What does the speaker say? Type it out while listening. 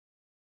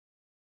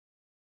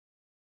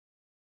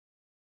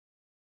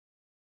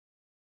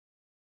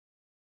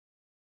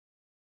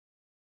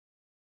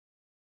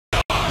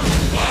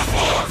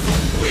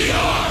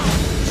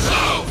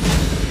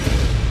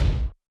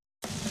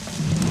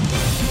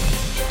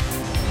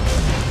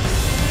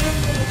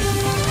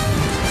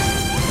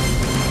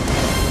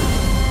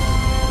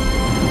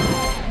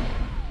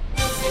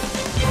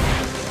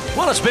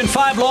Well, it's been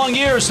 5 long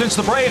years since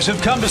the Braves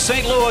have come to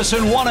St. Louis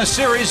and won a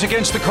series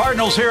against the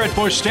Cardinals here at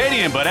Busch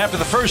Stadium. But after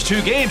the first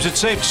 2 games, it's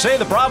safe to say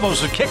the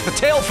Bravos have kicked the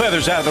tail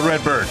feathers out of the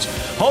Redbirds.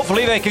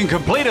 Hopefully they can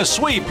complete a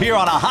sweep here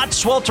on a hot,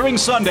 sweltering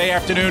Sunday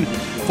afternoon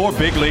for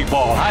big league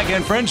ball. Hi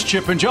again, friends.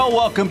 Chip and Joe,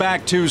 welcome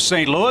back to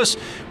St. Louis.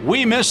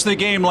 We missed the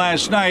game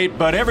last night,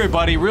 but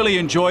everybody really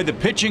enjoyed the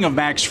pitching of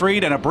Max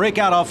Fried and a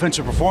breakout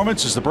offensive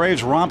performance as the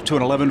Braves romped to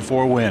an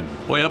 11-4 win.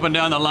 Way up and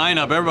down the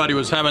lineup, everybody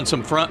was having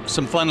some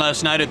fun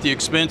last night at the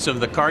expense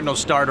of the Cardinal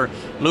starter,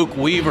 Luke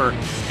Weaver,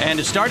 and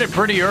it started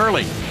pretty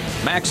early.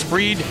 Max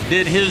Fried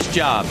did his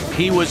job.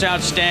 He was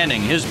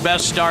outstanding. His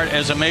best start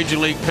as a major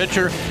league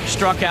pitcher,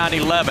 struck out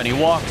 11. He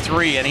walked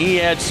 3, and he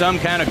had some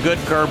kind of good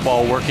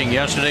curveball working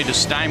yesterday to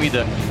stymie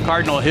the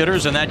Cardinal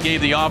hitters, and that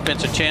gave the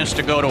offense a chance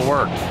to go to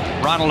work.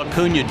 Ronald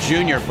Acuna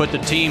Jr. put the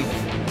team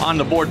on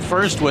the board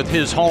first with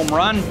his home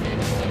run.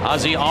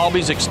 Ozzie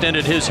Albies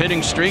extended his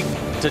hitting streak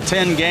to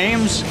 10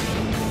 games.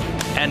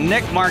 And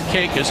Nick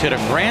Markakis hit a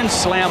grand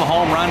slam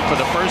home run for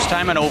the first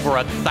time in over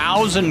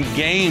 1,000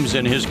 games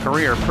in his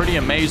career. Pretty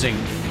amazing.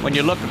 When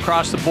you look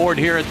across the board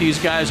here at these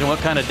guys and what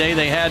kind of day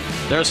they had,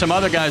 there are some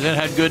other guys that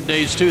had good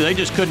days too. They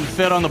just couldn't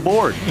fit on the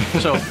board.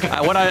 So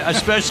what I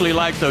especially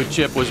liked, though,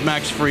 Chip, was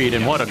Max Fried,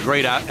 and what a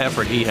great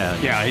effort he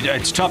had. Yeah,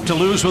 it's tough to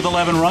lose with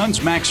 11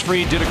 runs. Max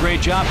Fried did a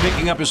great job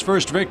picking up his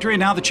first victory.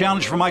 Now the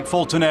challenge for Mike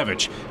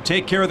Foltynewicz.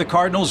 Take care of the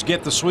Cardinals,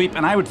 get the sweep,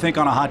 and I would think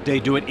on a hot day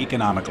do it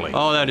economically.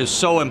 Oh, that is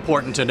so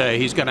important today.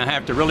 He's going to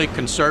have to really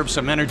conserve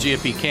some energy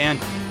if he can.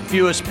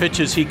 Fewest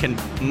pitches he can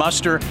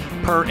muster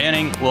per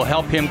inning will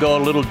help him go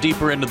a little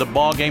deeper into the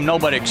ball game.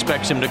 Nobody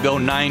expects him to go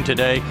 9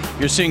 today.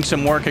 You're seeing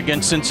some work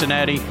against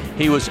Cincinnati.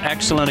 He was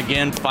excellent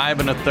again, 5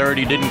 1/3.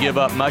 He didn't give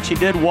up much. He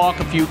did walk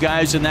a few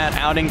guys in that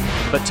outing,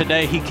 but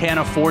today he can't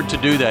afford to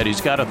do that. He's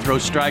got to throw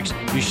strikes.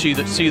 You see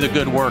the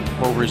good work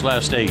over his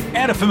last 8.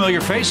 And a familiar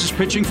face is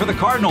pitching for the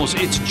Cardinals.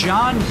 It's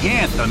John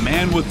Gant, the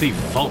man with the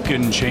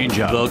Vulcan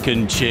changeup.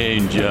 Vulcan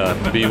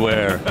changeup,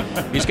 beware.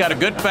 He's got a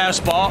good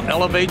fastball,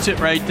 elevates it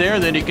right there.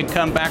 Then he can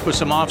come back with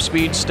some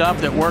off-speed stuff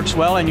that works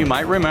well. And you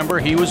might remember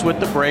he was with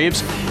the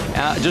Braves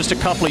just a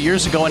couple of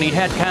years ago, and he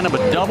had kind of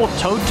a double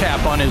toe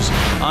tap on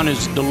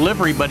his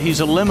delivery, but he's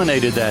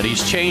eliminated that.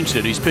 He's changed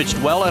it. He's pitched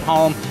well at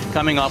home,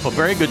 coming off a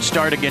very good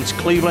start against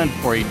Cleveland,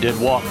 where he did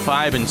walk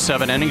 5 in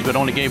 7 innings, but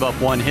only gave up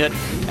 1 hit.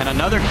 And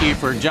another key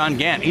for John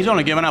Gant, he's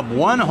only given up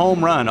 1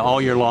 home run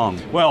all year long.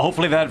 Well,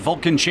 hopefully that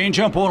Vulcan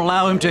changeup won't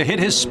allow him to hit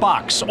his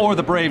Spocks or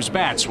the Braves'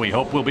 bats. We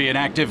hope will be an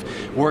active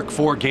work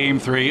for Game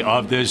 3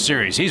 of this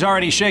series. He's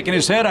already shaking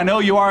his head. I know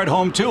you are at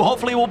home, too.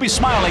 Hopefully we'll be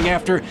smiling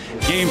after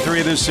Game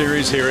 3 of this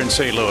series here in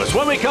St. Louis.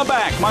 When we come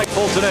back, Mike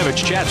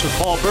Foltynewicz chats with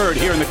Paul Bird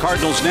here in the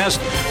Cardinals' nest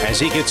as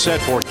he gets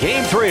set for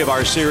Game 3 of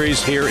our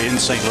series here in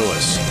St.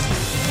 Louis.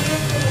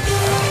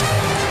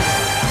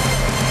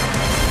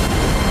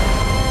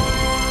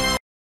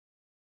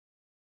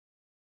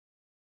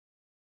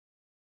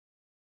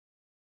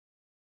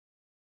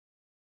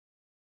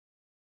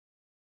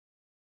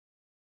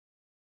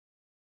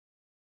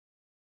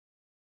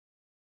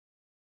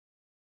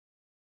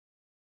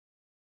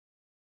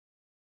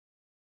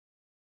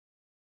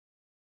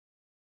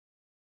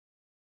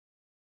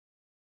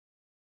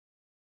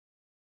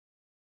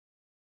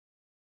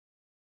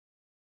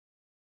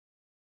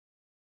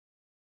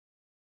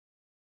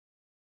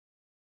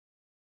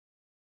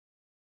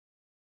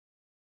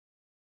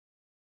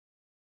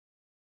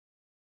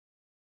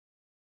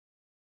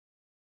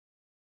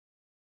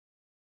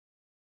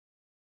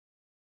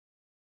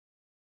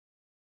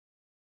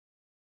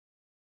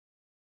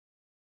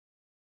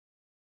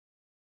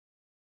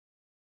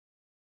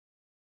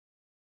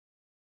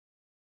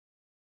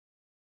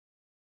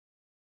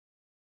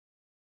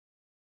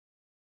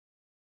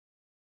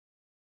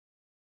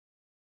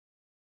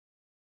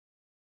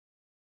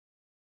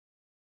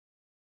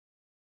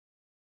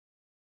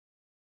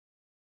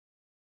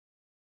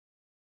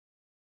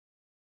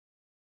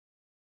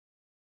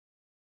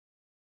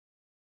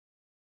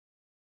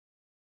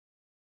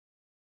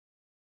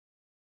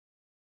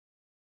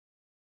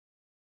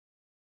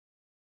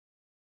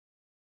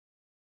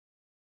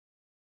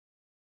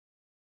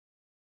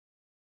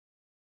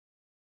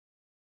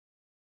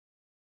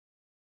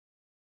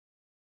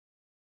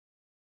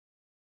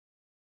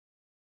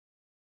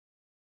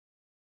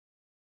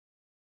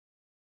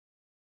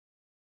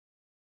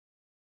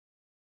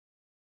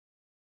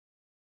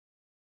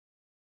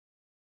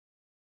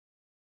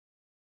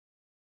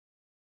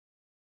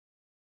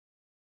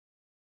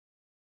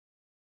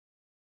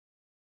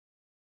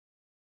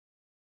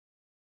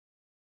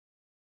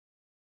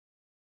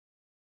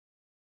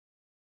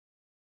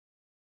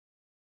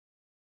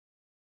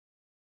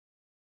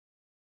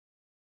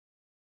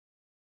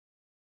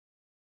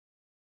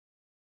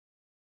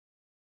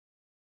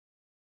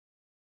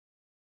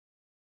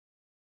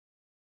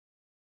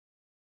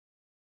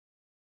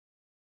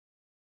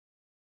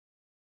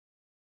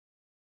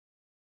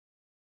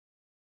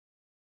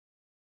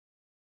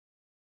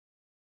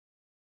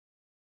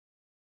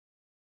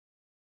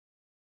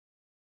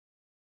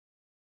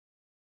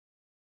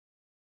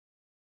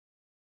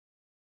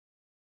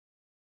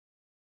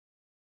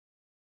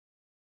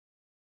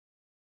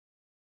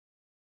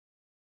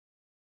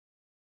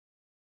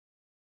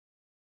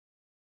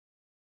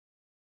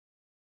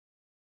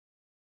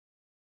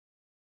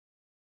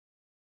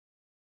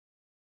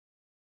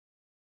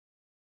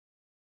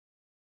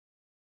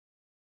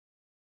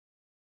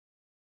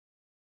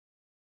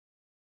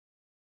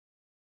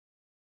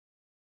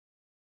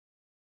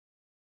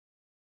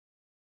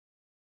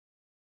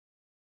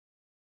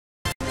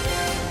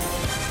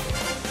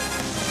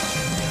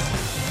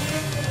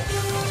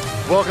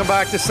 Welcome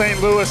back to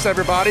St. Louis,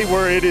 everybody,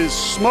 where it is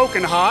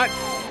smoking hot.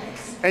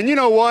 And you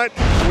know what?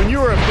 When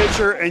you're a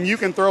pitcher and you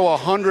can throw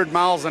 100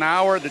 miles an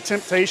hour, the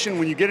temptation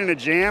when you get in a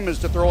jam is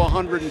to throw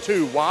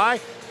 102. Why?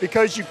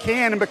 Because you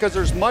can, and because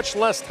there's much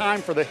less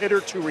time for the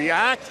hitter to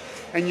react,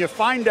 and you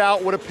find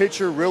out what a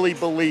pitcher really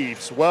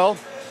believes. Well,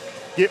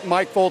 get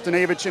Mike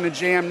Foltynewicz in a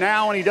jam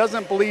now, and he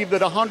doesn't believe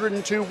that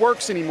 102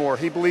 works anymore.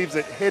 He believes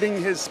that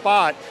hitting his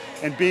spot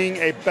and being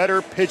a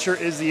better pitcher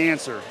is the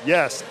answer.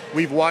 Yes,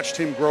 we've watched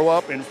him grow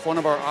up in front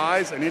of our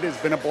eyes, and it has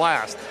been a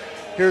blast.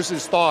 Here's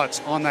his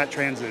thoughts on that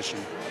transition.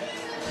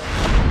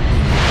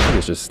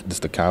 It's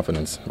just the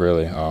confidence,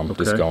 really.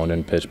 Just going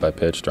in pitch by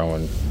pitch,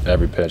 throwing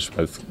every pitch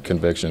with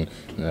conviction,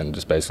 and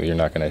just basically you're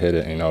not going to hit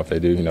it. You know, if they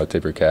do, you know,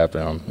 tip your cap.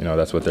 You know,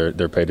 that's what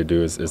they're paid to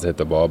do is hit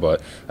the ball.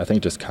 But I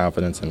think just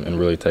confidence and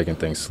really taking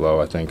things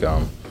slow. I think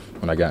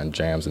when I got in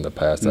jams in the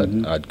past,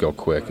 I'd go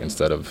quick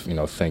instead of, you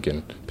know,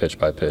 thinking pitch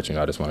by pitch. You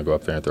know, I just want to go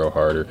up there and throw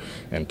harder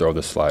and throw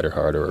this slider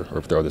harder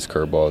or throw this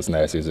curveball as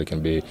nasty as it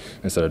can be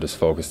instead of just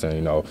focusing,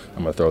 you know,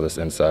 I'm going to throw this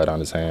inside on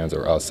his hands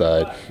or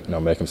outside, you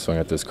know, make him swing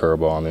at this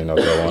curveball and, you know,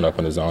 throw one up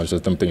in the zone. It's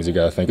just them things you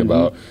got to think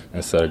about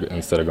instead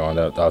of going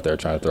out there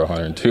trying to throw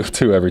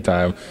 102 every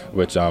time,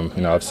 which, you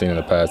know, I've seen in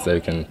the past they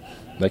can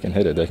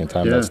hit it. They can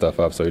time that stuff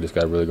up. So you just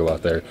got to really go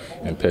out there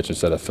and pitch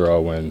instead of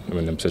throw when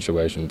them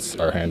situations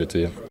are handed to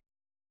you.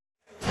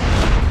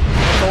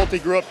 He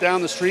grew up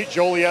down the street,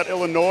 Joliet,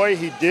 Illinois.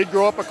 He did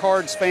grow up a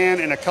Cards fan,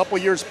 and a couple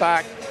years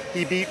back,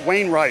 he beat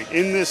Wainwright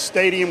in this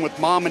stadium with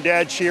mom and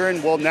dad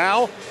cheering. Well,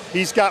 now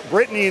he's got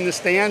Brittany in the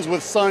stands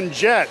with son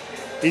Jet.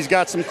 He's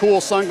got some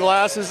cool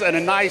sunglasses and a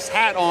nice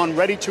hat on,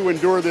 ready to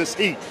endure this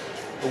heat.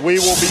 We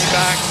will be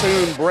back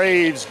soon.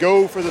 Braves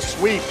go for the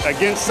sweep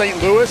against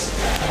St. Louis.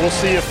 We'll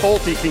see if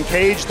Folty can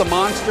cage the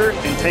monster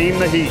and tame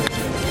the heat.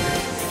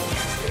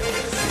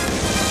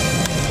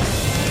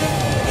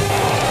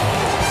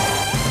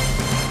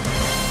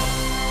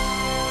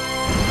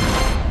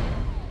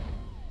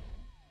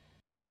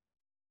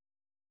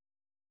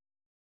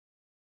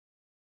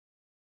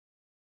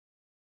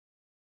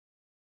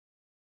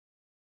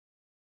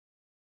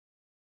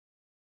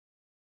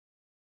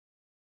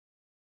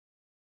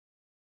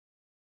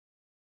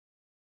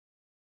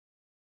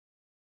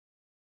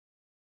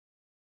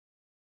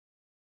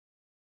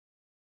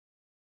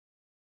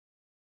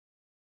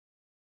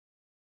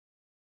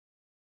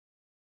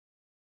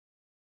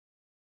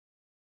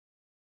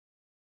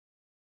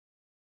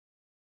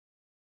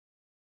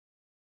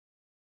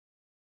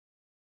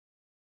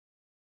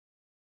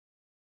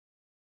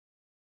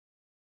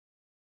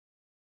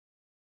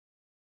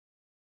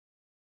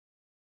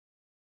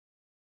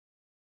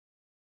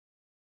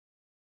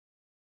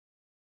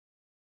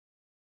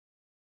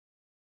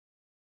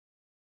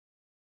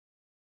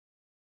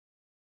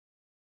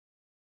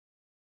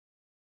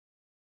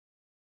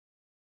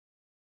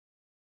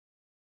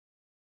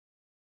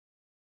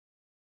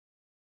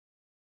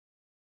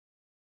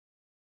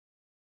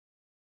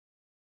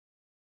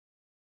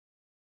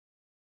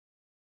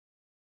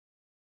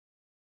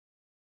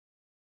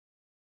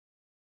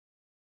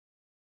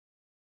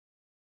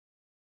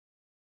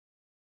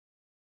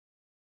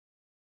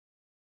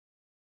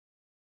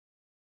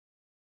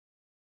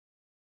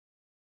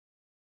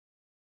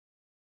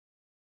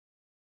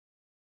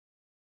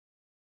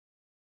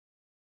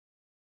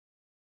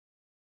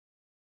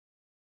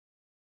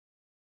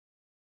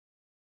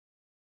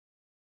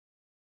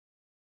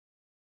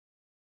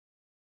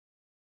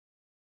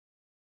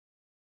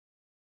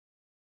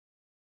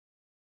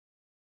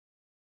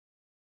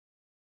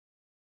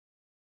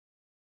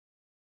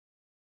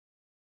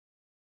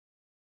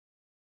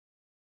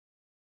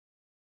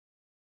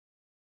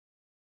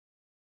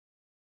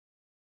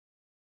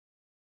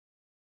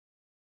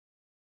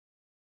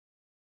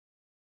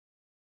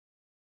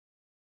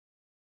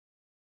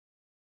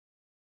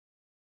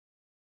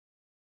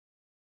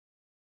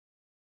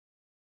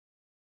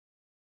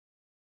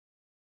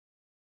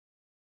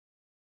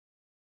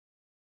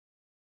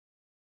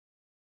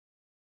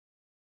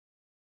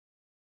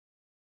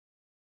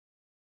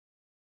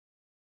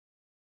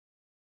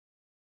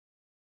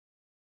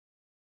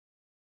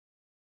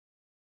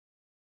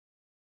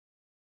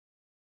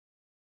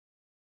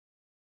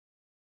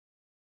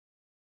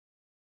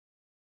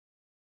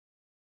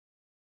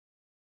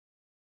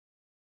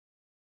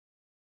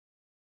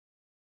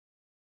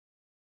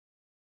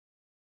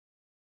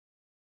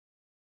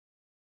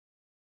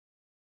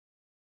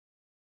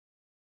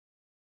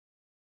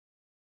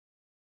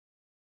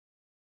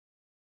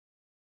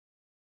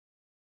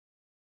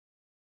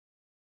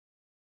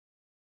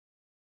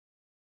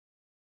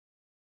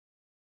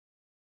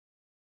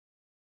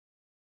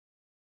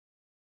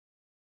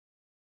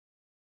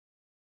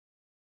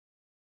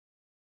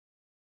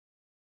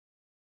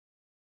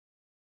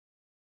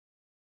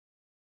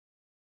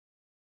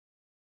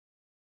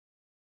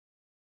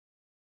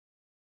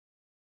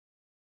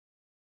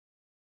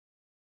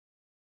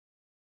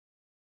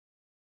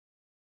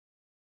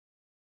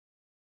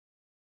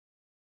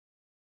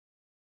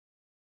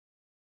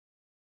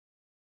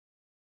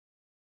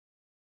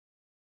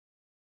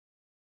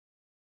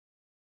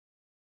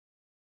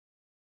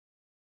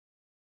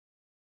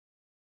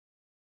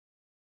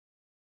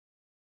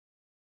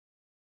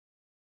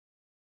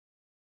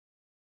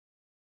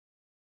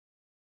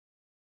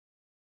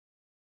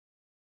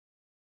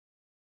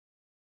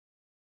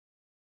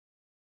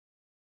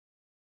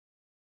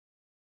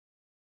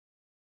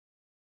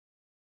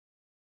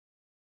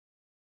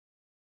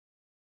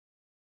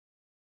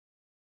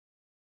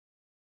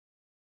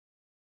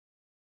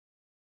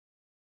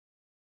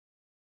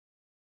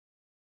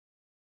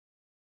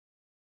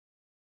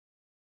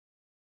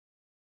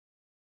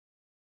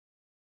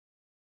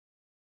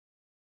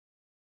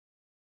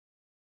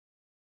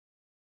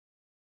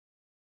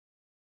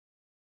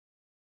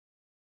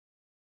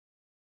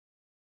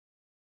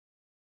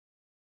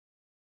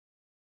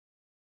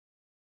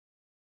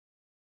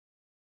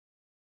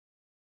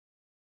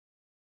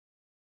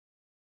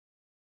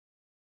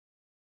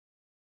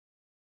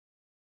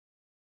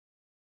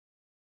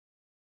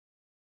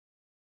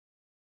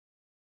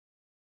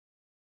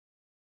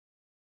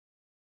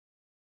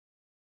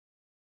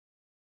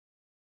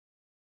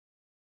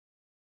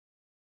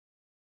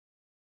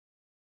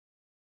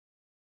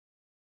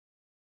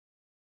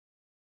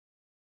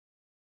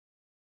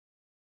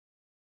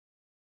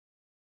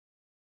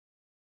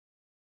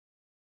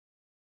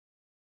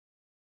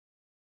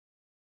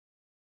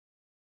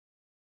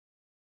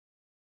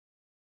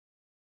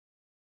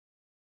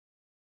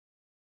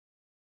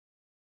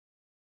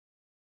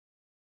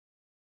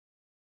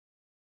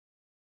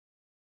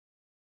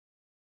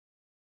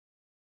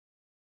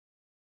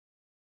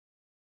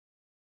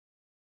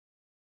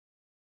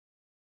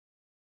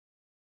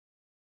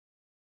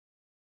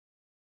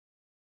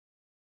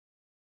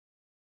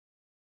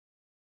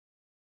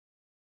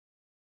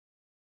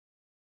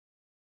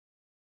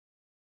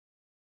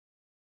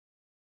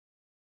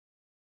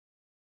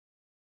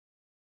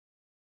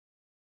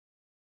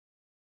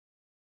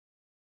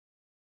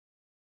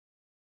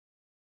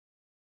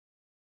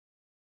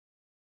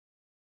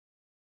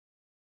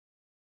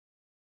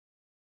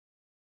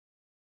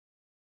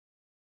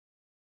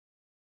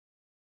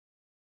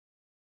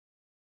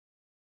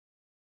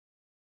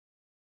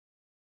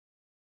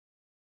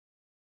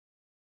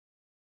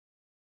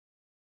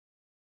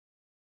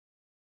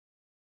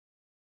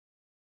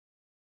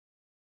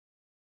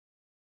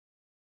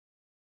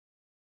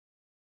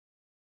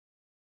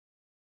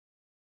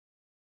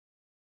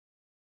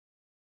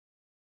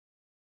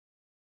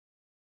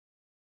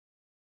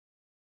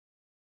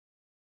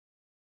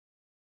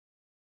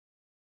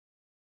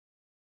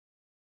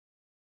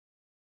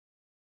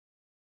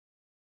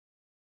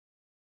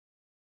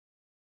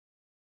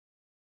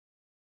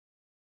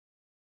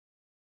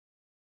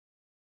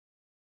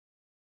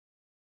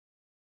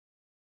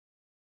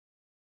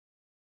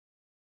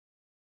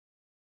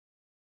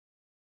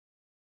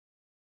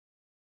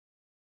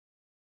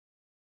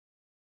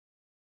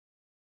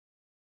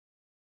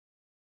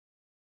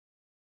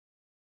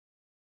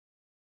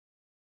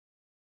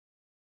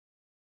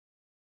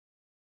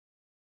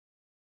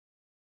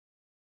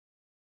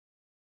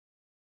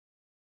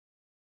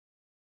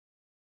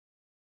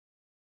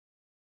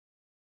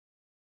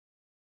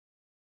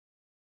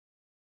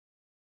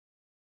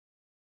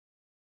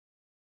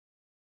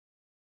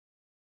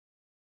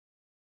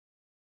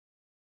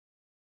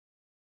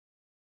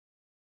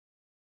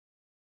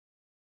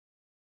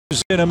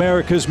 degrees in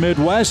America's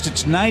Midwest.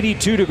 It's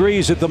 92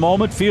 degrees at the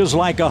moment. Feels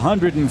like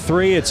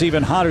 103. It's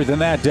even hotter than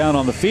that down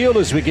on the field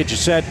as we get you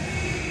set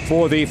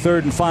for the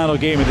third and final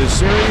game of this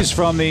series.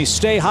 From the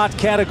stay hot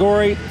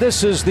category,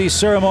 this is the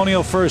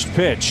ceremonial first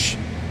pitch.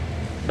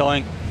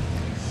 Going.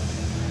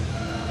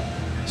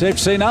 Safe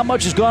to say not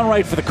much has gone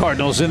right for the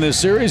Cardinals in this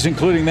series,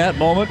 including that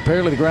moment.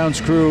 Apparently the grounds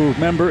crew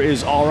member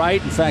is all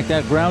right. In fact,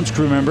 that grounds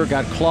crew member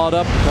got clawed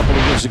up a couple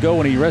of years ago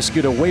when he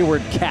rescued a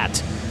wayward cat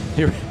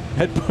here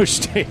at Busch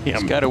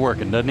Stadium. He's got it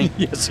working, doesn't he?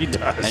 Yes, he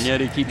does. And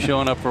yet he keeps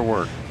showing up for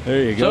work.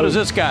 There you go. So does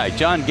this guy,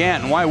 John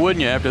Gant. And why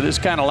wouldn't you after this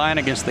kind of line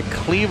against the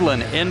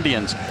Cleveland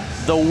Indians?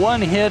 The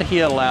one hit he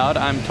allowed,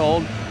 I'm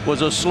told,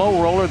 was a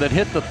slow roller that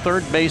hit the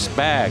third base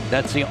bag.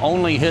 That's the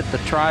only hit the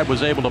Tribe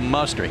was able to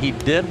muster. He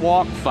did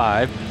walk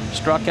 5,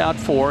 struck out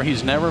 4.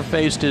 He's never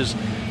faced his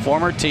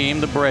former team,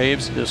 the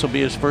Braves. This will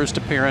be his first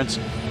appearance,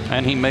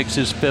 and he makes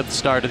his 5th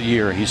start of the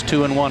year. He's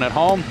 2-1 at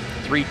home,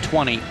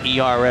 3.20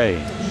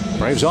 ERA.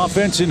 Braves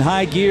offense in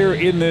high gear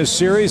in this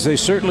series. They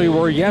certainly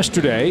were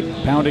yesterday,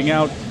 pounding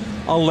out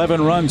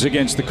 11 runs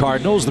against the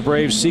Cardinals. The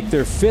Braves seek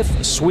their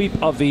 5th sweep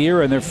of the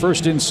year and their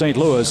first in St.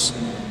 Louis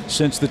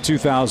since the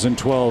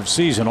 2012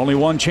 season. Only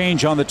one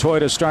change on the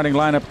Toyota starting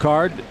lineup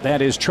card.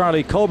 That is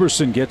Charlie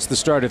Culberson gets the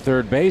start at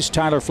third base.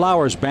 Tyler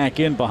Flowers back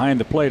in behind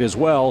the plate as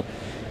well.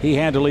 He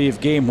had to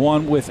leave game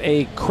 1 with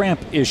a cramp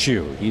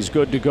issue. He's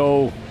good to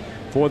go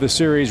for the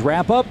series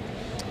wrap-up.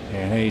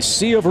 And a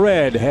sea of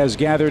red has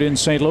gathered in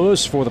St.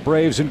 Louis for the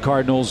Braves and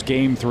Cardinals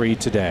game 3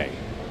 today.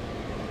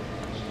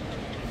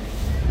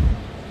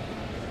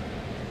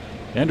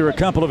 Ender a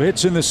couple of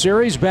hits in the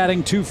series,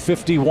 batting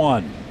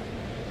 .251.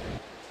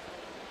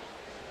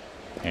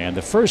 And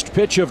the first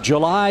pitch of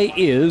July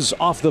is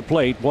off the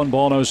plate. 1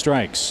 ball, no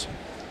strikes.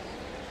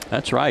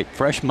 That's right.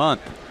 Fresh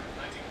month.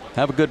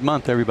 Have a good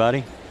month,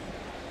 everybody.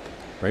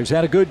 Braves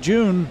had a good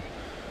June,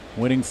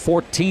 winning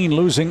 14,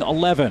 losing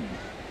 11.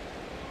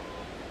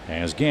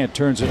 As Gant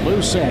turns it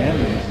loose and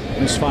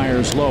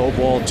misfires low,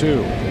 ball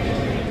 2.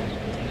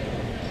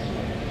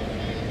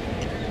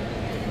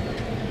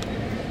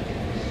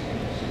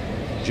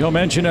 Joe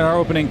mentioned in our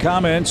opening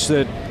comments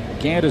that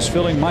Gant is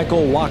filling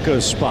Michael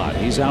Wacha's spot.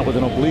 He's out with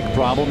an oblique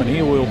problem, and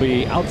he will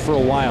be out for a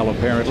while,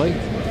 apparently.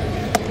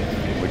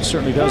 Which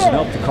certainly doesn't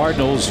help the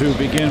Cardinals, who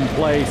begin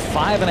play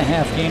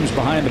 5.5 games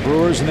behind the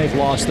Brewers, and they've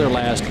lost their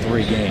last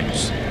 3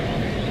 games.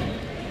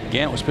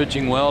 Gant was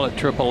pitching well at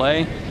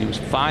AAA. He was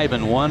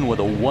 5-1 with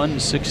a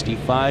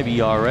 1.65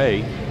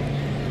 ERA.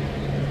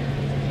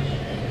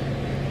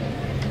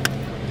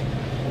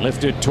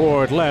 Lifted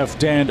toward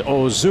left, and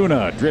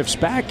Ozuna drifts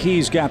back.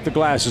 He's got the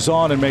glasses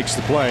on and makes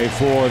the play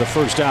for the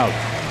first out.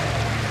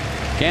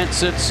 Gant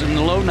sits in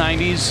the low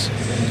 90s,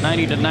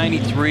 90 to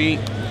 93,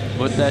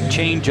 with that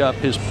changeup,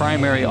 his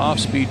primary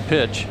off-speed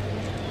pitch,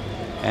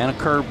 and a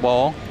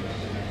curveball,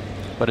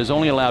 but has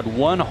only allowed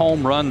 1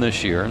 home run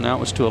this year, and that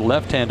was to a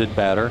left-handed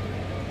batter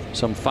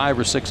some 5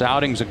 or 6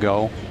 outings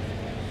ago,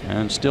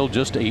 and still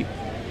just a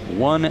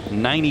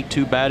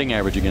 192 batting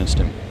average against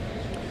him.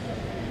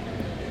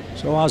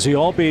 So Ozzie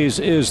Albies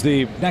is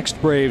the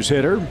next Braves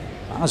hitter.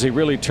 Ozzie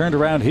really turned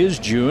around his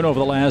June over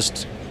the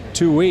last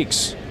 2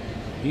 weeks.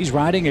 He's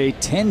riding a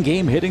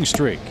 10-game hitting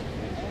streak.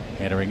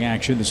 Entering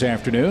action this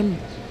afternoon.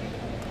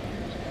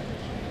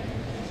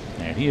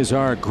 And he is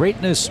our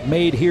Greatness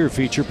Made Here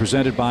feature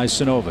presented by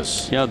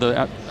Synovus. Yeah,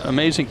 the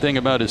amazing thing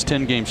about his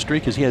 10-game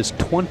streak is he has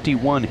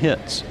 21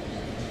 hits.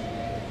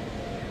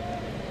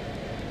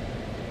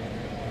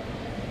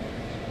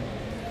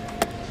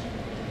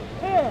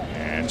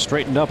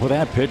 Straightened up with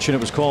that pitch, and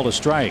it was called a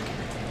strike.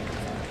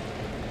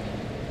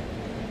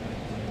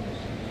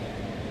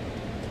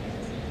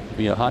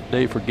 Be a hot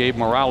day for Gabe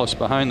Morales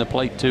behind the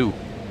plate too.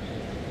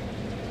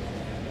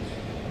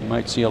 You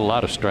might see a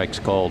lot of strikes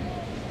called.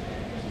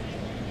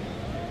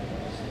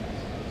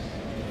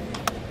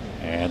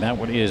 And that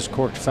one is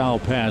corked foul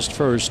past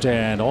first,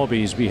 and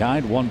Albies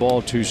behind. 1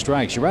 ball, 2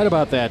 strikes. You're right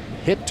about that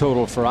hit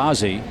total for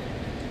Ozzie.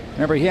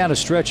 Remember, he had a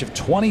stretch of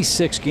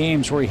 26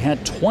 games where he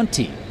had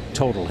 20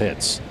 total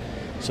hits.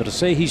 So to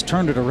say he's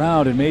turned it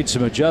around and made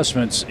some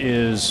adjustments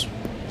is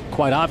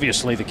quite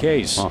obviously the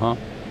case.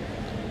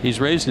 He's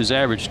raised his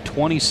average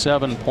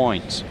 27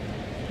 points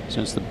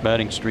since the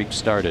batting streak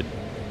started.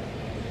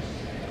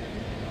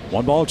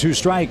 1 ball, 2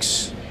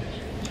 strikes.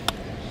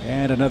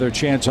 And another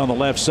chance on the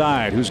left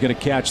side. Who's going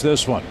to catch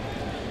this one?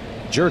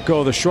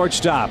 Jerko, the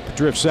shortstop,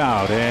 drifts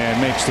out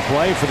and makes the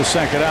play for the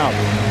second out.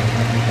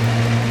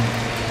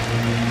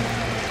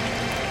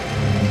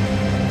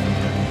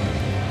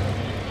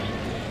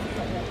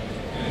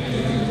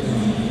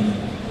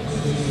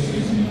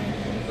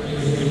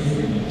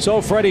 So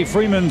Freddie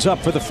Freeman's up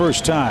for the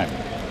first time.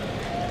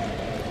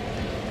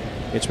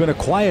 It's been a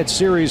quiet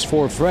series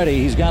for Freddie.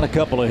 He's got a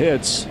couple of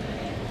hits.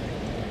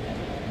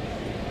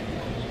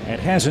 And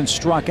hasn't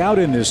struck out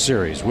in this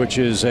series, which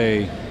is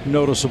a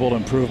noticeable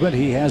improvement.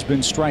 He has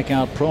been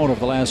strikeout prone over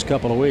the last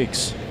couple of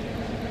weeks.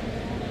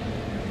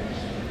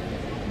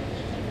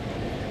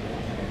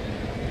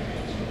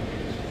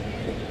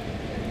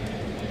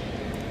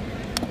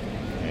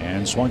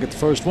 and swung at the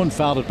first one,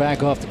 fouled it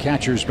back off the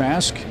catcher's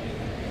mask.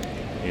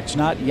 It's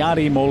not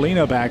Yadi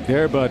Molina back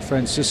there, but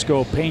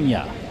Francisco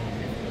Pena.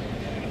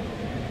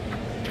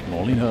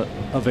 Molina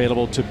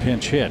available to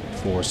pinch hit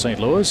for St.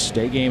 Louis.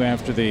 Day game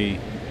after the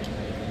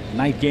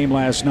night game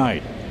last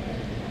night.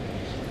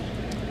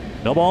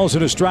 No balls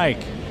and a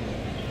strike.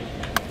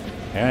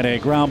 And a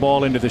ground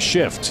ball into the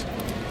shift.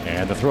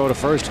 And the throw to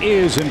first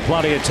is in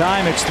plenty of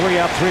time. It's 3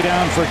 up, 3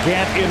 down for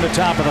Gant in the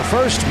top of the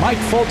first. Mike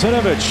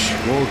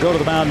Fultonevich will go to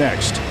the mound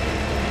next.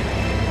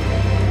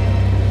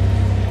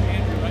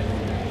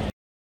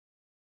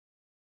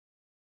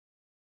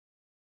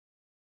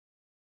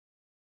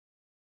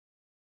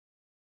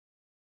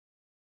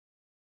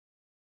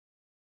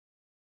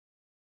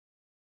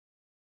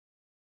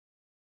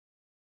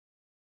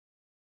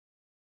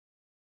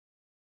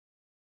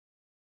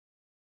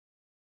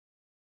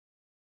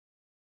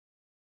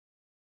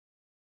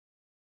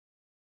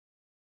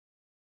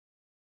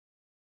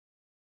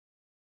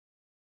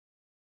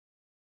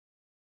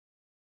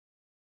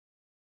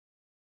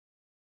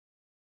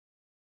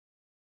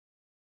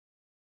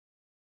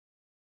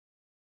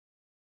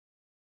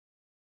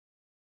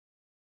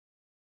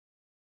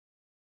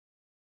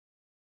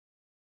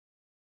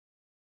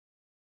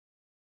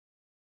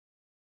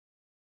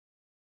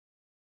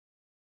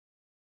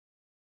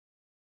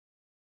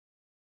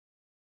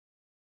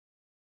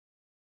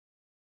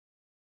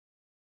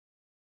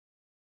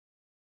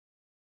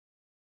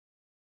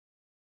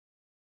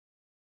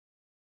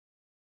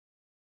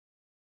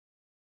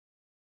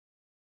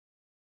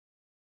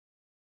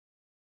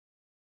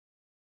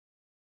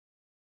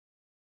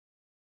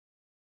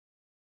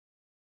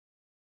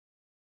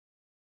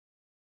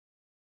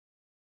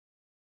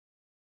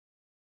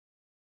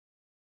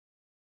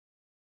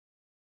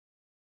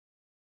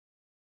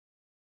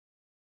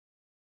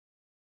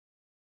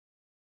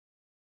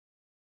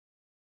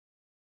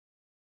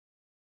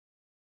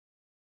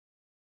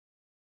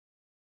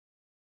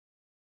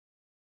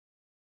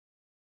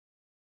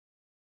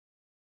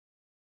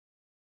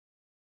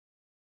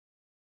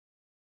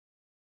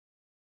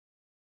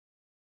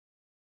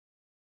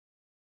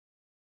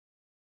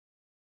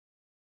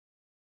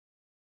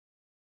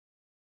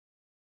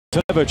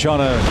 Fultonevich on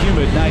a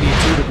humid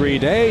 92-degree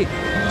day.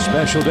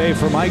 Special day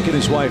for Mike and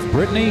his wife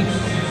Brittany.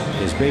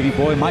 His baby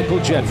boy Michael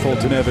Jet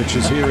Fultonevich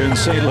is here in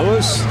St.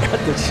 Louis.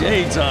 Got the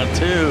shades on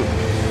too.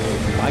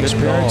 Mike's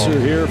parents are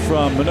here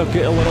from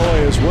Minooka,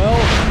 Illinois as well.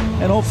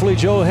 And hopefully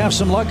Joe will have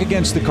some luck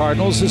against the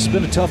Cardinals. This has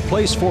been a tough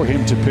place for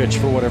him to pitch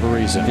for whatever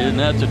reason. Isn't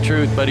that the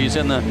truth? But he's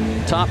in the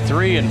top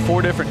 3 in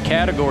 4 different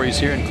categories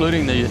here,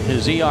 including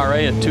his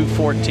ERA at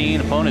 2.14,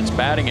 opponent's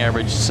batting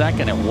average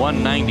second at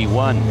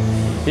 191.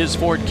 His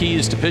 4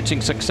 keys to pitching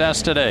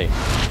success today.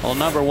 Well,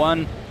 number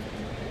 1,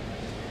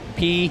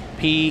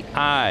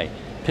 PPI,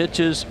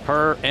 pitches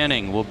per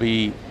inning, will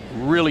be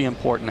really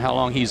important how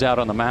long he's out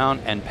on the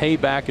mound. And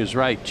payback is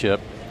right,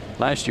 Chip.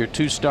 Last year,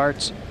 2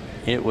 starts,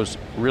 it was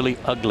really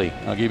ugly.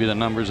 I'll give you the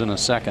numbers in a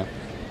second.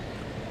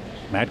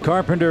 Matt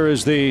Carpenter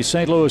is the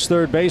St. Louis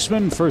third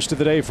baseman. First of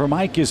the day for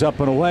Mike is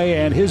up and away,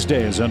 and his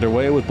day is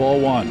underway with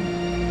ball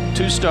 1.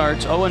 2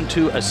 starts,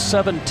 0-2, a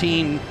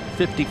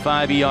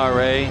 17.55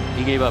 ERA.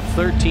 He gave up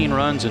 13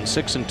 runs in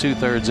 6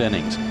 2/3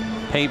 innings.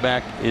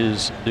 Payback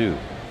is due.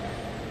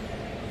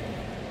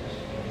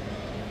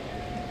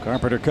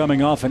 Carpenter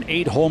coming off an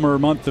 8-homer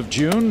month of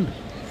June,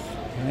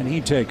 and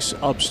he takes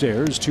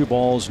upstairs. 2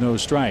 balls, no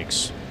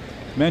strikes.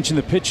 Mentioned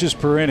the pitches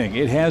per inning.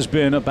 It has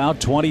been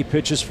about 20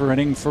 pitches per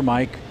inning for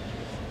Mike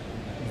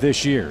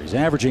this year. He's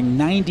averaging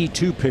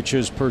 92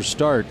 pitches per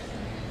start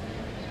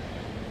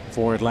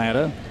for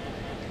Atlanta,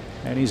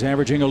 and he's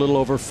averaging a little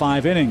over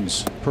 5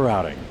 innings per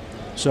outing.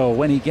 So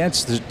when he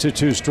gets to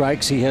 2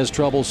 strikes, he has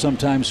trouble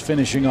sometimes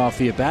finishing off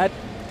the at-bat.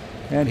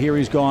 And here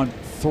he's gone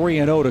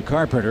 3-0 to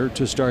Carpenter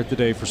to start the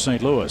day for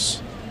St.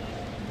 Louis.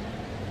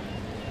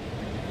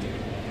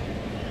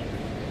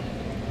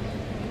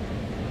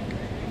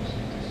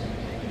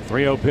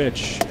 .30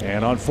 pitch,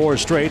 and on 4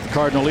 straight, the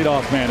Cardinal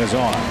leadoff man is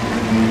on.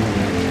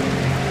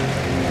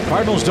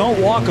 Cardinals don't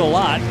walk a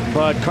lot,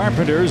 but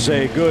Carpenter's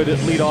a good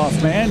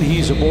leadoff man.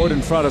 He's aboard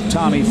in front of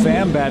Tommy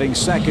Pham, batting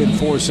second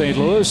for St.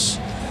 Louis.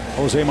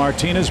 Jose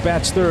Martinez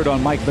bats third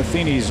on Mike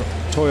Matheny's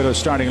Toyota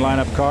starting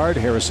lineup card.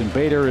 Harrison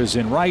Bader is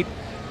in right.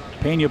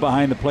 Pena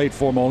behind the plate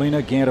for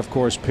Molina. Gant, of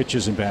course,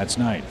 pitches and bats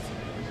ninth.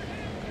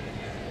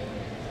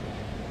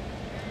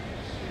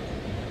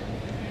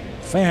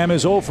 Pham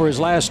is 0 for his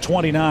last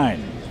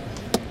 29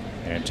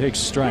 and takes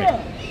a strike.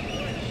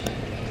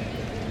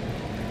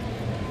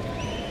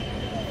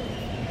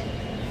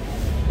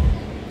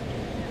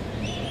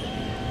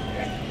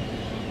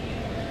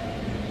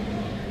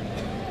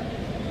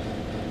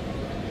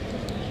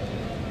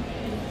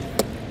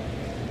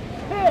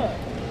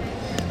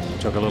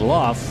 Took a little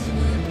off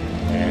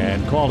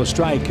and called a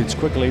strike. It's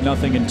quickly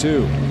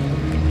 0-2.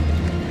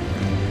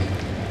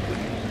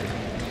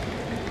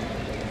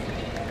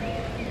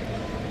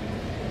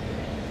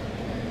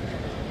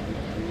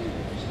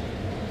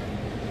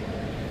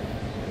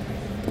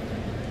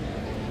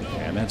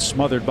 And that's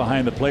smothered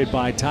behind the plate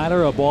by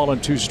Tyler. A ball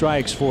and 2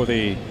 strikes for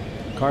the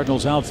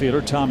Cardinals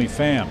outfielder Tommy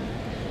Pham.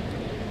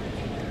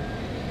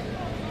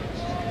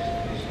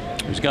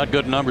 He's got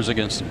good numbers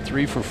against him.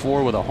 3 for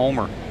 4 with a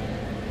homer.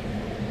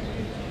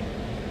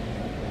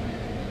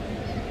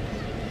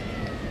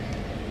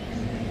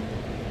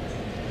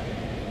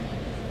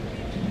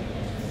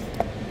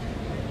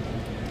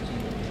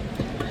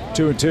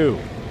 Two and two.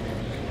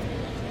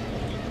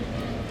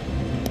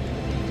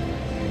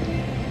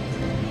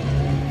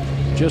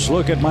 Just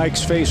look at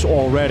Mike's face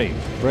already.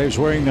 Braves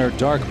wearing their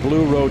dark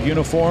blue road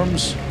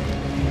uniforms.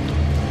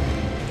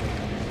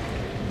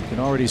 You can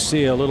already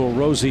see a little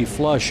rosy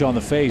flush on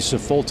the face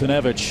of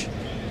Fultonevich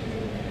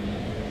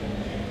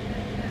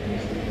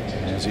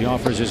as he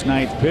offers his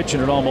 9th pitch,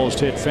 and it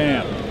almost hit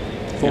Pham.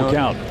 Full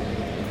count.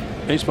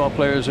 Baseball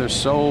players are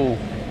so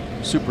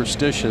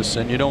superstitious,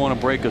 and you don't want to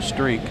break a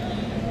streak.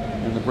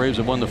 And the Braves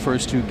have won the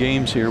first 2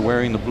 games here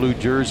wearing the blue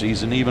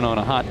jerseys, and even on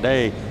a hot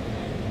day,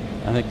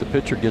 I think the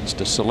pitcher gets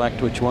to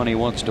select which one he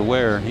wants to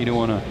wear. He don't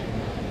want to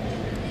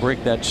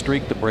break that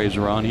streak the Braves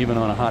are on, even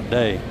on a hot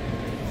day.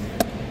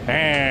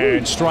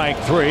 And strike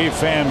 3.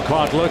 Pham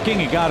caught looking.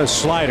 He got a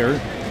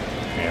slider.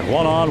 And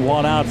 1 on,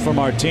 1 out for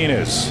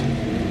Martinez.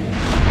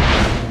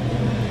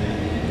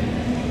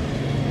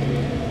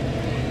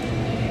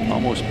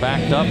 Almost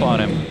backed up on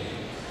him.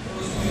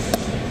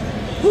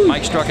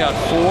 Mike struck out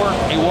 4.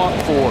 He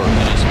walked 4 in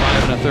his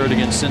 5 1/3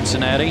 against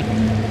Cincinnati.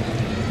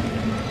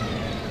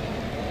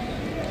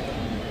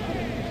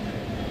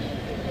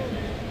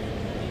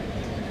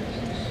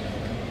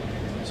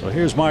 So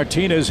here's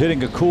Martinez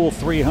hitting a cool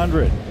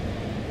 300.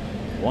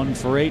 1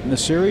 for 8 in the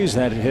series.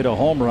 That hit a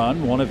home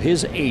run. One of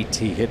his 8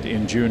 he hit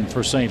in June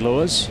for St.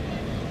 Louis.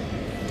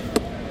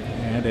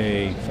 And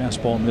a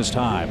fastball missed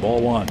high. Ball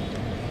 1.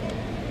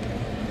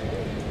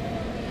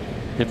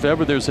 If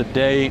ever there's a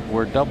day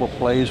where double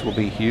plays will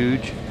be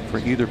huge for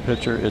either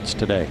pitcher, it's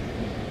today.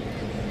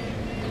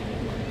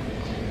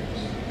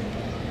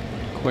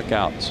 Quick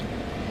outs.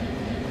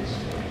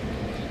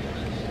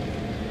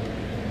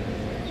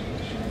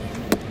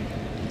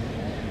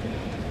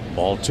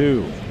 Ball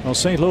 2. Well,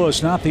 St.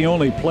 Louis not the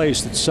only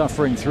place that's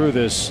suffering through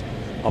this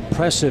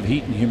oppressive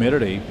heat and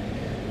humidity.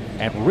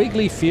 At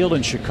Wrigley Field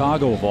in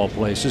Chicago, of all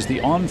places,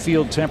 the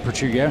on-field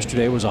temperature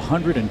yesterday was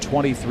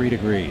 123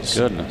 degrees.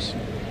 Goodness.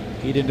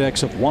 Heat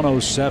index of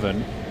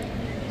 107.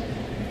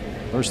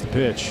 First the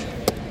pitch.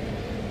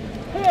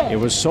 It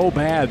was so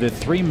bad that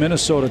 3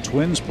 Minnesota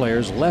Twins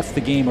players left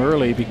the game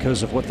early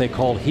because of what they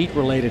call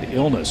heat-related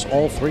illness.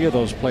 All 3 of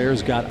those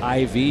players got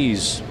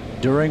IVs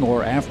during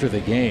or after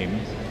the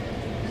game.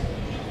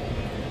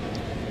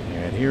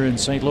 And here in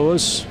St.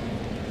 Louis,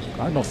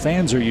 Cardinal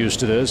fans are used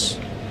to this,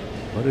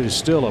 but it is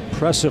still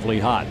oppressively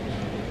hot.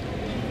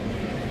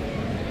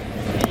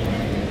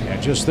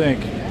 And just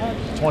think,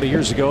 20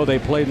 years ago they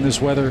played in this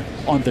weather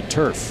on the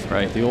turf,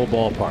 right, at the old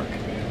ballpark.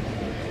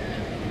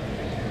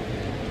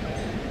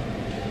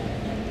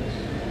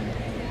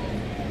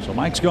 So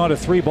Mike's gone to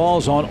 3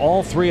 balls on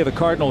all 3 of the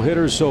Cardinal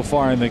hitters so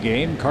far in the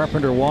game.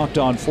 Carpenter walked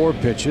on 4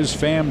 pitches.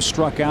 Pham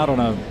struck out on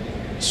a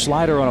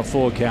slider on a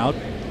full count.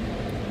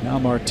 Now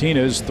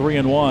Martinez 3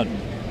 and 1.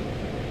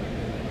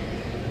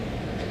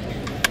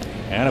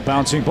 And a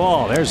bouncing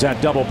ball. There's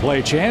that double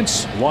play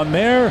chance. 1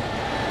 there,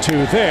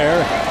 2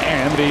 there,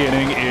 and the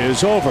inning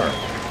is over.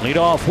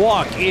 Leadoff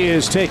walk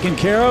is taken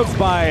care of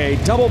by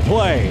a double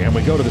play, and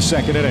we go to the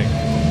 2nd inning.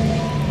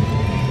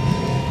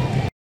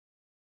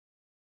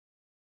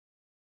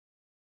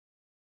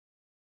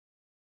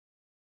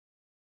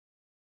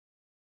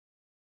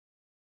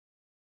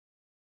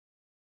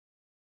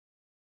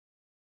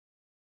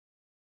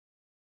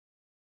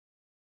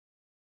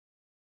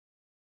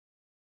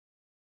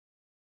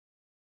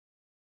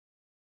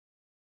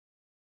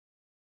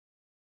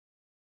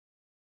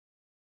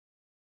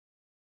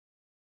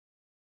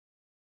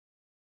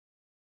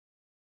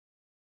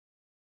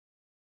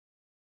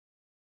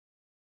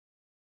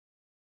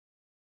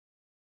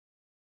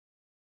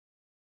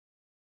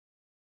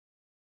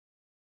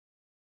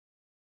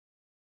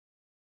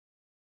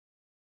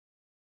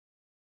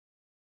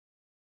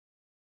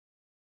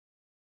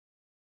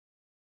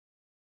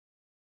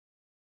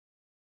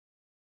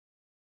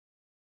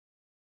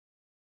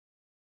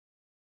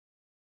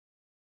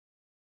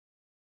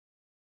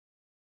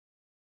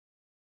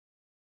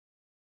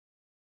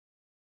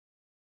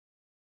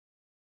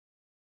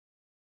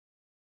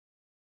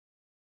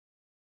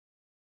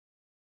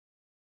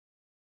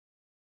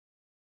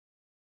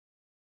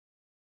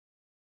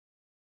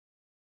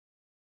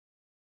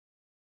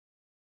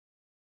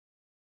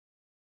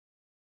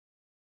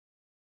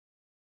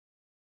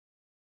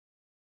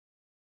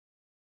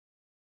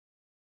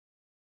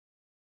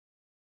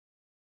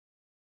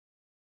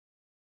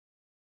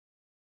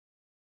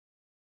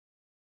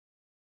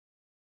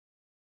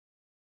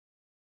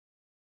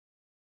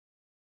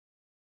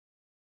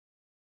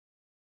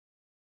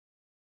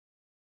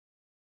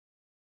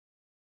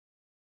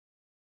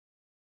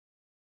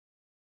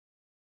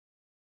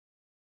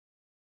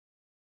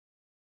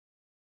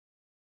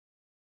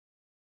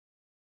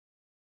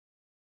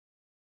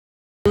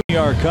 We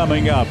are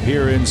coming up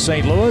here in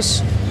St.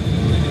 Louis.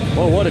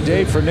 Well, what a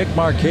day for Nick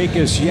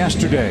Markakis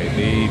yesterday.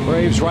 The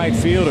Braves right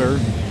fielder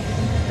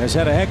has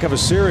had a heck of a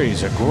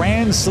series. A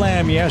grand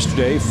slam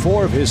yesterday,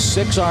 4 of his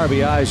 6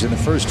 RBIs in the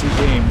first 2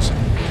 games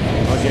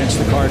against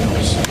the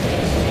Cardinals.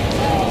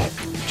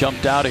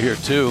 Jumped out of here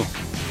too.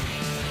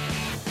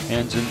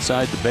 Hands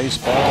inside the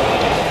baseball.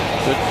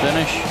 Good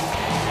finish.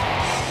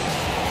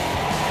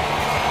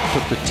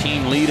 Took the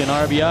team lead in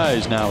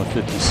RBIs now with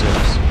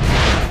 56.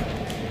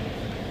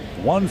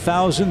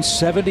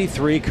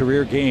 1,073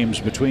 career games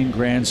between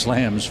grand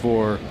slams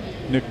for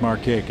Nick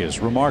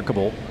Markakis.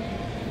 Remarkable.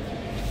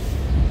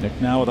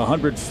 Nick now with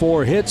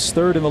 104 hits,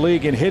 3rd in the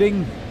league in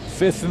hitting,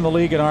 5th in the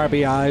league in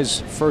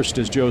RBIs, 1st,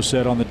 as Joe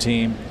said, on the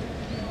team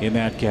in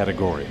that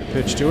category. The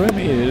pitch to him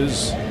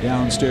is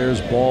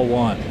downstairs, ball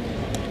 1.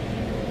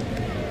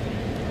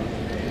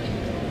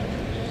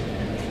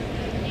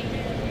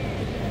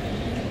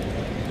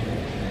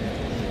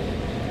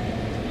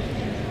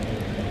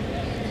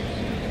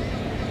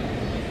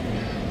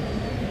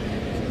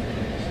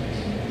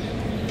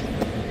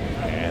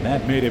 And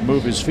that made him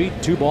move his feet.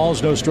 2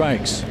 balls, no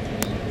strikes.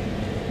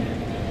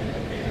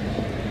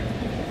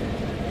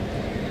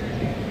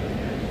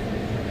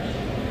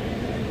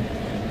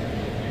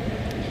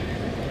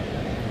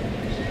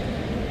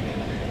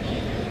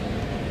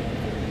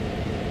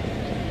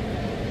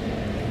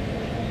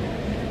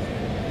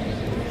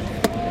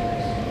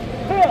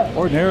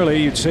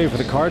 Ordinarily, you'd say for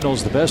the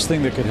Cardinals, the best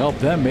thing that could help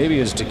them maybe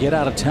is to get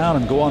out of town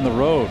and go on the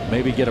road.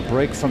 Maybe get a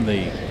break from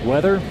the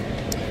weather.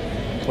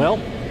 Well,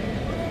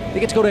 they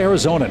get to go to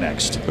Arizona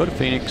next. Go to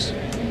Phoenix.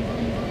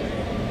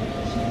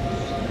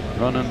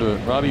 Run into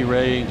Robbie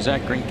Ray,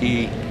 Zach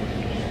Greinke,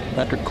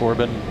 Patrick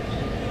Corbin.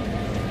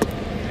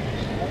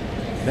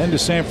 Then to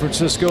San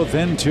Francisco,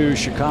 then to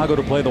Chicago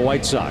to play the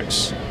White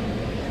Sox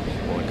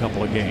for a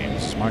couple of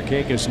games.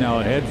 Markakis now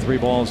ahead, 3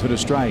 balls and a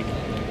strike.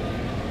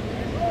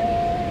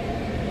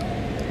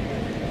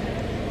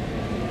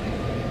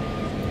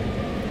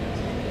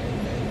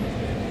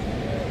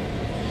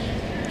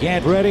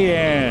 Gant ready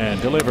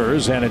and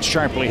delivers, and it's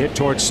sharply hit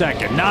towards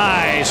second.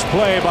 Nice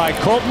play by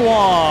Colton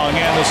Wong,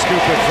 and the scoop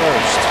at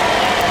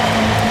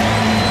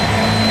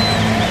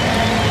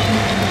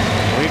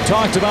first. We've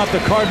talked about the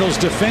Cardinals'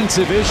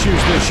 defensive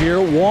issues this year.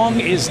 Wong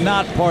is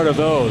not part of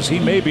those. He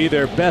may be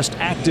their best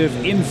active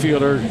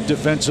infielder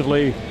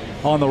defensively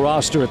on the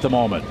roster at the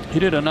moment.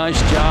 He did a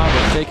nice job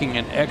of taking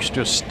an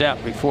extra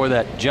step before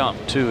that jump,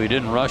 too. He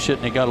didn't rush it,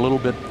 and he got a little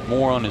bit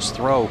more on his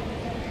throw.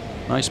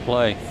 Nice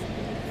play.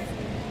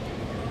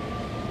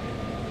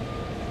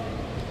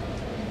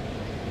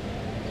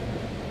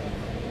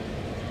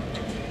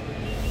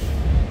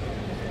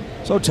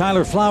 So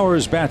Tyler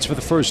Flowers bats for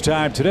the first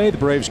time today. The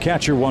Braves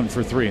catcher 1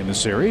 for 3 in the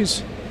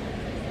series.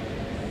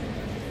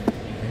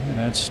 And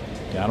that's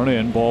down and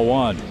in, ball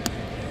 1.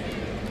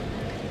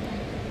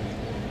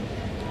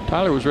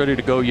 Tyler was ready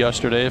to go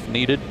yesterday if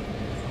needed,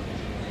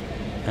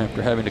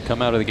 after having to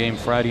come out of the game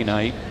Friday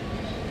night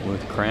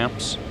with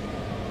cramps.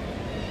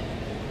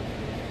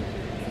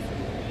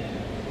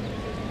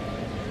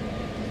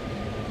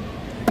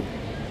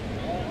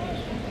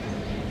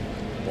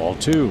 Ball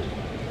 2.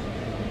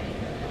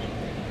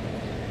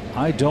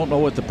 I don't know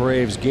what the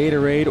Braves'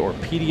 Gatorade or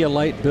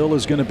Pedialyte bill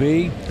is going to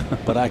be,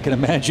 but I can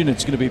imagine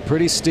it's going to be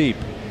pretty steep.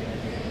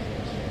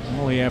 Not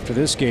only after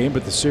this game,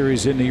 but the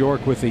series in New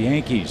York with the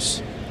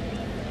Yankees.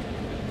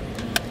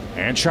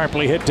 And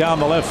sharply hit down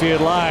the left field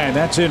line.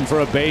 That's in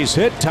for a base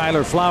hit.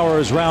 Tyler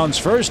Flowers rounds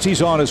first.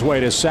 He's on his way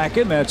to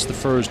second. That's the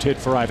first hit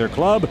for either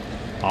club.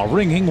 A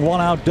ringing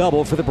 1-out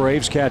double for the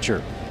Braves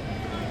catcher.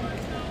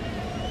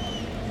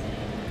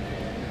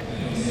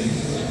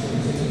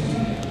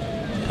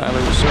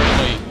 Tyler was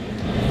certainly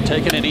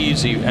taking it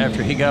easy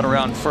after he got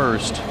around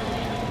first.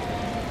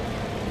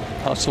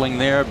 Hustling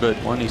there, but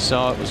when he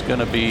saw it was going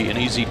to be an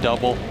easy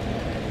double,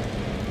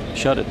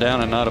 shut it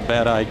down, and not a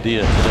bad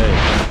idea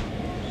today.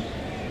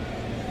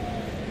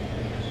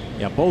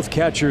 Yeah, both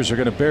catchers are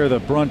going to bear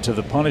the brunt of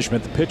the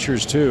punishment, the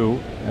pitchers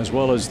too, as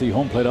well as the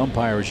home plate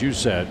umpire, as you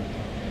said.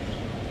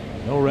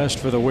 No rest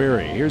for the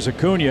weary. Here's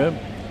Acuna.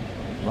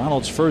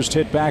 Ronald's first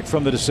hit back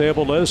from the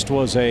disabled list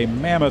was a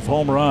mammoth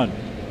home run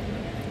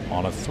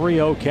on a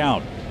 3-0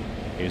 count.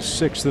 His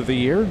 6th of the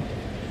year.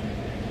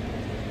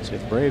 See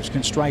if the Braves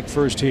can strike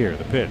first here.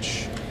 The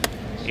pitch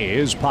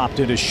is popped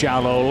into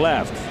shallow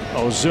left.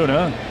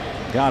 Ozuna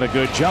got a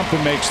good jump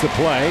and makes the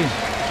play.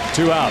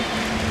 2 out.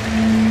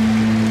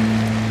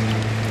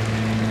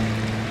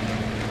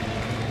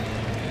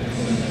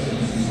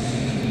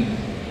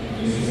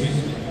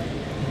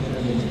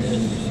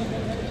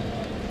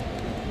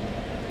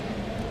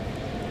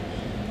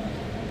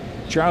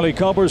 Charlie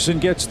Culberson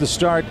gets the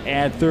start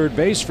at third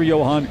base for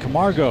Johan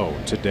Camargo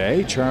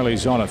today.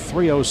 Charlie's on a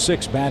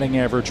 .306 batting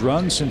average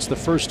run since the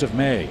 1st of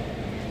May.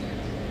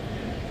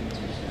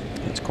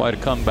 It's quite a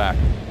comeback.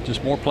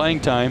 Just more playing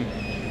time,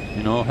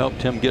 you know,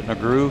 helped him get in a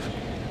groove.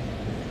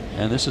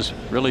 And this is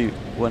really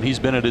when he's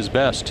been at his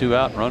best. 2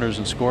 out, runners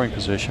in scoring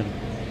position.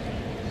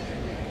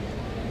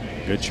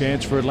 Good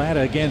chance for Atlanta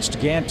against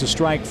Gant to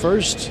strike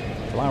first.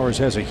 Flowers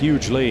has a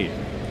huge lead.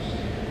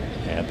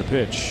 And the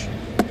pitch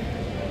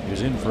He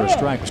was in for a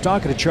strike. I was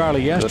talking to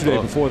Charlie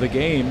yesterday before the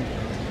game.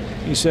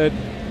 He said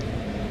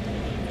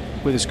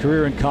with his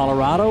career in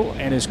Colorado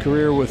and his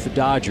career with the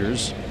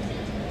Dodgers,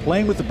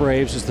 playing with the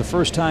Braves is the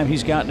first time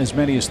he's gotten as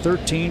many as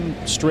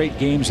 13 straight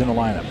games in the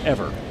lineup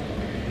ever.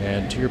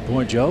 And to your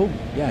point, Joe,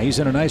 yeah, he's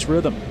in a nice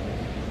rhythm.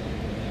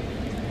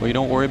 Well, you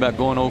don't worry about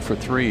going 0 for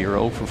 3 or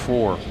 0 for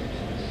 4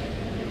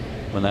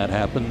 when that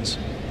happens.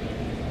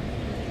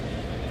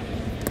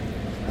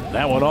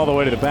 That one all the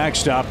way to the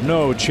backstop.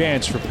 No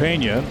chance for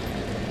Pena.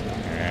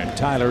 And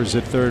Tyler's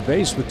at third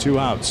base with 2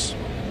 outs.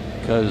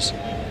 Because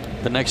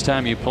the next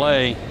time you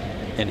play,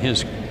 in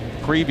his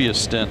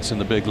previous stints in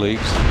the big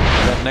leagues,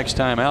 that next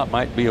time out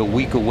might be a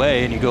week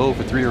away, and you go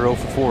 0 for 3 or 0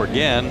 for 4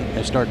 again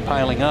and start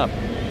piling up.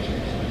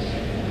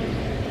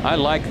 I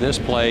like this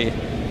play.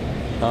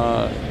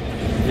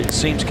 It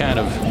seems kind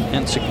of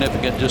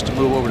insignificant just to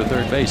move over to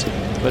third base.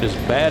 But as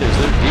bad as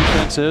their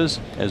defense is,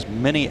 as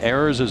many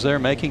errors as they're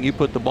making, you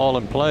put the ball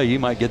in play, you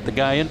might get the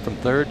guy in from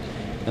third,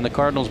 and the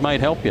Cardinals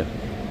might help you.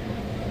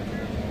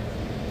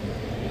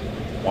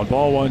 1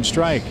 ball, 1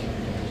 strike.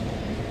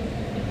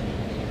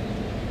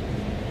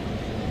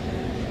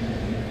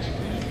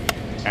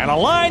 And a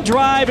line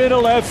drive into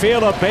left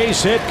field, a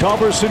base hit.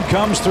 Culberson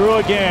comes through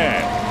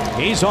again.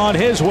 He's on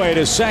his way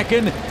to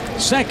second.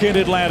 Second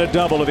Atlanta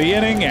double of the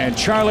inning, and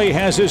Charlie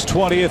has his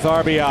 20th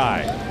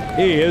RBI.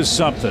 He is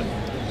something.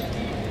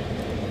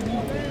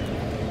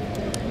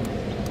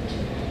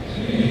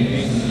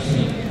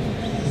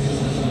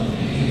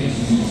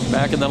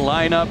 Back in the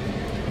lineup,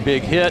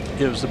 big hit,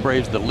 gives the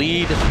Braves the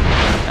lead.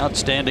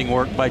 Outstanding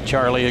work by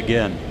Charlie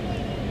again.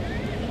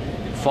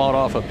 Fought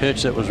off a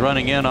pitch that was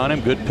running in on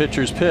him. Good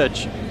pitcher's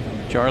pitch.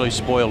 Charlie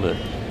spoiled it.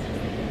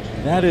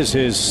 That is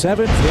his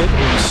 7th hit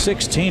in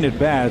 16 at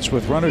bats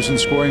with runners in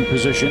scoring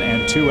position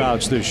and 2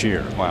 outs this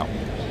year. Wow.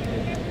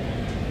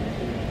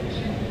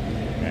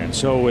 And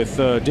so with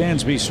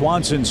Dansby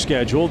Swanson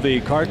scheduled,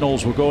 the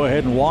Cardinals will go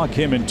ahead and walk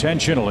him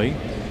intentionally.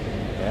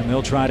 And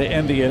they'll try to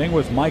end the inning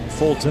with Mike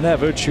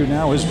Foltynewicz, who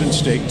now has been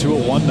staked to a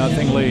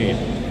 1-0 lead.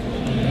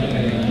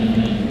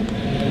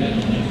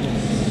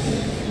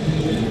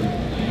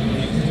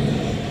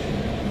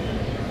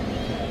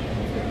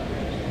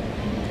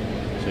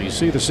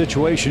 See the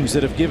situations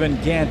that have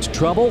given Gant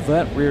trouble.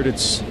 That reared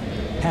its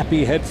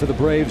happy head for the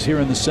Braves here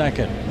in the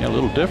second. Yeah, a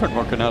little different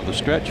working out the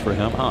stretch for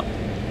him, huh?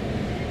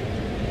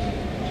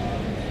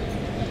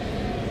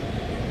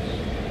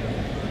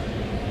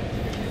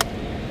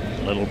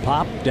 Little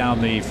pop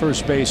down the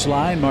first base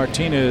line.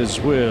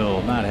 Martinez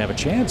will not have a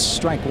chance.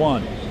 Strike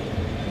 1.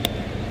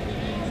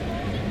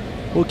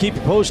 We'll keep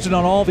you posted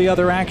on all the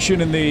other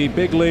action in the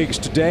big leagues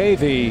today.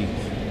 The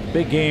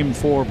big game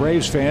for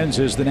Braves fans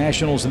is the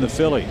Nationals and the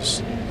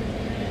Phillies.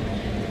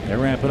 They're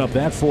ramping up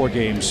that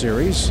 4-game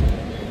series.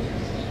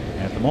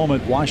 At the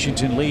moment,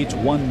 Washington leads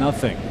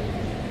 1-0.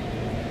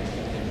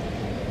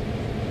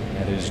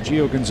 That is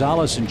Gio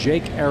Gonzalez and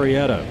Jake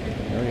Arrieta.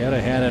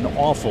 Arrieta had an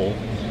awful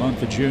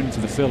month of June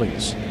for the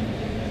Phillies.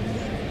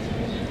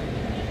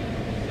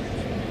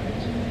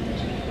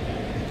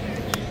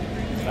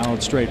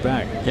 Fouled straight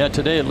back. Yeah,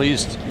 today at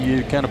least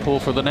you kind of pull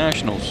for the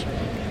Nationals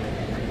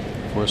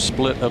for a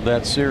split of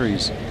that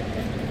series.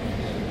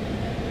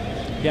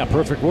 Yeah,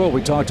 perfect world.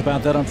 We talked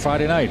about that on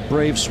Friday night.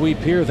 Braves sweep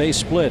here, they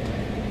split.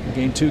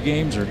 Gain 2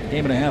 games or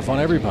game and a half on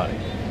everybody.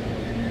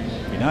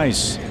 Be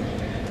nice.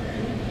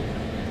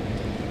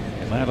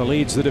 Atlanta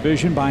leads the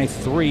division by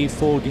 3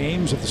 full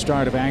games at the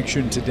start of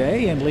action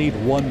today and lead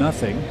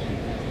 1-0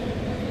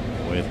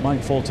 with Mike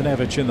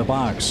Foltynewicz in the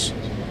box.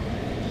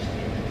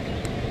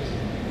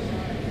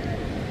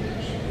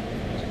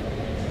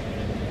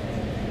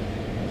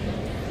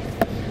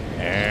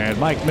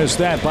 Mike missed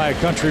that by a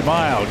country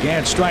mile.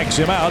 Gant strikes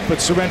him out but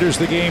surrenders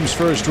the game's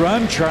first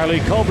run. Charlie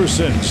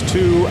Culberson's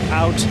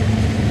 2-out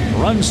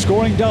run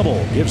scoring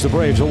double gives the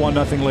Braves a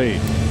 1-0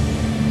 lead.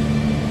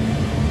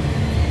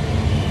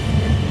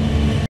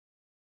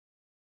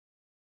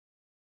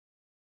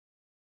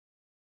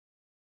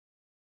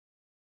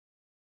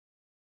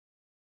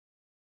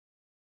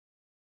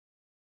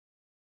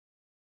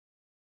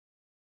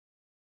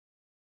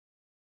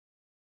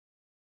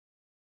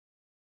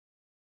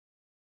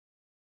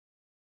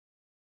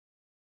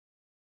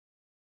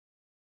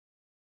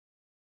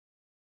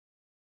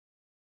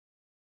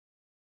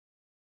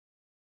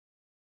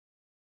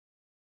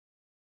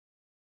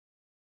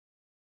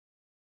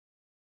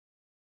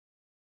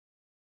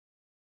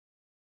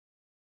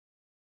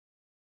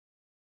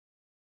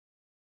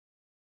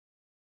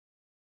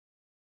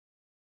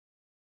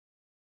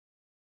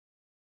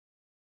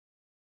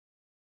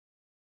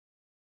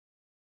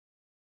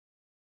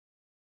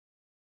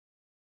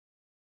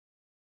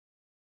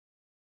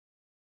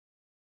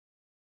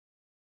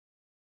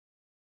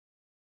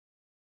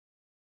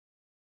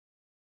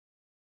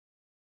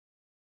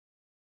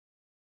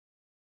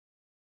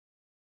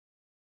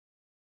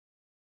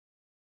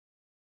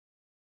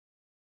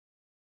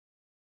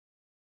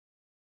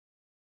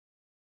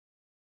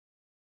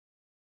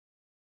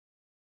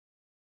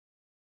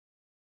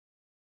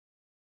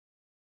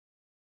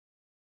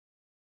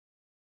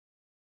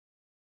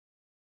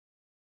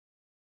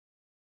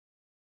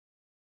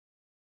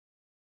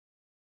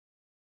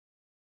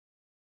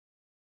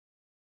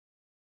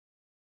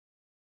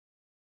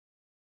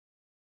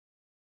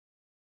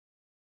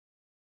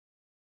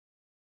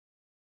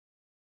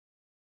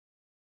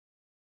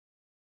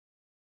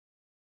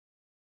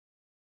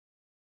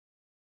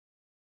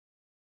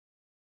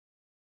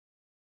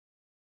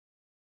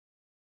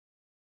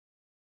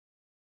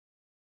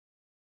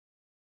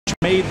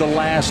 made the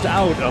last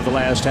out of the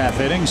last half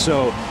inning,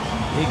 so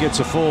he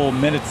gets a full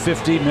minute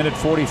 50, minute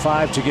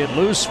 45 to get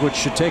loose, which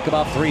should take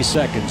about 3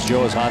 seconds,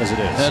 Joe, as hot as it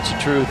is. That's the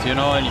truth, you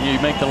know, and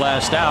you make the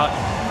last out,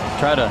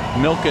 try to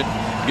milk it,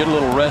 get a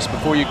little rest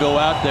before you go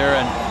out there.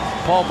 And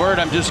Paul Bird,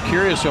 I'm just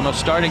curious from a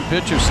starting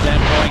pitcher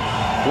standpoint,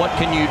 what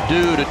can you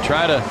do to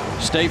try to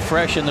stay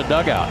fresh in the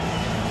dugout?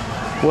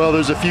 Well,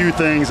 there's a few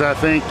things. I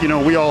think, you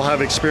know, we all have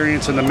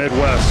experience in the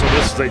Midwest, so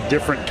this is a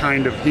different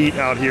kind of heat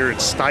out here.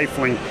 It's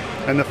stifling.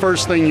 And the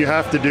first thing you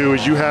have to do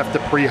is you have to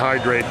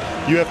pre-hydrate.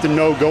 You have to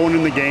know going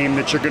in the game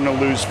that you're going to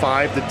lose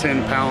 5 to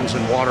 10 pounds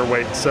in water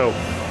weight. So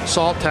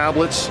salt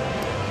tablets,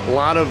 a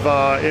lot of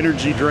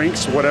energy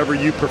drinks, whatever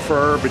you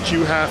prefer, but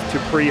you have to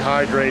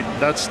pre-hydrate.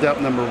 That's step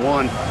number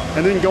one.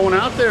 And then going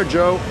out there,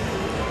 Joe,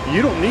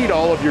 you don't need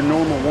all of your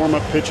normal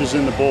warm-up pitches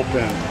in the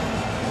bullpen.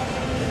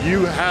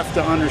 You have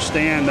to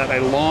understand that a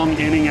long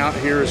inning out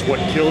here is what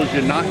kills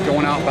you, not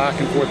going out back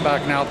and forth,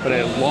 but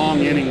a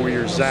long inning where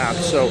you're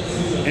zapped. So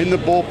in the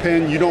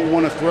bullpen, you don't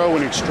want to throw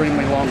an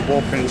extremely long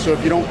bullpen. So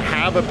if you don't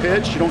have a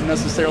pitch, you don't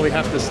necessarily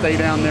have to stay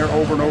down there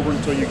over and over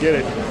until you get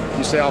it.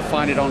 You say, I'll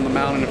find it on the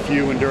mound in a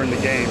few and during the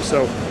game.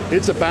 So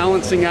it's a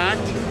balancing act.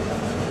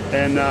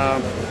 And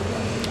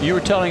you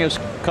were telling us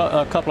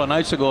a couple of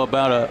nights ago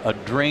about a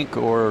drink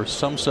or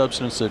some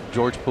substance that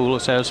George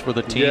Poulos has for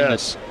the team.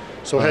 Yes.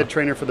 So head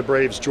trainer for the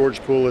Braves,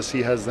 George Poulos,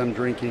 he has them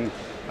drinking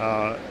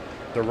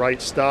the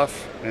right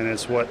stuff, and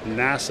it's what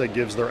NASA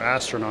gives their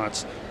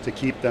astronauts to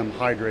keep them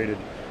hydrated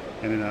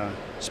in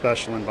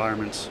special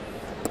environments.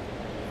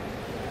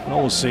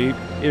 Well, we'll see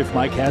if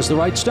Mike has the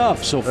right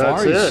stuff. So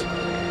far, he's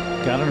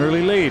got an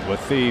early lead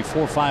with the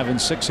 4, 5,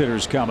 and 6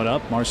 hitters coming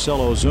up. Marcell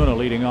Ozuna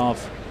leading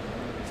off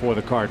for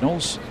the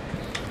Cardinals.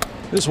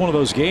 This is one of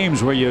those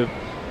games where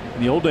in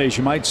the old days,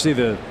 you might see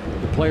the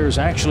players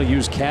actually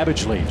use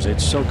cabbage leaves.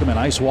 They'd soak them in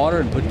ice water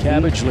and put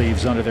cabbage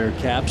leaves under their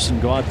caps and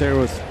go out there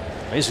with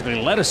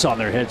basically lettuce on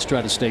their heads,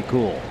 try to stay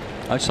cool.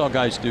 I saw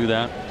guys do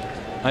that.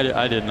 I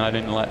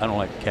don't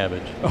like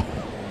cabbage.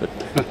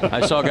 But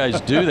I saw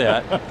guys do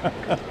that,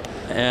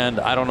 and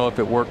I don't know if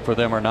it worked for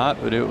them or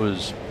not, but it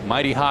was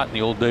mighty hot in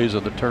the old days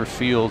of the turf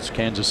fields,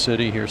 Kansas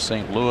City, here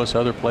St. Louis,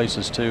 other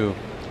places too.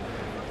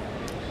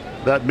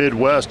 That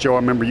Midwest, Joe, I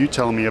remember you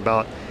telling me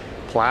about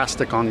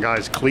plastic on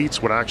guys'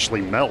 cleats would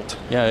actually melt.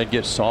 Yeah, it'd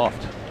get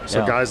soft.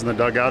 So guys in the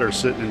dugout are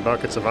sitting in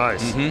buckets of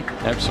ice.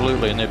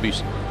 Absolutely, and they'd be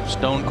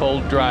stone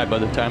cold dry by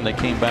the time they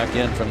came back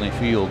in from the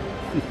field.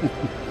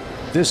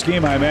 This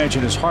game, I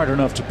imagine, is hard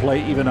enough to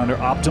play even under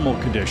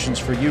optimal conditions.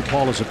 For you,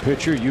 Paul, as a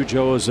pitcher, you,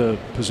 Joe, as a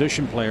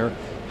position player,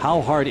 how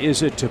hard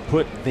is it to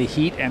put the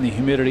heat and the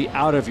humidity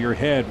out of your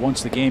head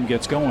once the game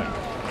gets going?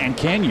 And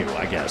can you,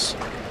 I guess?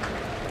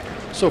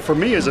 So for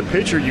me as a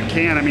pitcher, you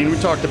can. I mean, we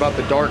talked about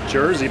the dark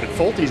jersey, but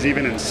Fulte's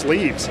even in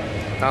sleeves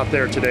out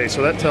there today.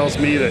 So that tells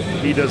me that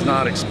he does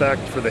not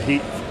expect for the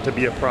heat to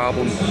be a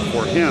problem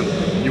for him.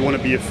 You want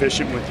to be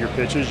efficient with your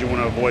pitches. You want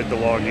to avoid the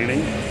long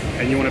inning.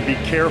 And you want to be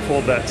careful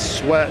that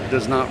sweat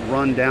does not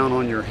run down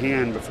on your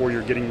hand before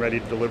you're getting ready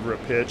to deliver a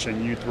pitch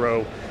and you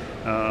throw,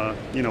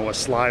 a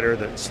slider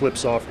that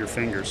slips off your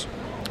fingers.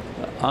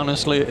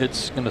 Honestly,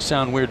 it's going to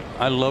sound weird.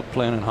 I love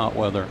playing in hot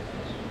weather.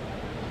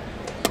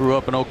 Grew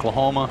up in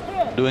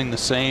Oklahoma, doing the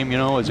same,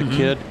 as a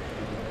kid.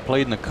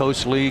 Played in the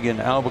Coast League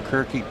in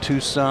Albuquerque,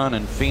 Tucson,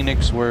 and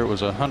Phoenix, where it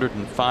was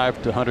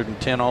 105 to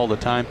 110 all the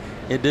time.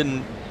 It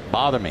didn't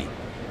bother me.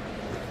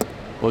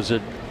 Was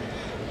it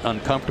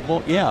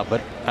uncomfortable? Yeah,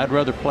 but I'd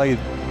rather play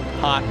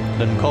hot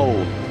than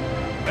cold.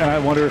 And I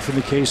wonder if in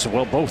the case of,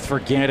 both for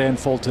Gant and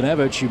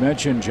Fultonevich, you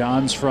mentioned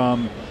John's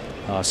from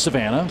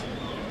Savannah.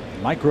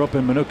 Mike grew up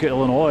in Minooka,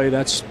 Illinois.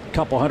 That's a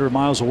couple hundred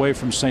miles away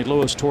from St.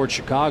 Louis towards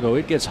Chicago.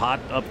 It gets hot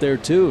up there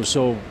too,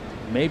 so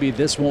maybe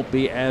this won't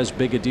be as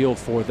big a deal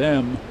for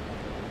them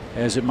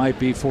as it might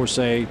be for,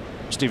 say,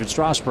 Steven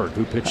Strasburg,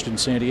 who pitched in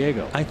San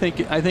Diego. I think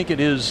it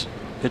is.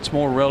 It's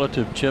more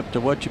relative, Chip, to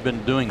what you've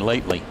been doing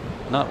lately,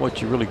 not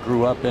what you really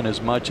grew up in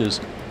as much as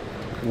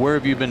where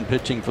have you been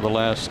pitching for the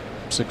last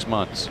 6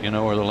 months,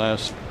 or the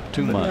last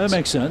 2 months. That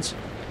makes sense.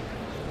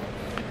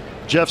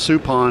 Jeff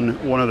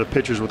Suppan, one of the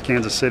pitchers with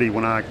Kansas City,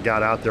 when I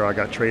got out there, I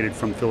got traded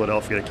from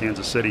Philadelphia to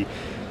Kansas City,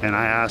 and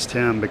I asked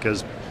him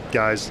because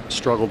guys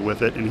struggled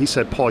with it, and he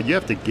said, Paul, you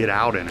have to get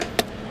out in it.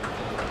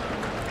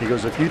 He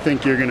goes, if you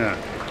think you're going to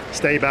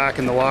stay back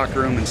in the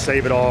locker room and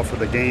save it all for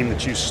the game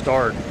that you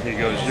start, he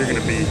goes, you're going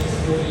to be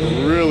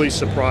really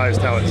surprised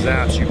how it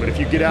zaps you. But if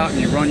you get out and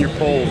you run your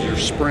poles, your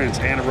sprints,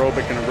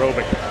 anaerobic and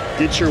aerobic,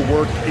 get your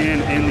work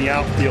in the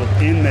outfield,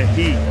 in the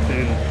heat,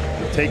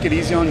 then take it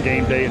easy on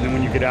game day, and then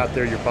when you get out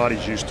there, your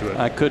body's used to it.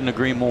 I couldn't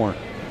agree more.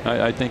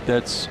 I think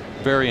that's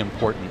very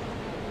important.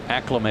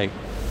 Acclimate.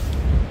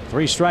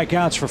 3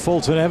 strikeouts for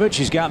Fultonevich.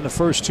 He's gotten the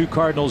first 2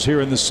 Cardinals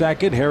here in the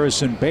second.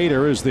 Harrison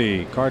Bader is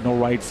the Cardinal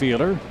right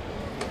fielder,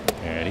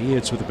 and he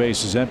hits with the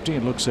bases empty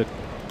and looks at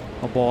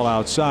a ball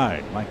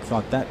outside. Mike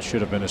thought that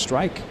should have been a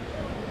strike.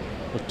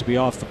 Looked to be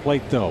off the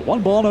plate though.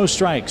 1 ball, no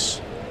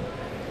strikes.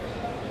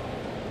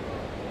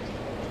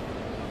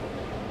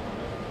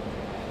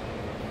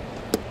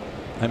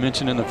 I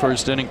mentioned in the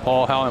first inning,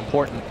 Paul, how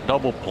important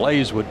double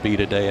plays would be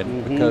today,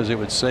 and because it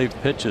would save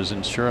pitches.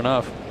 And sure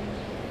enough,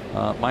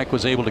 Mike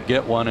was able to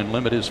get one and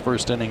limit his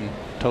first inning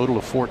total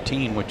of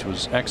 14, which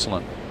was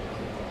excellent.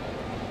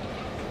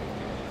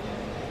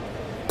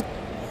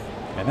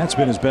 And that's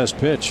been his best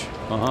pitch.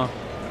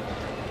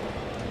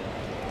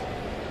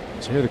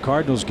 So here the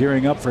Cardinals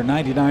gearing up for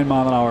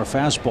 99-mile-an-hour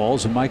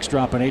fastballs, and Mike's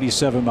dropping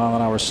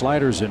 87-mile-an-hour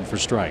sliders in for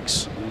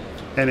strikes.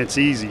 And it's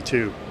easy,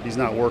 too. He's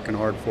not working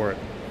hard for it.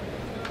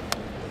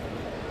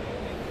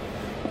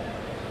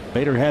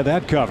 Bader had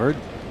that covered,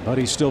 but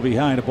he's still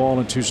behind, a ball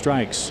and 2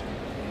 strikes.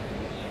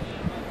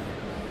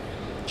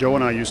 Joe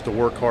and I used to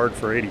work hard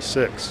for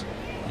 86.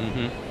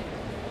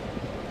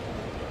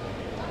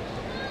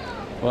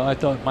 Well, I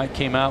thought Mike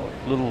came out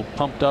a little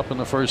pumped up in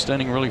the first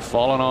inning, really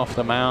falling off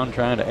the mound,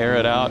 trying to air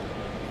it out.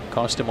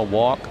 Cost him a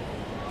walk.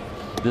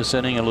 This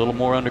inning a little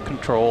more under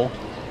control.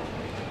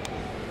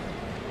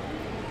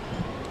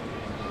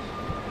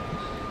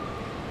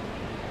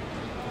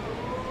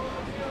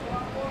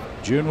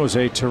 June was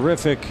a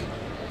terrific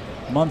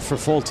month for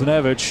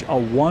Fultonevich,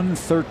 a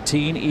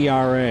 1.13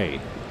 ERA.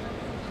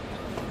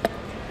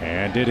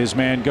 And did his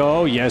man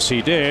go? Yes,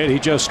 he did. He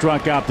just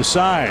struck out the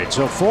side.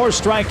 So 4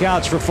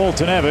 strikeouts for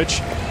Fultonevich.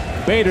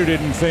 Bader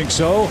didn't think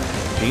so.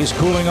 He's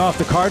cooling off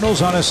the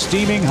Cardinals on a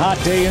steaming hot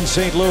day in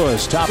St.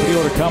 Louis. Top of the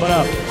order coming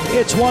up.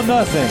 It's 1-0.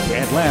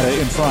 Atlanta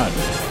in front.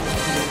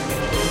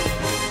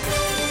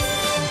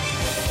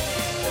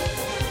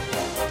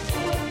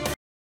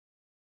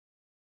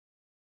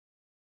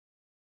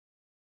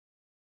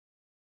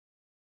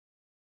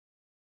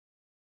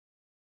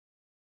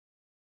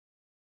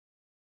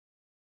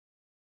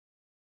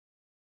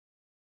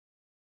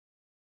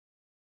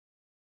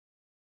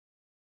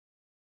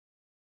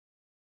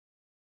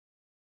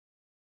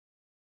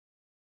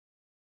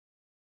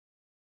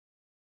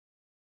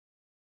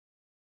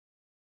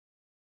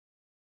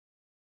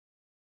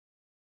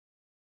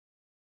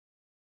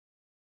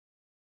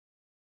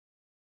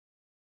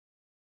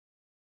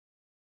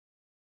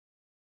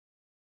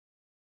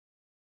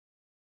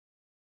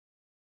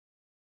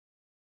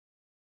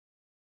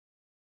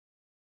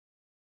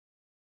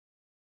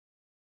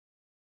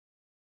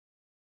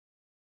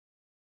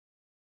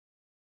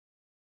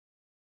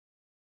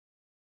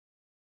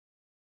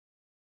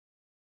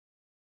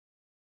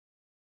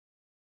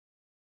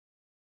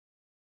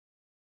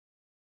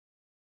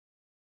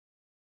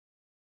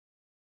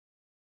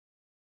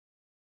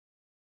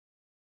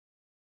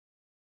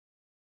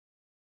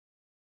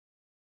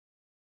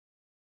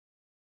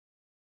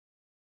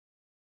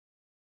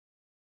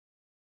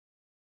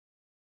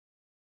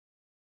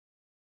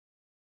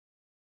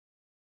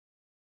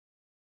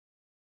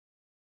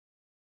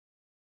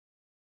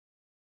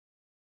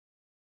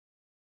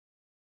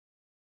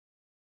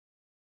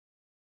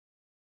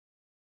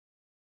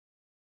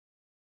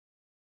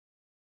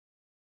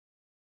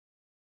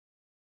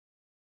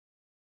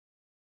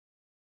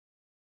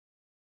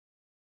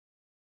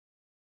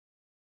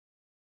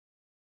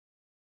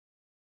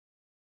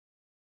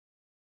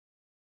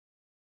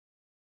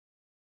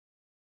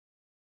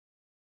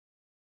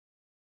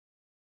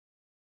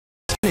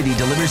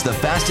 Delivers the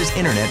fastest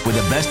internet with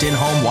the best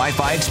in-home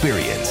Wi-Fi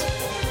experience.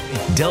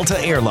 Delta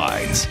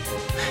Airlines.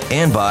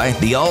 And by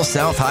the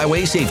All-South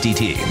Highway Safety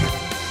Team.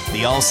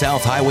 The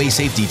All-South Highway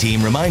Safety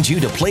Team reminds you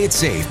to play it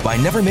safe by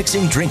never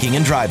mixing drinking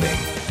and driving.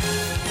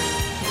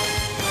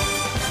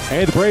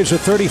 Hey, the Braves are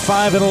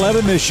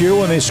 35-11 this year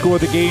when they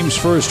scored the game's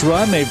first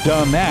run. They've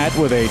done that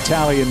with a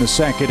tally in the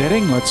second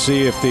inning. Let's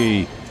see if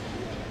the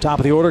top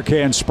of the order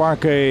can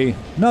spark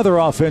another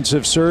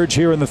offensive surge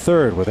here in the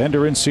third with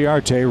Ender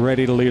Inciarte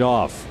ready to lead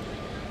off.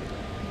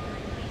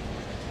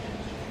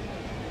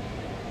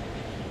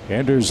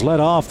 Ender's led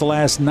off the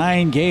last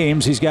 9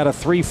 games. He's got a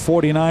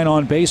 .349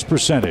 on base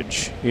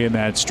percentage in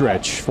that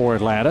stretch for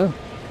Atlanta.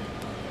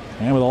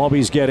 And with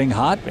Albies getting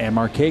hot and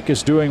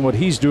Markakis doing what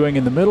he's doing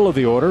in the middle of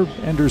the order,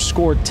 Ender's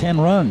scored 10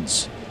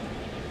 runs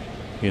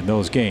in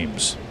those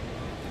games.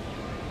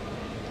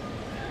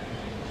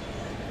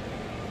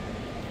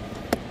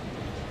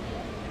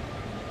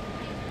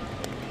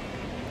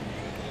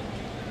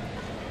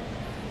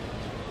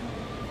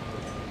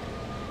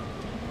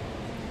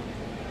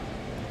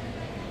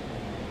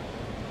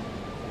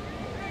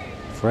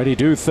 Freddie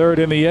Dew third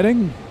in the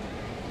inning.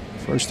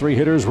 First 3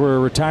 hitters were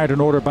retired in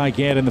order by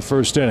Gant in the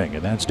first inning,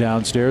 and that's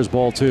downstairs,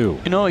 ball 2.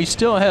 You know, he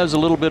still has a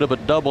little bit of a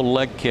double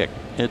leg kick.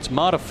 It's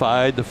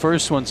modified. The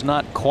first one's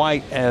not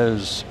quite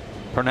as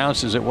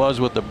pronounced as it was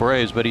with the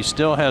Braves, but he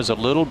still has a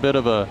little bit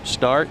of a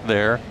start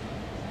there,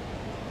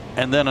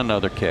 and then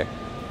another kick.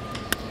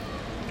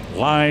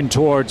 Line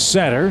towards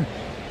center,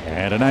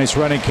 and a nice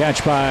running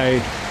catch by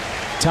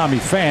Tommy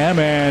Pham,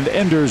 and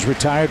Ender's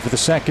retired for the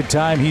second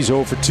time. He's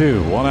 0 for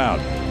 2, 1 out.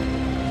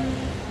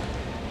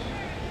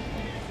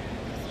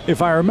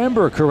 If I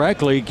remember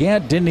correctly,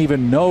 Gant didn't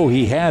even know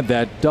he had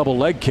that double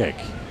leg kick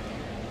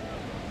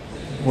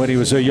when he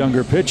was a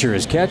younger pitcher.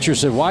 His catcher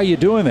said, "Why are you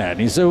doing that?"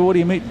 And he said, "What do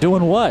you mean,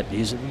 doing what?"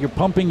 He said, "You're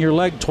pumping your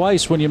leg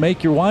twice when you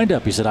make your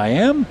windup." He said, "I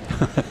am?"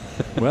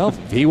 Well,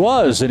 he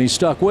was, and he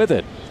stuck with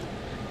it.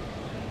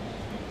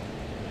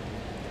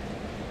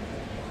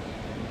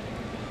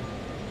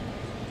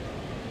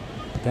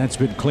 That's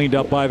been cleaned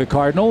up by the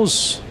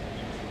Cardinals.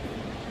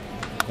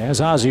 As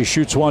Ozzie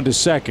shoots one to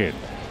second.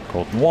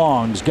 Colton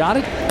Wong's got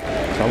it.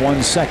 A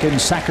 1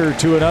 second sacker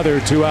to another,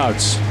 2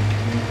 outs.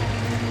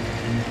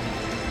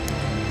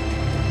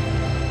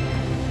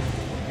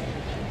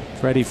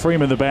 Freddie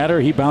Freeman, the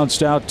batter, he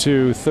bounced out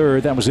to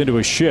third. That was into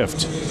a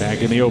shift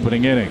back in the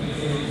opening inning.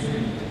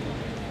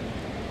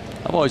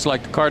 I've always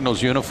liked the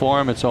Cardinals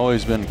uniform. It's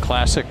always been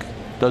classic.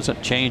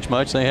 Doesn't change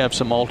much. They have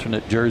some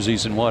alternate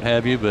jerseys and what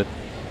have you, but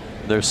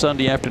their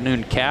Sunday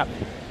afternoon cap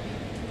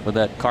with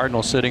that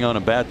Cardinal sitting on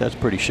a bat, that's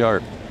pretty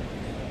sharp.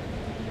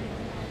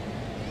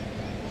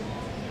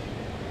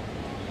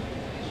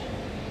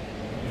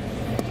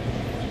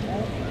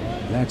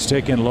 That's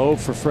taken low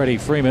for Freddie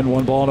Freeman.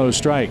 1 ball, no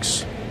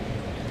strikes.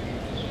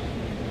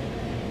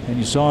 And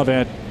you saw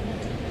that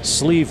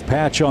sleeve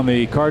patch on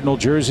the Cardinal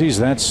jerseys.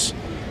 That's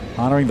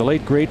honoring the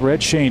late great Red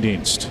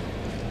Schoendienst,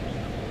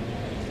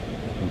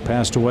 who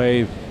passed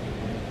away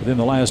within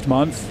the last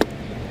month.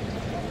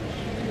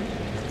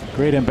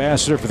 Great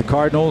ambassador for the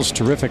Cardinals,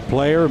 terrific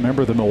player,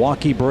 member of the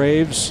Milwaukee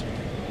Braves,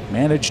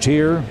 managed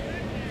here.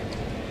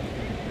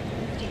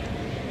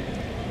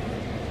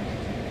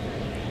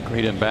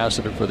 Great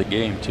ambassador for the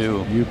game,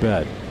 too. You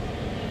bet.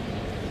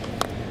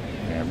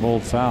 And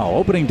rolled foul.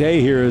 Opening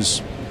day here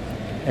is,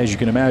 as you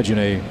can imagine,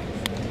 a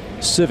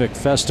civic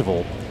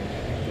festival.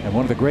 And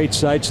one of the great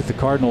sights that the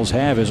Cardinals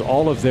have is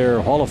all of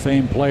their Hall of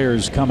Fame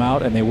players come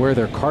out and they wear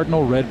their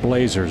Cardinal red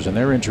blazers, and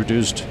they're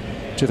introduced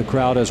to the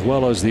crowd as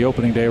well as the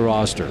opening day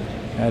roster.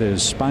 That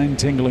is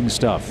spine-tingling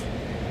stuff.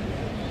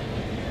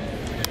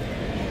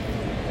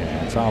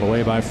 And fouled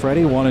away by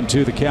Freddie.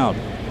 1-2 the count.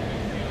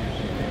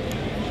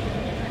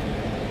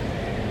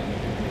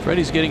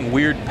 Freddie's getting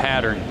weird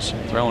patterns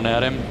thrown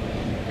at him.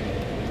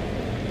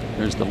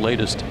 There's the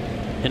latest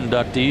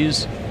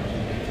inductees.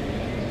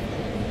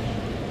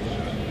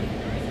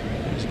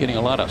 He's getting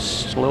a lot of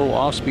slow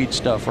off-speed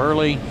stuff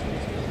early.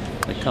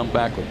 They come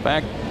back with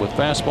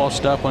fastball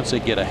stuff once they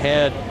get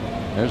ahead.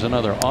 There's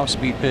another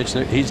off-speed pitch.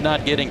 He's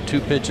not getting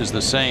 2 pitches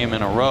the same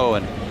in a row,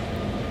 and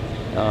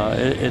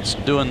it's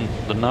doing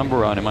the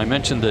number on him. I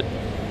mentioned that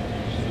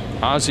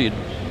Ozzie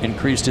had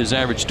increased his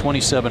average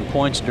 27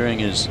 points during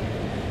his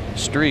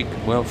streak.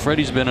 Well,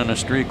 Freddie's been in a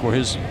streak where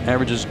his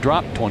averages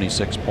dropped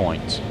 26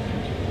 points.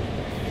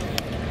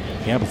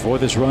 Yeah, before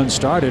this run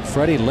started,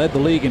 Freddie led the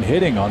league in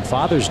hitting on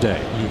Father's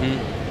Day.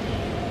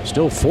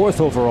 Still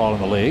 4th overall in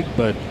the league,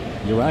 but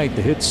you're right,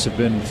 the hits have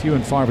been few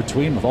and far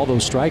between with all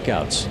those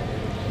strikeouts.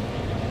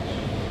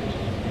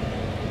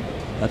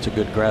 That's a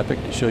good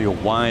graphic to show you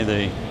why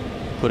they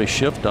put a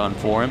shift on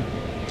for him.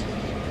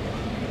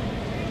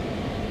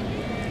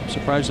 I'm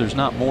surprised there's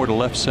not more to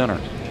left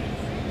center,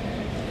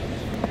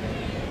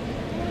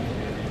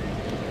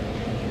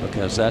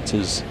 because that's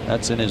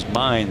in his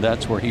mind.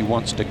 That's where he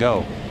wants to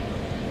go.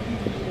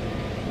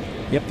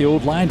 Yep, the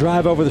old line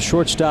drive over the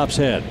shortstop's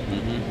head.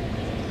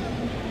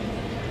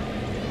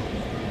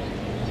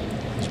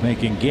 He's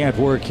making Gant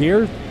work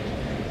here.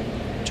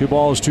 2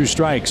 balls, 2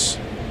 strikes.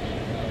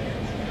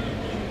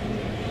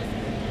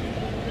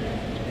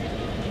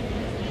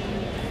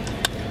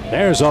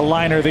 There's a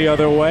liner the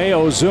other way.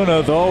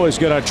 Ozuna, though, is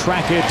going to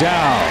track it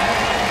down.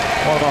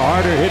 One of the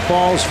harder hit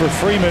balls for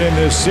Freeman in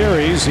this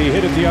series. He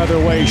hit it the other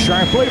way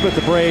sharply, but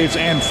the Braves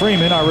and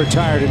Freeman are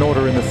retired in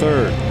order in the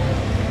 3rd.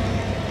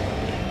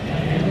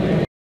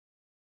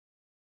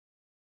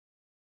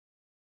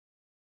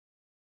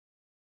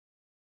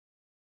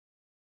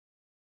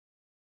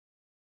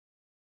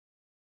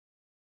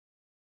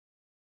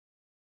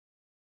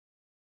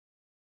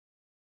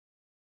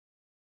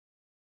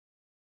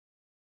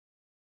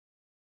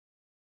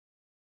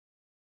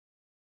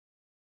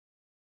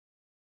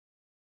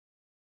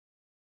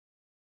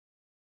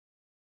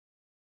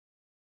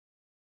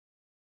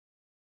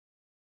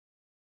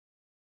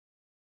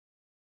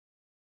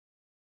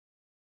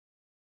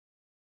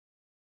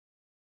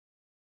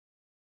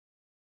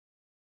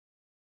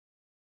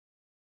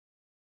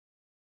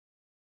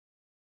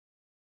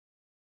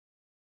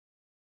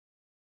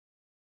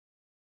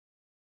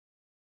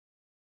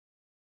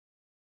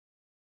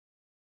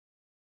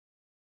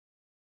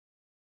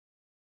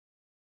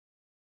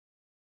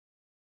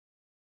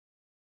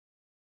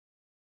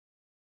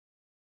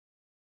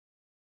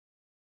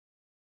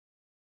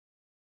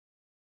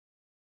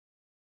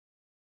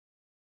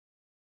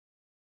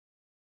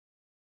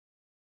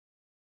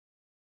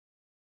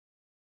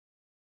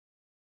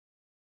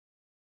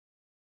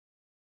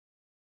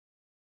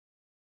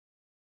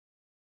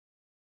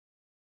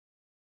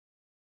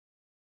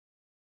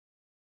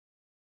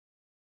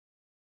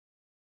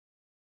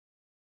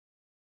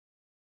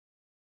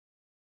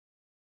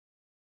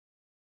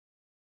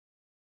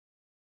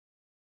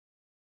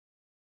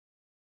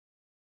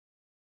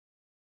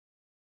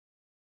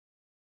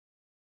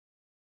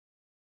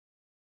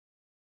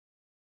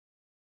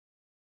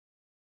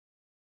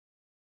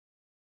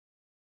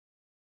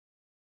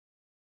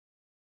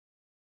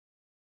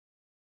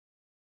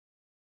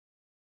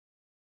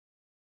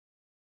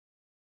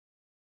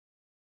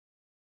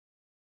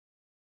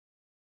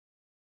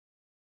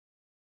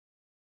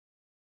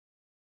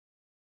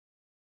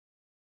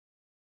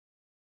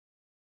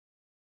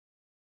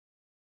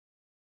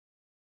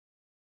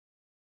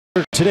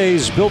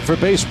 Today's Built for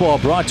Baseball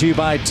brought to you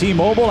by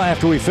T-Mobile.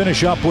 After we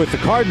finish up with the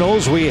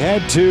Cardinals, we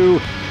head to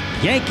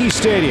Yankee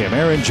Stadium.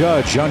 Aaron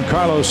Judge,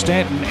 Giancarlo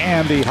Stanton,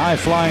 and the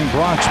high-flying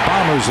Bronx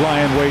Bombers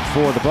lie in wait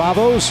for the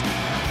Bravos.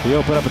 We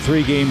open up a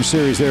 3-game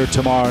series there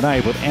tomorrow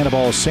night with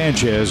Anibal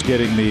Sanchez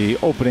getting the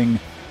opening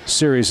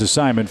series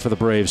assignment for the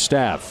Braves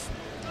staff.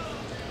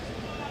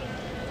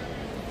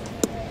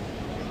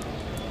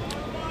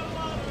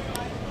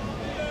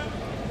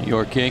 New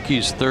York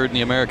Yankees third in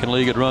the American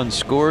League at runs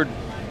scored.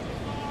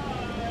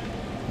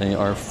 They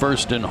are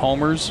first in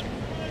homers.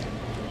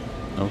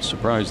 No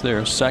surprise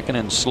there. Second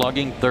in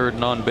slugging, third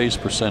in on-base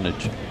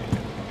percentage.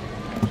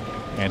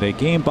 And a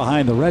game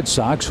behind the Red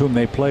Sox, whom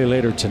they play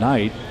later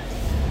tonight.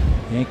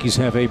 Yankees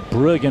have a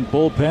brilliant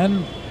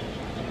bullpen.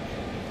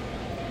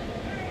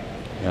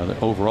 Yeah,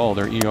 overall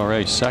their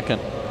ERA second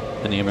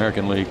in the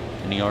American League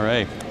in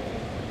ERA.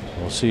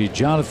 We'll see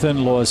Jonathan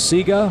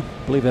Loaizaga,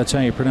 I believe that's how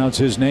you pronounce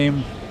his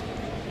name,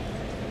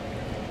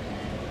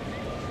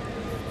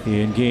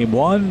 in game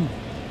 1.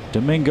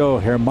 Domingo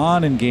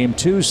Germán in game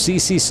 2.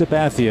 CC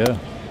Sabathia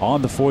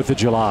on the 4th of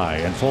July.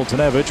 And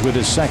Foltynewicz with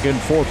his second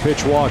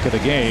 4-pitch walk of the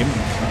game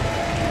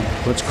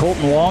puts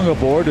Colton Wong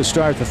aboard to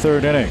start the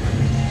 3rd inning.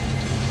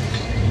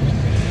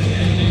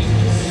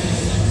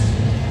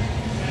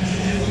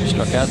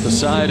 Struck out the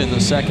side in the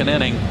 2nd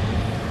inning.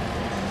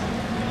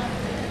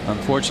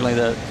 Unfortunately,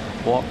 that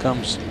walk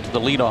comes to the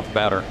leadoff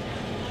batter.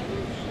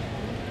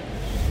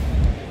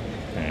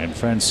 And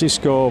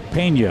Francisco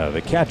Peña,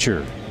 the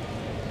catcher,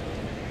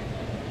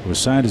 was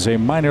signed as a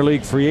minor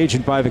league free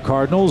agent by the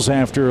Cardinals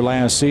after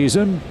last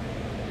season.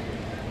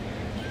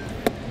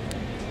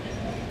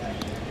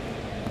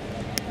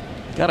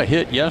 Got a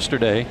hit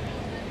yesterday.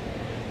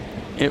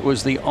 It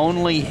was the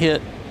only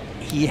hit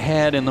he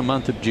had in the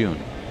month of June.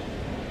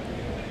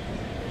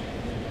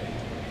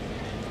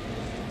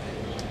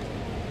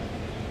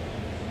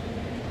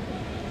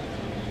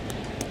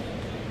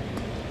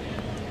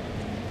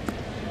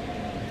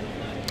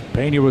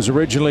 Peña was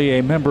originally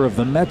a member of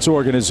the Mets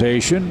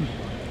organization.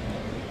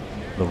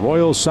 The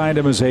Royals signed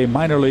him as a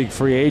minor league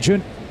free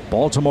agent.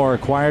 Baltimore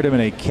acquired him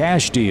in a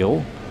cash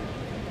deal.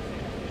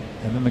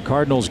 And then the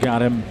Cardinals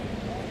got him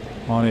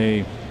on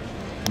a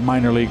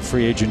minor league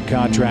free agent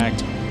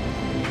contract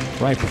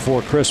right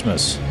before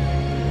Christmas.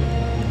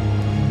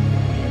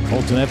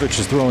 Foltynewicz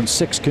has thrown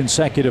 6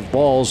 consecutive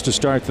balls to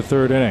start the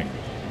 3rd inning.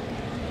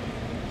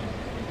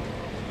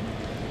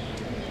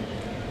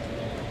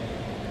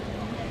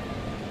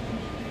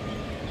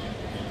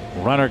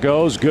 Runner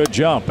goes, good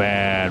jump,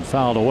 and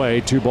fouled away.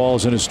 2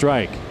 balls and a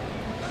strike.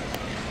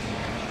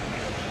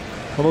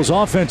 Well, those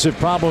offensive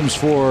problems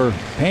for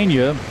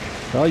Peña,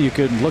 well, you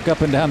can look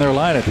up and down their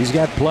lineup. He's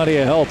got plenty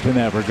of help in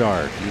that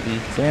regard.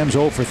 Pham's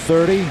 0 for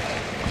 30.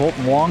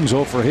 Colton Wong's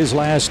 0 for his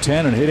last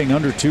 10 and hitting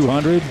under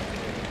 200.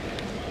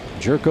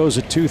 Jerko's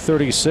at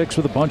 236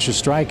 with a bunch of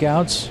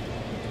strikeouts.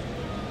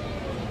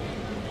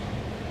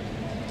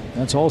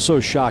 That's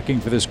also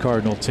shocking for this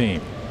Cardinal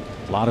team.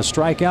 A lot of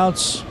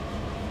strikeouts.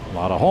 A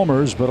lot of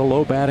homers, but a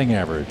low batting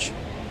average.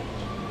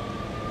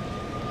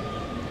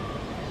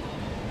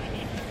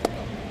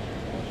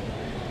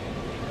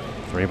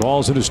 Three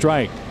balls and a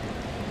strike.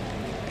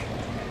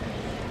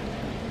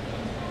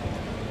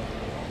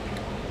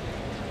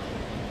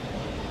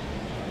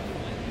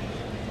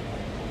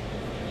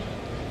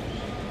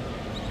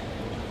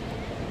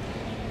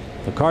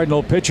 The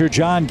Cardinal pitcher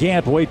John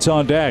Gant waits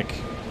on deck.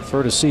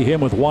 Prefer to see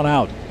him with 1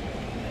 out.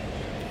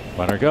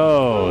 Runner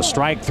goes.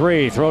 Strike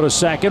 3. Throw to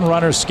second.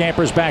 Runner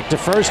scampers back to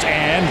first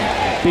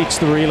and beats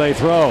the relay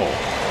throw.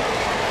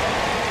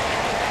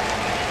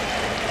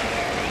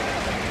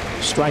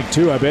 Strike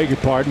 2, I beg your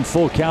pardon.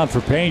 Full count for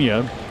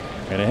Peña.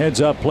 And a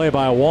heads up play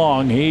by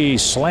Wong. He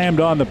slammed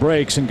on the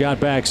brakes and got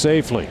back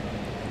safely.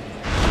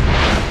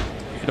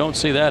 You don't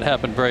see that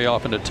happen very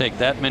often, to take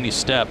that many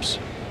steps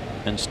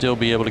and still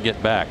be able to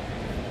get back.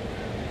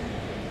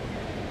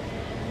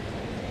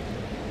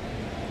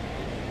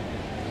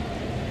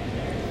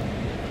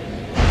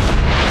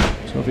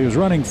 So if he was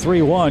running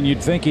 3-1,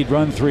 you'd think he'd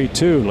run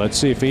 3-2. Let's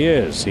see if he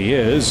is. He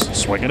is.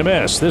 Swing and a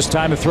miss. This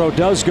time the throw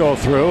does go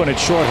through, and it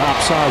short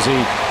hops Ozzie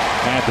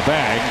at the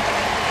bag.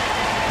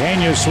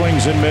 Peña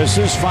swings and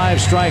misses. 5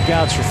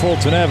 strikeouts for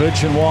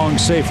Foltynewicz, and Wong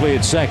safely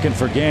at second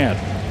for Gant.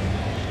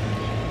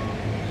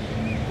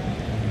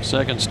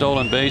 Second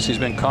stolen base. He's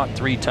been caught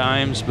 3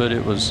 times, but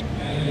it was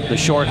the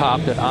short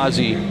hop that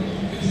Ozzie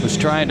was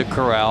trying to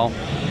corral.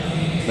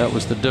 That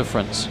was the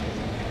difference.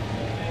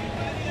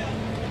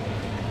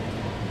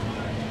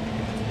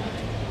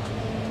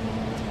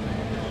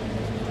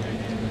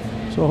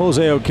 So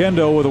Jose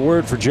Oquendo with a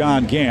word for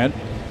John Gant,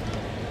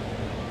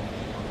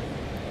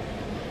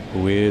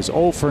 who is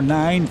 0 for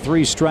 9,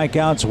 3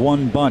 strikeouts,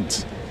 1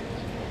 bunt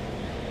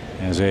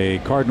as a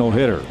Cardinal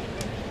hitter.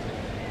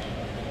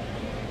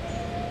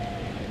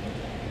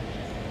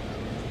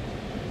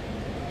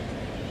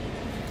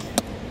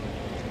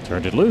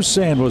 Turned it loose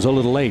and was a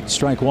little late.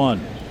 Strike 1.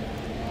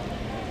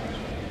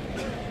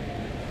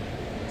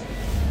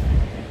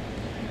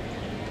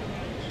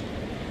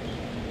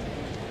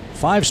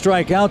 5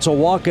 strikeouts, a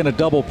walk, and a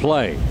double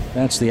play.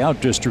 That's the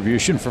out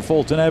distribution for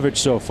Fultonevich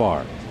so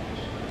far.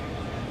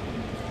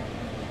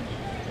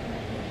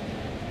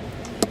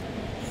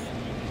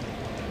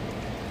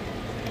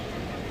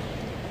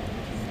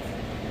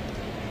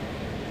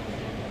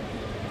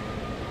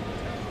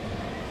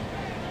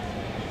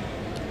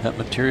 That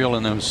material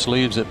in those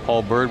sleeves that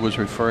Paul Bird was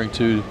referring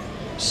to,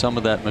 some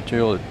of that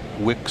material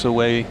that wicks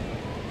away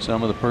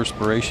some of the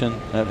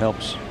perspiration. That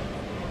helps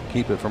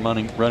keep it from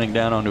running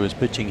down onto his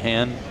pitching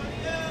hand.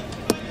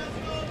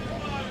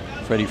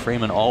 Freddie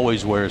Freeman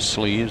always wears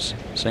sleeves,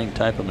 same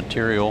type of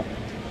material.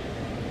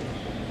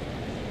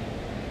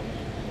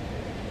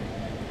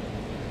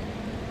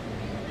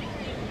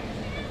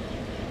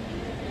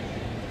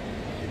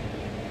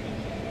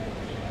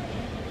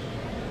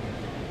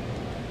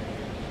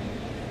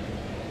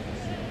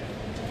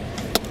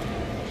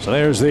 So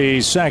there's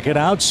the second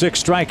out.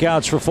 6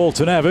 strikeouts for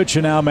Fultonevich,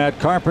 and now Matt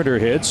Carpenter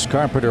hits.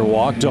 Carpenter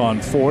walked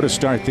on 4 to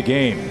start the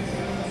game.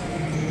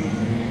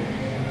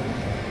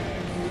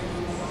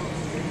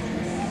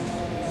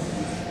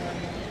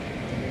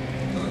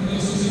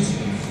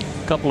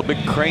 A couple of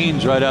big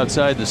cranes right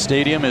outside the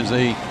stadium as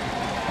they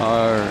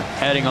are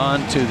adding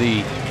on to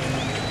the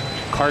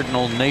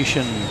Cardinal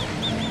Nation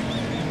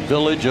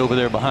Village over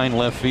there behind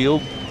left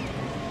field.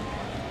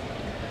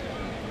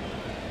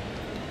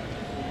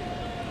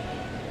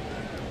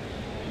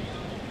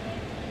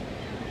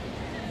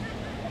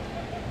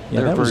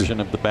 Their version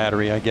of the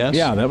Battery, I guess.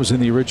 Yeah, that was in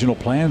the original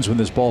plans when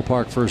this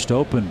ballpark first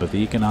opened, but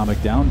the economic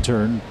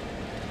downturn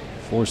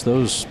forced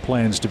those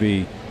plans to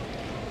be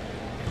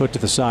put to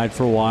the side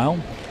for a while.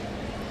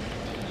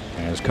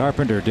 As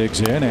Carpenter digs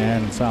in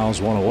and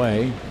fouls one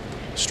away.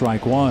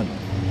 Strike 1.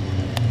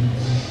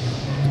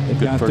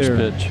 They've got first their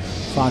pitch.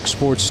 Fox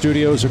Sports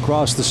studios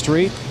across the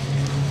street.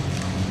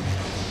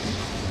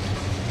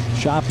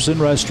 Shops and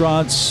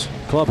restaurants,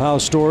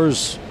 clubhouse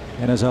stores,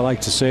 and as I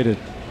like to say to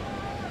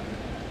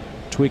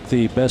tweak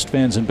the best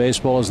fans in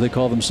baseball, as they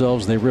call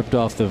themselves, they ripped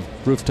off the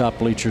rooftop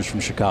bleachers from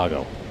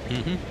Chicago.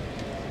 It's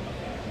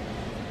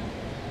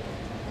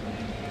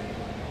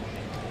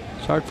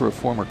hard for a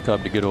former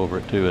Cub to get over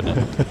it, too, isn't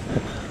it?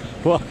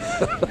 Well,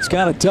 it's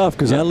kind of tough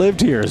because I lived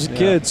here as a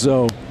kid,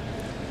 so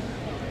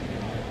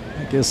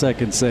I guess I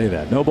can say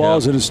that. No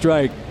balls and a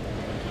strike.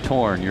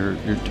 Torn. You're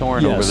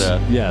torn over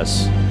that.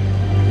 Yes.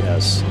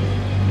 Yes.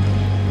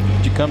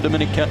 Did you come to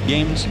many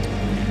games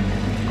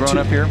growing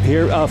up here?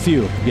 Here, a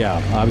few.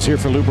 Yeah, I was here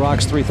for Lou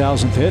Brock's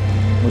 3,000th hit,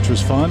 which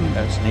was fun.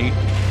 That's neat.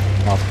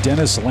 Off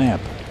Dennis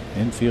Lamp,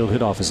 infield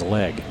hit off his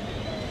leg.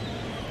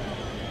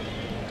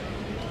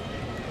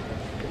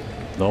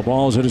 No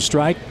balls and a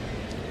strike.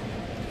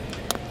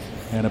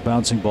 And a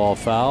bouncing ball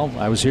foul.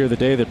 I was here the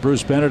day that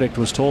Bruce Benedict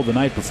was told the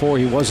night before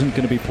he wasn't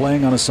going to be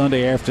playing on a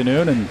Sunday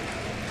afternoon, and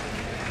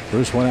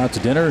Bruce went out to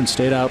dinner and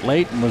stayed out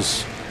late and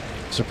was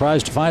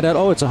surprised to find out,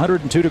 oh, it's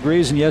 102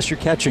 degrees and yes, you're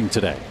catching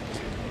today.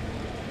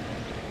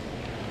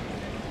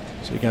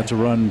 So you got to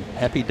run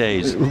happy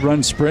days.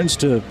 Run sprints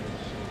to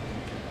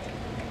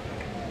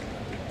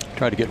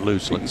try to get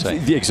loose, let's say.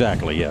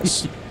 Exactly,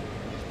 yes.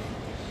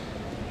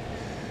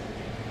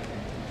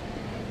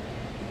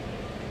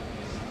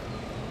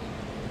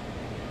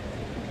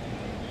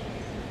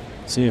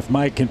 See if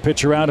Mike can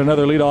pitch around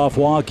another leadoff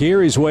walk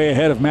here. He's way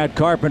ahead of Matt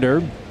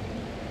Carpenter.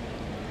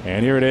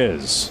 And here it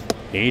is.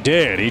 He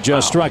did. He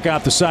just struck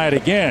out the side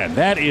again.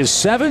 That is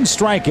 7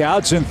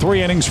 strikeouts in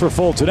 3 innings for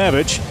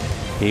Fultonevich.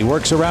 He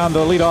works around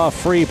the leadoff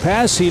free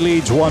pass. He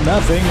leads 1-0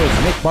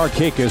 with Nick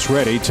Markakis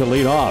ready to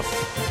lead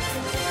off.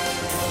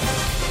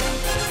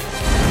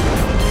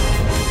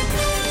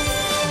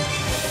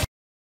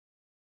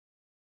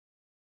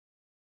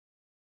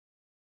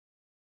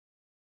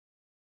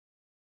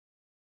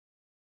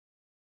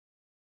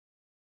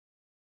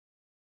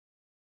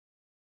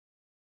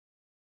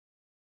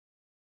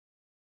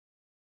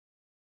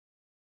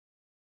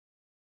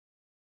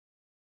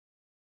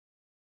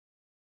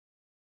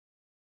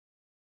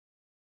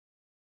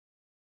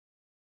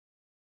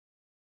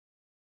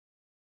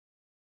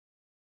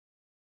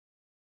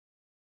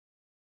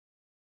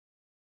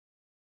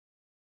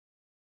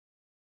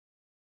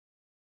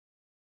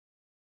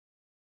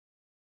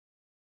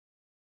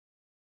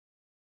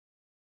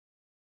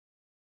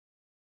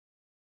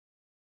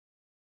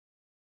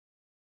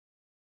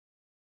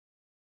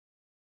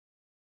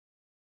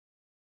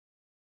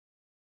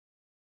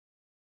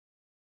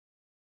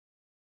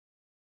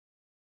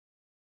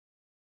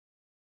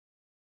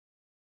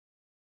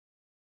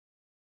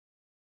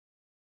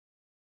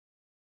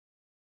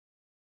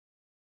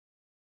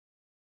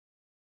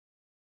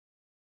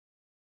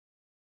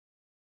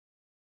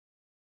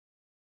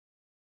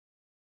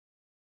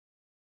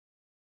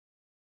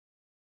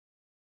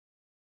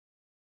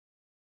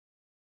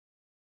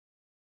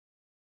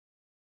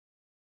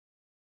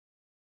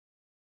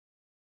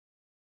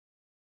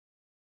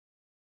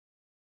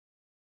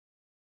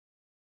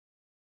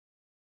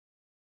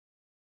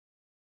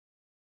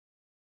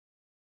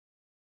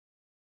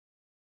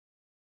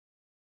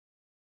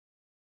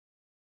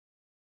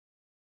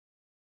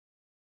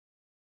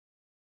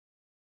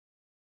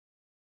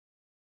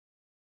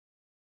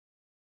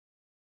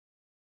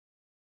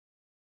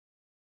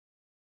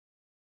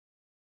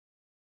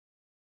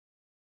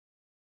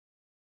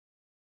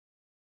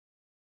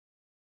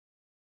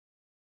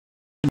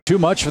 Too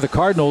much for the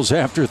Cardinals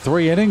after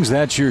 3 innings.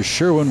 That's your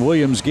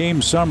Sherwin-Williams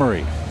game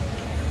summary.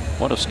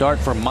 What a start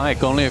for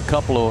Mike. Only a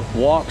couple of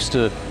walks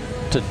to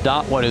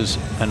dot what is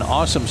an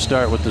awesome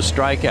start with the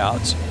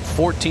strikeouts.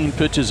 14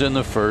 pitches in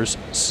the first,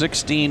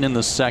 16 in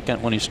the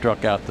second when he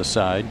struck out the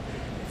side,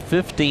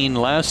 15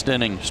 last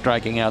inning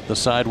striking out the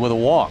side with a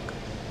walk.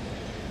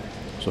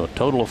 So a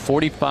total of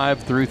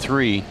 45 through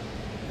 3.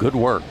 Good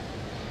work.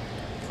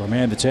 For a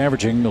man that's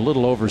averaging a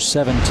little over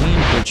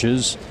 17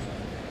 pitches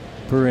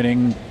per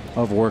inning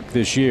of work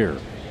this year.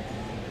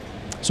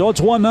 So it's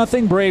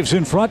 1-0. Braves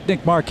in front.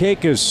 Nick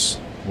Markakis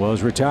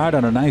was retired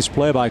on a nice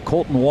play by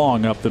Colton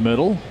Wong up the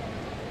middle.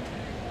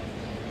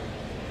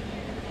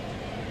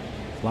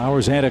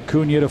 Flowers and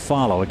Acuna to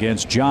follow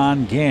against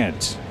John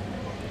Gant.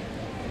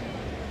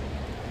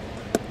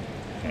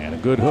 And a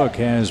good hook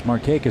has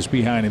Markakis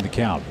behind in the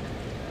count.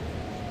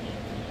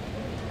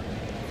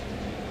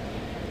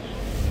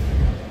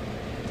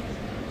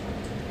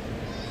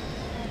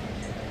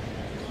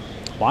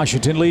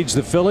 Washington leads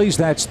the Phillies.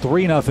 That's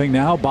 3-0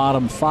 now.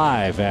 Bottom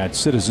 5 at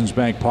Citizens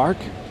Bank Park.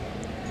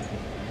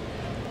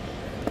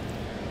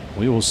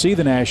 We will see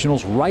the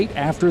Nationals right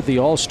after the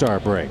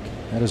All-Star break.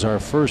 That is our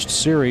first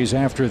series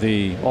after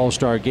the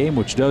All-Star game,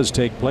 which does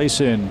take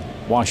place in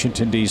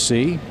Washington,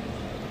 D.C.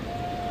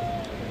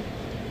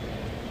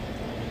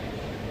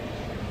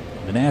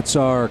 The Nats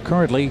are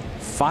currently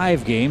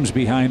 5 games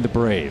behind the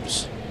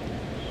Braves.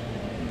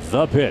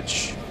 The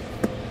pitch.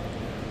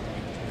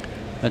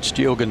 That's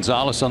Gio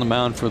Gonzalez on the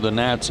mound for the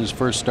Nats. His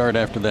first start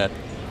after that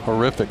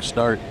horrific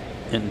start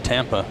in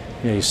Tampa.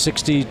 Yeah,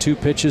 62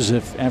 pitches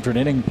after an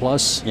inning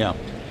plus. Yeah.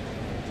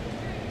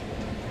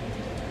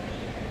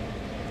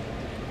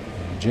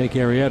 Jake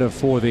Arrieta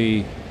for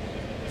the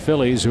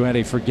Phillies, who had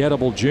a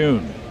forgettable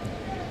June.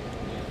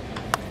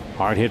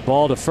 Hard hit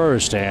ball to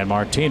first, and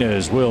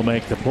Martinez will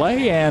make the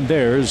play, and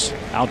there's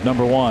out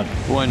number 1.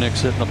 Boy,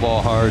 Nick's hitting the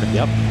ball hard.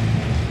 Yep.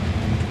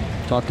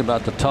 Talked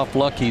about the tough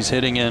luck he's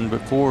hitting in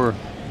before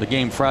the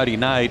game Friday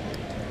night.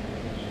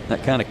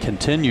 That kind of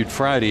continued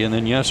Friday, and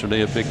then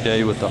yesterday a big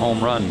day with the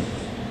home run.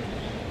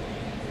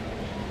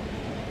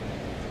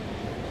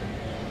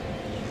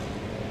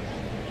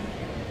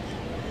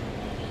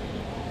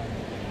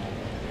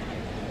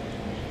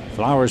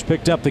 Flowers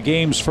picked up the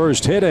game's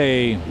first hit,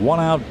 a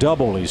 1-out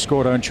double. He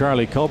scored on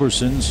Charlie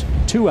Culberson's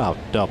 2-out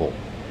double.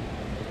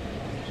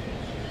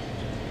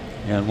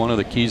 And one of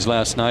the keys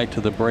last night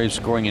to the Braves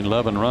scoring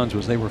 11 runs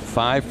was they were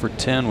 5 for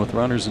 10 with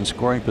runners in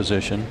scoring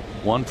position.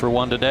 1 for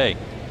 1 today.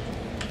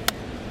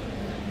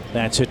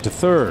 That's hit to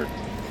third.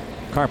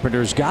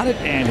 Carpenter's got it,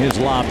 and his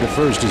lob to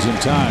first is in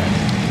time.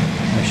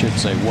 I should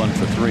say 1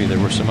 for 3. There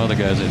were some other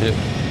guys that hit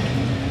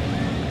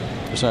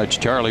besides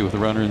Charlie with the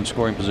runner in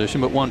scoring position,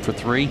 but 1 for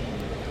 3.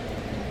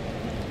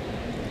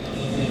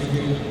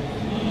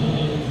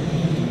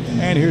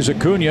 And here's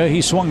Acuna.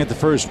 He swung at the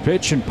first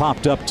pitch and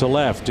popped up to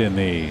left in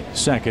the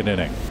second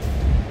inning.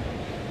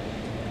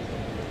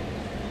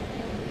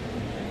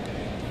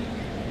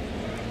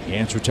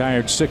 Gant's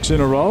retired 6 in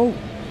a row.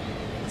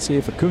 Let's see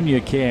if Acuna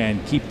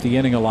can keep the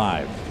inning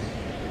alive.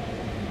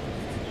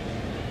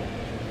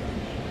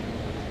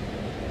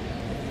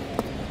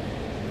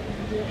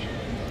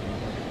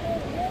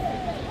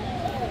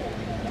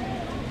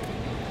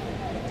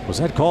 Was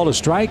that called a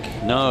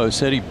strike? No, it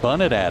said he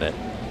bunted at it.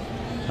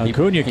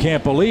 Acuna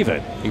can't believe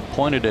it. He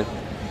pointed at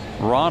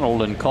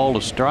Ronald and called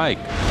a strike.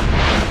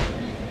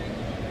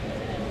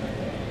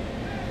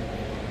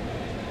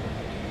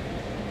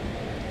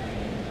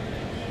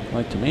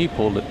 Like to me,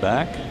 pulled it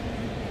back.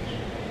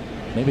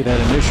 Maybe that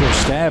initial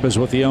stab is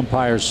what the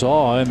umpire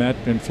saw, and that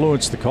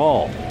influenced the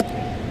call.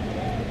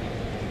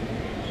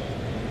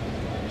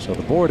 So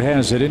the board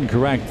has it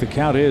incorrect. The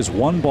count is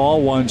 1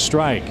 ball, 1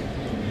 strike.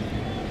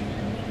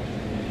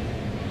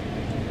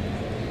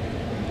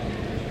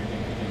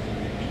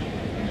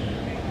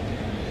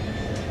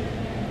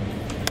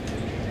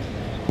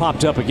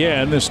 Popped up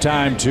again, this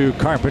time to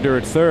Carpenter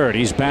at third.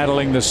 He's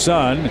battling the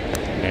sun,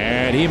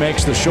 and he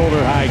makes the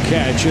shoulder high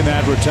catch, and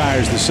that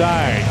retires the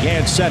side.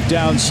 Gant set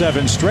down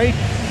 7 straight.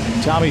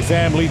 Tommy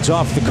Pham leads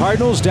off the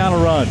Cardinals, down a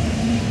run.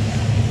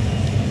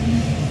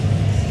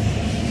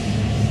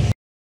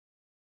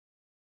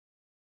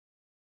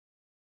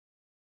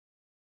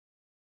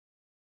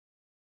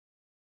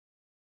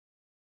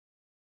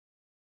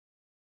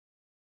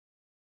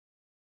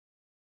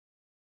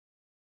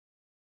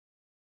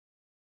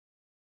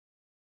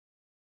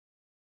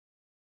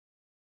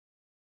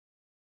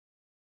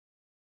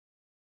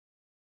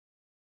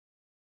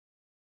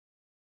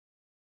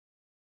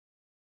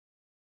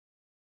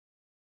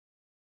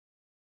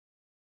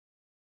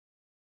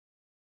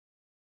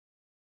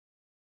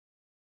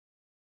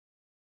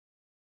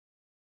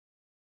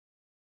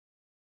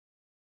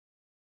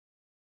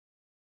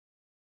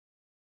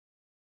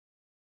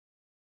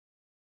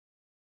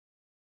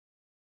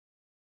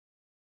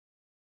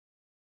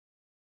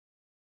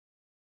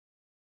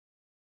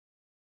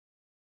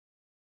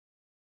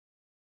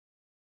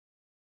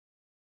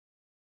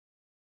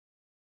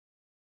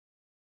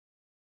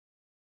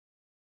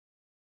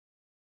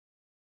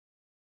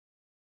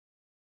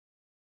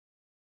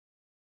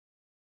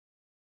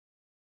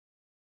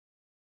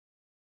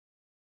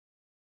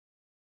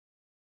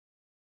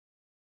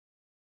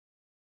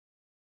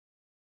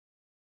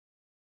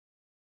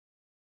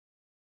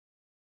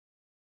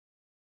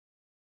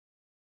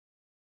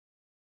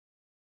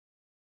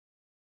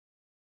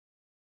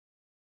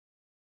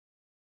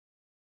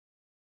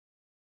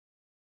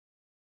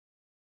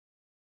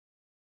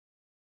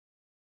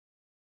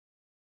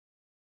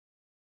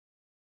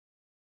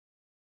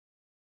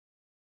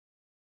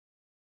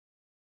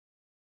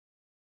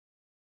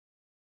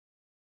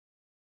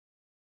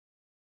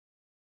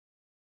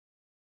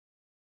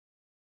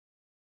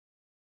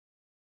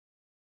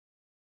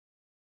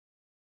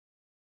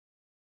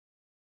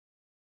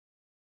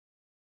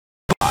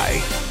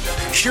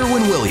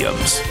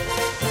 Sherwin-Williams.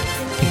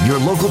 Your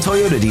local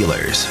Toyota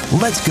dealers.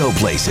 Let's go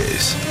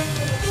places.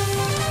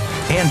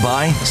 And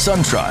by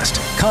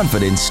SunTrust.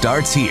 Confidence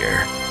starts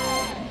here.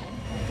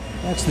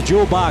 That's the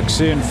Jewel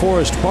Box in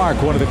Forest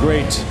Park, one of the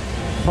great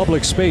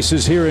public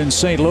spaces here in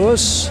St.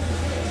 Louis.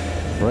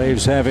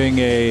 Braves having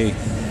a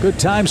good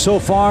time so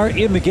far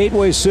in the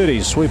Gateway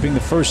City, sweeping the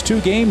first 2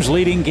 games,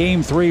 leading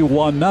Game 3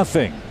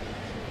 1-0.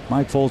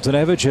 Mike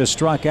Foltynewicz has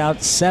struck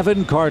out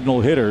 7 Cardinal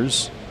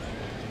hitters.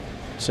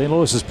 St.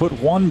 Louis has put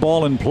 1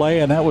 ball in play,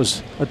 and that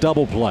was a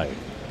double play.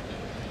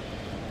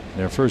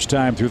 Their first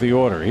time through the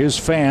order. Here's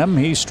Pham.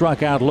 He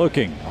struck out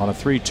looking on a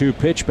 3-2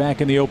 pitch back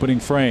in the opening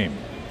frame.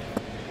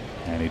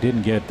 And he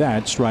didn't get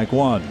that. Strike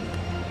 1.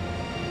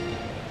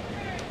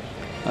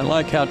 I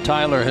like how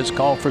Tyler has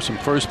called for some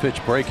first pitch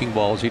breaking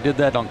balls. He did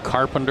that on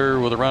Carpenter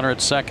with a runner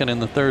at second in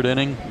the 3rd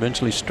inning.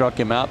 Eventually struck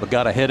him out, but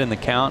got ahead in the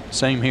count.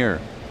 Same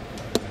here.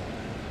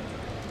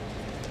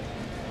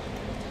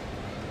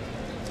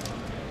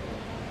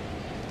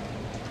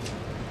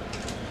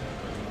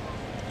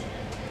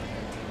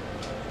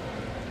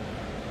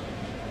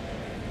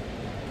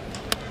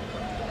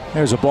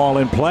 There's a ball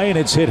in play, and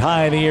it's hit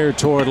high in the air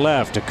toward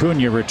left.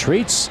 Acuna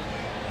retreats,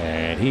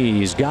 and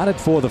he's got it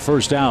for the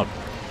first out.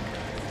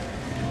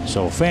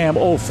 So Pham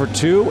 0 for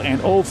 2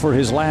 and 0 for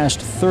his last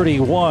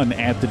 31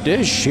 at the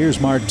dish. Here's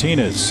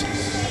Martinez.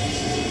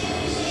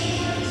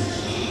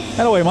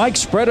 Anyway, Mike,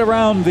 spread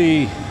around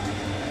the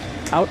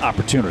out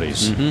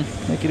opportunities.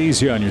 Make it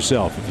easy on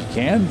yourself if you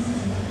can.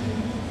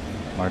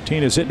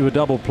 Martinez hit into a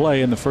double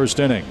play in the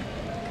first inning.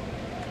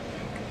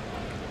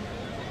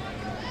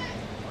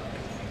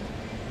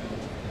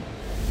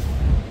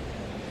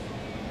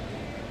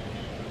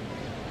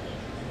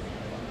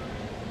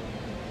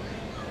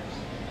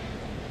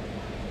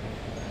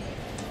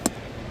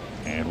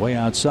 Way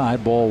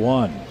outside, ball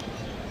 1.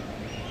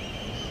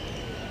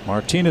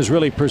 Martinez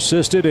really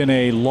persisted in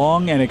a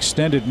long and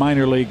extended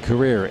minor league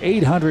career.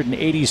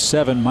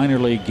 887 minor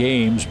league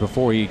games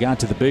before he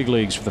got to the big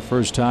leagues for the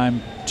first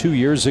time 2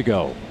 years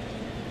ago.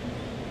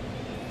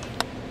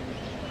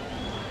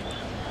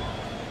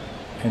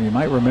 And you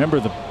might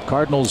remember the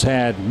Cardinals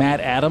had Matt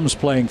Adams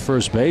playing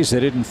first base. They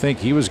didn't think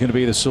he was going to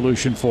be the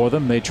solution for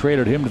them. They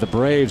traded him to the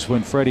Braves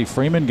when Freddie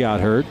Freeman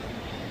got hurt.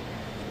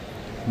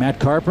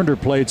 Matt Carpenter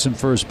played some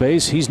first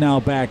base. He's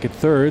now back at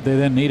third. They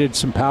then needed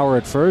some power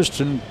at first,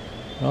 and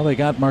well, they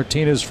got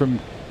Martinez from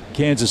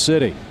Kansas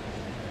City.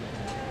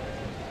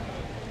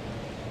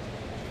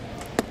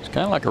 It's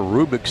kind of like a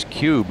Rubik's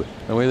Cube,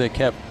 the way they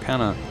kept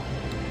kind of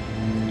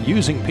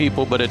using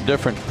people, but at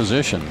different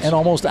positions. And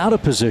almost out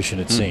of position,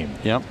 it seemed.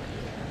 Yep.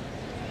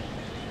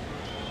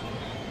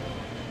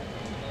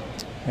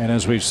 And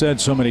as we've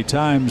said so many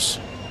times,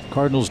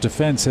 Cardinals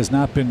defense has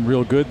not been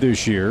real good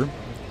this year.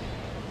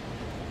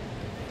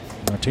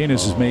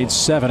 Martinez has made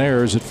 7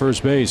 errors at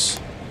first base.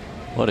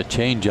 What a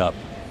changeup.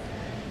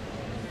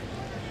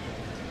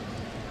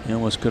 He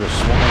almost could have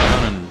swung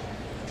on and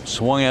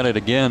swung at it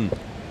again.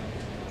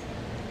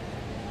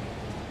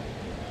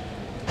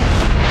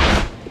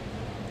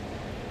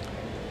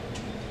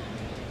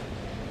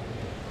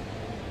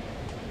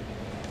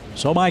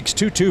 So Mike's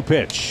 2-2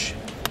 pitch.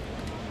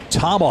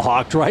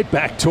 Tomahawked right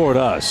back toward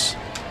us.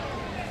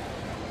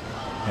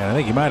 And I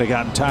think he might have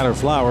gotten Tyler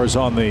Flowers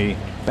on the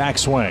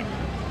backswing.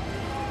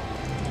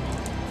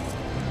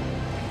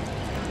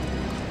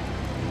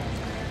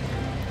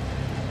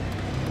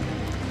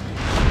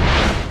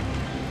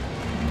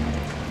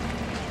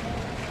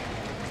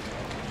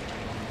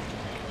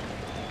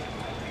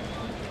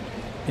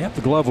 Yep,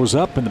 the glove was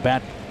up and the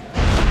bat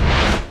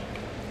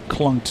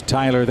clung to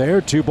Tyler there.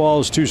 2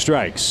 balls, 2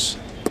 strikes.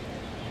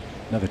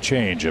 Another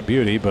change, a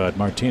beauty, but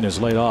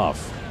Martinez laid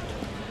off.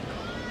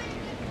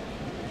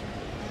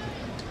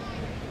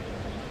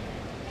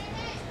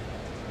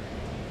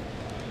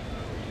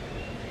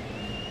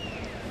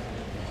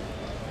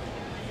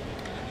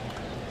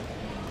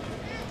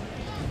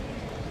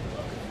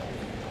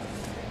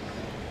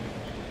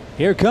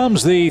 Here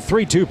comes the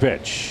 3-2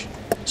 pitch.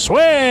 Swing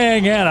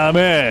and a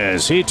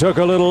miss. He took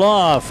a little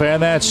off,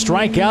 and that's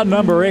strikeout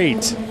number 8.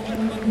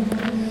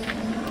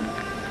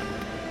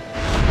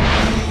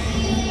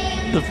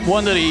 The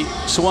one that he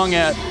swung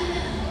at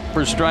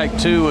for strike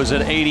 2 was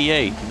at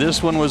 88.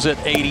 This one was at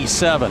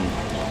 87.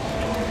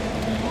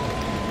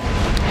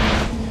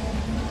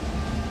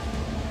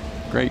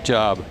 Great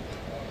job.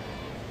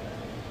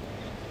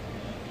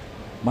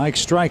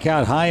 Mike's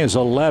strikeout high is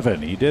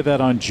 11. He did that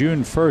on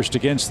June 1st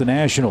against the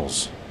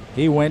Nationals.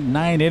 He went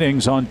 9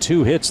 innings on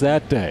 2 hits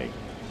that day.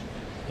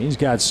 He's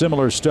got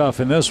similar stuff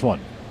in this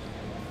one.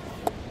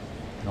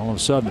 And all of a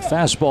sudden, the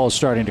fastball is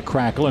starting to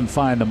crackle and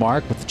find the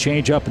mark, but the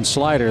changeup and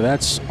slider,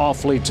 that's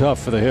awfully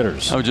tough for the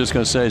hitters. I was just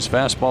going to say his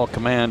fastball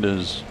command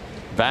is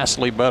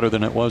vastly better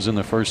than it was in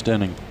the first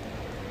inning.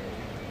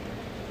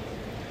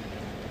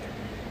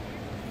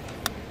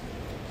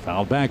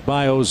 Fouled back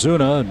by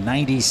Ozuna,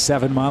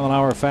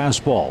 97-mile-an-hour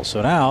fastball.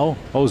 So now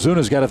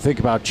Ozuna's got to think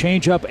about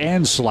changeup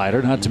and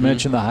slider, not to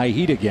mention the high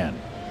heat again,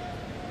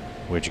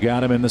 which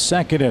got him in the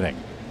second inning.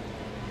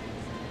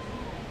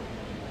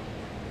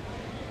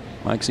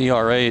 Mike's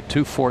ERA at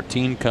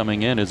 2.14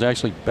 coming in is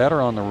actually better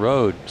on the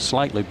road,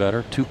 slightly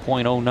better,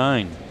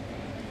 2.09.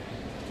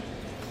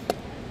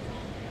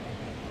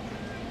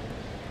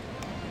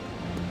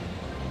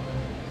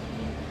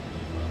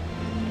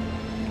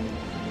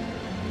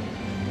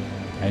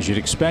 As you'd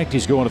expect,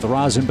 he's going to the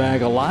rosin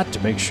bag a lot to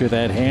make sure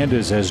that hand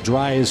is as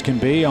dry as can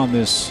be on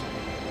this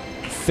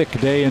thick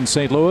day in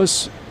St.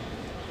 Louis.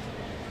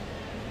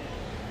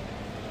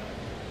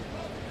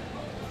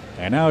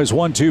 And now his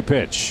 1-2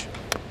 pitch.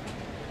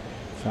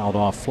 Fouled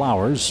off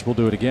Flowers. We'll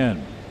do it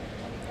again.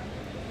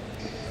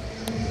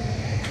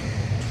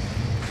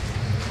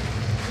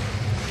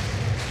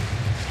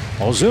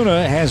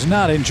 Ozuna has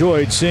not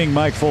enjoyed seeing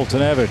Mike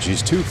Foltynewicz.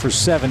 He's 2 for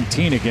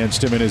 17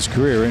 against him in his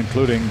career,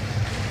 including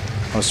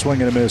a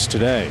swing and a miss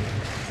today.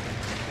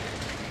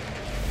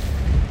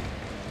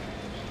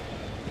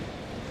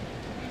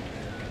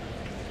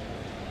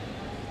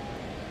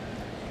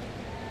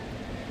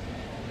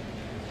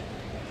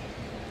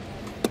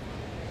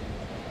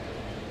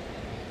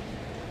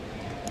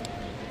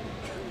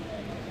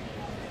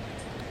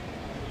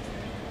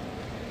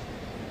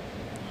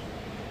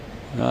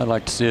 I'd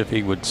like to see if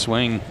he would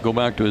swing, go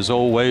back to his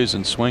old ways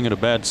and swing at a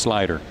bad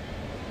slider.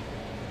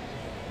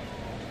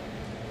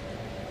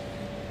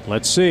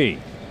 Let's see.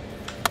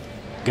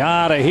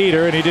 Got a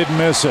heater and he didn't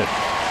miss it.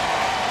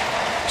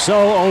 So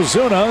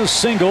Ozuna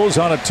singles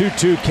on a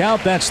 2-2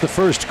 count. That's the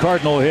first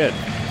Cardinal hit.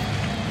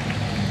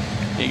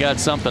 He got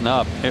something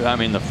up. I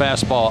mean, the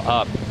fastball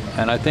up.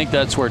 And I think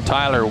that's where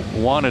Tyler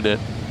wanted it.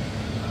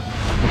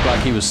 Looked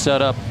like he was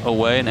set up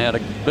away and had a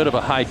bit of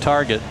a high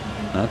target.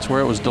 That's where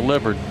it was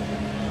delivered.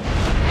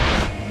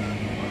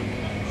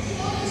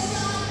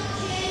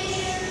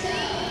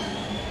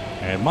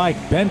 And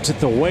Mike bent at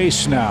the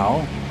waist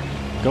now.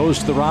 Goes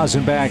to the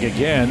rosin bag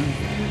again.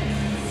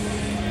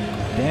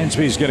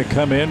 Dansby's going to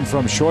come in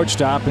from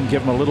shortstop and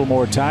give him a little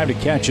more time to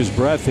catch his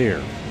breath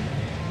here.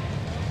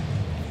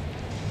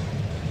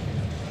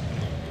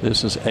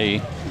 This is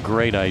a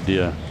great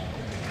idea.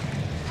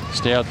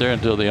 Stay out there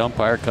until the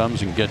umpire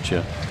comes and gets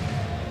you.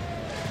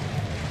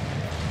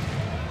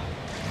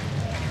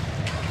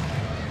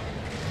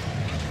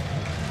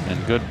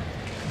 And good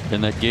in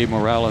that Gabe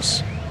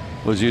Morales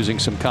was using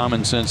some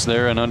common sense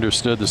there and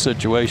understood the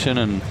situation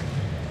and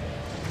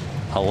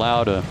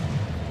allowed a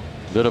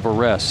bit of a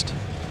rest.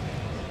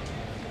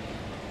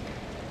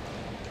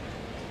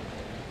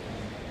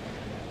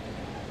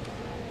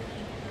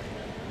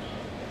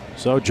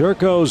 So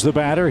Jerko's the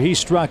batter. He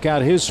struck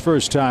out his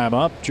first time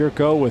up.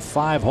 Jerko with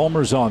 5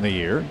 homers on the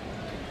year.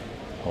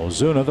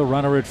 Ozuna the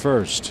runner at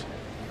first.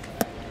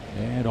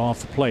 And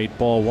off the plate,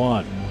 ball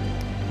 1.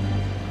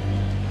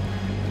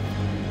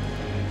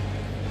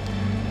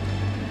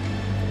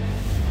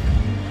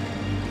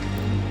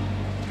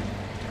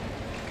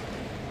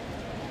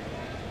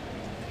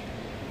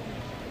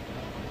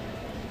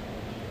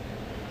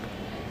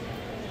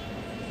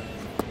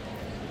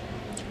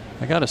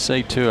 I got to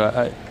say too,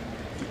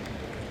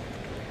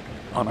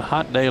 on a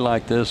hot day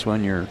like this,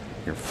 when you're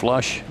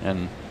flush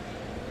and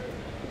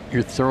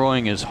you're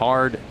throwing as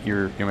hard,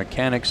 your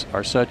mechanics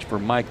are such for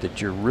Mike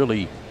that you're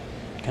really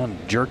kind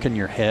of jerking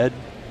your head,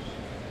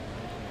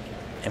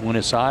 and when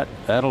it's hot,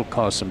 that'll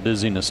cause some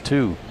dizziness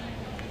too.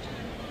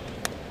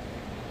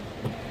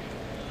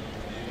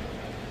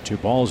 2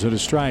 balls and a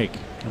strike.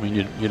 I mean,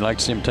 you'd like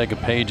to see him take a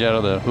page out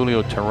of the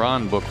Julio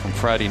Teheran book from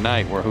Friday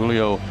night, where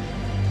Julio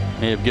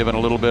may have given a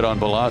little bit on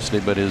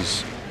velocity, but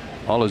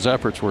all his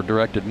efforts were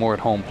directed more at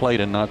home plate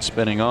and not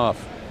spinning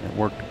off. It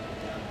worked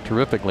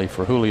terrifically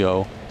for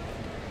Julio.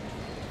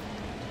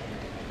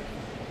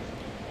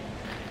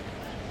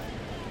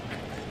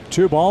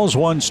 Two balls,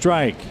 1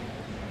 strike.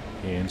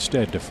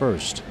 Instead to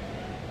first.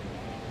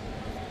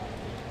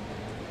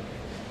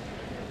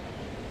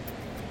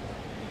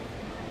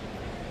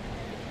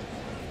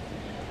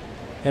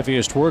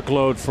 Heaviest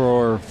workload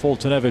for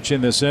Foltynewicz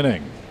in this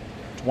inning.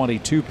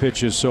 22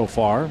 pitches so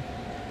far.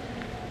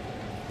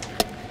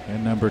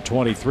 And number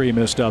 23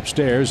 missed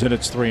upstairs, and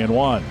it's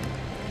 3-1.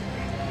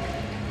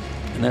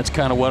 And that's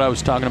kind of what I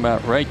was talking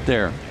about right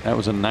there. That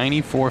was a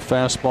 94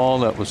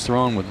 fastball that was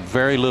thrown with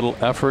very little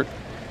effort.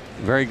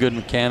 Very good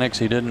mechanics.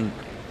 He didn't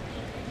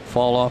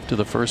fall off to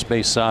the first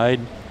base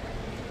side.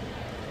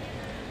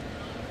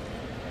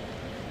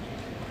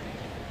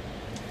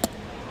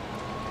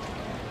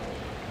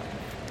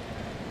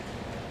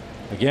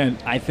 Again,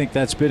 I think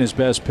that's been his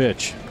best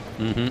pitch.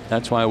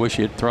 That's why I wish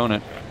he had thrown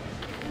it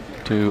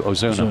to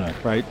Ozuna.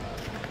 Right.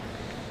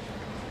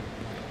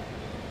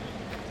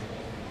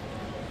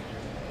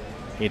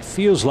 It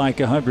feels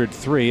like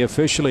 103.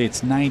 Officially,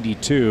 it's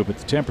 92, but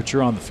the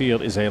temperature on the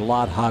field is a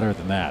lot hotter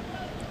than that.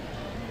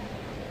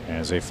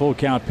 As a full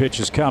count pitch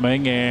is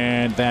coming,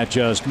 and that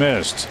just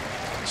missed.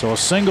 So a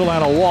single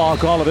and a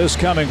walk, all of this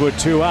coming with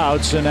 2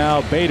 outs, and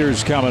now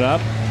Bader's coming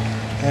up,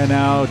 and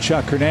now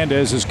Chuck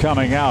Hernandez is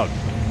coming out.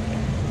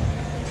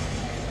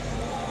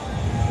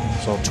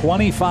 So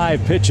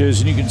 25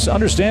 pitches, and you can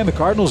understand the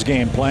Cardinals'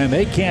 game plan.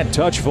 They can't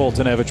touch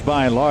Foltynewicz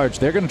by and large.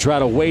 They're going to try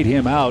to wait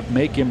him out,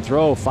 make him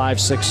throw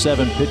 5, 6,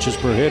 7 pitches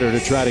per hitter to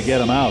try to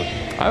get him out.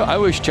 I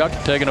wish Chuck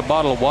had taken a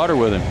bottle of water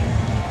with him.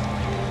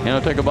 You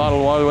know, take a bottle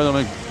of water with him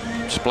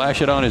and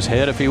splash it on his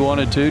head if he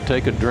wanted to,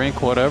 take a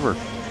drink, whatever.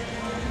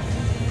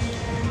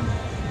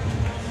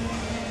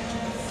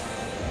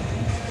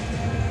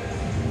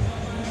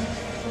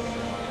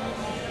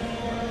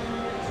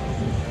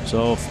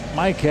 So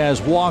Mike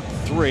has walked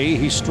 3.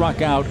 He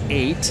struck out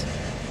 8.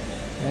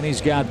 And he's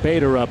got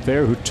Bader up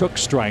there, who took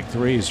strike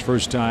 3 his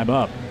first time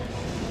up.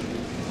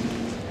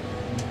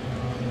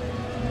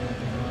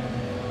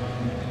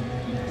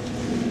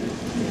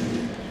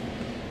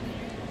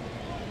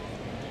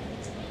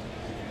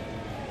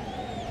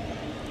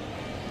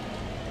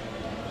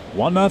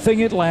 One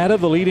nothing Atlanta,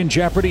 the lead in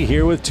jeopardy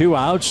here with 2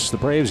 outs. The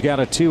Braves got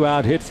a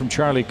 2-out hit from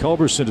Charlie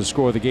Culberson to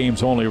score the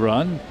game's only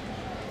run.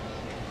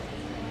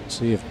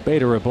 See if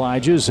Bader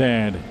obliges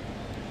and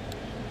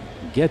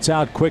gets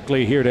out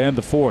quickly here to end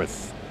the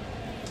 4th.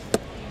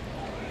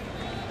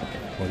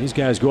 Well, these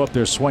guys go up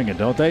there swinging,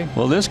 don't they?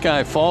 Well, this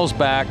guy falls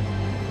back,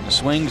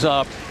 swings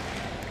up,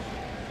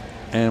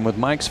 and with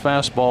Mike's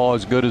fastball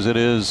as good as it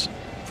is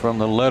from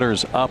the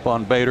letters up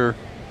on Bader,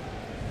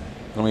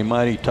 it'll be a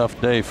mighty tough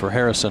day for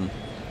Harrison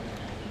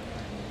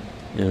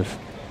if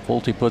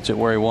Fulte puts it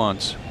where he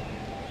wants.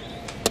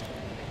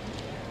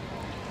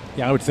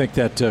 Yeah, I would think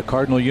that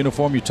Cardinal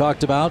uniform you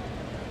talked about,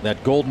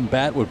 that golden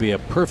bat, would be a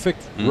perfect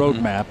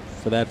roadmap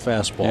for that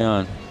fastball.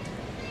 Yeah.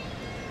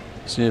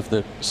 See if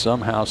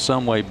somehow,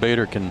 some way,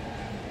 Bader can,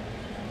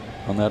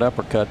 on that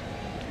uppercut,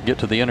 get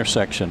to the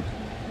intersection.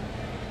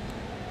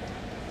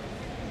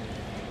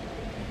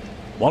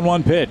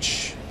 1-1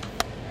 pitch.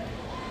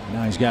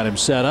 Now he's got him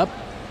set up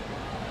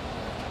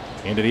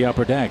into the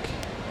upper deck.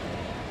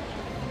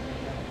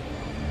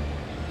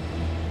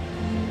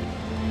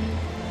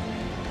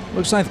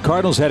 Looks like the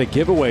Cardinals had a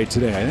giveaway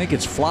today. I think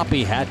it's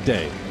Floppy Hat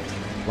Day.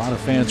 A lot of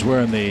fans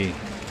wearing the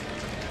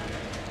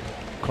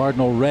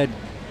Cardinal red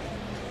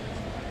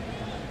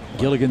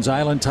Gilligan's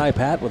Island type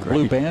hat with a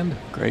blue band.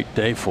 Great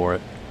day for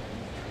it.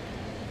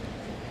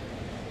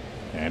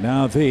 And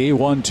now the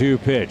 1-2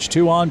 pitch.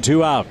 2 on,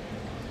 2 out.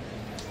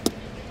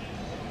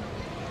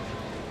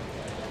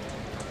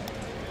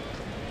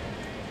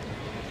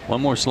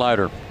 One more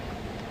slider.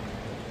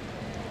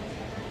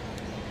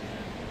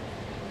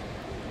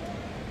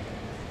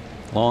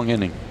 Long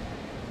inning.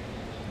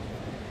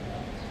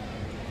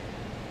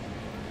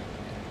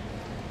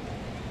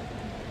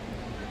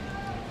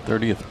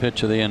 30th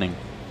pitch of the inning.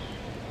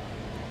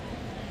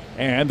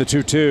 And the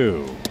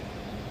 2-2.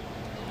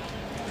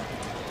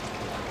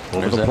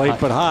 Over the plate,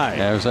 but high.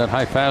 There's that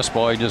high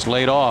fastball he just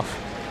laid off.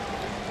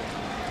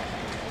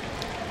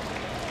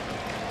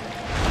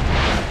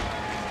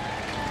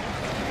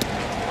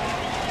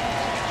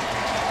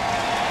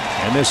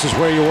 And this is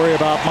where you worry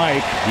about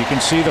Mike. You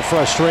can see the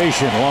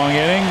frustration. Long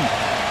inning.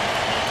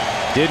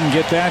 Didn't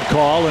get that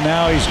call, and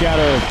now he's got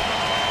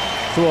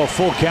to throw a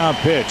full count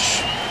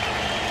pitch.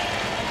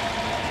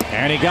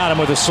 And he got him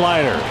with a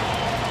slider.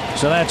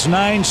 So that's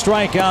 9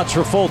 strikeouts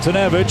for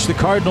Foltynewicz. The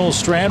Cardinals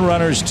strand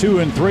runners 2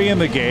 and 3 in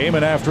the game,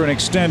 and after an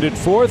extended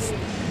 4th,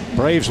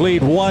 Braves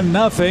lead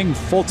 1-0.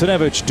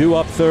 Foltynewicz due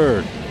up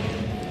 3rd.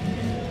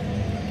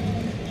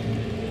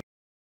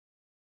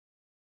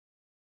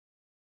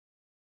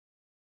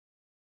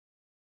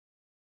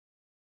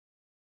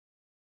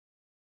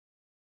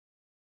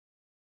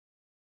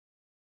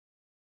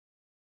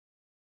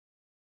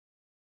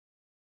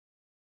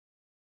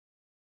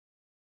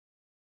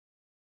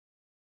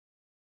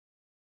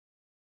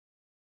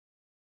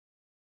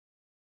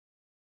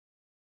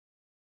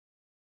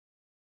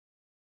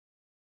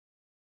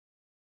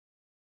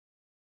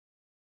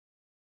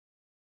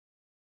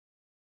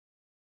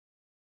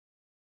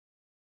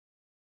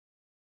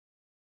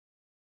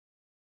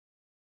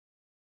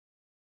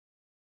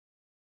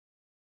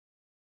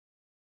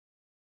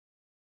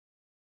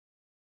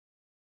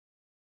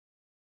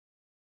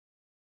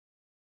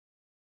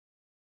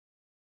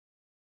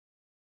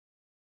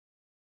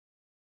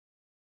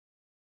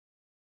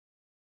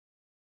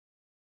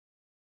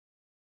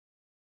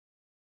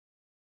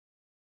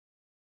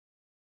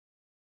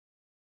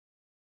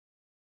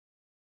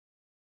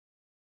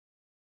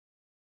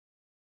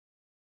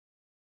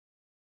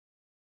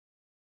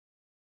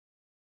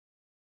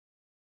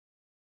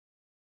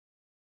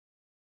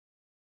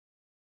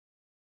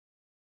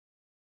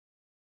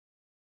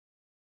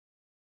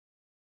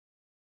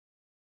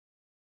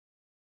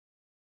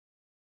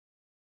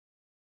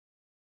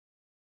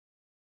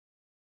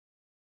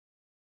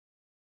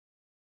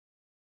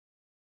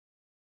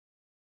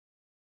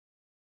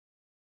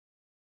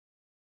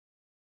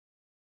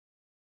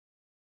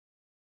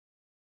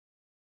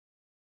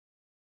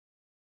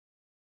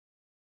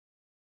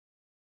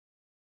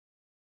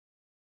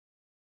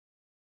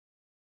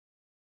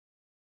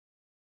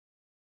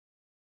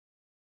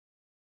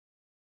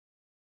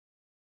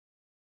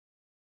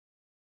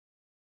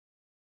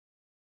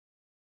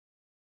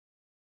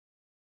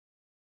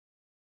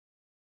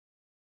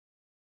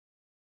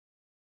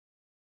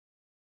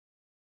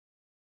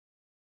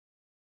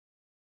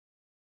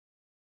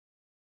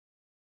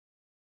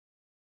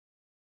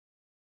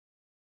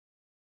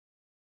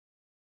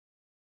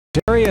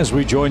 Terry, as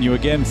we join you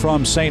again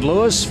from St.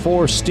 Louis.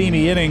 4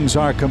 steamy innings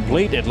are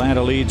complete.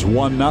 Atlanta leads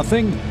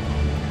 1-0.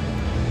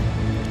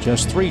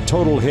 Just 3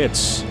 total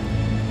hits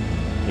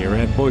here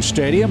at Busch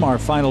Stadium. Our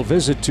final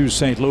visit to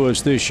St. Louis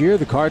this year.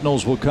 The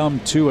Cardinals will come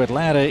to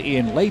Atlanta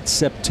in late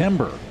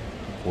September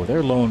for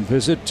their lone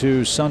visit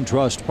to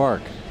SunTrust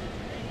Park.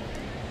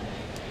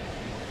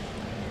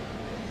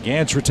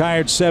 Gantz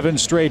retired 7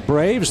 straight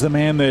Braves. The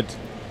man that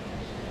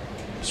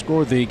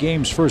scored the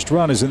game's first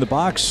run is in the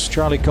box.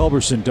 Charlie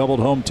Culberson doubled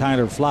home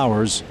Tyler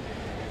Flowers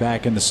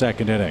back in the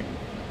 2nd inning.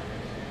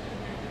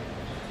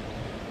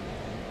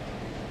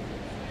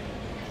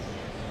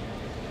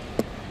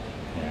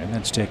 And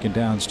that's taken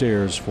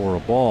downstairs for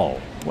a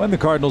ball. When the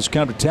Cardinals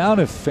come to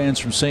town, if fans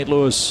from St.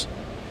 Louis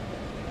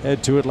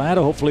head to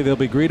Atlanta, hopefully they'll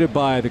be greeted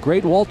by the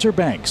great Walter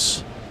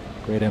Banks,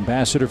 great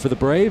ambassador for the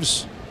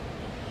Braves.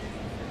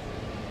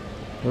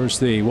 There's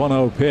the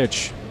 1-0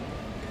 pitch.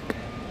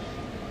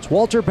 It's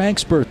Walter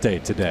Banks' birthday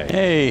today.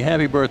 Hey,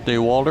 happy birthday,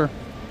 Walter.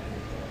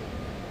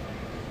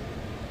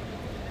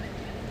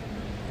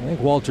 I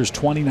think Walter's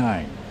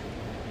 29.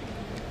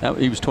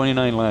 He was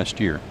 29 last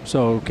year.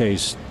 So, okay.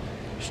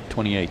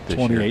 28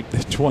 this year.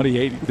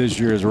 28 this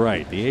year is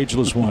right. The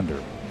ageless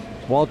wonder.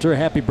 Walter,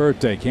 happy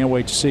birthday. Can't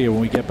wait to see you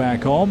when we get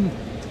back home.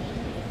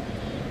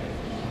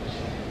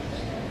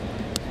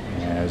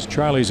 As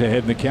Charlie's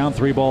ahead in the count,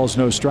 3 balls,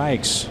 no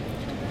strikes.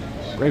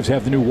 Braves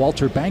have the new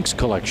Walter Banks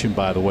collection,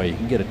 by the way. You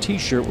can get a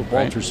t-shirt with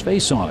Walter's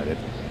face on it at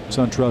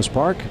SunTrust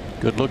Park.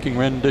 Good looking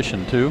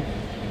rendition too.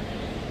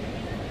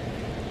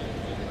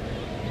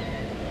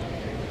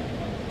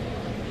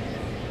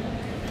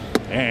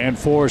 And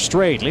 4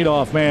 straight.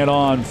 Leadoff man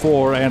on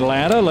for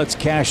Atlanta. Let's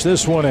cash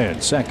this one in.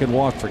 Second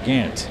walk for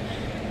Gant.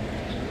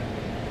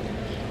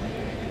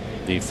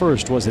 The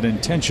first was an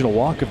intentional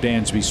walk of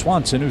Dansby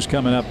Swanson, who's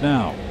coming up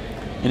now.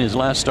 In his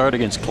last start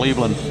against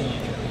Cleveland,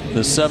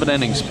 the 7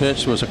 innings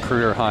pitched was a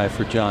career high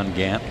for John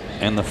Gant,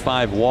 and the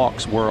 5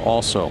 walks were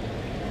also.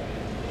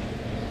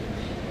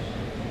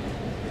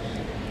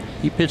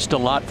 He pitched a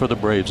lot for the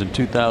Braves in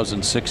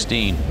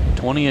 2016.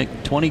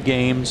 20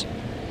 games,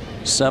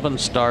 7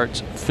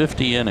 starts,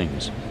 50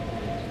 innings.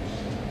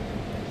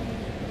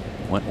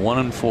 Went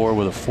 1-4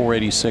 with a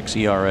 4.86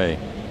 ERA.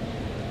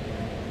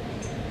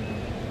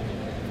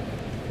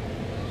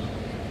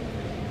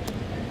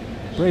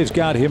 Braves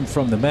got him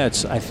from the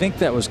Mets. I think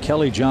that was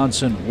Kelly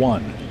Johnson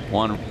 1.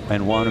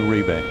 And Juan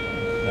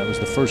Uribe. That was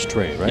the first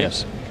trade, right?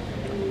 Yes.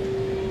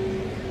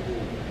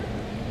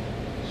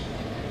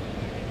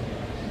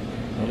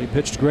 Well, he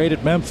pitched great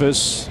at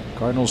Memphis.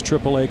 Cardinals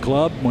AAA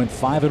club, went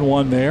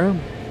 5-1 there.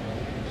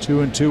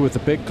 2-2 with the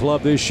big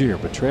club this year,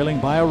 but trailing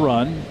by a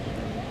run.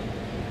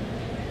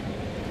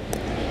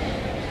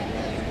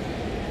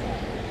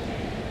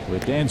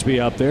 With Dansby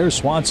up there,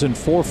 Swanson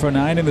 4 for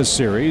 9 in the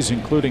series,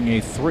 including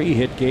a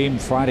 3-hit game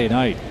Friday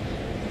night.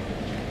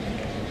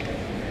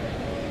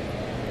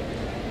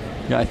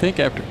 Yeah, I think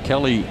after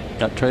Kelly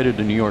got traded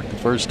to New York the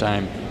first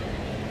time,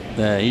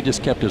 he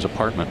just kept his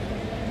apartment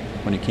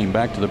when he came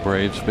back to the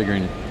Braves,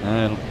 figuring,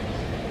 I'm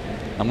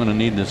going to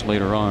need this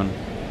later on.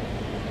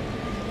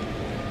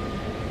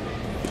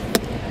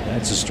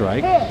 That's a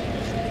strike.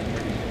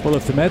 Well,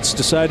 if the Mets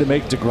decide to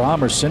make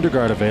DeGrom or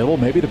Syndergaard available,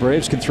 maybe the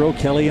Braves can throw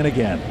Kelly in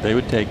again. They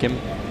would take him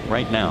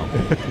right now.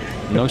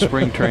 No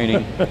spring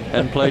training,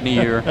 hadn't played in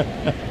a year.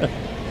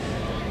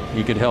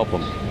 He could help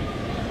them.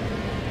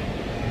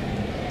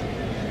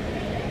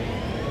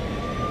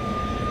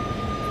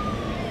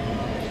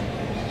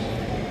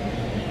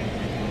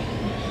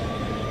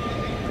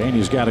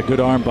 Peña's got a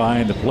good arm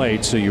behind the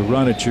plate, so you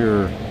run at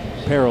your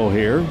peril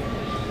here.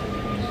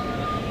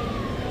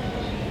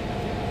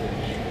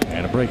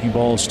 And a breaking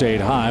ball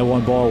stayed high.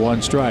 1 ball,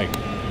 1 strike.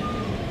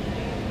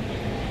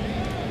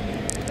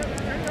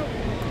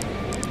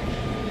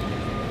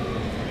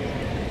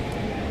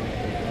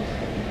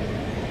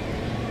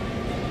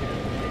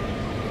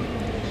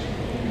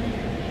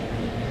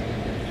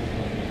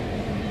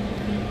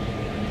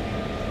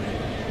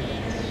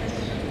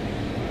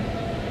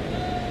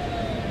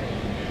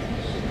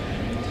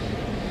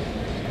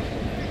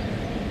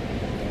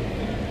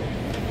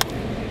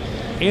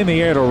 In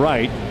the air to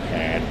right,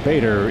 and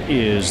Bader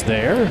is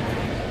there.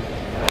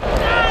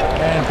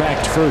 And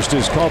back to first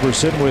is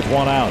Culberson with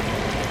 1 out.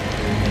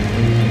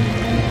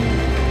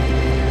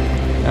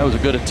 That was a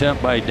good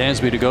attempt by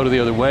Dansby to go the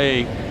other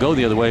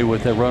way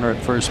with a runner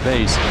at first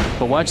base.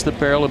 But watch the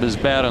barrel of his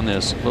bat on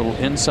this little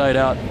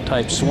inside-out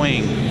type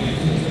swing.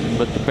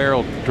 But the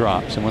barrel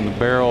drops, and when the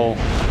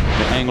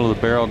angle of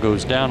the barrel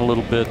goes down a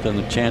little bit, then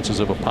the chances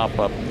of a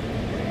pop-up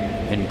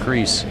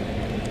increase.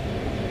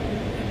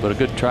 But a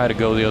good try to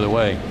go the other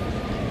way.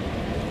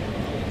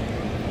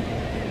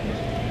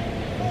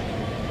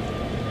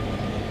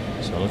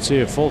 So let's see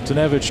if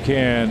Fultonevich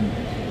can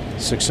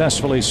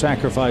successfully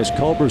sacrifice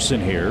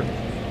Culberson here.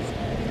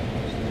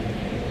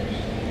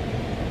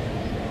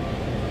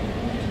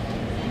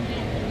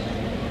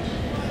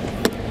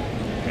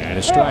 And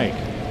a strike.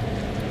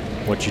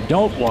 What you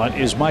don't want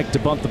is Mike to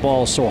bunt the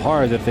ball so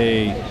hard that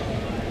they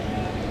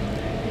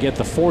get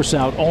the force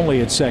out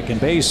only at second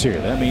base here.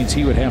 That means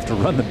he would have to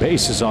run the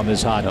bases on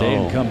this hot day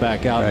and come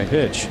back out and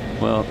pitch.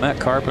 Well, Matt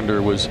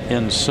Carpenter was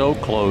in so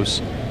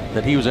close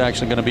that he was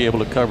actually going to be able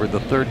to cover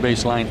the third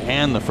base line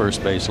and the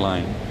first base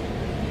line.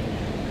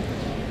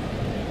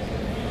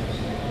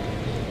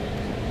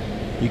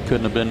 He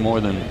couldn't have been more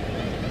than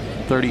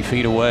 30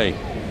 feet away.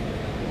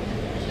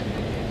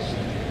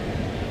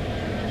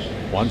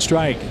 1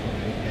 strike.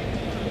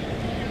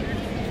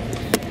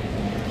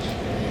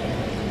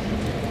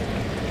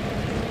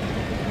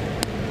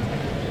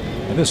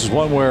 And this is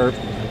one where,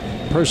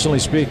 personally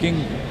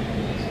speaking,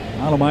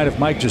 I don't mind if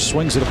Mike just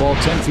swings at a ball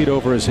 10 feet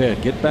over his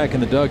head. Get back in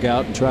the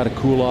dugout and try to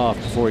cool off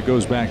before he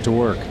goes back to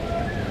work.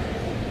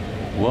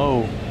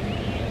 Whoa.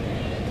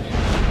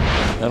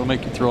 That'll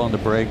make you throw on the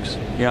brakes.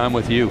 Yeah, I'm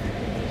with you.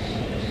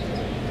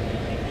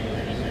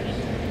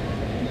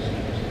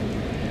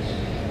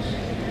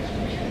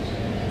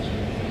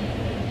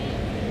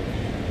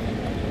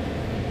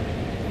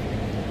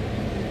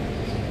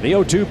 The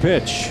 0-2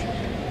 pitch.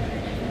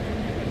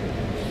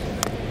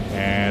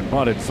 And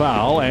bunted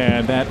foul,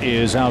 and that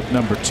is out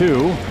number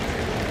 2.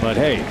 But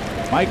hey,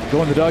 Mike,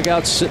 go in the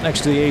dugout, sit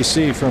next to the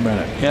AC for a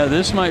minute. Yeah,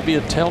 this might be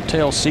a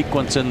telltale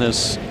sequence in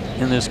this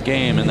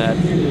game, in that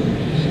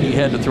he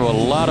had to throw a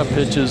lot of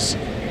pitches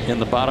in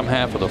the bottom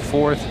half of the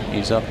 4th.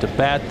 He's up to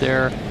bat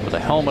there with a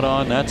helmet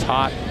on. That's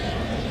hot.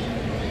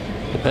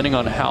 Depending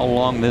on how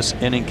long this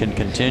inning can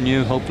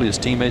continue, hopefully his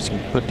teammates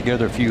can put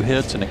together a few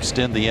hits and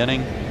extend the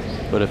inning.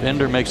 But if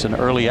Ender makes an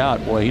early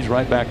out, boy, he's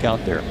right back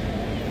out there.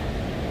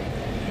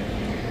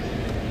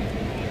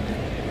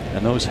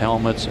 And those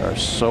helmets are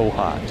so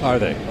hot. Are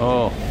they?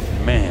 Oh,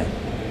 man.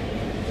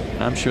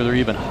 And I'm sure they're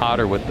even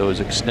hotter with those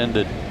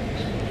extended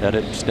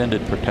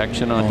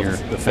protection on your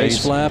the face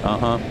flap.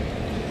 Uh-huh.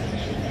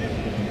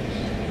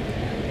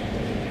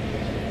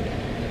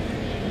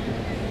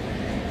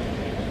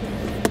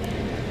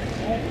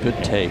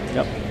 Good take.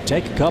 Yep.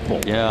 Take a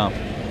couple. Yeah.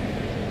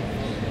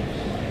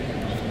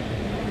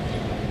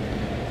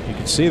 You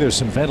can see there's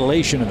some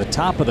ventilation in the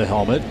top of the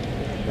helmet.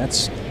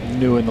 That's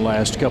new in the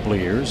last couple of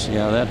years.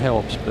 Yeah, that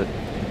helps, but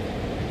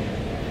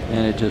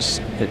and it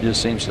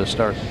just seems to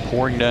start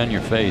pouring down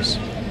your face.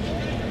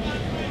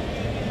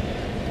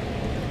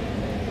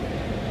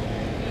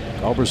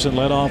 Culberson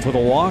led off with a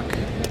walk,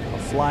 a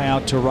fly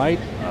out to right.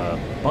 A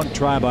bunt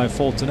try by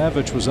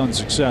Foltynewicz was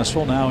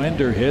unsuccessful. Now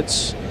Ender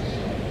hits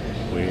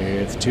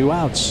with 2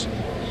 outs.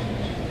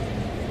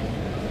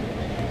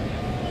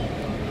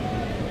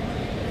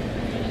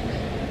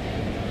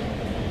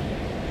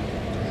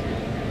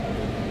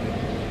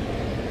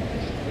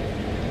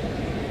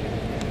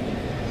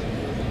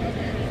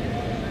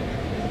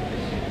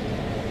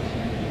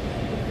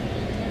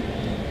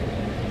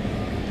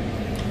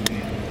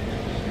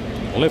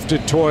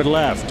 Lifted toward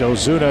left.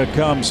 Ozuna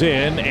comes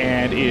in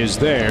and is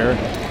there.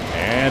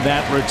 And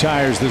that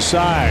retires the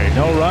side.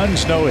 No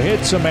runs, no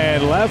hits, a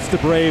man left. The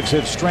Braves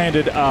have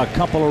stranded a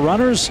couple of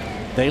runners.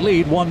 They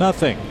lead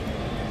 1-0.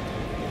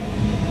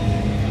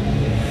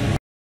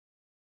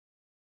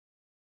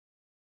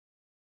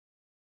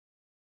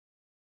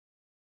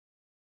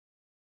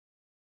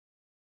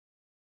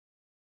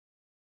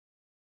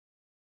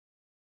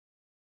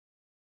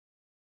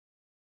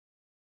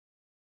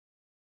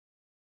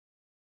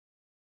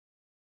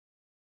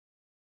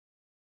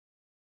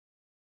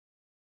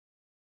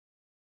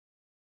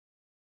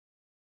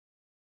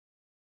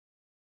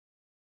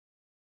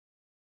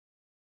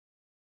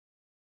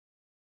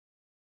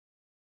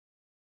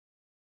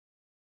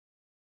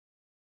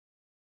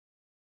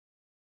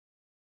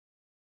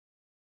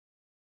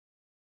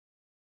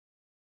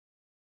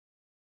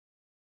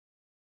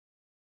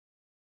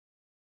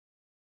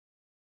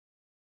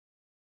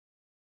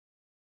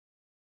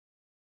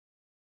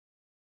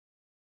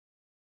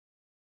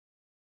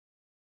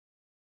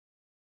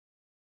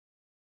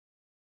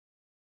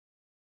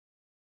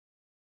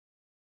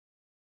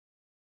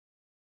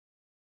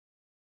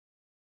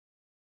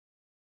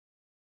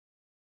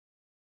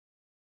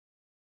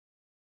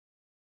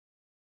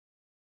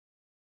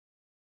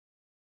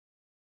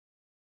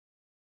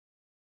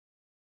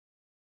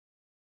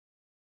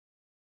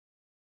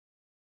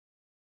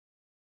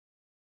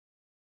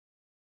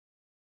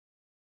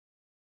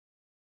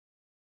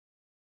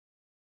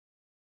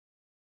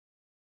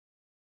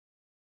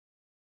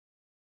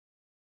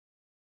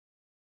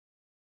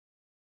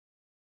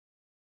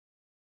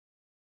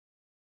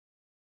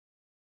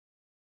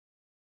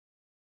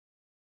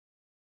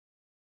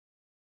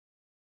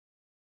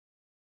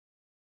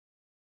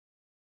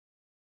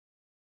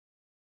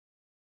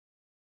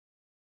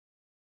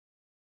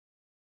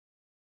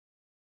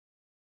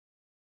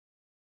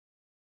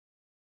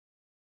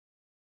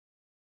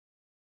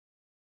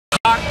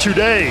 Hot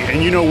today,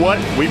 and you know what?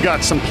 We've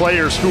got some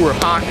players who are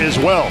hot as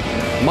well.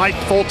 Mike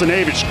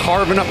Foltynewicz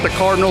carving up the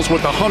Cardinals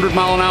with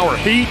 100-mile-an-hour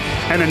heat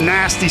and a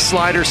nasty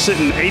slider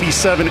sitting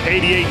 87,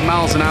 88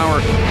 miles an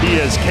hour. He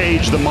has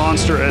caged the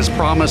monster as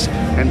promised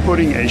and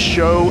putting a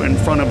show in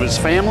front of his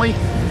family.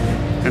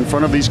 in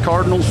front of these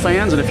Cardinals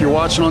fans, and if you're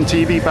watching on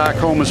TV back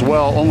home as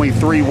well, only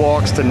 3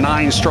 walks to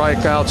 9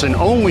 strikeouts and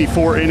only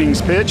 4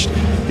 innings pitched.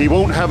 He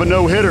won't have a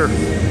no-hitter,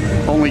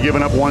 only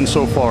giving up 1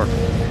 so far.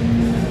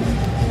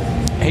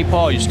 Hey,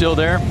 Paul, you still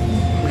there?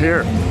 I'm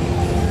here.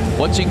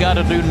 What's he got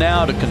to do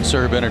now to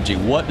conserve energy?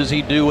 What does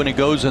he do when he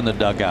goes in the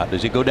dugout?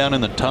 Does he go down in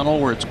the tunnel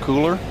where it's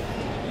cooler?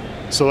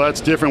 So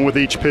that's different with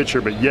each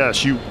pitcher, but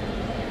yes, you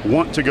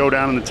want to go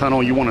down in the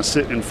tunnel. You want to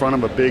sit in front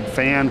of a big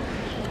fan.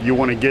 You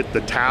want to get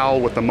the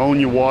towel with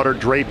ammonia water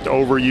draped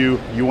over you.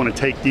 You want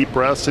to take deep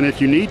breaths, and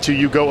if you need to,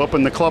 you go up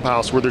in the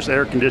clubhouse where there's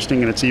air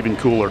conditioning and it's even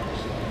cooler.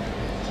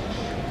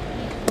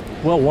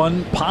 Well,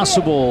 one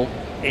possible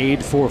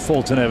aid for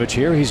Foltynewicz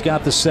here. He's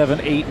got the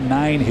 7, 8,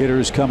 9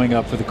 hitters coming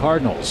up for the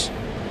Cardinals.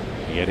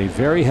 He had a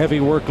very heavy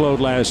workload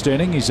last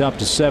inning. He's up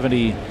to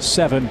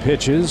 77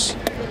 pitches.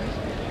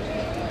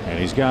 And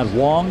he's got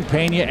Wong,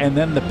 Pena, and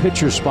then the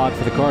pitcher spot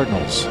for the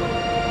Cardinals.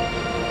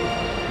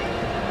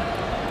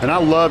 And I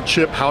love,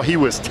 Chip, how he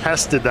was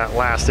tested that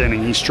last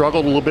inning. He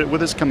struggled a little bit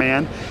with his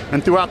command.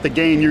 And throughout the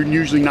game, you're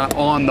usually not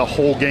on the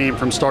whole game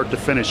from start to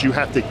finish. You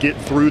have to get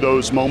through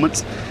those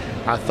moments.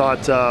 I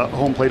thought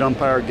home plate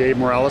umpire Gabe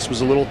Morales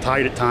was a little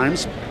tight at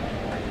times.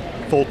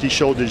 Folty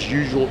showed his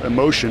usual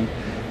emotion,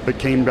 but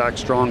came back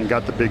strong and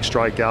got the big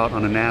strikeout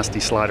on a nasty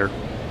slider.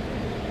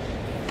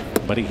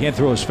 But he can't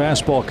throw his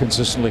fastball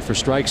consistently for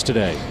strikes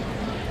today.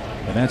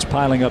 And that's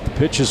piling up the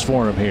pitches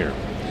for him here.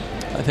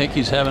 I think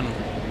he's having,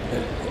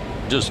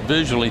 just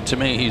visually to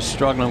me, he's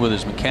struggling with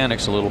his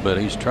mechanics a little bit.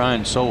 He's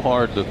trying so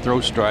hard to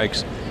throw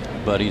strikes,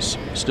 but he's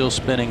still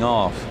spinning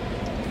off.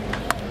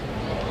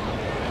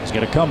 He's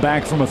going to come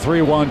back from a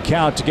 3-1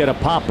 count to get a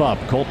pop-up.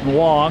 Colton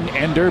Wong,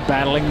 Ender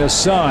battling the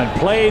sun.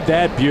 Played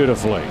that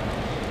beautifully.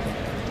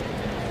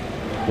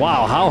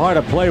 Wow, how hard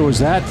a play was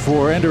that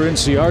for Ender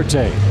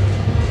Inciarte?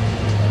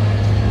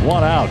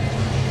 1 out.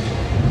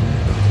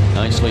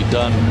 Nicely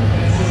done.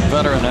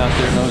 Veteran out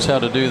there knows how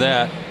to do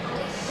that.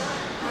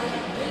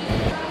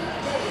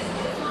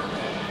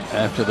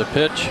 After the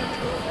pitch.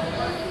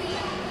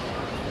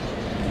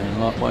 And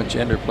not watch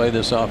Ender play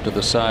this off to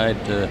the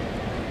side to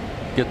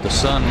get the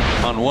sun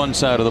on one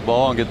side of the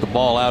ball and get the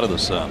ball out of the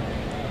sun.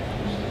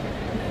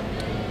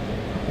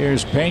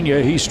 Here's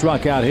Pena. He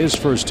struck out his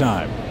first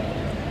time.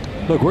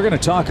 Look, we're going to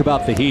talk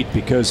about the heat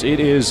because it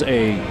is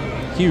a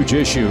huge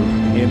issue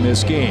in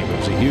this game. It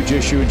was a huge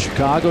issue in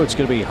Chicago. It's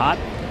going to be hot,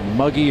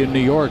 muggy in New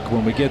York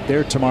when we get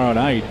there tomorrow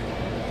night.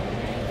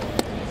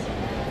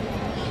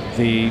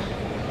 The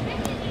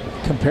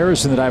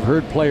comparison that I've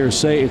heard players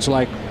say, it's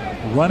like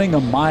running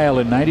a mile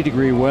in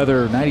 90-degree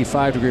weather,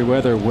 95-degree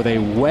weather with a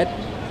wet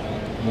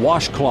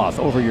washcloth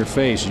over your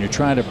face, and you're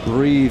trying to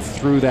breathe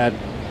through that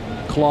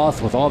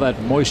cloth with all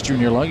that moisture in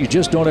your lungs. You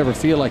just don't ever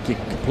feel like you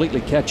completely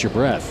catch your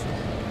breath.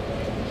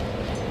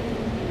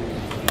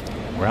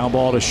 Ground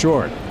ball to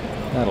short.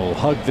 That'll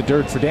hug the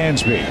dirt for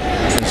Dansby.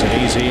 It's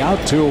an easy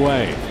out, 2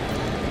 away.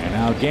 And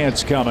now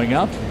Gantz coming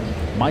up.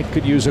 Mike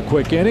could use a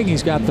quick inning.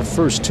 He's got the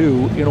first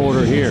 2 in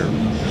order here.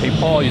 Hey,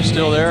 Paul, you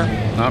still there?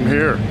 I'm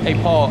here. Hey,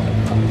 Paul,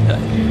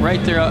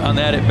 right there on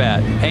that at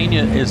bat,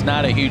 Pena is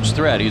not a huge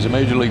threat. He's a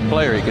major league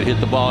player. He could hit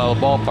the ball out of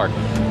the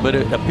ballpark. But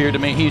it appeared to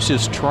me he's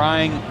just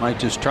trying, Mike,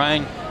 just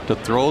trying to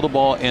throw the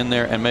ball in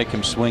there and make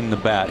him swing the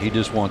bat. He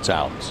just wants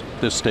outs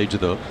this stage of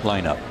the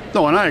lineup.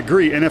 No, and I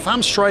agree. And if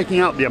I'm striking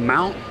out the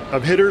amount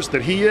of hitters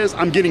that he is,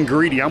 I'm getting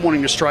greedy. I'm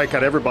wanting to strike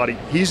out everybody.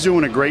 He's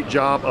doing a great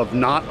job of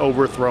not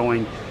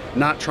overthrowing,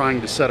 not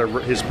trying to set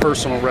his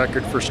personal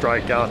record for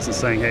strikeouts and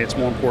saying, hey, it's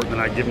more important that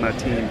I give my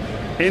team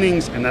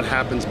innings, and that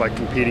happens by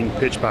competing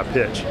pitch by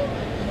pitch.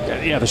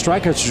 Yeah, the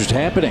strikeouts are just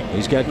happening.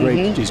 He's got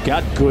great, he's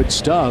got good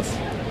stuff.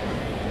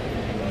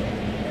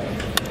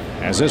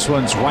 As this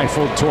one's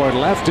rifled toward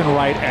left and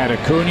right at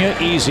Acuna.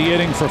 Easy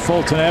inning for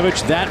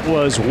Foltynewicz. That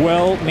was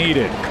well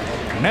needed.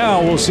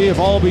 Now we'll see if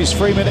Albies,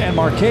 Freeman, and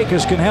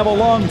Markakis can have a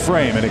long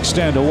frame and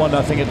extend a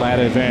 1-0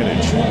 Atlanta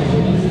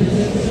advantage.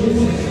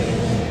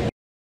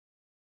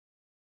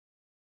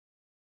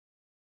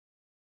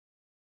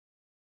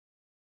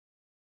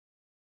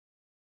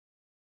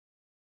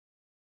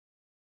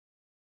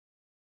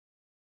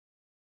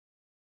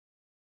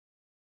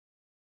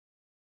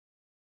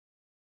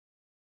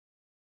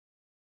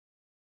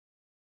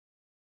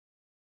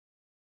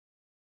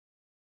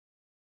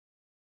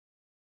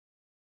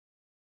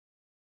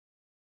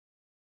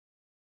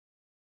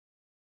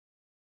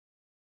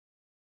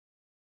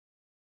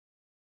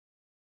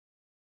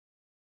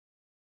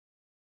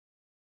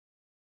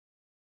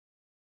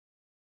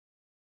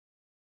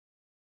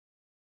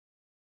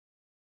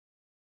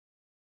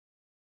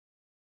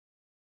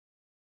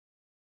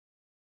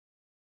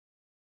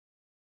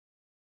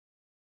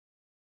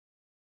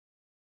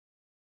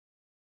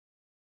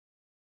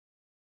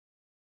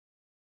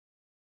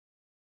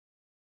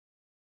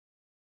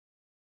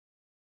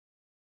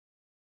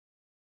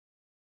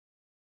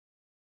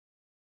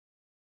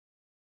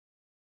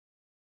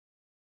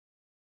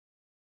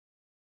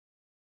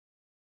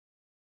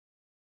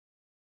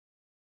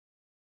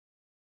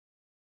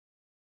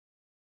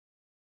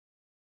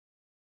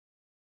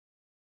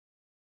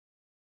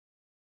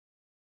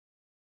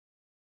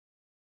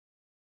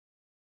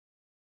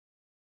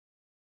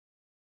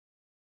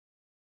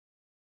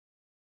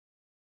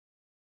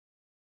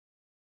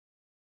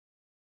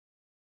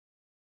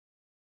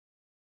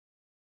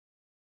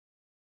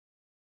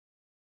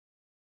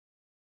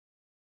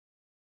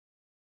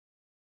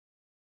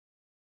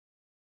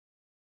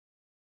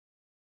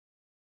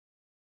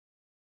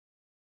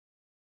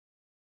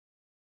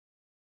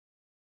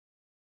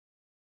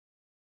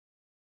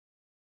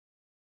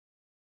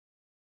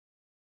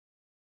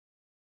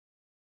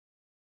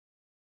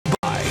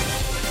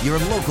 your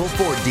local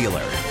Ford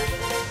dealer.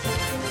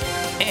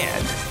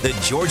 And the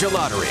Georgia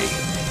Lottery.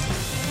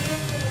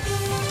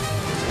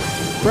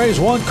 Braves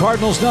 1,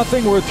 Cardinals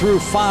nothing. We're through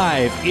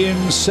 5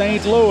 in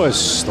St.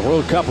 Louis. The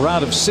World Cup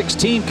round of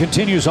 16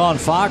 continues on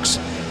Fox.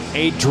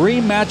 A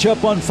dream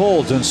matchup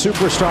unfolds and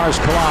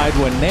superstars collide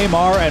when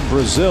Neymar and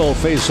Brazil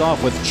face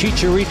off with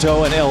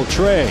Chicharito and El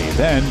Tre.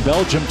 Then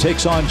Belgium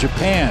takes on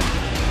Japan.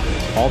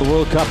 All the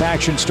World Cup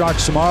action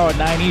starts tomorrow at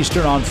 9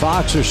 Eastern on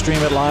Fox, or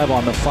stream it live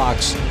on the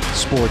Fox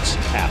Sports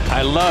app.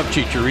 I love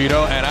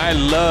Chicharito, and I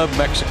love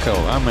Mexico.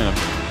 I'm a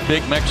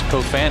big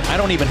Mexico fan. I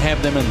don't even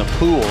have them in the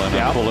pool, and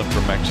I'm pulling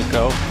for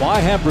Mexico. Well,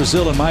 I have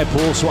Brazil in my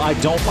pool, so I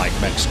don't like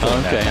Mexico.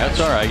 Okay, that's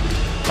all right.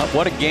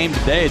 What a game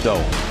today,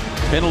 though.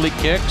 Penalty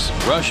kicks.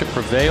 Russia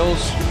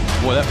prevails.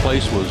 Boy, that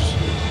place was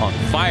on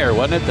fire,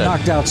 wasn't it?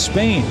 Knocked out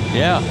Spain.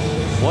 Yeah.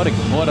 What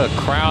a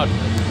crowd.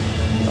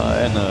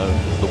 And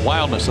the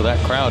wildness of that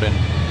crowd. And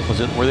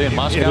were they in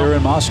Moscow? Yeah, they were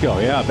in Moscow,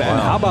 yeah. Wow. And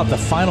how about the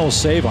final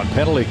save on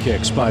penalty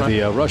kicks by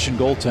the Russian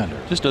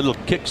goaltender? Just a little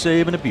kick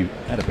save and a beaut.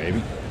 Had a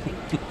baby.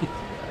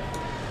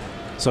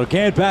 So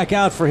Gant back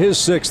out for his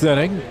 6th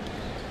inning.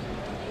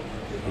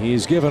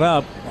 He's given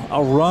up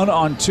a run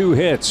on 2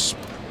 hits,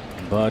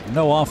 but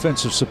no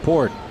offensive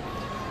support.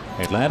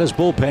 Atlanta's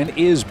bullpen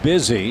is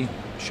busy.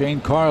 Shane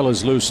Carl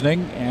is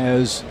loosening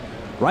as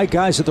right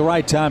guys at the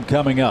right time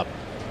coming up.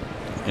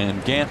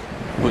 And Gant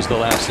was the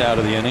last out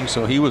of the inning,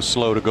 so he was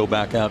slow to go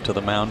back out to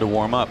the mound to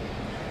warm up.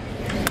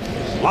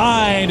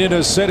 Lined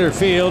into center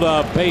field,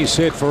 a base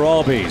hit for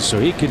Albies. So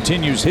he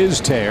continues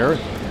his tear.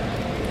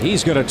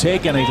 He's going to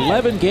take an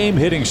 11-game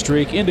hitting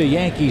streak into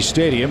Yankee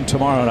Stadium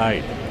tomorrow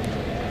night.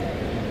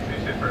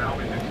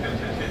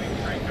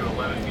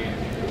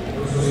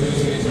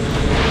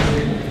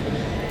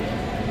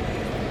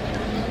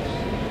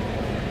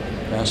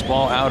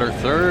 Fastball outer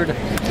third.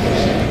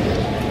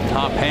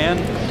 Top hand,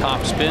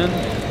 top spin.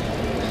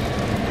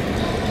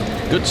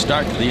 Good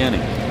start to the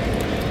inning.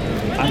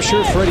 I'm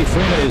sure Freddie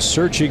Freeman is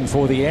searching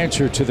for the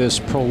answer to this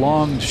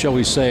prolonged, shall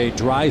we say,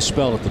 dry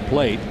spell at the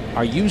plate.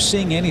 Are you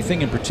seeing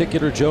anything in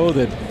particular, Joe,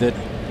 that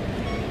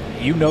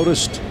you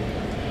noticed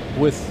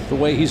with the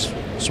way he's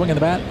swinging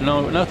the bat?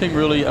 No, nothing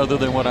really other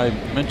than what I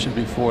mentioned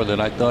before, that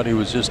I thought he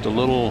was just a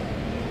little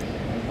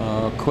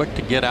quick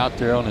to get out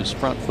there on his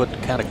front foot to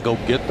kind of go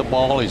get the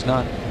ball. He's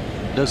not,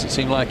 doesn't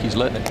seem like he's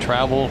letting it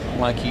travel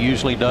like he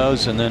usually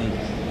does, and then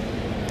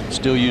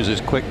still use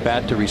his quick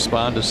bat to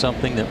respond to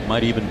something that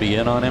might even be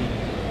in on him.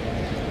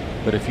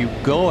 But if you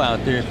go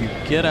out there, if you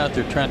get out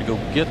there trying to go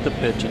get the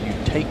pitch and you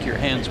take your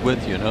hands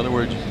with you, in other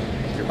words,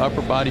 your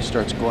upper body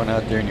starts going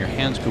out there and your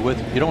hands go with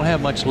you, you don't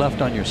have much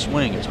left on your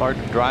swing. It's hard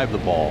to drive the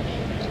ball.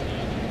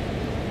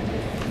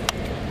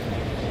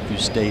 If you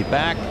stay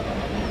back,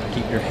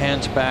 keep your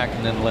hands back,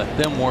 and then let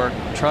them work,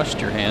 trust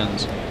your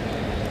hands,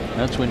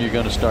 that's when you're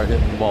going to start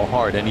hitting the ball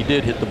hard. And he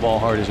did hit the ball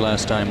hard his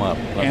last time up.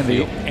 And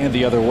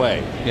the other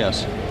way.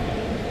 Yes.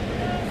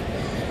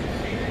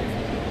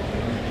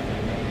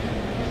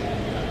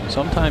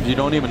 Sometimes you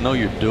don't even know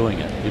you're doing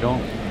it. You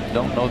don't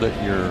know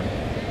that your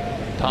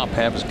top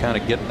half is kind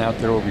of getting out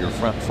there over your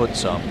front foot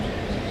some.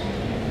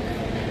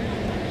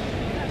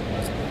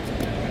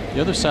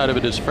 The other side of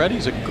it is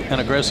Freddie's an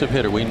aggressive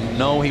hitter. We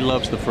know he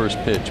loves the first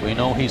pitch. We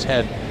know he's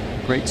had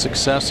great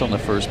success on the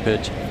first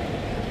pitch,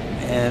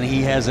 and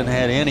he hasn't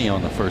had any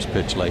on the first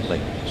pitch lately.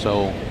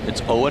 So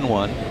it's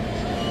 0-1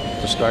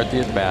 to start the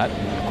at bat,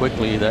 and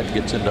quickly that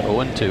gets into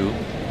 0-2.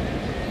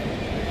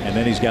 And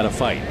then he's got to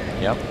fight.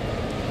 Yep.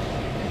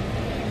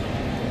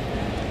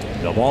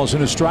 No balls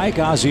and a strike.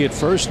 Ozzie at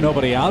first,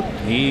 nobody out.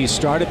 He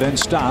started, then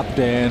stopped,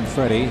 and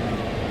Freddie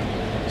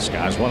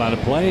skies one out of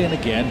play, and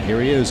again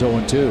here he is,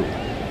 0-2.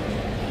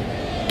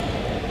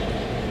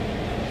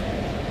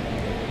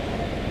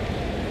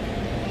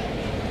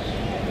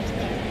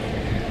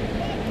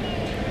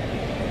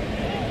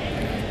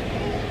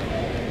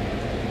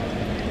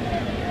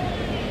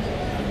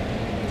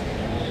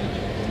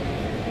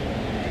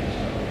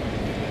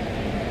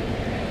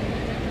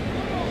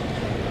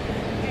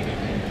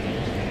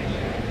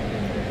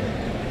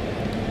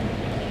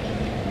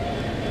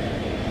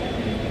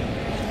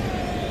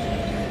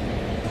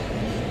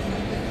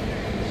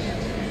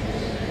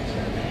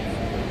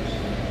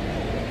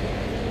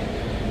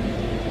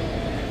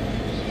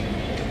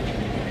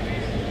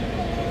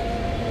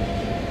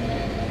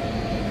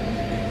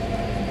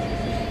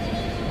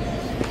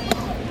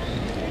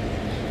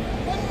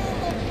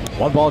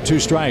 One ball, 2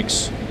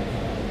 strikes.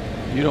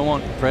 You don't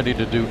want Freddie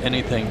to do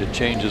anything to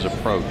change his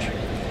approach.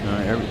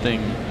 Everything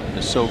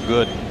is so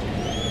good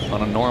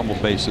on a normal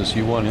basis.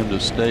 You want him to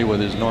stay with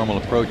his normal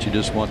approach. You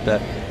just want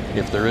that,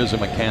 if there is a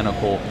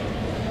mechanical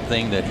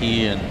thing that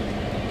he and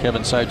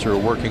Kevin Seitzer are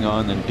working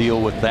on, then deal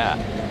with that.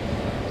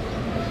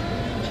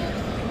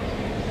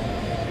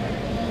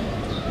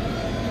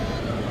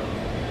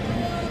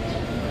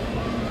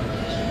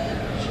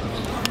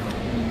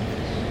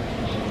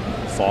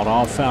 Fought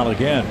off, foul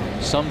again.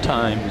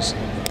 Sometimes,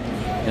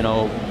 you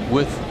know,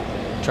 with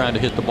trying to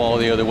hit the ball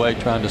the other way,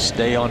 trying to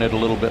stay on it a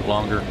little bit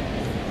longer,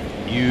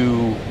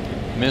 you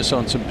miss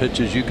on some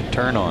pitches you can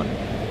turn on.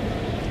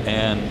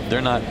 and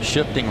they're not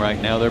shifting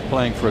right now. They're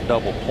playing for a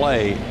double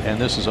play, and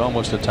this is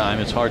almost a time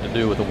it's hard to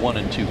do with a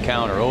 1-2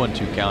 count or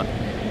 0-2 count.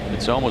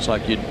 It's almost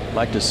like you'd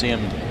like to see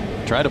him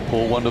try to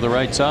pull one to the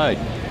right side.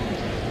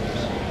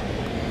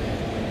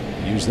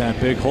 Use that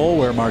big hole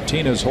where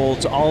Martinez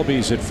holds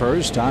Albies at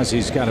first.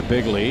 Ozzy's got a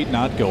big lead,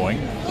 not going.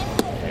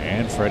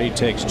 And Freddie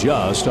takes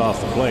just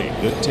off the plate.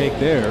 Good take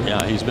there.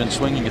 Yeah, he's been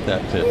swinging at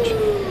that pitch.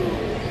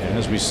 And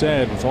as we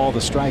said, with all the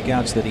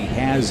strikeouts that he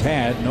has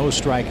had, no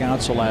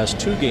strikeouts the last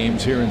 2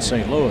 games here in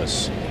St.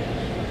 Louis.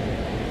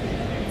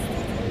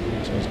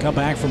 So he's come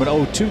back from an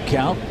 0-2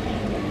 count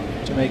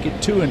to make it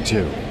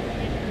 2-2.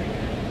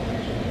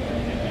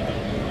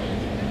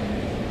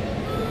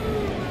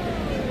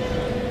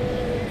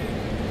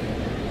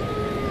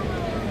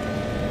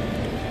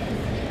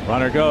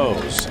 Runner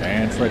goes,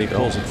 and Freddie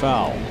pulls it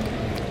foul.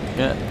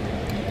 Yeah,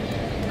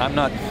 I'm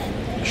not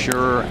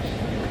sure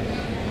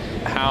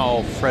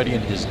how Freddie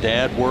and his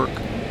dad work,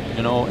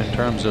 you know, in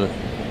terms of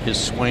his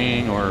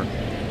swing or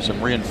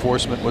some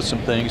reinforcement with some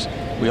things.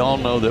 We all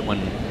know that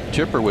when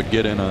Chipper would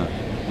get in a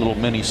little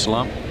mini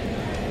slump,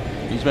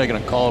 he's making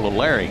a call to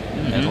Larry,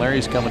 and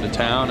Larry's coming to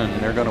town,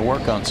 and they're going to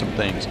work on some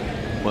things.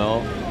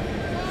 Well,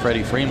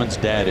 Freddie Freeman's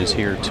dad is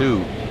here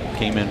too,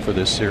 came in for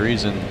this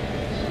series, and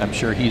I'm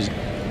sure he's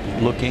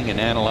looking and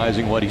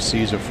analyzing what he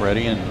sees of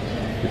Freddie, and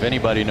if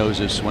anybody knows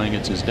his swing,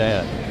 it's his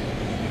dad.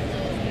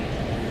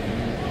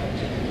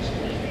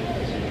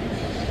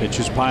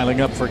 Pitches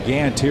piling up for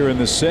Gant here in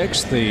the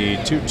 6th, the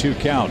 2-2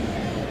 count.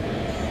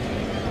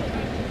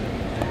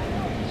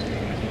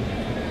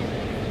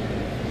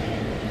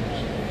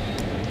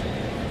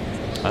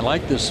 I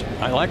like this.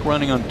 I like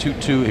running on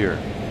 2-2 here.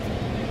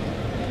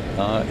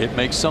 It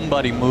makes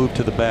somebody move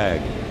to the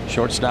bag.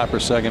 Shortstop or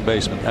second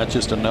baseman. That's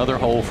just another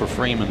hole for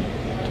Freeman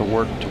to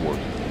work toward.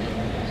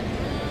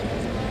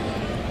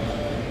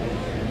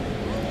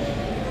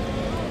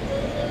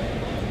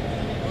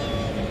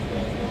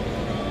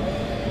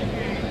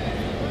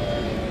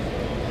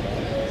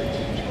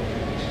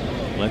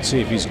 Let's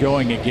see if he's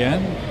going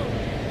again.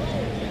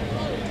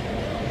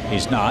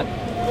 He's not.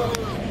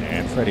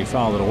 And Freddie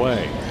fouled it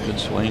away. Good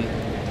swing.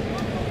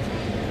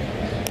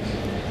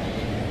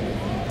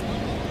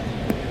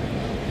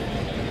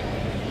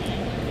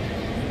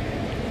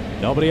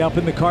 Nobody up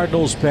in the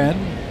Cardinals pen.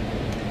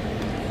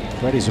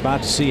 Freddie's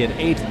about to see an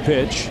 8th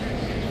pitch.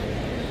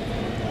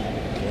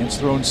 Gant's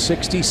thrown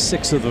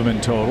 66 of them in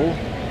total.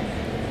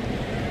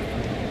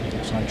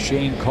 Looks like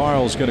Shane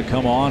Carl's going to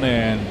come on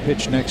and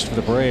pitch next for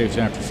the Braves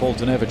after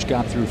Fultonevich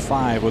got through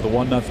 5 with a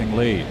 1-0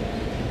 lead.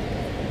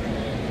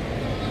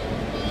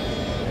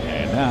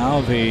 And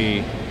now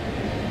the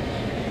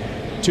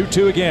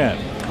 2-2 again.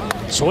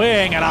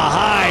 Swing and a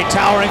high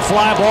towering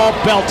fly ball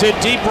belted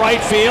deep right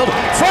field.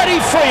 Freddie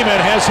Freeman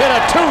has hit a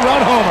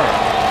 2-run homer.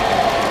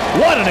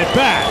 What an at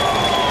bat.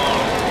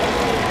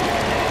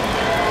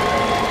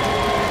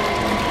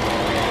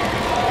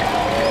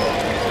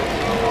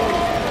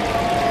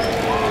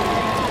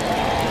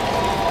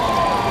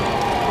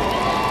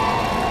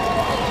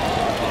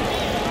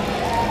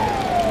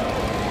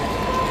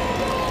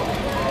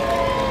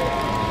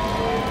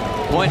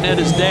 Pointing at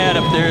his dad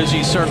up there as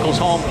he circles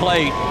home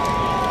plate.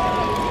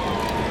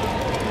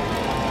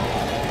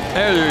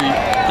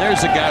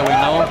 There's the guy we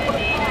know.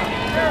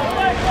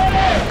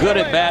 Good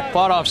at bat,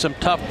 fought off some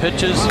tough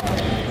pitches.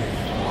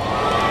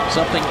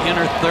 Something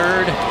inner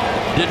third.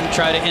 Didn't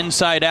try to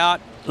inside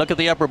out. Look at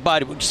the upper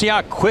body. See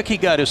how quick he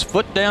got his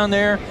foot down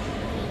there?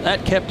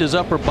 That kept his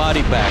upper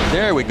body back.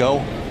 There we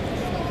go.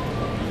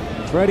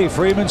 Freddie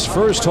Freeman's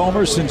first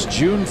homer since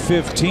June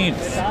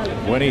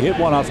 15th when he hit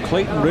one off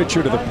Clayton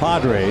Richard of the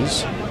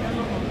Padres.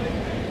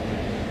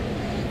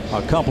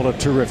 A couple of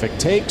terrific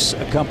takes,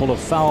 a couple of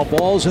foul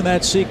balls in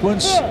that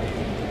sequence,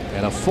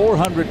 and a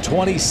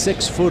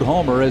 426-foot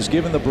homer has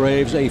given the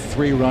Braves a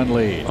 3-run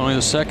lead. Only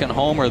the second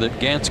homer that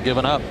Gant's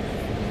given up.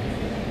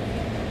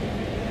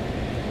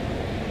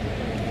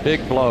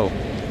 Big blow.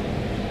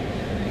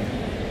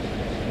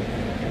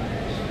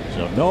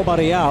 So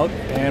nobody out,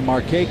 and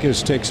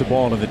Markakis takes a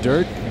ball in the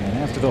dirt. And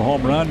after the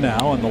home run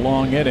now in the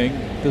long inning,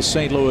 the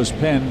St. Louis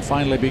pen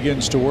finally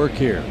begins to work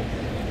here.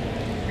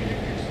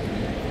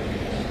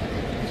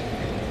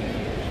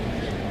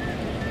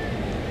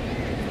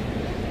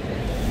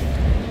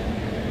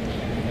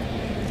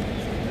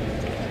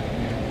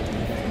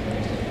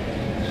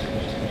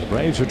 The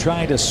Braves are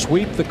trying to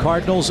sweep the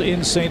Cardinals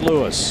in St.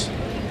 Louis.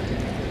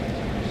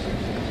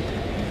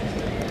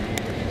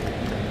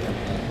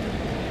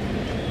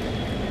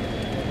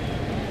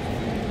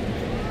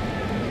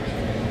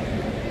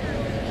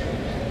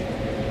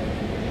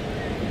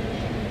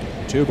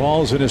 Two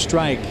balls and a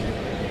strike.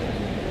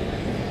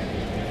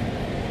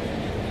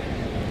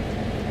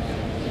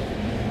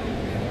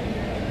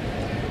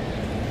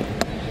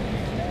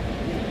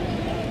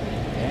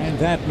 And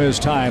that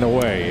missed high and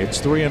away.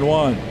 It's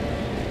 3-1.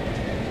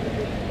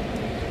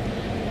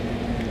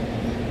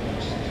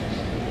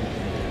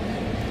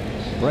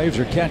 Braves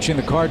are catching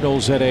the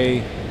Cardinals at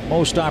a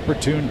most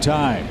opportune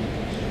time.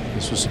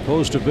 This was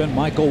supposed to have been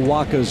Michael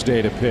Wacha's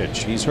day to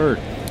pitch. He's hurt.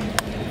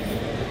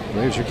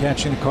 Braves are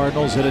catching the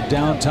Cardinals at a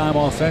downtime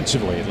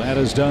offensively.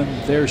 Atlanta's done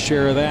their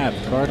share of that.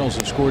 The Cardinals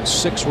have scored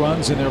 6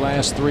 runs in their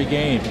last 3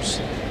 games.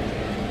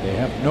 They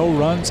have no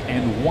runs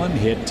and 1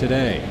 hit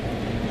today.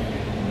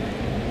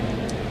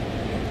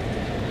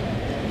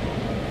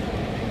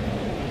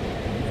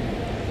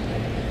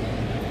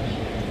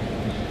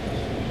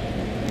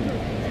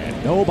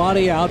 And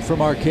nobody out from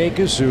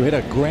Markakis, who hit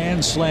a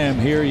grand slam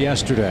here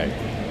yesterday.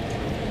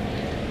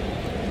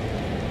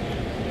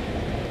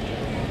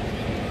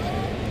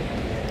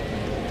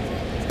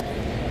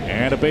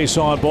 And a base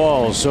on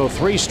balls, so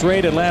 3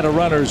 straight Atlanta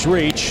runners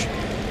reach.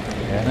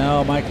 And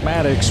now Mike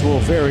Maddox will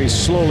very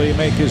slowly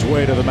make his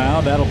way to the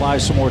mound. That'll buy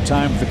some more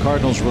time for the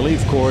Cardinals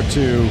relief corps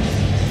to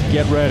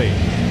get ready.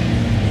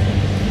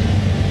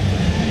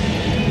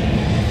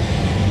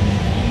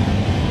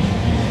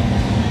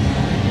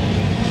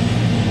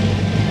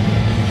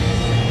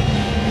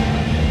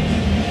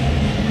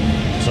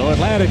 So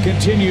Atlanta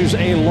continues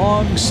a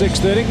long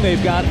 6th inning.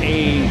 They've got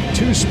a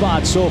 2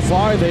 spot so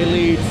far. They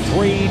lead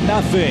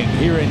 3-0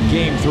 here in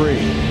Game 3.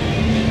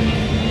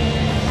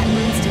 At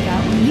Rooms to Go,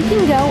 you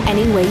can go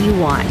any way you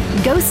want.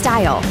 Go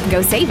style,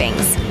 go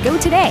savings, go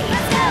today.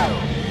 Let's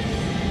go!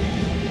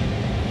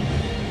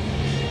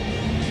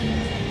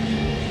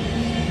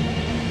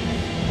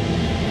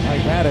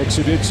 Mike Maddox,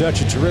 who did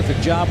such a terrific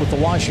job with the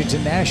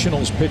Washington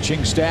Nationals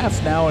pitching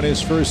staff, now in his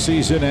first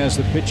season as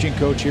the pitching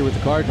coach here with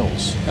the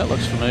Cardinals. That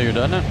looks familiar,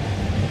 doesn't it?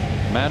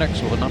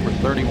 Maddox with a number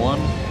 31.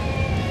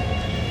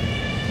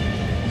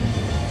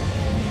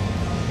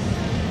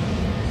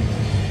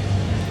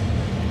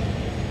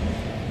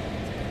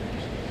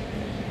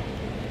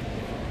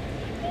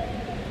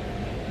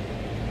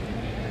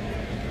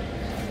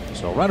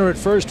 So runner at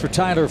first for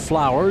Tyler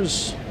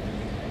Flowers.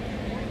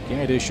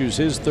 Gant issues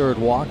his 3rd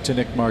walk to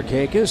Nick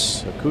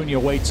Markakis. Acuna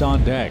waits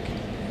on deck.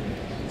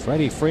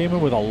 Freddie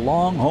Freeman with a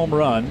long home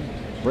run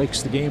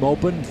breaks the game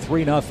open,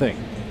 3-0.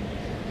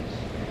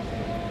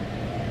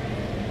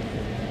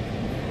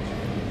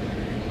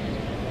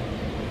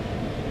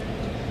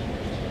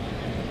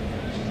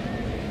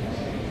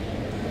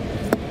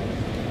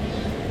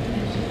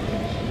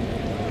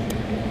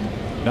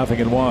 Nothing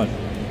in 1.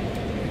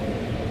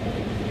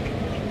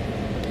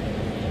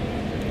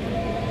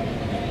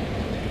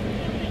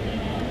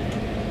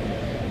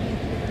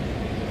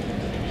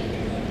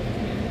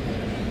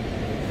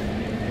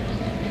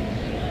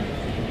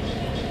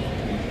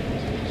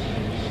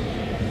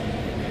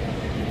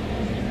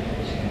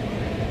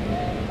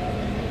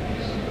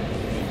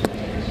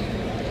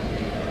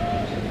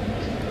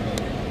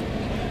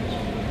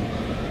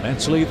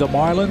 Mets lead the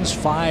Marlins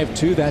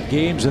 5-2. That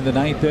game's in the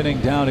 9th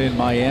inning down in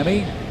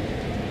Miami.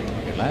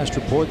 At last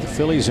report, the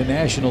Phillies and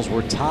Nationals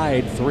were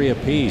tied 3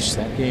 apiece.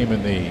 That game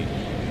in the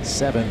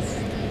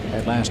 7th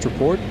at last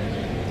report.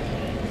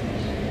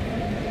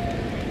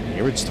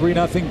 Here it's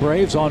 3-0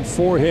 Braves on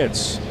 4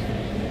 hits.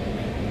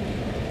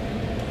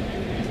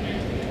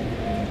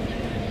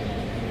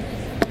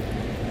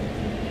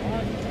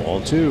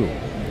 Ball 2.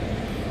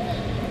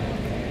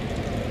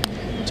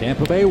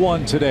 Tampa Bay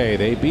won today.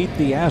 They beat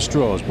the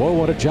Astros. Boy,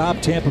 what a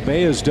job Tampa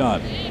Bay has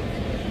done.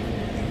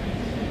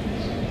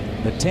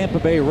 The Tampa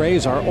Bay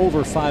Rays are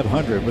over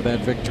 500 with that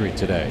victory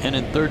today. And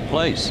in 3rd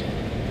place.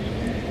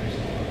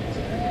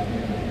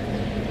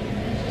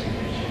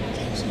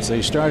 Since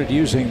they started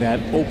using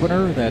that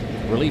opener, that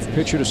relief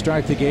pitcher to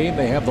start the game,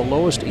 they have the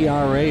lowest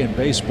ERA in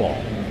baseball.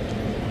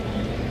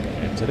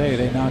 And today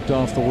they knocked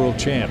off the world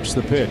champs.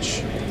 The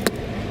pitch.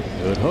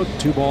 Good hook.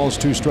 2 balls,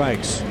 2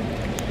 strikes.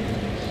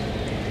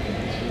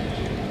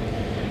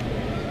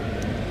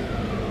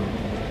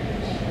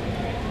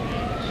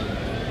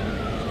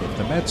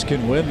 Mets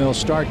can win, they'll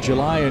start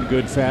July in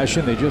good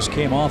fashion. They just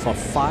came off a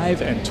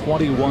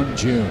 5-21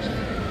 June.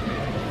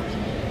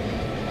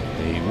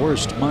 The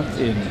worst month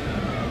in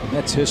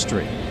Mets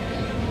history.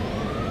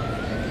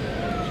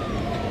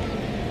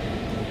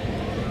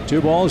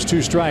 2 balls,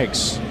 2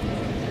 strikes.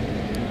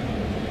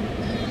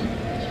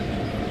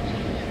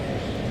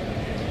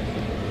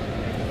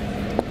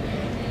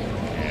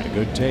 And a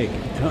good take.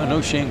 I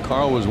know Shane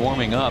Carl was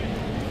warming up.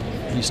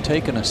 He's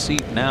taken a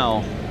seat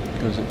now,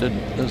 because it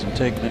doesn't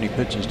take many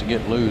pitches to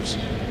get loose.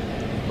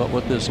 But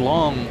with this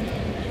long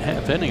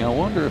 1/2 inning, I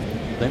wonder if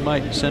they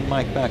might send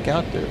Mike back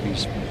out there.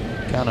 He's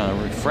kind of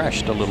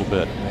refreshed a little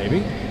bit.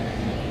 Maybe.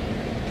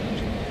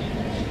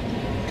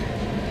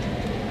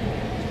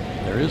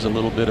 There is a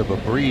little bit of a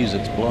breeze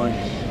that's blowing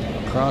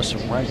across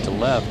from right to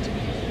left.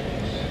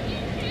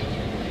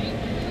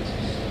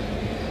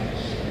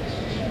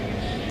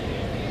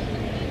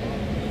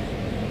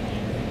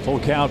 Full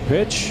count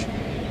pitch.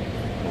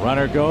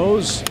 Runner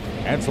goes.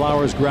 And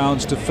Flowers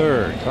grounds to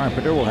 3rd.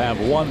 Carpenter will have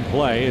 1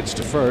 play. It's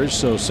to 1st,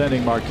 so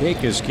sending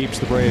Markakis keeps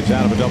the Braves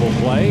out of a double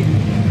play.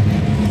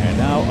 And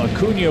now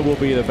Acuna will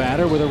be the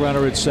batter with a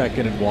runner at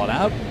 2nd and 1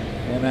 out.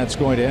 And that's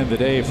going to end the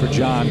day for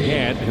John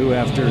Gant, who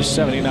after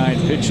 79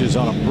 pitches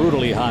on a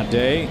brutally hot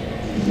day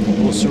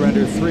will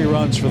surrender 3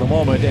 runs for the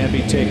moment and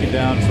be taken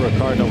down for a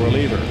Cardinal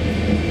reliever.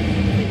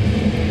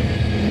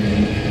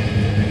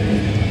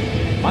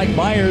 Mike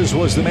Myers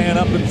was the man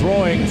up and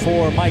throwing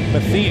for Mike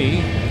Matheny.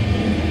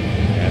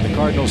 And the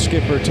Cardinals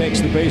skipper takes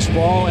the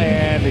baseball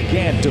and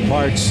again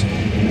departs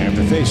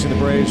after facing the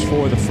Braves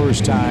for the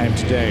first time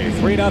today.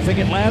 3-0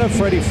 Atlanta.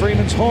 Freddie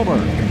Freeman's homer,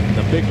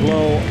 the big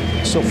blow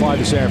so far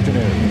this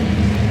afternoon.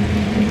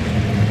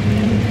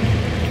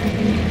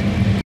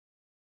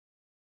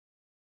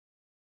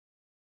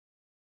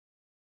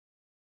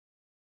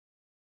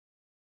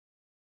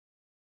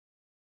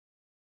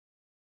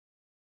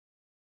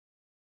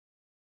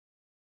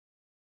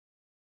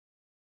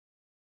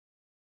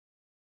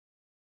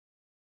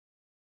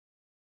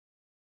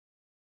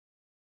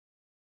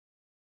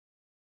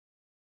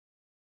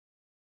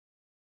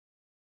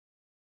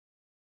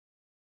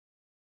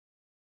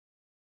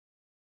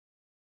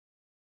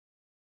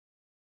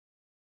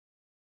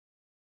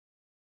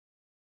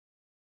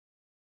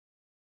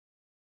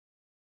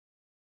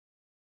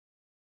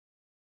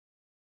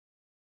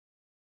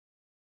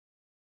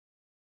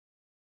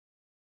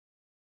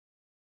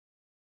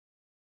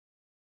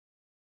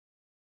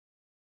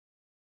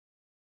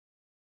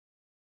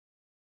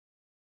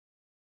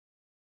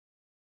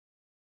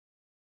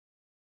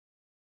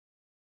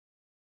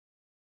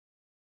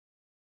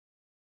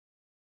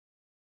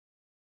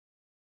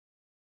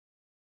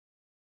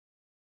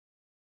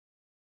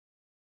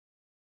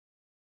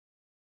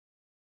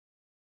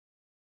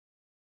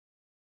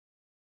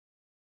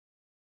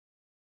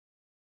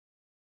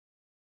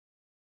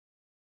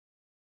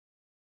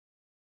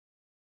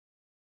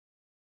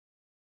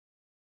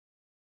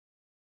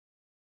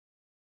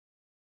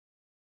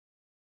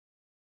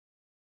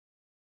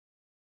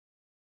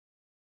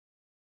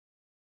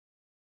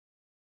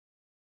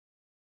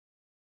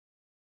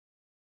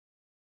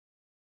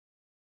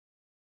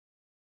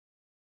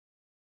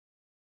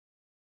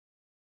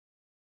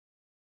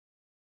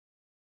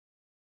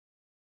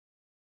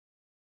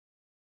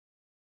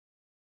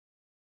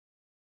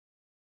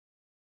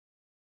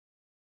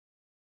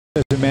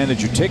 To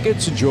manage your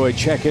tickets, enjoy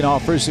check-in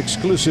offers,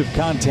 exclusive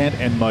content,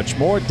 and much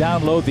more.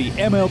 Download the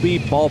MLB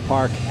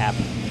Ballpark app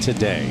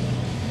today.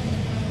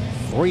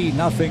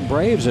 3-0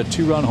 Braves. A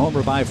 2-run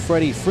homer by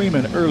Freddie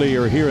Freeman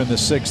earlier here in the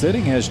 6th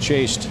inning has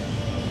chased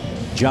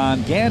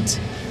John Gant.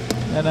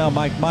 And now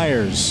Mike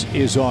Myers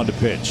is on to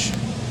pitch.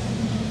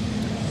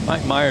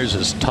 Mike Myers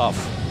is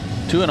tough.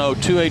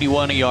 2-0,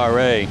 281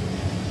 ERA.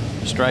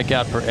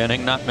 Strikeout per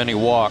inning, not many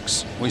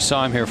walks. We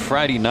saw him here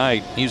Friday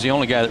night. He's the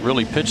only guy that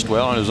really pitched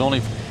well, and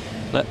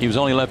he was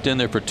only left in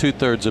there for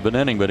 2/3 of an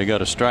inning, but he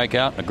got a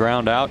strikeout and a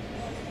ground out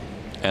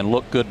and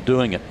looked good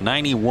doing it.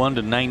 91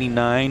 to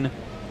 99,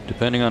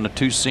 depending on the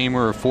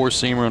 2-seamer or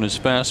 4-seamer on his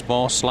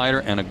fastball, slider,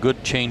 and a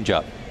good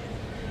changeup.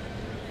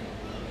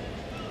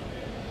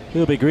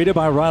 He'll be greeted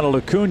by Ronald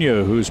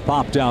Acuna, who's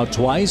popped out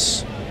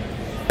twice.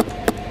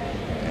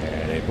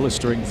 And a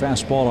blistering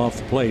fastball off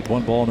the plate.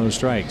 1 ball, no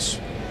strikes.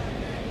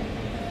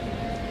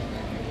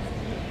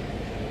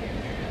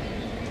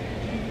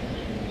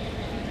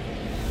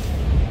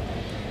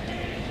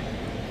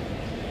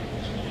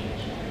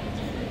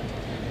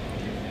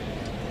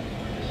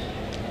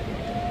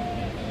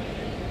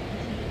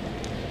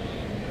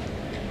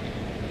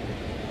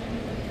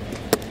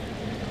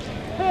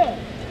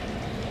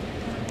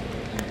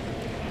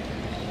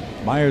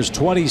 Myers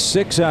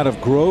 26 out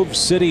of Grove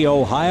City,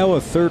 Ohio, a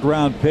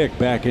 3rd-round pick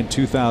back in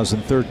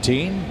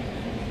 2013.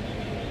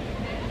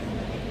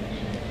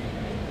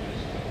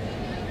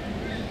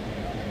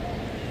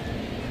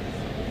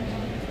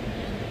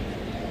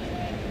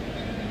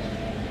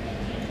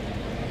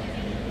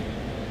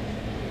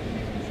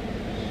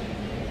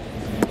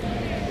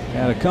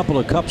 Had a couple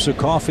of cups of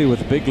coffee with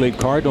the big league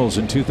Cardinals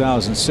in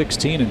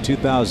 2016 and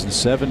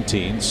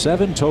 2017.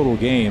 7 total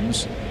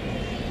games.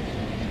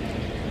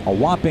 A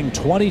whopping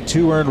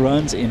 22 earned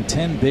runs in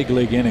 10 big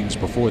league innings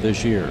before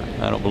this year.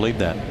 I don't believe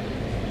that.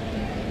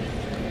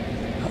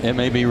 It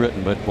may be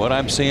written, but what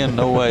I'm seeing,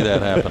 no way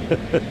that happened.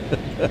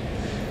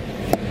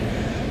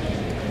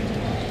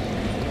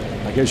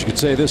 I guess you could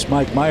say this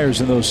Mike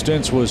Myers in those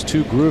stints was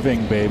too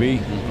grooving,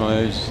 baby.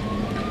 Well,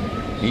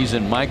 he's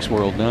in Mike's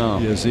world now.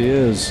 Yes, he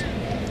is.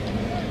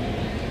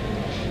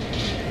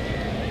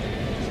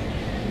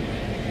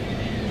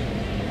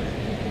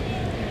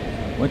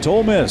 Went to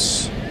Ole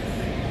Miss.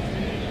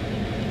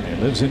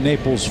 Lives in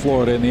Naples,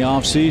 Florida in the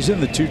offseason.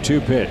 The 2-2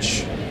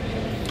 pitch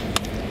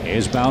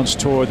is bounced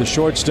toward the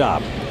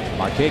shortstop.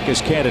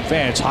 Markakis can't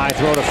advance. High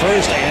throw to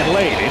first and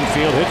late.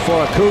 Infield hit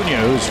for Acuna,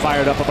 who's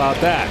fired up about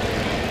that.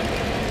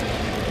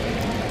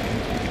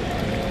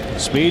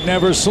 Speed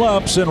never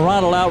slumps, and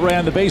Ronald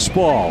outran the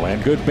baseball.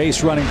 And good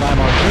base running by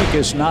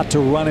Markakis not to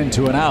run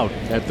into an out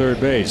at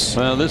third base.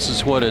 Well, this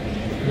is what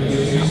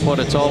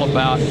it's all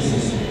about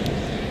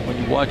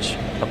when you watch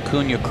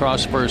Acuna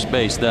cross first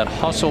base. That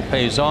hustle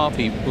pays off.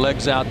 He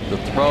legs out the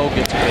throw,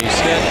 gets a base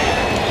hit,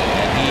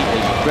 and he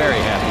is very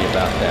happy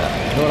about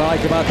that. You know what I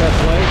like about that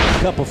play?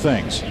 A couple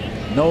things.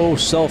 No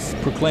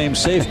self-proclaimed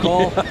safe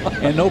call,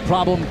 and no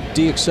problem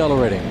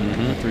deaccelerating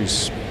after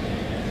he's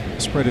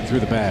sprinted through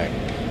the bag.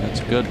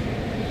 That's good.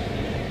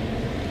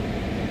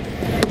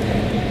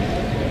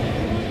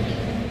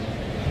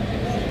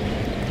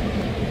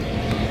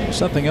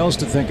 Something else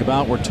to think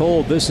about. We're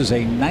told this is a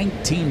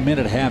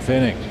 19-minute half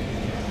inning.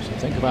 So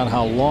think about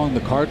how long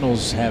the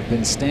Cardinals have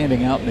been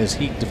standing out in this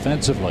heat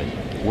defensively.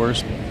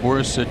 Worst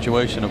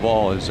situation of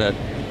all is that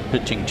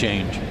pitching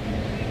change.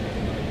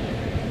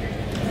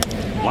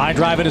 Line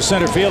drive into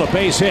center field, a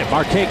base hit.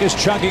 Markakis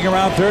chugging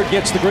around third,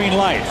 gets the green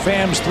light.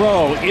 Pham's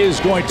throw is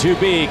going to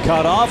be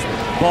cut off.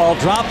 Ball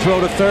drop, throw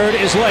to third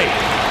is late.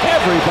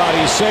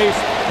 Everybody's safe.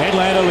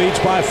 Atlanta leads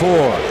by 4.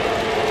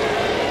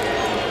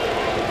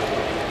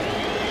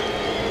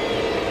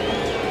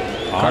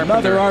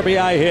 Another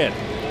RBI hit.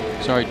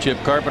 Sorry, Chip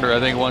Carpenter, I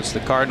think, wants the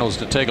Cardinals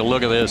to take a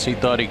look at this. He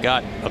thought he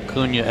got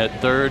Acuna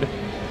at third.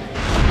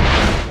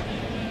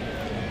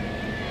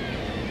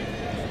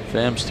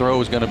 Pham's throw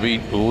was going to be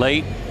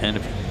late, and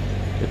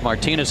if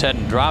Martinez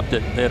hadn't dropped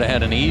it, they'd have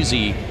had an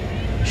easy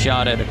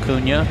shot at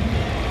Acuna,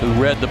 who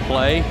read the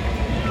play.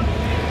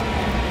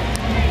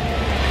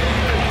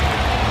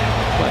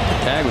 But the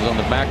tag was on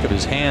the back of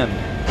his hand.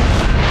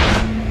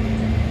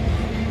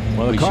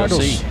 Well, the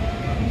Cardinals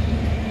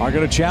are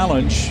going to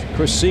challenge.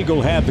 Chris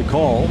Siegel had the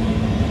call.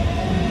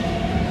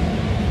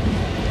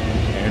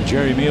 And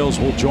Jerry Meals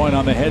will join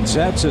on the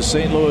headsets as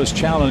St. Louis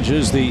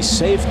challenges the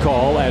safe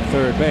call at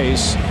third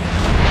base.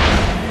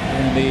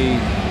 And the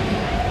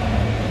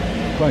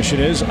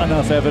question is,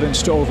 enough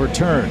evidence to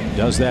overturn.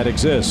 Does that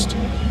exist? They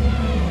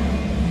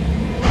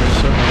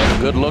certainly had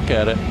a good look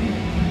at it.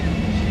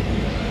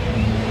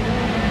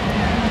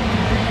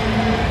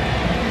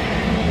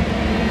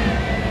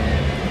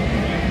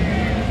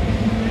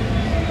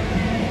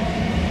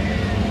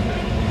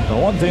 The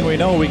one thing we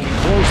know, we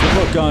can close the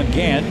book on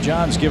Gant.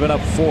 John's given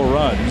up 4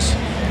 runs.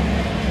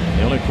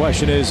 The only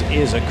question is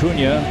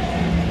Acuna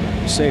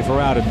safer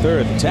out at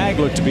third? The tag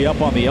looked to be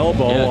up on the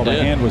elbow while the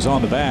hand was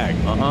on the bag.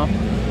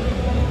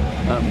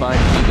 That might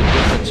be the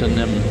difference in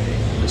them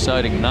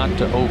deciding not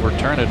to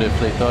overturn it if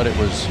they thought it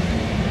was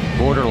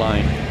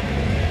borderline.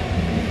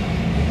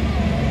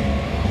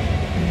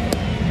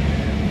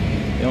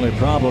 The only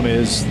problem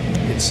is,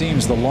 it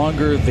seems the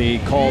longer the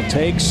call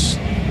takes,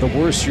 the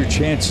worse your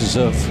chances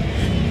of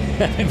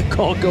having the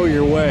call go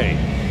your way.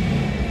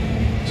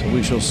 So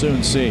we shall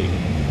soon see.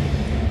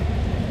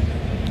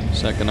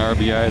 Second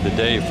RBI of the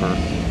day for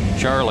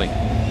Charlie.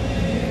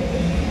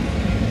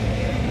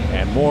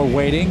 And more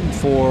waiting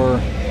for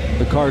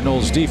the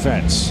Cardinals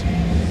defense.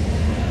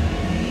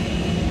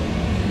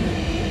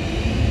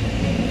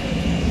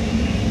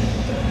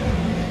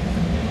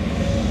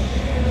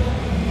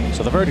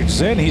 So the verdict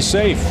is in. He's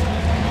safe.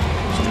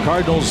 So the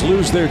Cardinals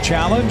lose their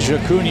challenge.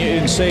 Acuna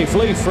in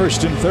safely.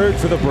 First and third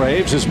for the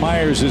Braves as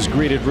Myers is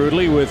greeted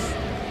rudely with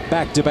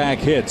back-to-back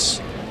hits.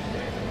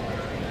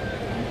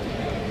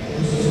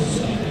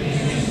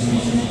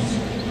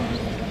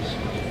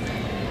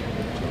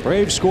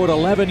 Braves scored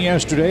 11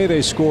 yesterday.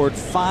 They scored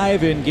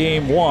 5 in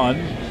game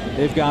 1.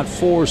 They've got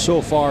 4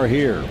 so far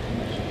here.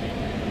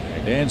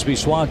 Dansby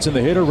Swanson,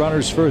 the hitter,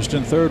 runners first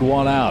and third,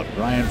 1 out.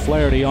 Ryan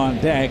Flaherty on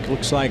deck.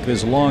 Looks like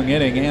this long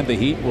inning and the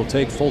heat will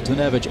take Fulton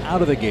Evich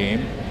out of the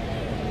game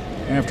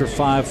after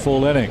 5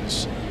 full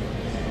innings.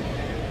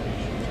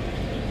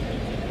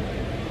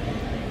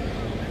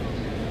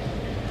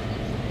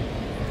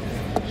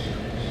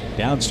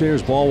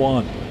 Downstairs, ball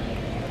 1.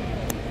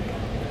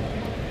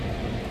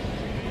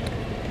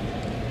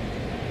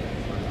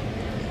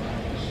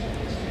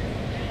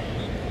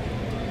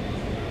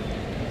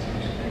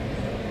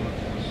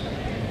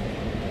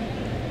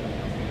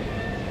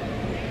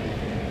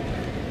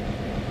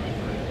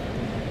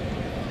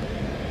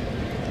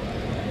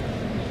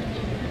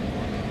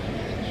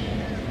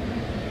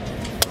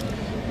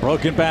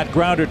 Broken bat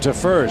grounder to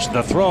first.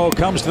 The throw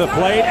comes to the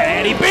plate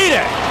and he beat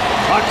it.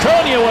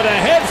 Acuna with a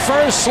head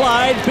first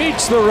slide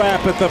beats the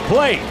wrap at the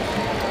plate.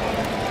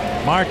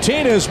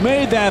 Martinez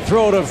made that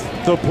throw to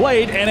the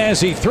plate, and as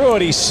he threw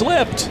it, he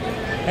slipped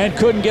and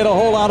couldn't get a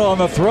whole lot on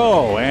the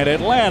throw. And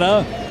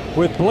Atlanta,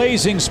 with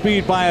blazing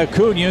speed by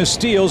Acuna,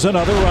 steals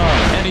another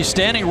run. And he's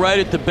standing right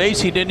at the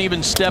base. He didn't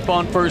even step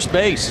on first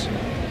base.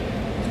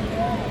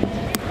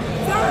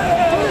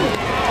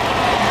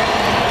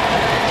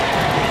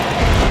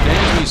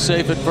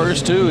 Safe at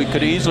first too. He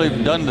could easily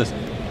have done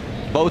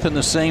both in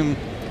the same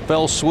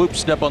fell swoop,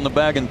 step on the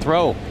bag and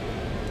throw.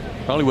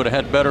 Probably would have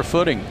had better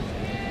footing.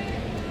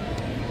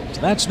 So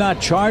that's not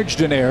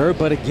charged an error,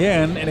 but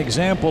again, an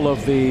example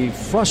of the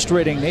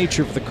frustrating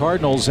nature of the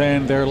Cardinals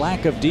and their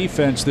lack of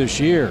defense this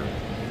year.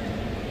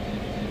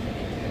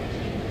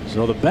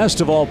 So the best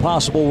of all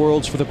possible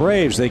worlds for the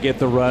Braves. They get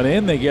the run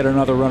in, they get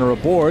another runner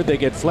aboard, they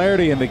get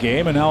Flaherty in the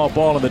game, and now a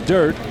ball in the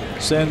dirt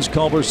sends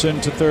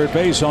Culberson to third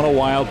base on a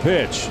wild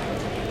pitch.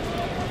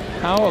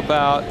 How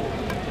about,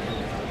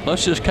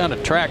 let's just kind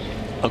of track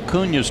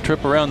Acuna's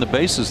trip around the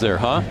bases there,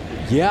 huh?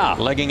 Yeah.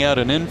 Legging out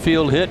an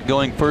infield hit,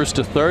 going first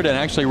to third, and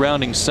actually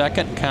rounding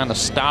second, kind of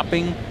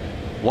stopping,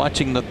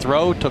 watching the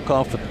throw, took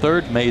off at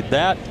third, made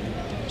that,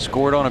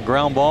 scored on a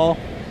ground ball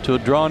to a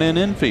drawn-in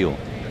infield.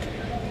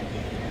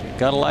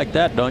 Gotta like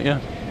that, don't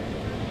you?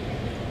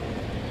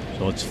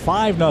 So it's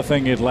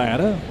 5-0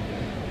 Atlanta,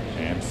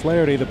 and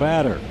Flaherty the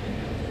batter.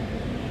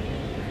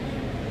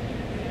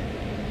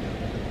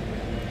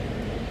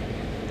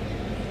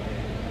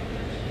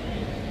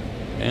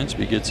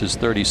 Dansby gets his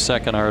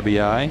 32nd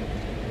RBI.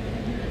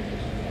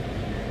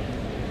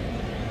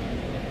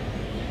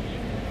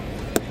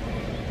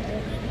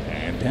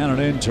 And down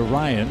and in to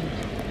Ryan.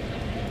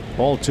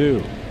 Ball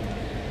 2.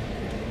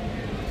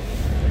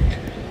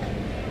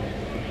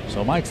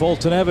 So Mike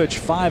Foltynewicz,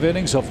 5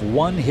 innings of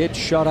 1-hit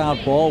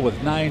shutout ball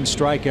with 9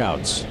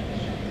 strikeouts.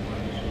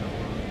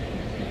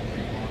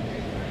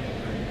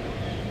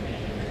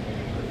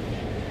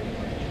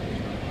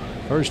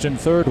 First and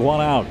third,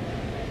 1 out.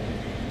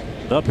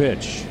 The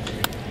pitch.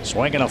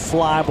 Swinging a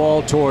fly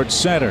ball towards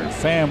center.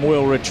 Pham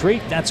will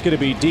retreat. That's going to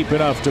be deep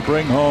enough to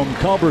bring home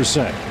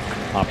Culberson.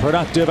 A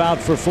productive out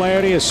for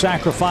Flaherty. A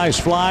sacrifice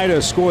fly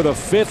to score the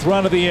 5th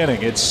run of the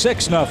inning. It's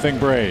 6-0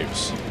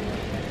 Braves.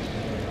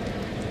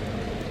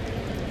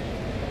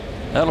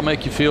 That'll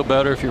make you feel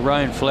better if you're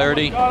Ryan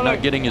Flaherty,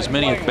 not getting as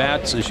many at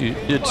bats as you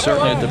did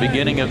certainly at the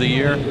beginning of the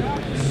year.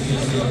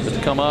 But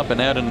to come up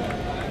and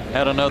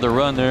add another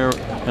run there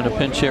in a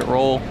pinch hit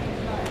role,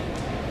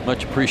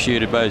 much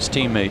appreciated by his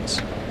teammates.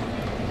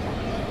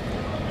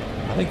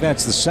 I think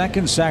that's the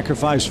 2nd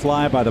sacrifice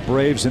fly by the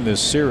Braves in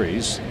this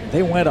series.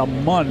 They went a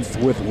month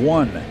with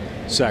 1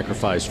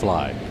 sacrifice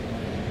fly,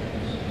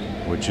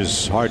 which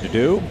is hard to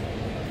do.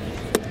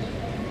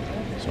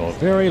 So a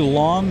very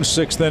long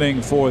 6th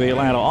inning for the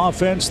Atlanta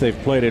offense. They've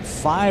played it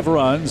 5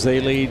 runs. They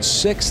lead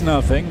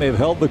 6-0. They've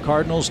held the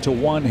Cardinals to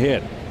 1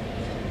 hit.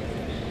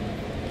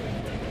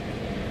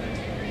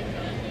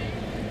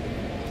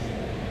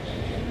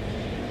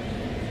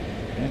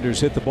 Anders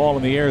hit the ball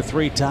in the air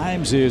 3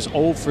 times, is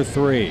 0 for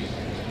 3.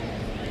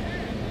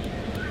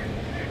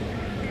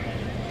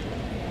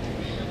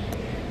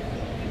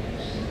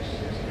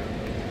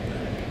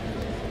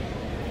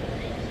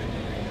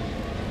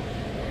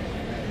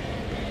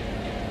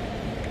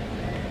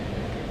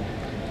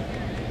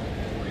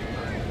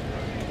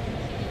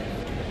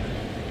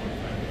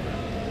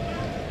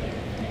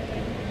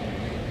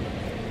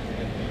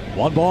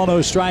 One ball,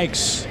 no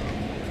strikes.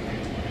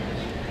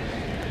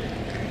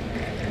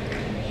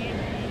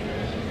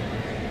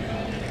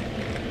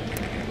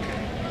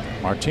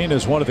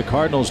 Martinez wanted the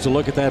Cardinals to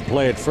look at that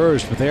play at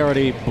first, but they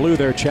already blew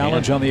their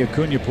challenge on the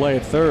Acuna play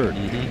at third.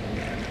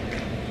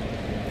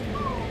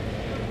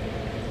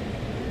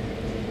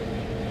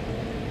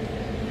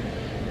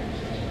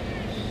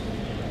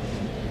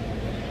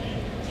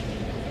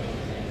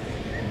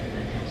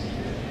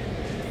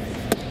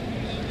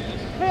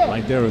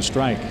 Right there, a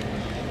strike.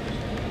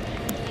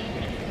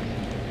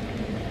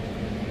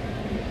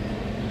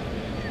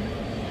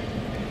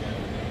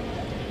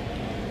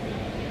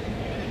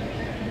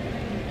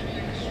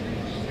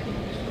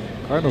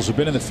 Cardinals have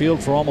been in the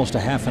field for almost a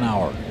half an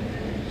hour.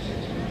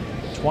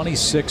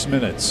 26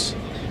 minutes.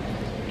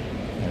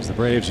 As the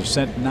Braves have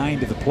sent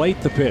 9 to the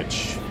plate. The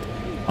pitch.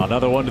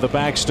 Another one to the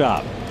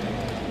backstop.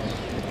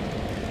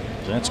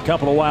 That's a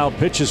couple of wild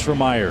pitches for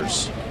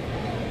Myers.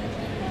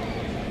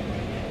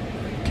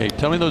 Okay,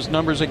 tell me those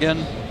numbers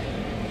again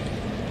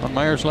on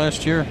Myers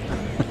last year.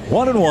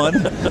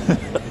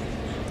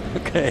 1-1.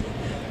 Okay.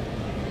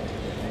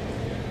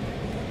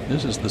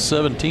 This is the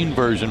 17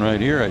 version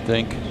right here, I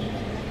think.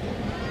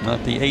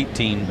 Not the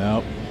 18.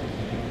 No.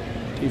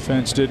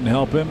 Defense didn't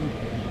help him.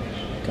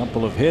 A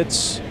couple of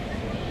hits.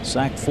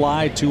 Sac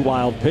fly, 2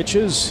 wild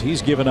pitches.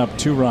 He's given up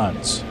 2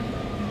 runs.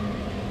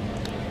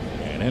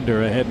 And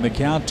Ender ahead in the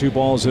count. 2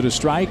 balls and a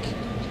strike.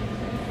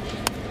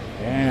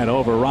 And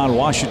over Ron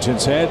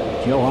Washington's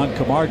head, Johan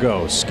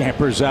Camargo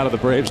scampers out of the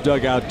Braves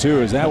dugout too,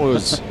 as that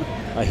was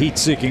a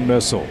heat-seeking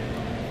missile.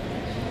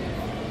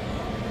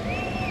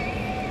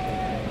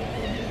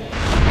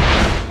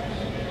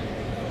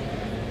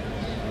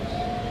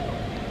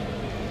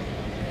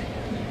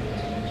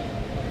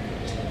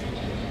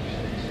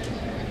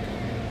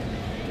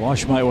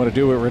 Wash might want to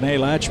do what Renee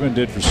Latchman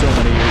did for so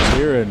many years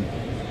here and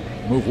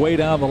move way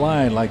down the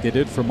line like they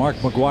did for Mark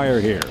McGwire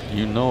here.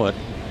 You know it.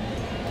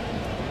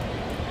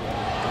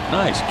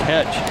 Nice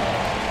catch.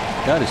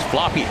 Got his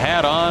floppy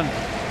hat on.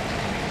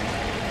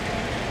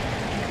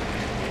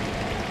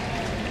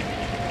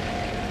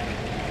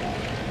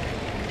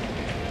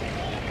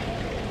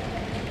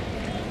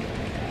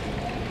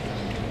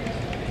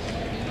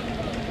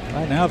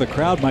 Right now the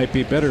crowd might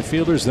be better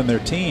fielders than their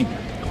team.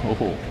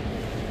 Oh.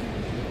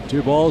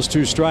 2 balls,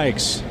 2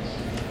 strikes.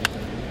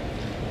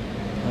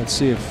 Let's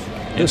see if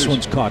this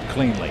one's caught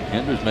cleanly.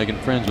 Ender's making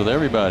friends with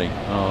everybody.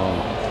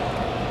 Oh.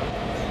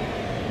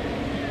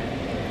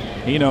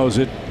 He knows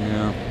it.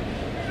 Yeah.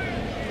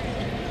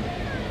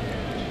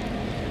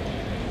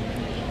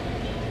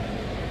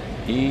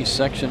 E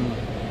section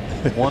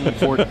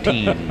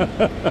 114.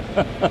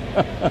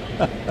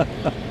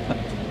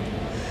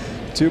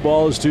 2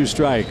 balls, 2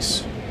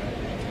 strikes.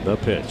 The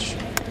pitch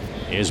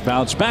is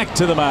bounced back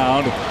to the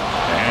mound.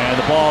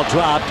 And the ball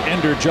dropped.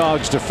 Ender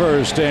jogs to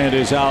first and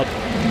is out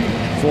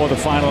for the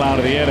final out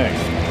of the inning.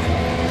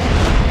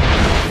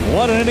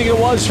 What an inning it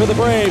was for the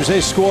Braves.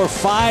 They score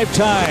 5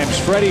 times.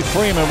 Freddie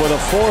Freeman with a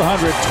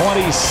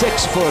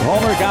 426-foot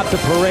homer got the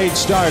parade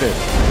started.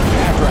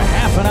 After a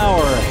half an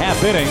hour,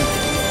 half inning,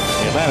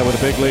 Atlanta with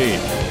a big lead.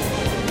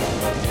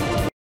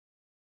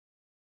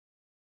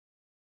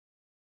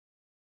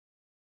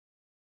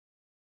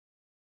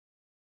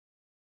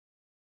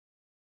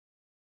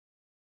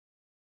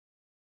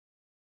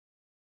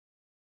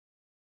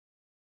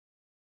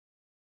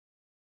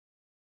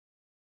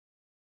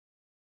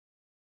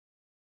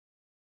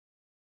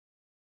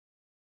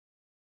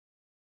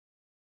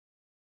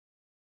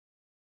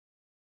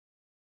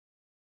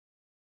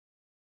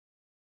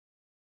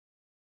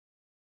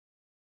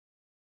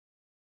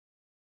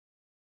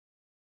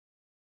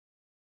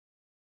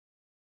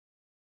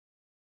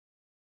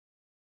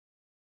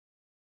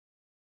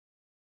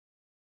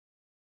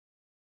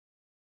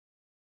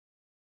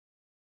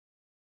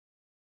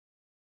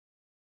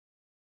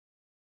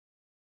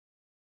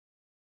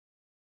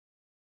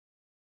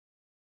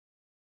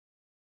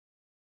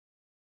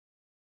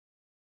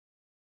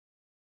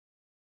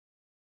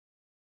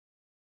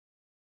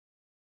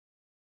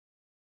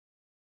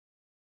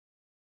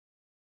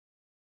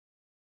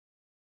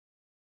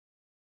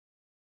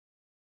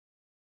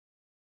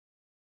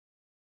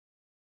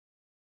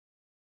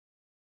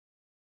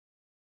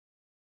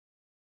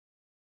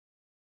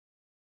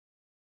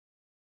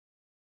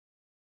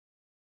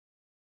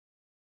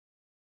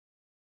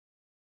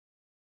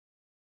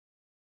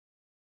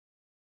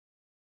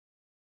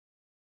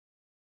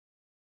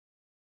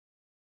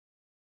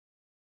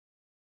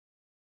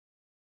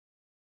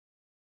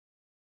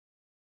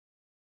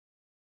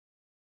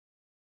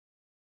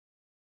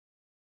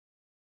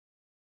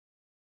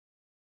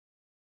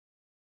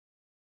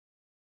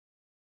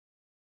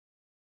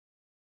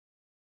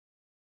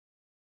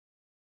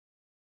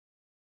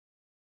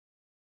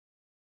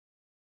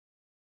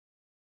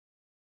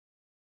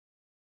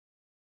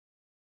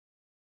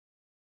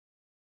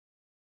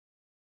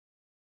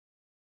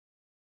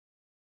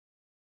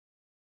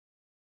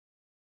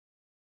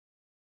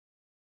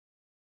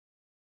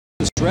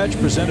 The stretch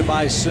presented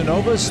by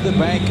Synovus, the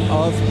bank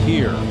of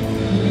here.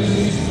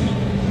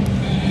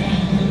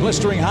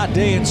 Blistering hot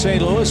day in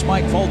St. Louis.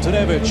 Mike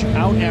Foltynewicz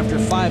out after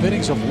 5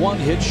 innings of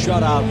 1-hit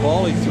shutout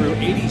ball. He threw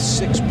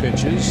 86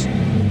 pitches.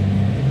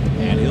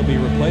 And he'll be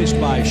replaced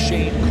by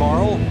Shane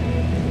Carl,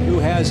 who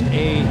has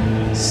a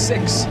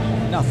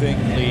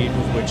 6-0 lead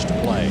with which to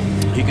play.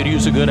 He could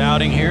use a good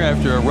outing here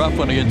after a rough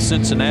one against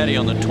Cincinnati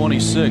on the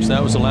 26th.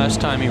 That was the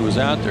last time he was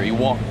out there. He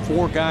walked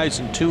 4 guys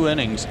in 2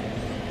 innings,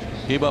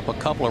 gave up a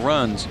couple of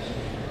runs,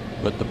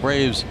 but the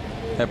Braves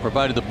have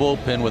provided the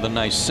bullpen with a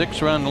nice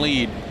 6-run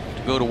lead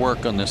to go to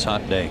work on this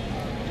hot day.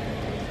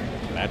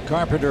 Matt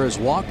Carpenter has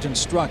walked and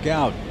struck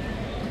out.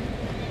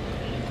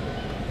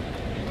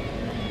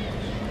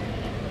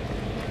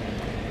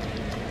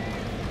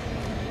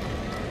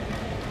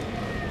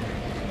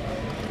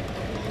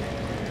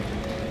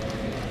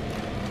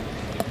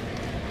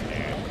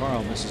 And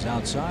Carl misses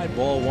outside,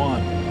 ball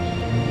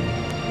 1.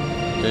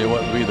 Tell you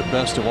what would be the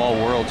best of all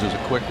worlds is a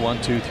quick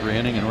 1-2-3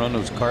 inning and run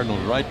those Cardinals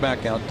right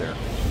back out there.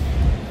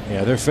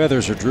 Yeah, their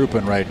feathers are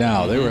drooping right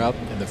now. They were out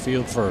in the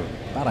field for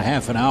about a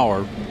half an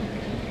hour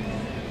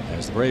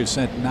as the Braves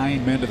sent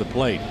 9 men to the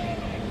plate.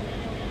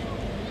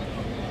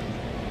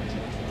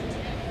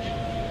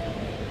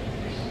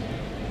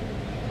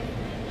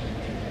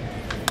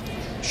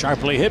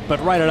 Sharply hit, but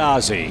right at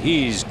Ozzie.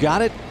 He's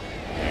got it.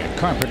 And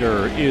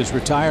Carpenter is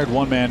retired,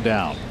 1 man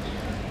down.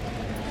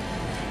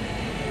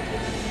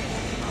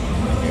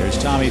 Here's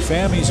Tommy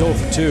Pham. He's 0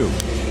 for 2.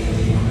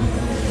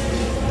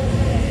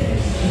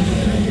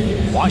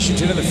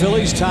 Washington and the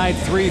Phillies tied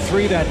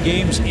 3-3. That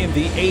game's in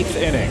the 8th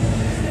inning.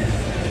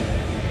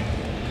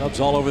 Cubs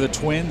all over the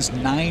Twins,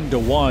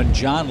 9-1.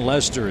 John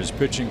Lester is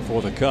pitching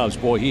for the Cubs.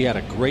 Boy, he had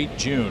a great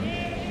June.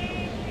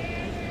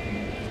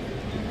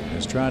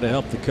 He's trying to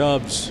help the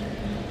Cubs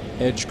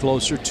edge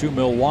closer to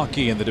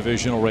Milwaukee in the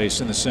divisional race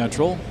in the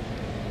Central.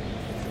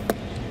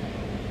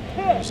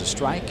 There's a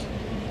strike.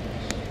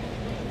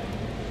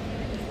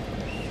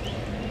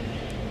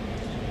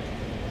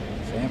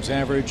 Pham's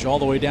average all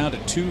the way down to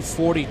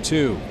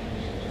 242.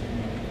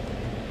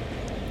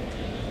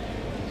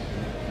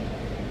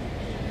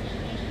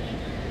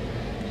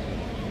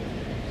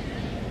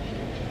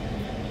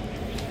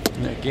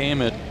 In that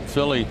game at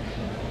Philly,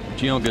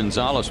 Gio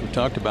Gonzalez, we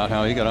talked about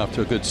how he got off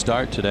to a good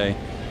start today.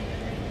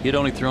 He had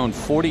only thrown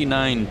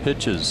 49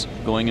 pitches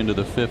going into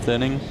the 5th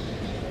inning.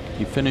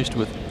 He finished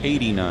with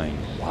 89.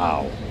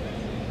 Wow.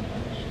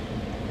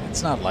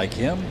 That's not like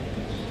him.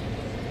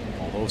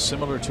 Although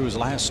similar to his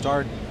last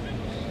start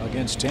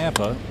against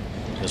Tampa.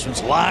 This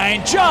one's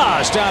line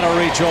just out of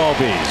reach.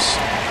 Albies.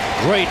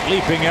 Great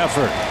leaping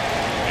effort.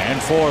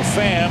 And for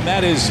Pham,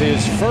 that is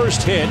his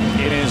first hit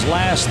in his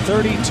last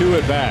 32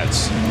 at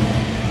bats.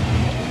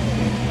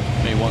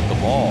 May want the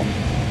ball.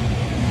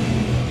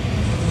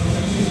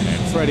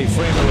 And Freddie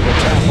Freeman with a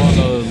tap on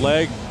the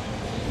leg.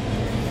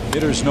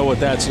 Hitters know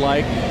what that's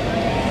like.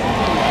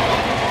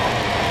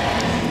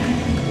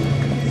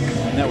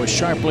 And that was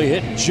sharply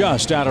hit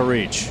just out of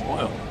reach.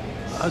 Well,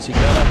 how's he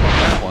got up on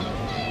that one?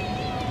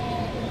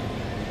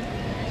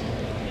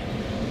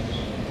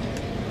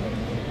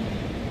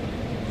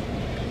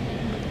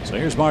 So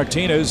here's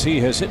Martinez.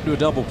 He has hit into a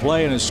double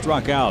play and has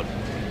struck out.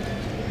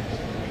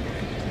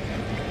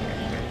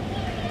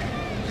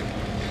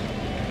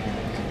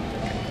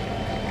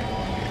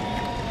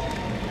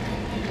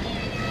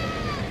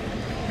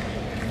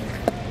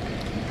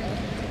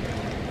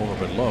 A little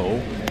bit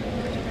low.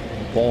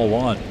 Ball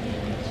 1.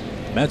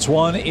 Mets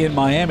won in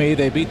Miami.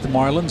 They beat the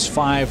Marlins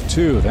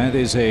 5-2. That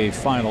is a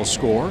final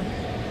score.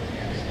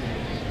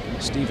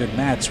 Steven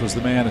Matz was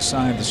the man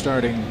assigned the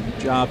starting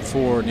job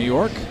for New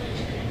York.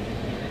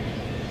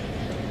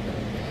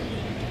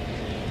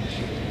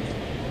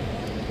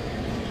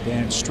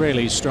 Dan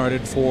Straley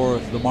started for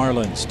the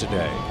Marlins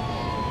today.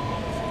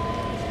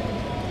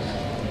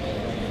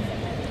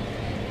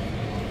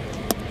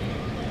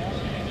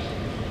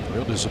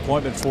 Real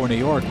disappointment for New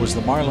York was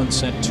the Marlins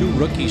sent 2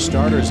 rookie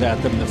starters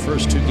at them in the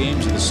first 2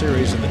 games of the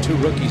series, and the 2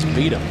 rookies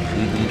beat them.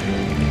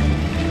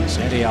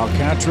 Sandy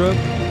Alcantara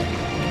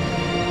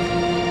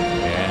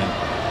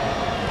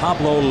and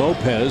Pablo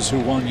Lopez, who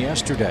won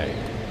yesterday.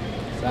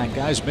 In fact,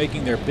 guys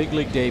making their big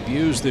league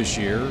debuts this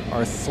year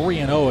are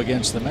 3-0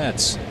 against the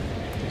Mets.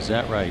 Is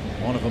that right?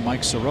 One of them,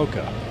 Mike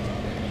Soroka.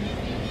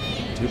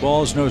 2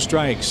 balls, no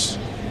strikes.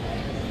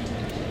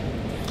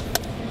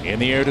 In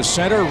the air to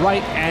center,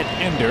 right at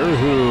Ender,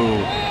 who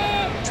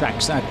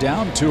tracks that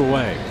down, 2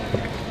 away.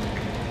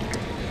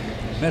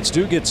 Mets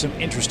do get some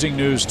interesting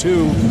news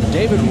too.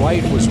 David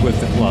Wright was with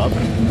the club,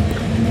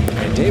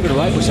 and David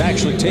Wright was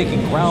actually taking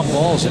ground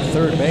balls at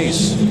third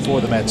base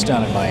for the Mets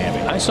down in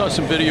Miami. I saw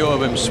some video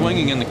of him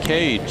swinging in the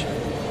cage,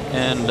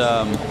 and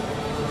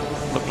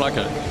looked like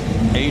a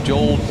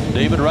age-old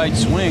David Wright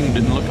swing.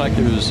 Didn't look like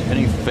there was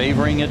any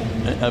favoring it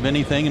of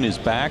anything in his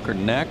back or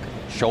neck,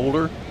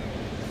 shoulder.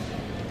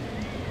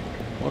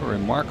 What a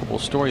remarkable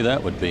story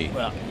that would be.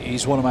 Well,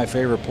 he's one of my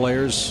favorite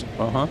players.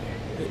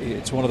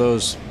 It's one of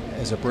those,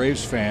 as a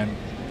Braves fan,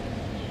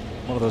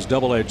 one of those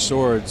double-edged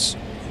swords.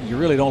 you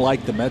really don't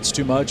like the Mets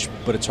too much,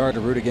 but it's hard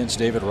to root against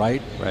David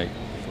Wright. Right.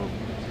 For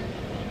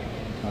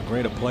how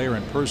great a player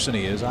in person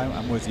he is.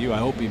 I'm with you. I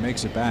hope he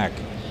makes it back.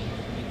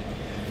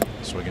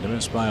 Swing and a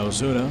miss by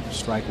Ozuna.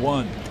 Strike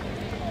one.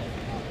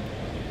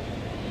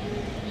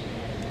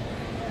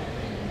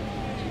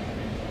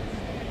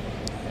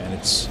 And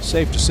it's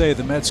safe to say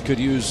the Mets could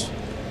use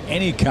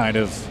any kind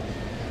of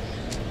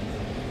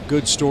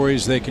good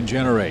stories they can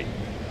generate,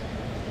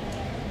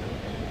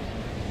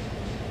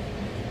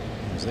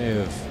 as they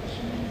have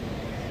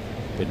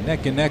been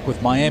neck and neck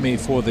with Miami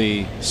for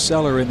the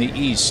cellar in the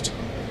East.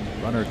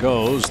 Runner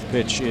goes. The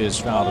pitch is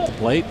fouled at the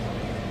plate.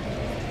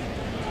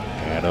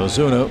 And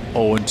Ozuna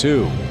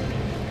 0-2.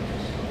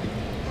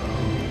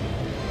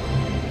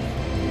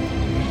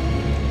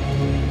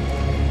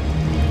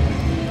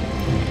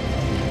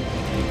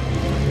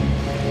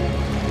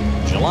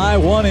 July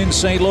 1 in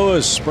St.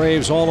 Louis.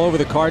 Braves all over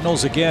the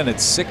Cardinals again.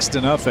 It's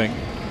 6-0.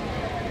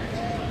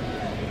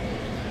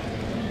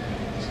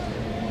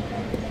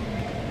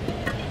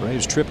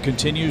 Braves trip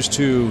continues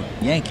to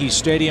Yankee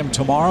Stadium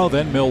tomorrow,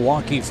 then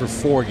Milwaukee for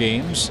 4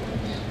 games.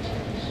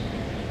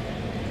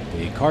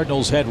 The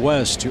Cardinals head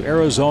west to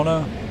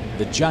Arizona,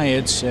 the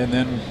Giants, and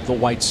then the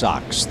White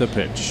Sox. The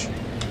pitch.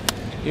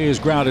 He is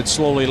grounded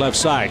slowly left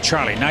side.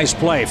 Charlie, nice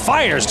play.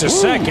 Fires to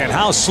second.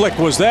 How slick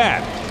was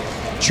that?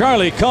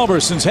 Charlie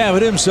Culberson's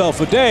having himself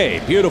a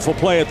day. Beautiful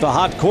play at the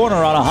hot corner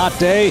on a hot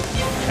day,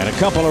 and a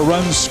couple of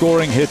runs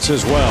scoring hits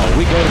as well.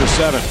 We go to the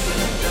 7th.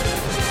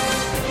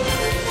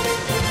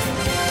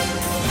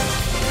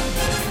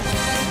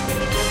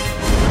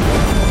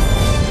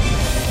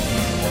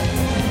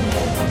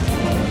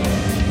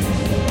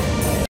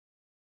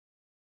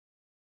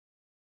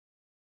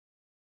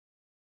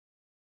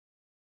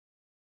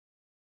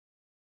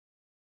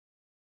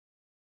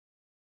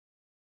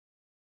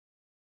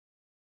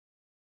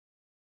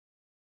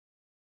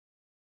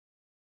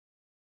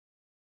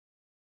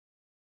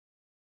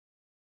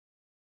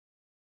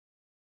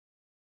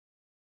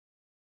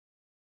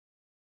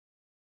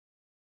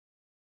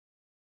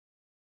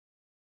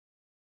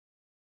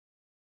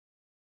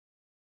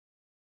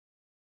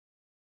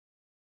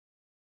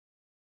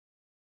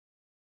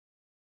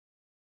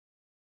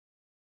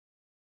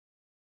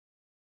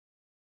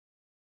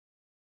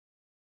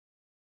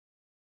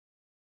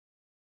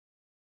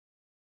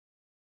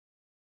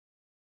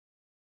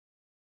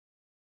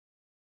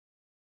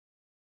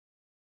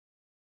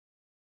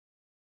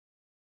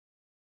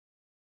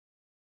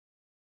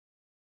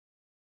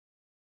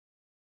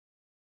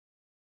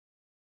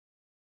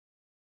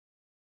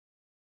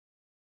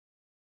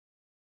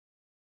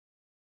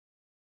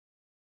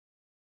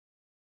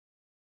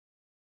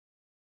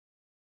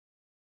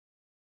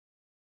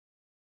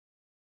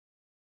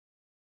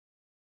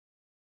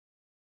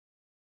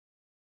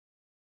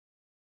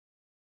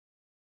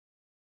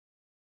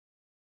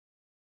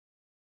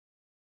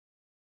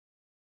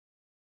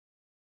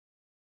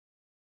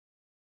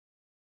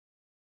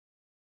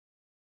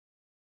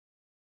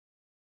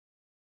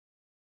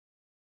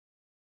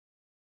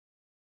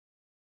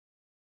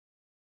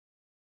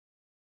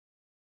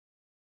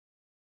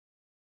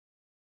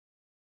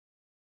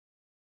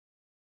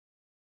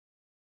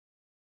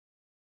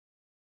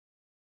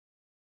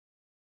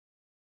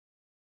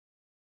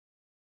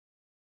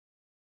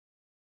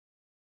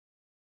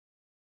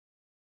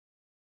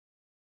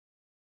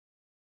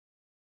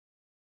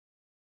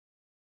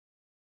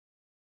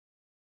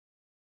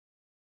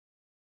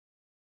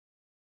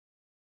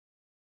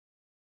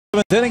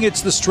 Inning,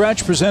 it's the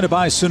stretch presented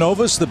by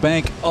Synovus, the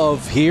bank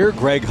of here.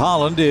 Greg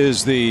Holland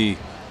is the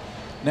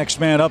next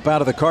man up out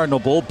of the Cardinal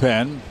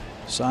bullpen,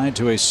 signed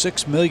to a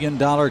 $6 million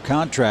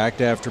contract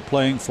after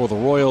playing for the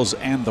Royals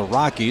and the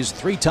Rockies.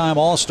 3-time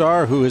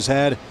All-Star who has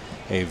had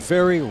a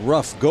very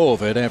rough go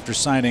of it after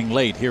signing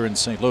late here in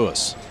St.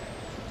 Louis.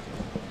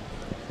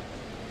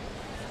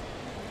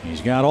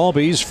 He's got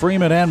Albies,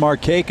 Freeman, and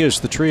Markakis,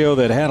 the trio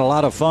that had a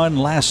lot of fun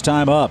last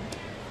time up.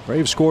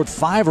 Braves scored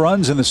 5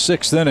 runs in the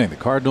 6th inning. The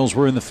Cardinals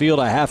were in the field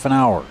a half an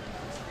hour.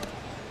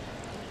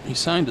 He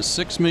signed a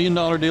 $6 million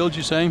deal, did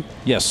you say?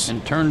 Yes.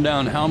 And turned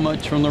down how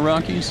much from the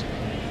Rockies?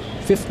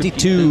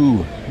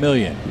 $52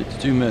 million.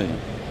 $52 million.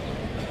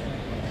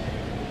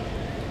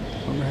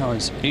 Wonder how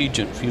his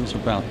agent feels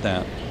about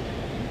that.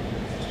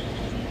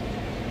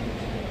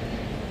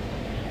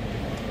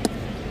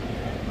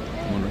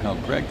 Wonder how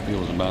Greg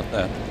feels about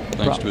that,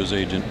 thanks to his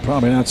agent.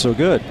 Probably not so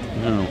good.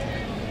 No.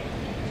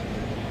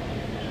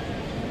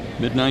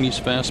 Mid-90s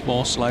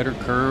fastball, slider,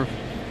 curve.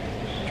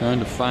 Trying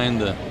to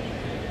find the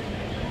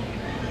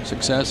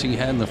success he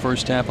had in the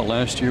first half of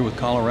last year with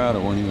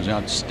Colorado when he was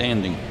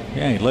outstanding.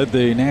 Yeah, he led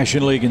the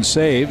National League in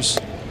saves.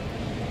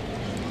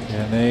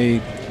 And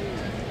they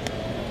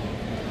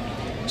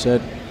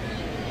said,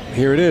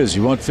 here it is.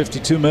 You want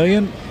 $52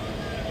 million?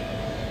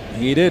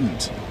 He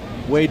didn't.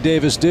 Wade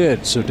Davis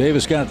did. So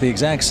Davis got the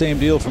exact same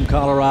deal from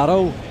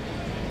Colorado.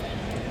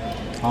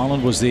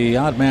 Holland was the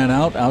odd man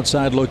out,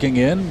 outside looking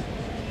in.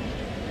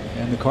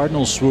 And the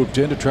Cardinals swooped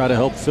in to try to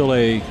help fill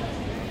a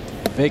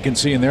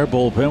vacancy in their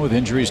bullpen with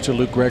injuries to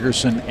Luke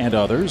Gregerson and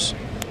others.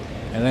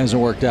 and it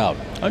hasn't worked out.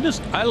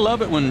 I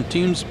love it when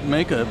teams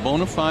make a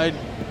bona fide,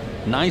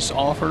 nice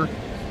offer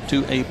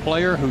to a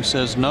player who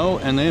says no,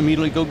 and they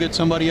immediately go get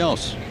somebody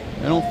else.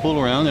 They don't fool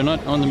around. They're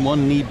not on the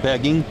one knee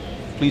begging.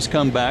 Please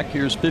come back.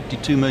 Here's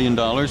 $52 million.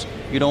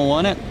 You don't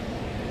want it?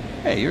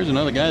 Hey, here's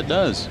another guy that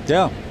does.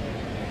 Yeah.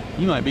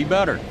 You might be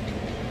better.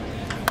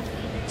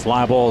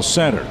 Fly ball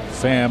center.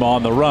 Pham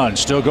on the run.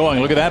 Still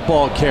going. Look at that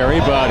ball carry,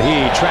 but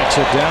he tracks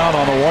it down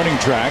on the warning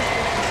track.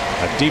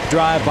 A deep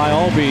drive by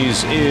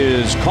Albies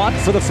is caught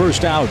for the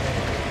first out.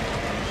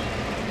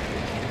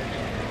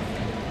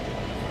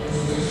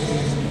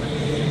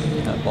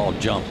 That ball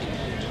jumped.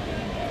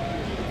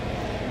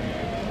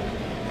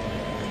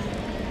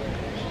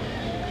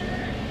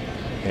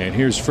 And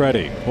here's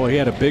Freddie. Boy, he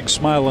had a big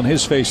smile on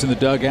his face in the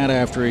dugout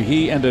after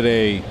he ended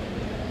a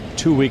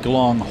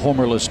 2-week-long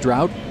homerless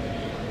drought.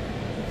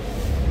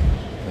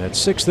 That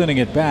 6th inning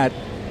at bat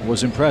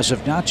was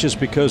impressive, not just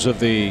because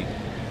of the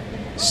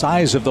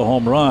size of the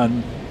home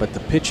run, but the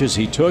pitches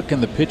he took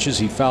and the pitches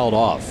he fouled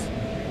off.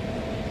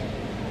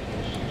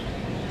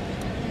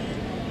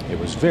 It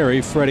was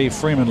very Freddie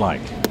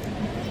Freeman-like.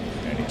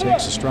 And he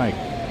takes a strike.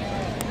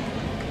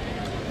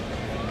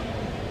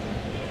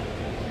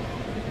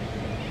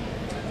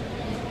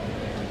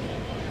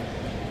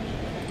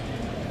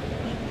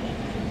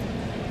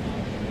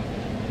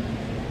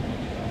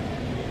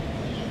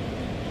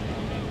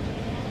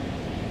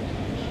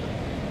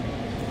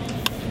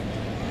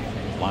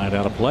 Line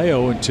out of play,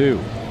 0-2.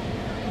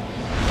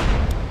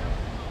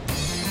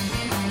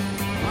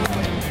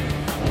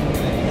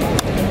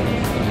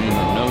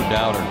 No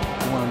doubter.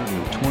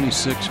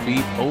 426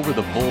 feet over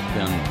the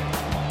bullpen.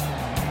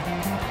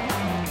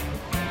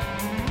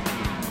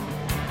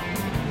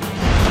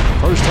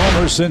 First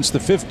homer since the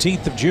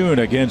 15th of June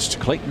against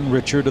Clayton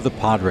Richard of the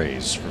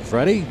Padres. For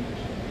Freddie,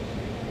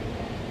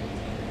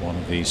 one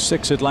of the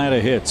 6 Atlanta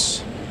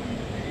hits.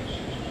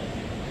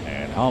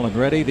 And Holland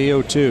ready, the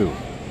 0-2.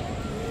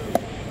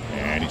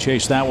 And he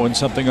chased that one,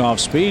 something off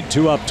speed.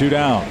 2 up, 2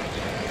 down.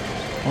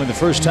 Only the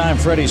first time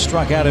Freddie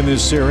struck out in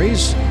this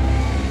series.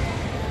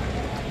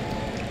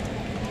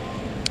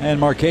 And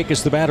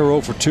Markakis, the batter,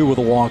 0 for 2 with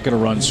a walk and a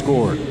run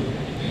scored.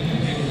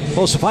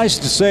 Well, suffice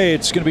it to say,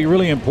 it's going to be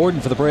really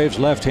important for the Braves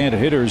left-handed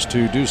hitters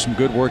to do some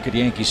good work at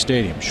Yankee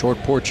Stadium. Short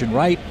porch and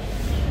right.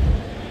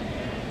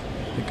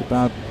 Think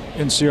about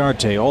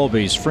Inciarte,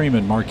 Albies,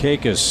 Freeman,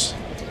 Markakis,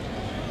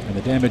 and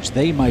the damage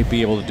they might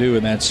be able to do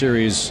in that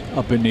series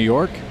up in New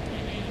York.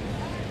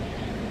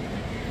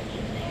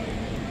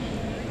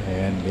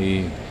 And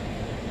the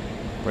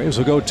Braves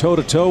will go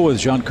toe-to-toe with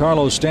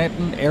Giancarlo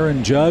Stanton,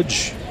 Aaron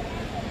Judge,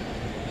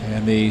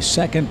 and the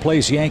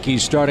second-place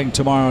Yankees starting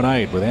tomorrow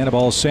night with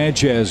Anibal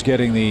Sanchez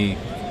getting the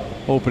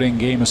opening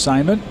game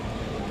assignment.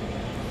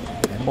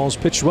 Anibal's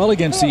pitched well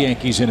against the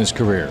Yankees in his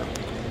career.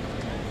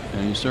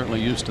 And he's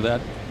certainly used to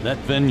that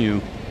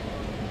venue.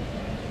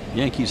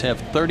 Yankees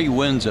have 30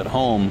 wins at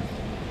home.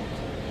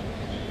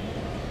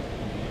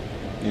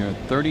 They're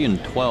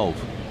 30-12.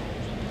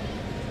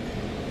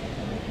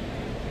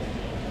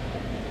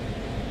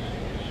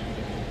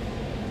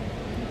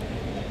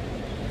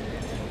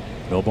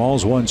 No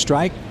balls, 1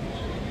 strike.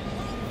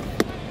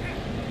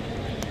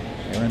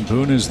 Aaron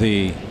Boone is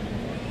the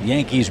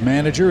Yankees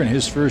manager in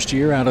his first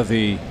year out of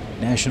the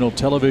national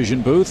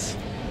television booth.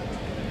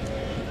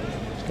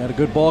 He's got a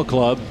good ball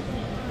club.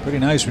 Pretty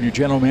nice when your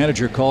general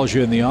manager calls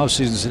you in the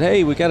offseason and said,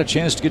 hey, we got a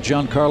chance to get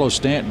Giancarlo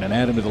Stanton and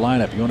add him to the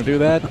lineup. You want to do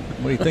that?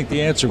 What do you think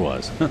the answer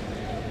was?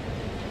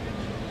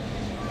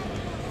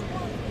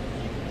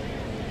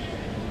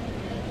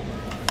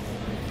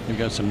 You've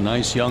got some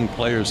nice young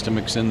players to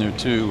mix in there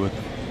too, with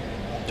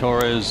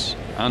Torres,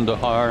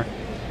 Andujar.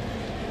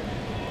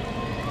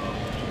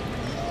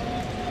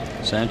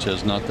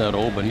 Sanchez not that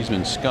old, but he's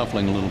been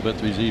scuffling a little bit.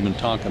 He's even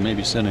talking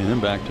maybe sending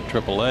him back to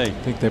AAA. I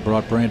think they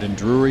brought Brandon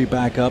Drury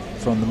back up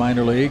from the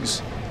minor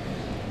leagues.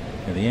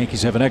 And the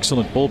Yankees have an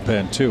excellent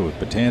bullpen too with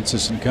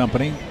Betances and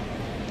company.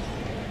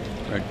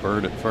 Greg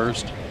Bird at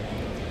first,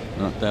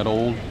 not that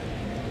old.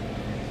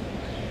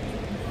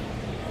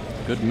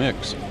 Good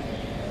mix.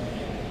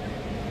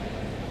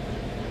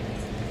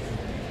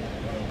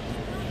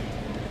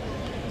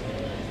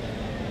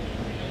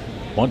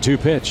 One-two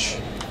pitch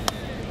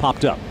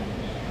popped up,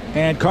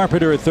 and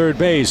Carpenter at third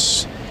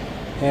base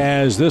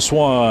has this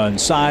one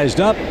sized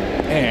up,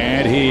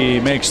 and he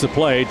makes the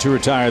play to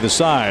retire the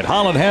side.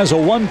 Holland has a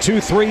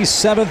 1-2-3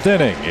 7th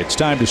inning. It's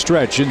time to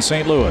stretch in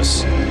St.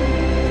 Louis.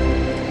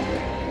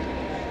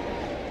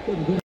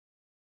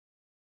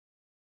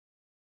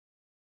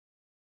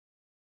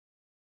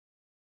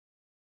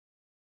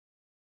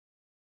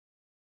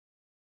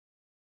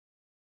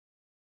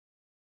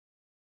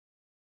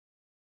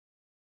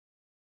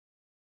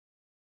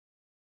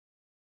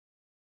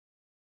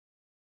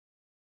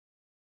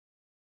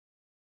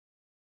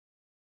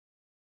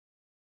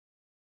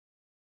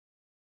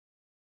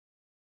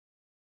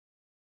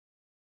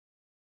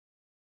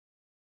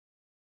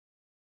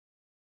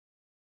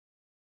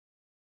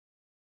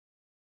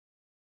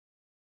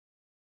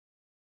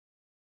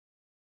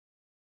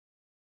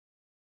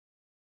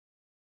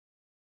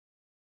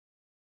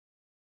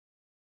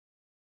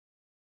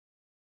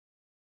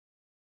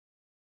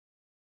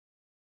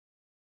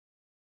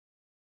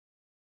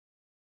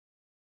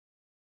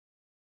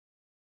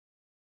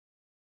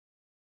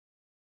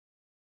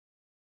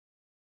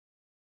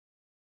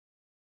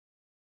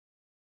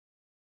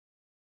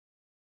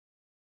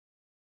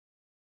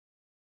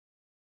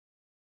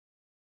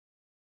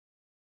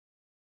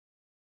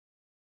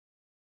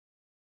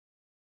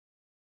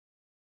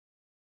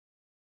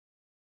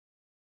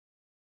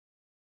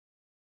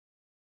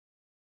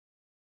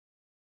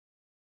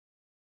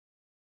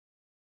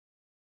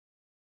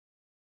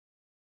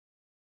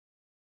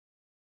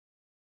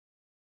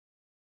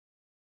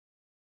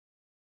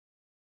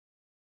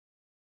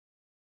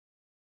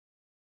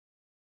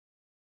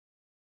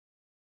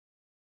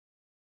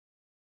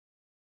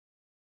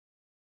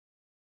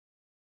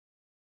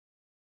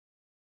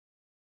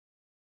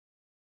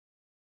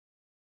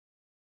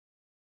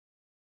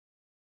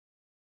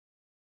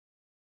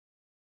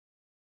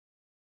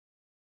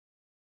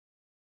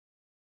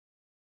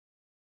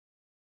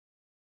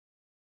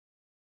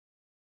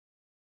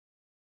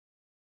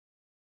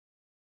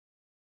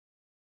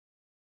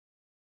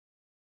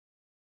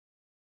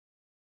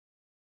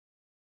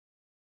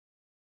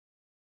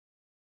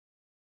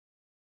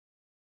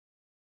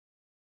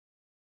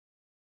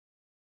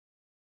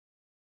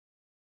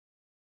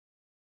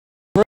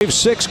 Braves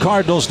 6,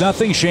 Cardinals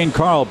nothing. Shane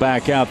Carl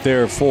back out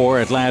there for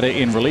Atlanta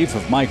in relief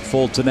of Mike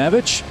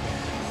Fultonevich.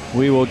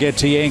 We will get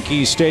to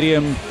Yankee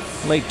Stadium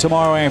late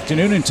tomorrow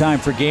afternoon in time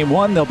for Game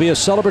 1. There'll be a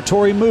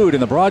celebratory mood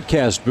in the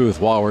broadcast booth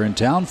while we're in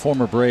town.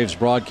 Former Braves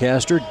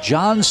broadcaster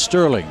John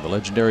Sterling, the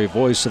legendary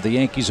voice of the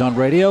Yankees on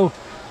radio,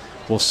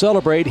 will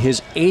celebrate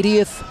his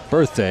 80th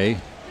birthday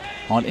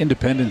on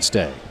Independence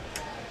Day.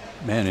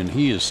 Man, and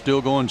he is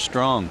still going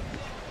strong.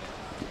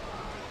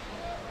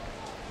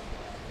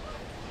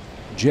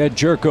 Jed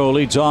Jerko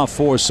leads off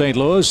for St.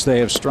 Louis.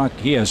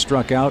 He has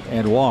struck out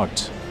and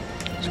walked.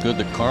 It's good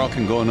that Carl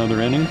can go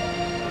another inning.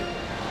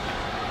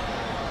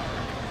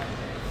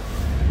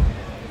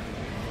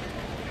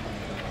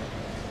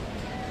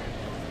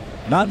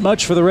 Not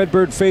much for the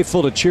Redbird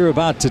faithful to cheer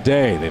about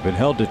today. They've been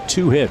held to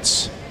 2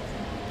 hits.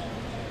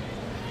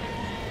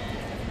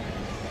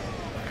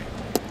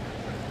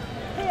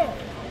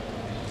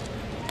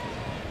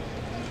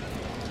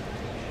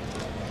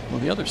 Well,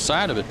 the other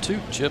side of it too,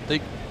 Chip, they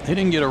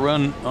didn't get a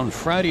run on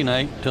Friday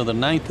night till the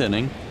 9th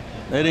inning.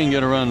 They didn't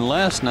get a run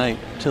last night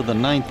till the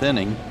 9th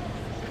inning,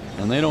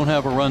 and they don't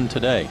have a run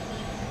today.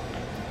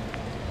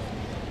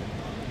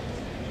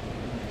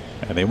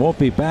 And they won't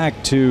be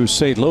back to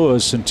St.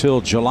 Louis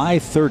until July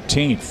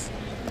 13th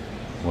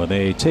when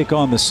they take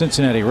on the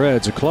Cincinnati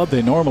Reds, a club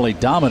they normally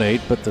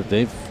dominate, but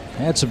they've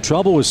had some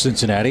trouble with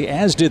Cincinnati,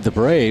 as did the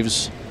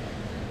Braves.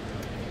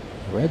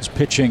 The Reds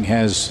pitching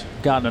has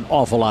gotten an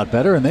awful lot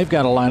better, and they've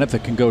got a lineup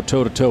that can go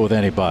toe-to-toe with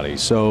anybody.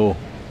 So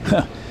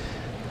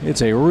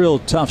it's a real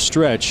tough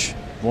stretch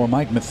for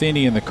Mike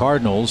Matheny and the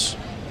Cardinals,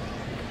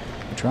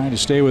 trying to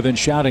stay within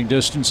shouting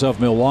distance of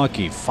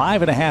Milwaukee.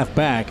 5.5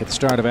 back at the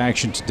start of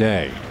action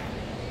today.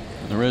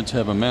 The Reds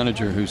have a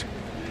manager who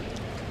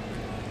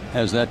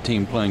has that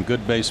team playing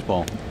good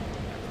baseball.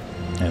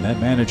 And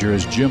that manager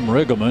is Jim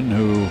Riggleman,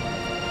 who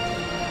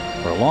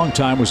for a long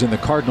time was in the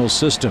Cardinals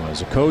system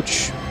as a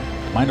coach,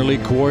 minor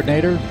league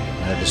coordinator,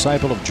 and a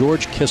disciple of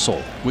George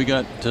Kissel. We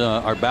got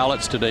our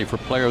ballots today for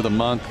Player of the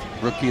Month,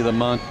 Rookie of the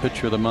Month,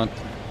 Pitcher of the Month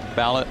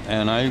ballot,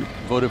 and I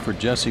voted for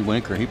Jesse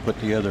Winker. He put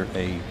together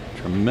a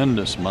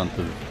tremendous month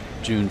of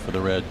June for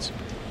the Reds.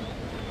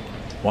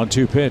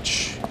 1-2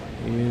 pitch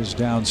is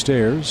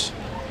downstairs.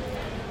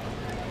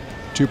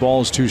 2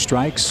 balls, 2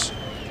 strikes.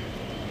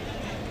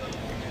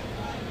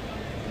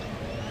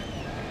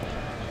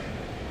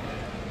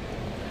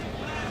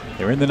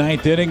 They're in the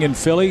 9th inning in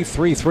Philly.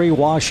 3-3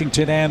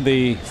 Washington and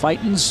the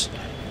Titans.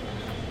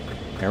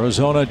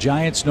 Arizona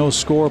Giants no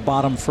score,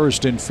 bottom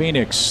first in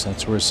Phoenix.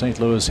 That's where St.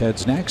 Louis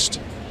heads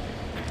next.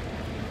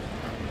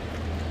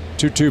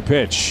 2-2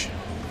 pitch.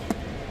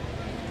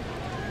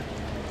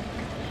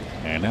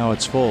 And now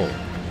it's full.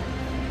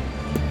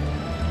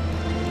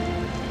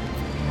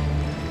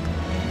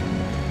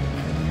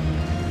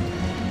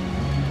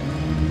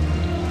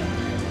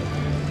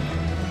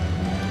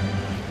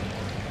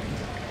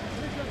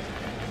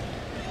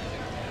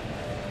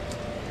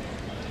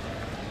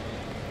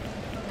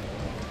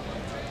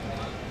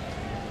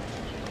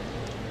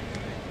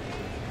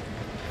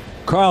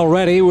 Carl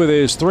ready with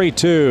his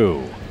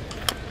 3-2.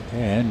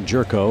 And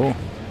Jerko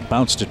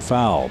bounced it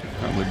foul.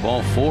 Probably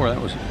ball 4.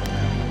 That was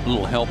a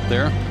little help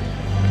there.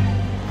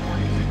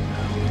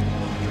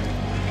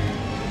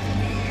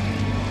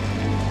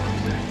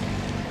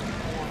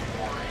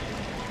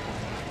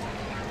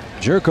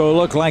 Jerko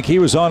looked like he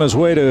was on his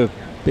way to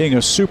being a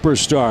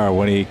superstar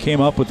when he came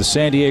up with the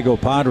San Diego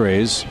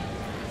Padres.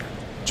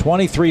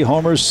 23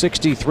 homers,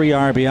 63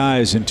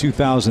 RBIs in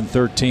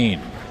 2013.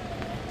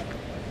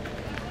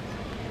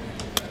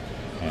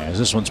 As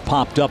this one's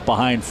popped up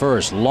behind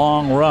first.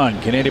 Long run.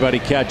 Can anybody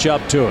catch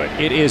up to it?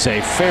 It is a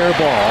fair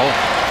ball.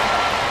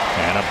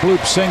 And a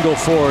bloop single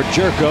for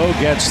Jerko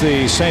gets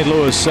the St.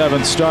 Louis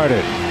 7th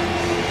started.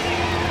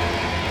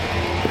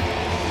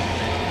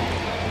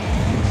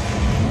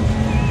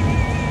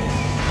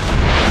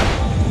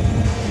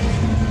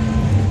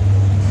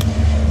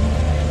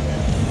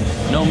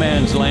 No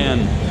man's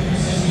land.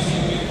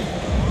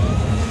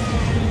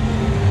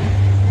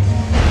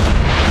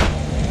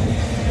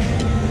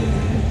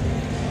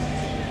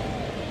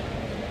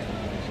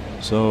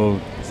 So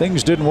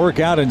things didn't work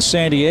out in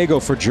San Diego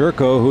for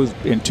Jerko,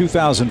 who in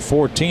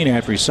 2014,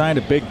 after he signed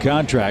a big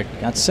contract,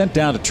 got sent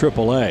down to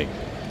AAA.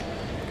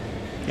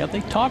 Yeah,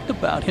 they talked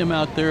about him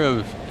out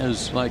there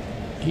as like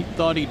he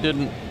thought he had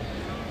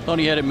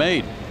it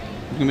made.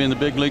 He's gonna be in the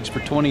big leagues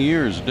for 20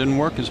 years. It didn't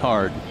work as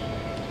hard.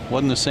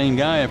 Wasn't the same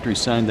guy after he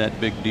signed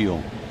that big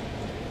deal.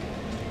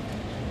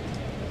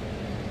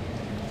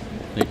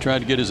 They tried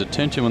to get his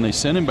attention when they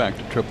sent him back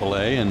to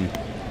AAA, and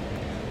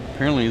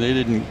apparently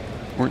they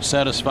weren't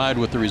satisfied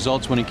with the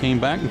results when he came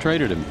back and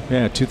traded him.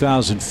 Yeah,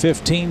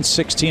 2015,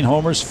 16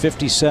 homers,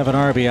 57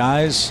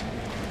 RBIs.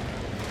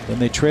 Then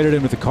they traded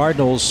him to the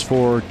Cardinals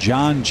for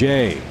John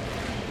Jay.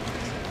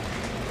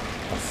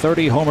 A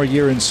 30-homer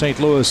year in St.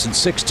 Louis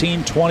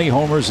and 20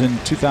 homers in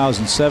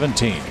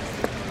 2017.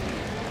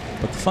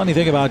 But the funny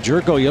thing about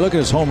Jerko, you look at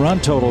his home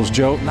run totals,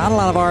 Joe, not a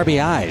lot of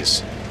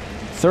RBIs.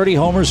 30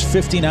 homers,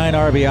 59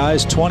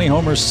 RBIs, 20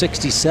 homers,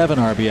 67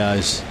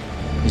 RBIs.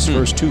 his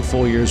first 2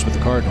 full years with the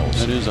Cardinals.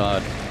 That is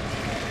odd.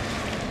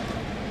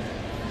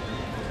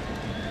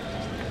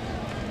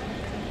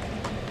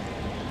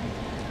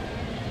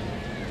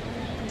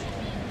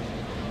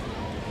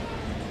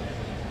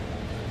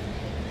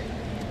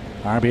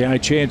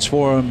 RBI chance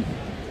for him.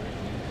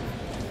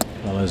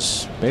 Well,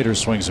 as Bader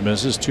swings and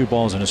misses, 2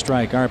 balls and a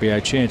strike.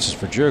 RBI chances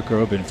for Jerko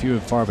have been few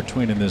and far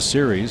between in this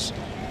series.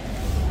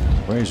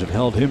 Braves have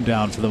held him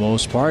down for the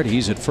most part.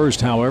 He's at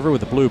first, however,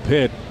 with a blue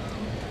pit.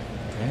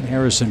 And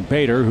Harrison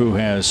Bader, who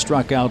has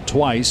struck out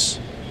twice,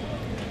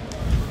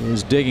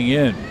 is digging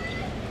in.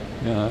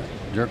 Yeah,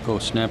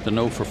 Jerko snapped a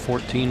 0 for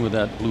 14 with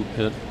that blue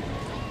pit.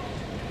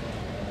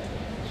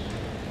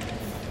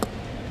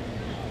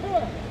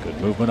 Good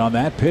movement on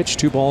that pitch.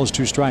 2 balls,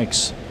 2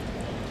 strikes.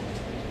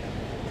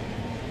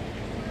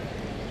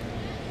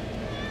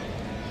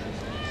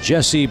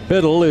 Jesse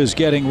Biddle is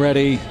getting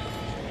ready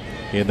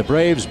in the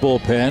Braves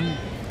bullpen.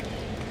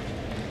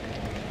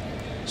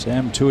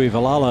 Sam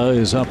Tuivailala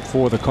is up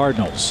for the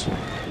Cardinals.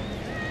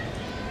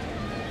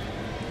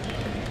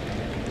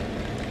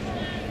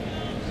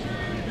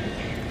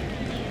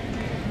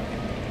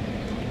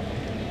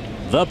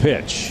 The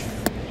pitch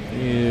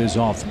is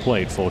off the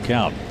plate, full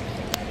count.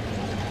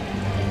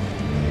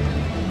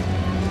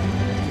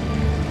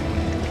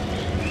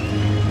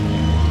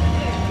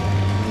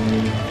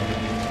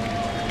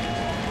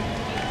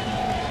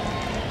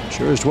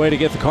 Surest way to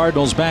get the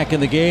Cardinals back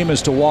in the game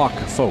is to walk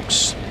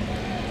folks.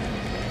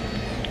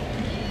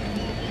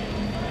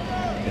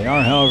 They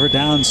are, however,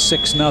 down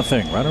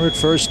 6-0. Runner at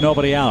first,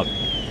 nobody out.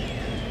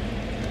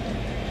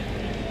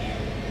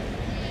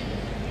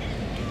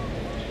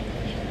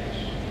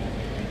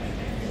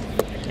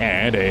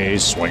 And a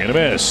swing and a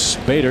miss.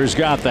 Bader's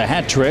got the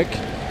hat trick.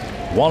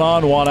 1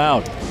 on, 1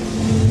 out.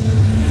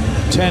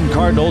 10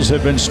 Cardinals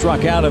have been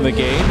struck out in the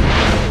game.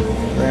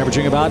 They're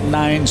averaging about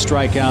 9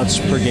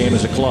 strikeouts per game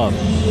as a club.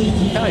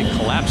 Yeah, he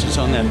collapses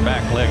on that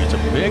back leg. It's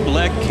a big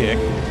leg kick,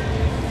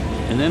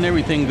 and then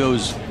everything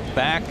goes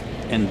back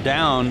and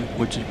down,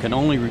 which can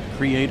only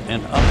create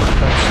an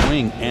uppercut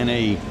swing and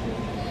a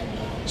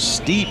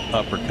steep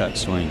uppercut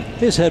swing.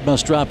 His head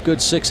must drop good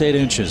 6-8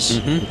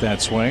 inches with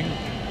that swing.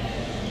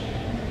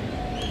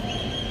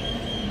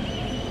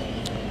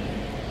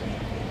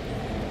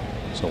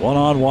 So 1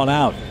 on, 1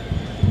 out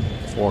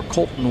for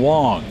Colton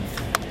Wong.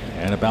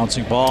 And a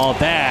bouncing ball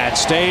that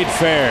stayed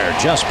fair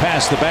just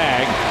past the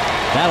bag.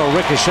 That'll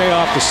ricochet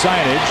off the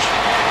signage.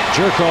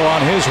 Jerko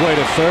on his way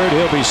to third.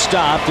 He'll be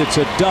stopped. It's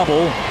a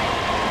double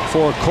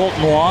for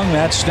Colton Wong.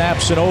 That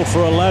snaps an 0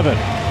 for 11.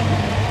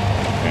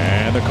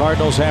 And the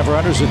Cardinals have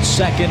runners at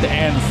second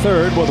and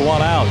third with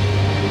 1 out.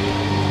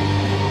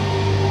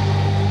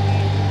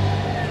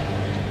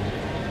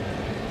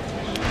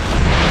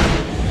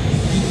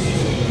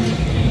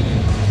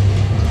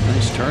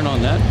 Nice turn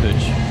on that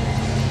pitch.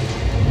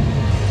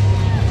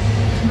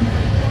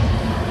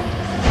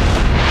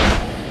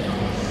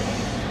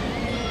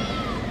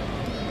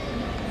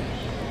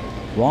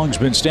 Wong's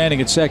been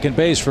standing at second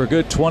base for a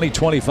good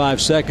 20-25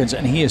 seconds,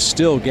 and he is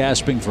still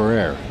gasping for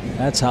air.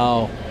 That's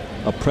how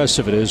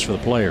oppressive it is for the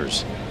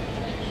players.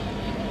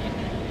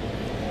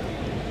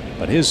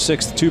 But his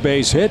 6th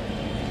 2-base hit,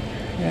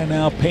 and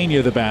now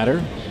Pena the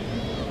batter.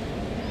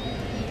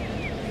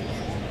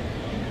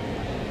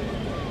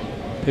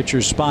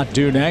 Pitcher's spot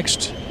due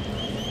next.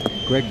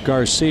 Greg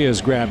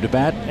Garcia's grabbed a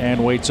bat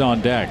and waits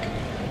on deck.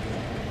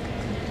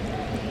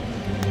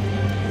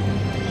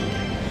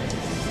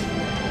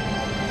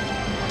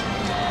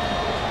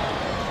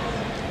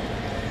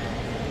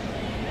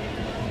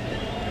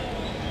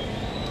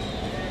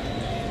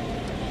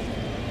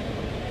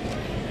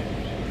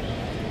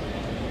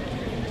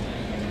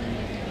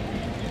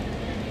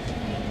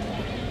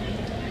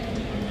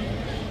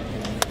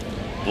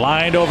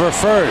 Lined over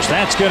first.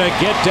 That's going to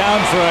get down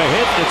for a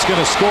hit that's going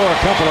to score a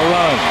couple of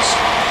runs.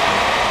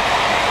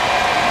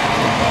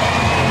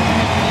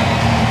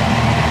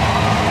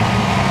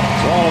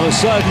 So all of a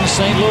sudden,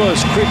 St.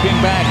 Louis creeping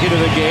back into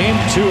the game.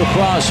 2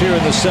 across here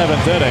in the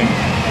 7th inning.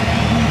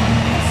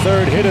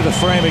 3rd hit of the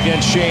frame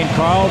against Shane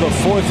Carl. The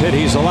 4th hit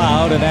he's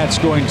allowed, and that's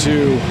going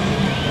to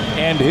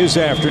end his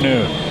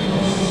afternoon.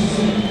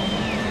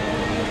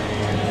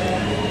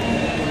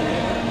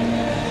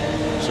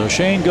 So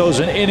Shane goes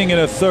an inning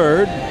and a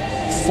third,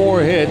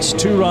 4 hits,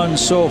 2 runs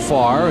so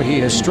far. He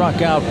has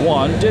struck out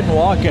 1, didn't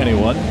walk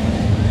anyone.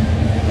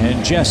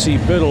 And Jesse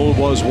Biddle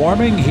was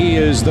warming. He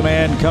is the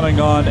man coming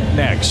on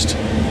next.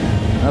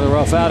 Another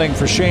rough outing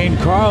for Shane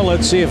Carl.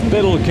 Let's see if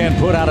Biddle can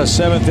put out a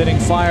 7th inning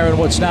fire in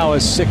what's now a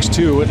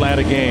 6-2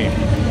 Atlanta game.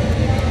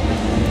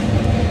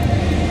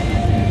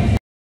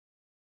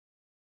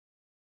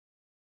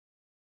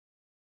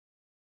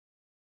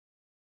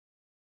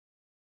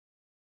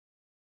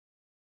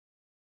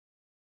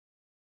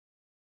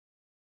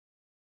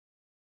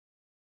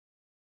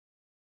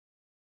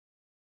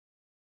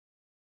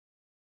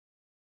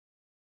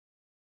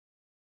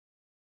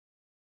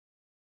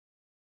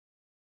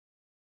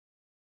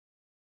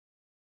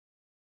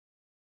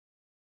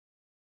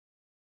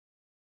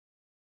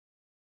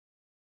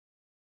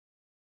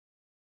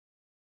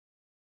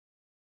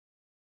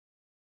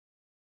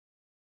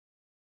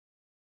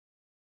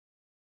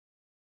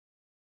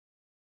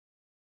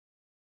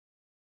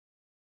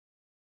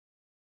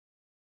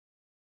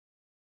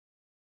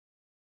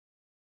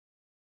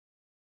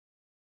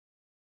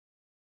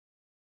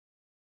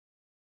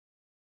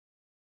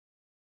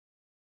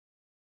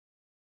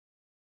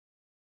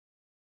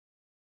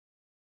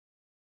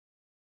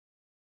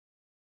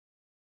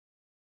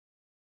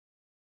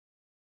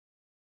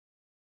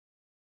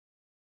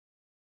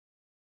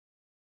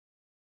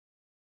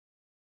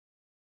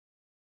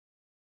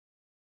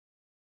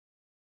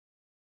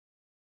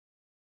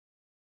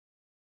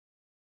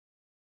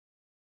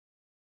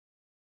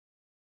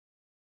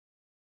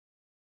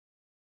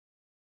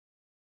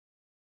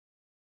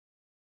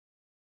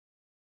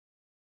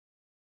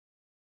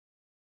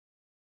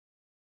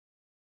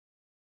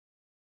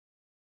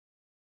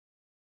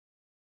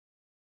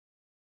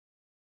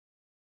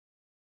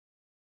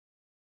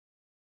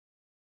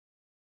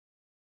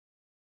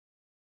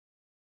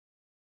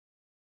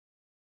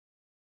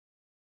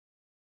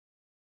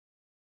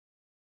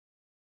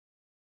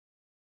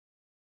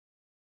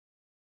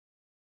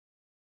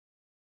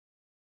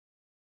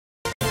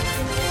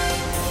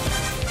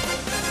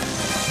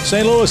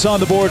 St. Louis on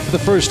the board for the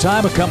first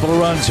time. A couple of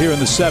runs here in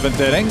the 7th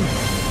inning.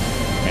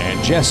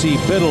 And Jesse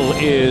Biddle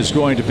is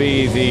going to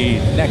be the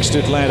next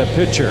Atlanta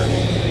pitcher.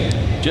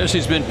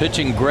 Jesse's been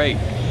pitching great.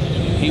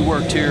 He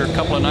worked here a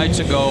couple of nights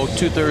ago,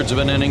 2/3 of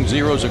an inning,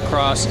 zeros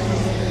across.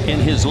 In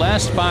his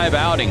last 5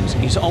 outings,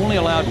 he's only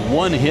allowed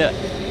 1 hit.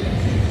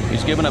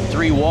 He's given up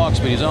 3 walks,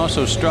 but he's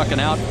also struck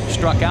out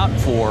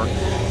 4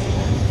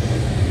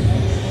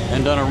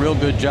 and done a real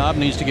good job.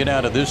 Needs to get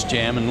out of this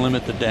jam and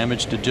limit the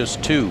damage to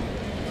just 2.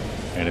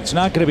 And it's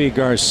not going to be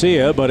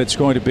Garcia, but it's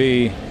going to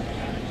be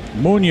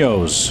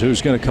Munoz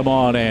who's going to come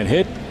on and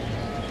hit.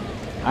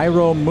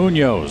 Jairo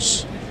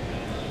Munoz,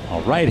 a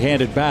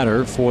right-handed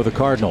batter for the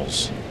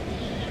Cardinals.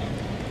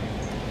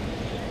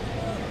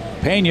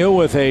 Pena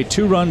with a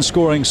 2-run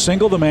scoring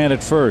single, the man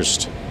at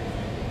first.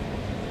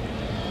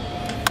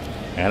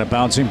 And a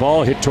bouncing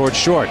ball hit towards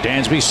short.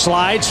 Dansby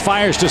slides,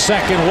 fires to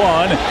second, 1.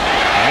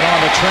 And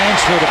on the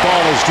transfer, the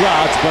ball is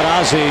dropped, but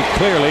Ozzie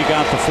clearly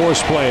got the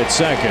force play at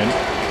second.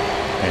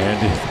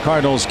 And the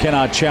Cardinals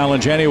cannot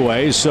challenge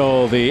anyway,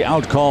 so the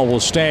out call will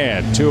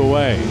stand. 2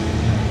 away.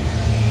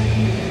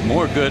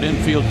 More good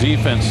infield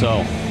defense,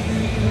 though.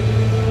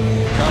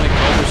 Charlie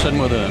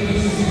Culberson with a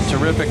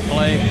terrific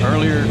play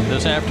earlier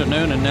this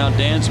afternoon, and now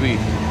Dansby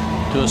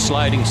to a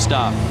sliding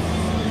stop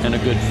and a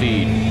good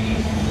feed.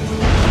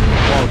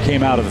 Ball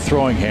came out of the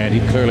throwing hand. He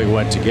clearly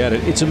went to get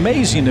it. It's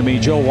amazing to me,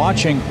 Joe,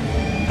 watching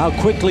how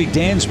quickly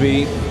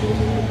Dansby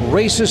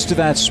races to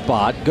that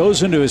spot,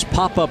 goes into his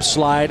pop-up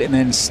slide, and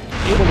then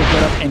able to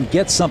get up and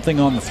get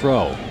something on the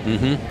throw.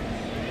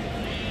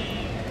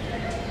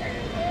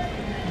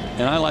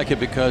 And I like it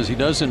because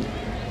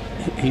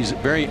he's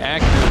very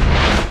accurate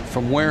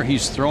from where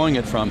he's throwing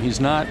it from.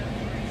 He's not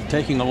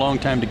taking a long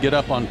time to get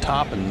up on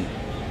top and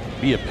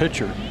be a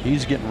pitcher.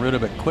 He's getting rid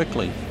of it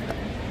quickly.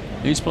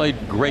 He's played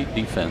great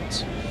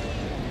defense.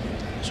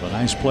 So a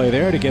nice play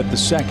there to get the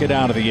second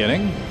out of the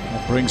inning.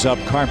 That brings up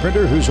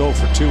Carpenter, who's 0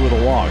 for 2 with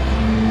a walk.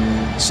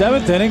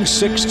 7th inning,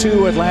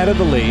 6-2 Atlanta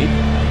the lead.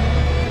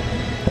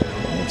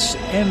 Let's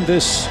end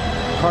this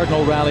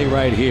Cardinal rally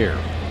right here.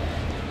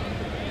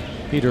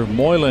 Peter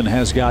Moylan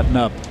has gotten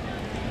up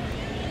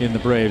in the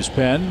Braves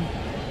pen.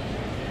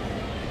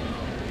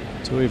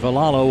 Tui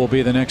Valalo will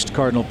be the next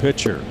Cardinal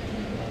pitcher.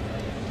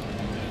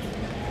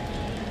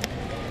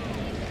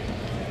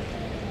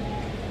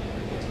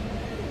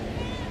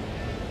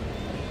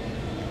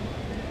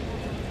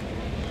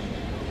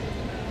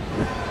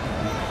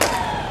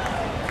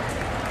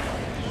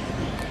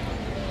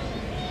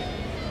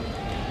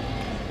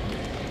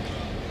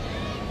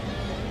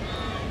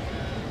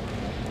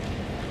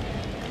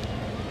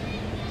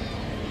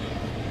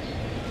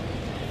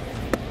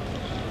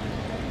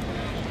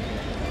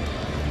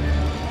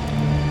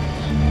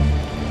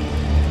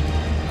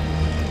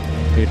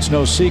 It's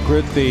no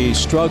secret the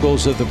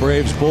struggles of the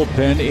Braves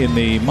bullpen in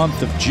the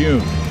month of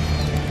June.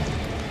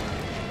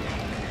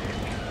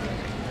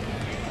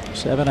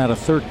 7 out of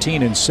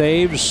 13 in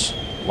saves,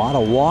 a lot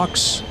of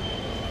walks,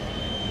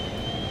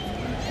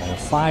 and a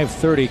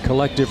 5.30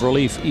 collective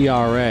relief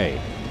ERA.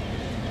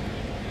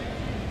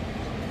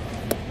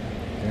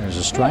 There's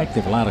a strike.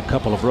 They've allowed a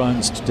couple of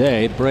runs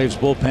today. The Braves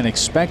bullpen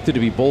expected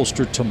to be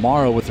bolstered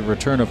tomorrow with the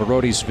return of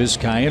Arodys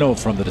Vizcaíno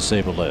from the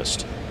disabled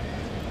list.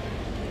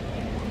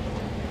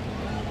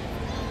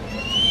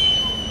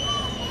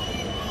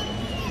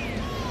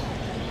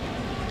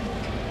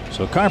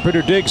 So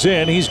Carpenter digs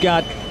in. He's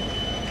got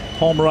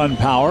home run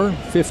power,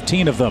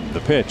 15 of them. The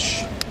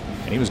pitch,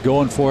 and he was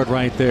going for it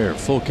right there.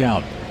 Full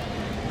count.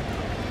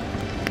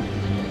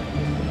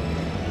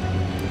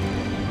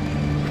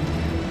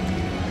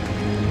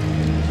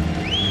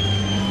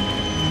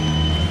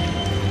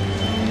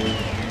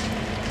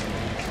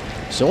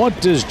 So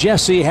what does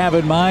Jesse have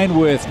in mind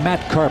with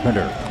Matt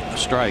Carpenter? A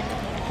strike.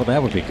 Well,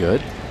 that would be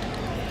good.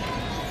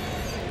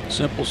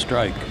 Simple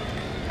strike.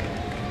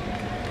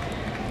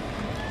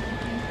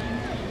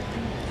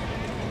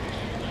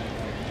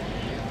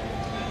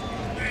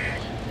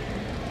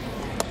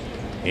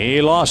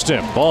 He lost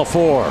him. Ball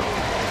 4.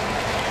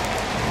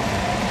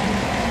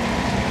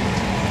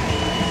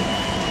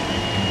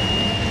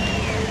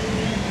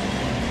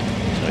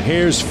 So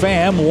here's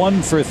Pham,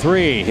 1 for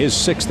 3. His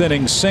 6th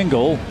inning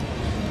single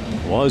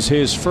was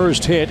his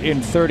first hit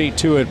in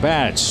 32 at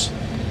bats.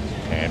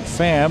 And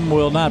Pham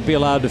will not be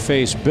allowed to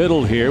face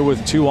Biddle here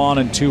with 2 on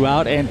and 2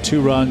 out and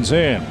 2 runs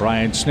in.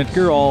 Brian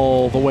Snitker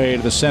all the way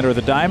to the center of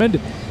the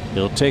diamond.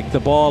 He'll take the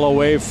ball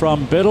away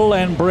from Biddle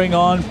and bring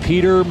on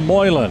Peter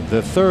Moylan,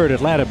 the 3rd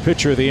Atlanta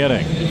pitcher of the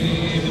inning.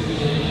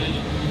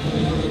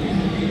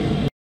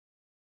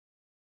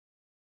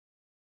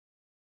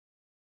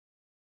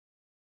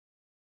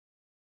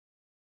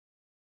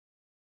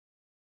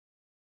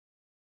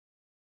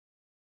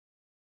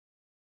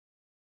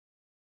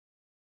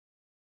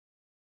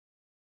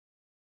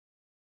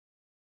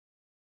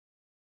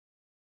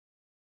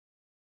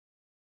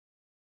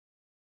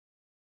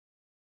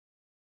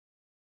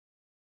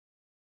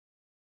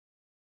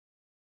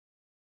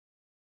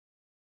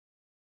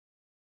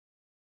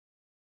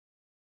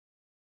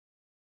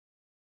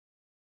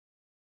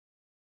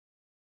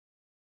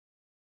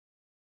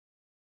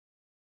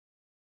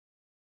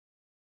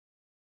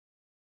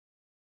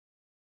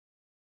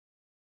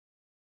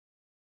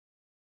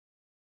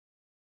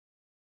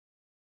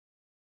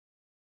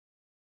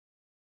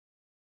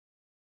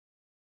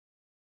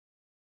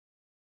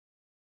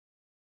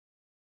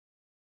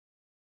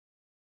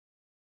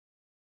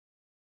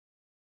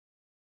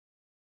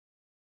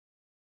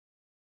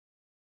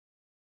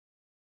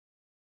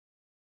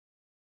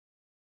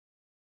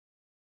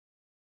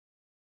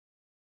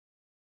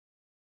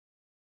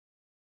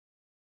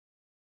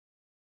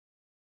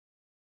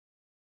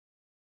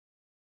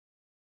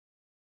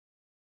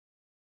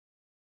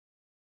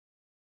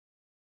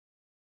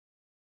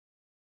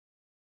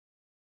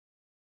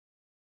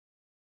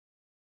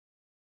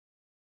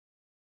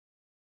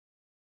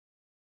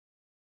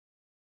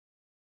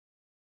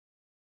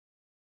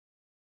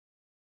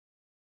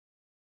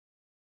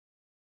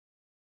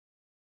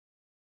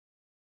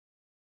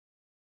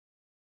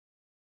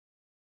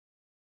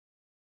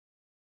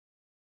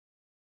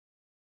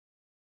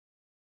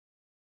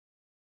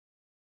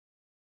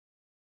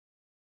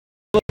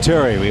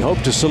 Military. We hope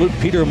to salute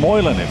Peter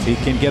Moylan if he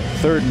can get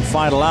third and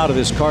final out of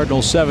this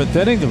Cardinals 7th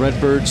inning. The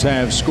Redbirds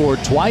have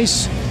scored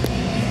twice,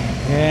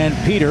 and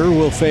Peter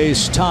will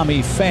face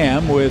Tommy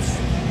Pham with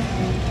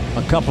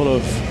a couple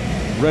of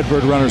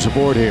Redbird runners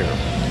aboard here.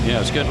 Yeah,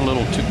 it's getting a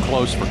little too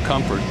close for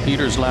comfort.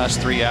 Peter's last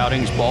 3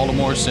 outings,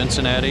 Baltimore,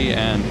 Cincinnati,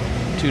 and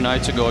 2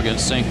 nights ago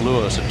against St.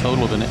 Louis, a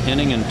total of an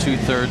inning and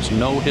 2/3,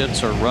 no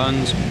hits or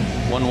runs,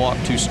 1 walk,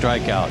 2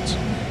 strikeouts.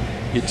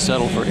 He'd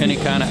settle for any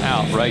kind of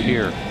out right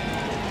here.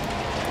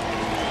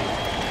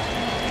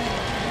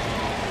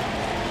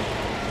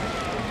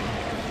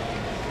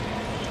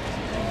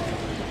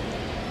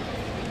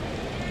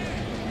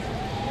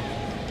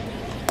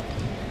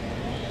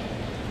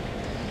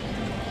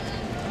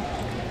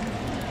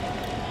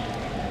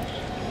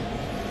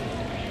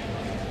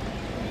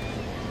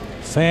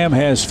 Pham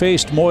has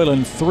faced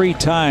Moylan 3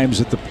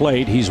 times at the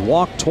plate. He's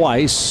walked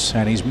twice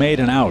and he's made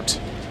an out.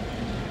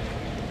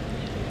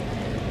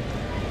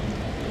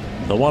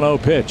 The 1-0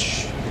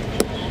 pitch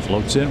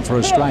floats in for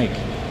a strike.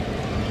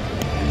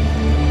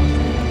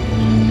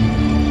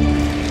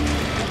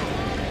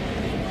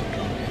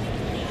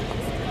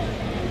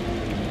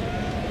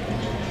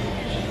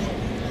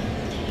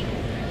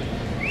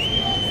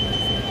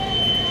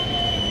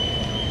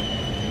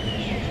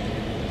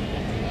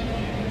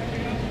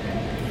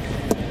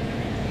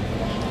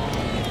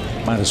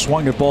 Might have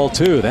swung at ball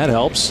 2. That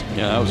helps.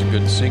 Yeah, that was a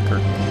good sinker.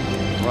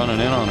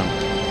 Running in on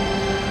him.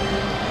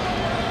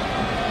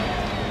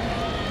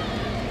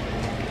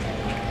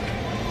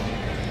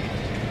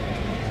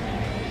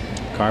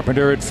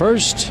 Carpenter at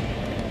first.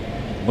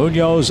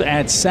 Munoz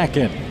at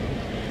second.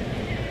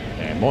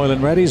 And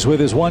Moylan readies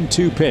with his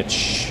 1-2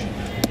 pitch.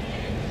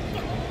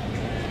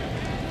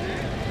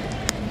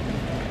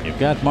 You've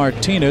got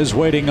Martinez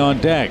waiting on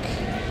deck.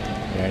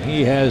 And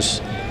he has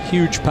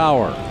huge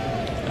power.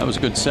 That was a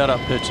good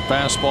setup pitch.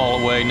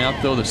 Fastball away. Now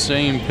throw the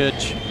same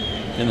pitch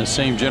in the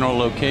same general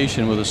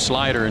location with a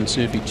slider and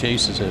see if he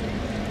chases it.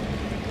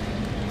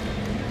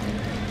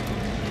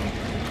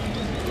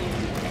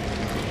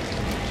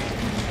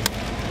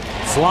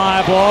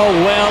 Fly ball,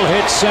 well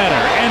hit center.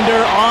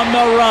 Ender on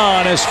the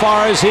run as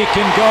far as he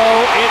can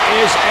go. It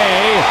is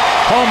a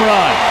home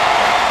run.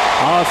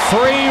 A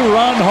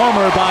 3-run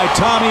homer by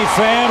Tommy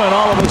Pham, and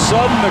all of a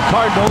sudden the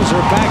Cardinals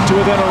are back to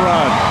within a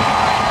run.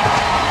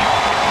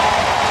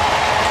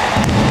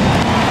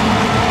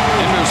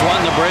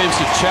 Wanting the Braves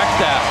to check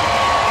that.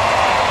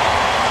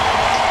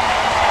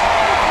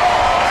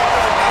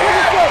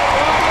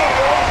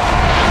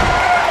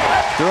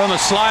 Threw him a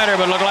slider,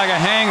 but looked like a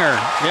hanger.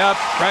 Yep,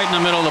 right in the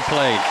middle of the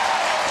plate.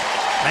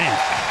 Man.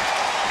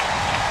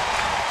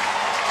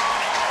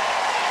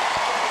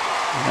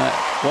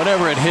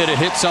 Whatever it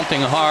hit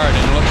something hard,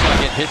 and it looks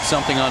like it hit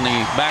something on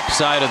the back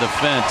side of the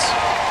fence.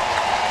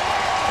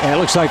 And it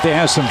looks like they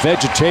have some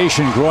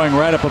vegetation growing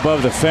right up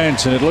above the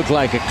fence, and it looked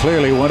like it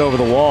clearly went over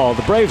the wall.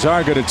 The Braves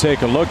are going to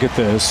take a look at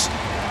this,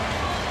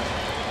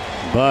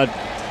 but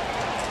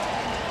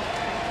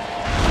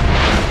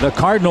the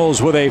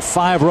Cardinals with a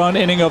 5-run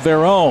inning of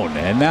their own,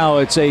 and now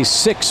it's a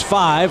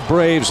 6-5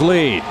 Braves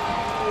lead.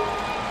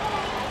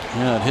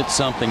 Yeah, it hit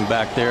something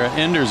back there.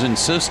 Ender's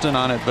insistent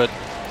on it, but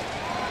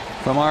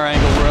from our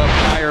angle, we're up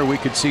higher. We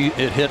could see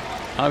it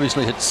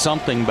obviously hit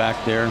something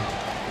back there.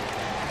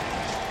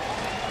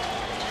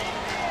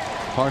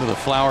 Part of the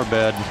flower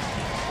bed.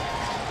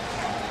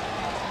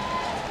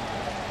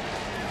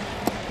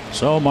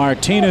 So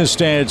Martinez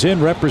stands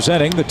in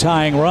representing the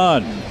tying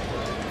run.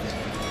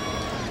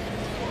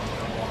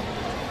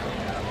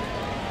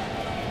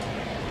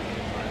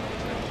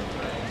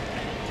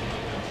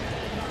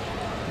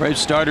 Braves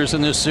starters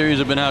in this series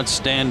have been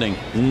outstanding.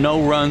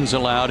 No runs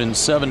allowed in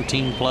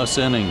 17+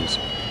 innings.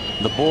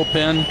 The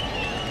bullpen,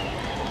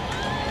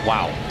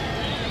 wow.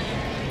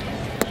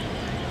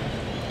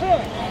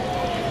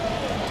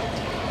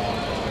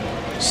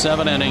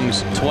 Seven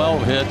innings,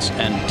 12 hits,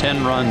 and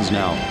 10 runs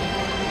now.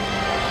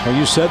 Well,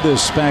 you said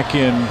this back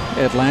in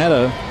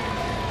Atlanta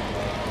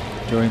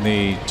during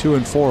the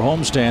 2-4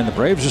 homestand. The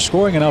Braves are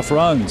scoring enough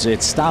runs.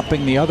 It's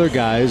stopping the other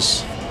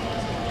guys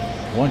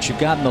once you've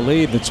gotten the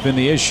lead that's been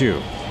the issue.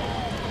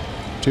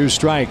 2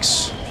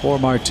 strikes for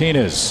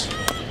Martinez.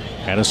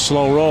 And a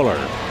slow roller.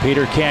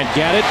 Peter can't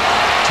get it.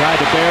 Tried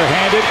to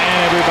barehand it,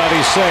 and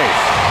everybody's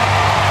safe.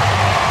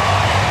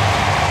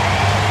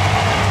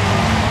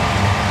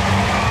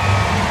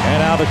 And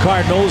now the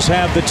Cardinals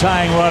have the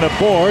tying run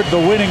aboard. The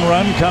winning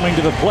run coming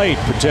to the plate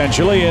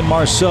potentially in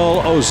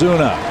Marcell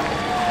Ozuna.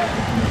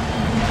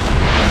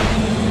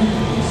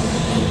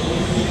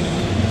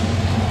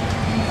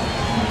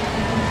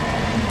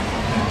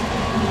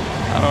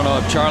 I don't know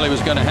if Charlie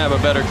was going to have a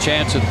better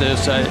chance at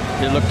this.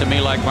 It looked to me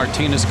like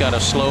Martinez got a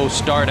slow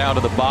start out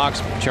of the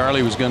box.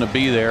 Charlie was going to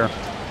be there.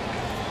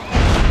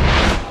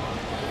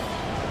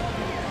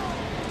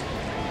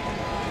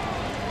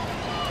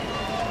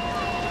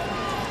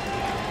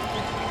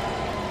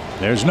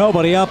 There's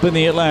nobody up in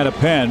the Atlanta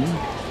pen.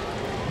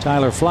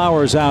 Tyler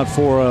Flowers out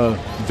for a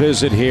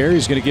visit here.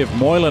 He's going to give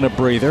Moylan a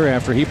breather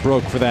after he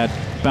broke for that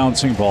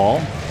bouncing ball.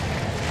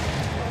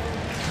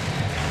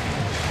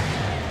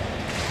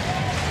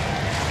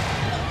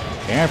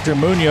 After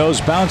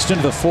Munoz bounced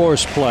into the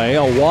force play,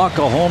 a walk,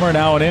 a homer,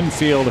 now an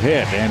infield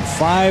hit, and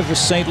 5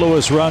 St.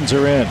 Louis runs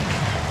are in.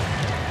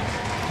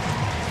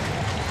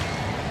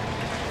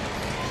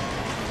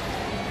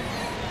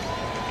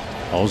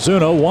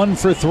 Ozuna 1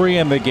 for 3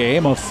 in the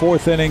game, a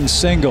 4th inning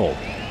single.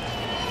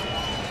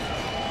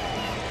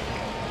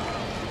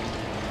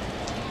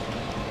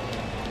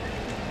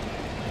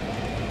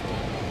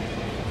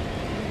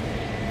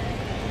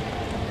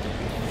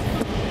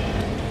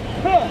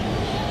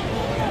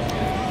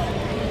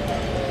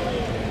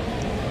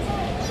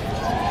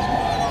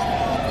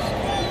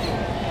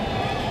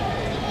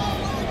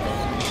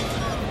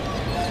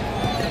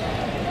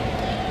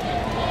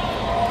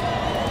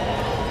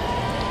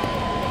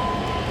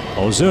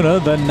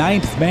 Ozuna, the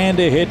 9th man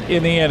to hit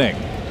in the inning.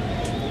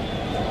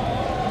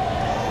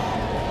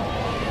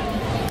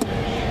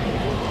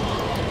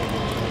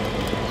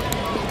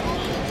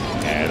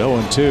 And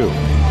 0-2.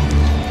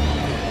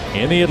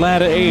 In the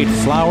Atlanta 8,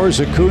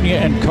 Flowers, Acuna,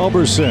 and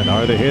Culberson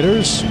are the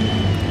hitters.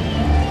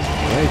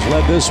 Braves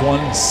led this one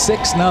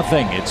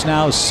 6-0. It's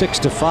now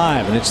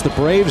 6-5, and it's the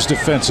Braves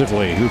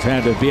defensively who've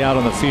had to be out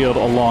on the field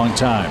a long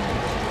time.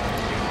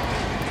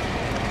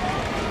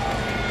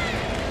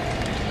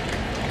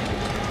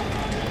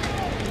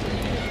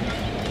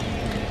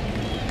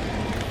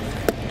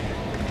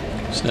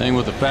 Staying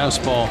with the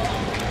fastball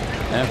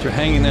after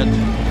hanging that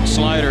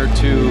slider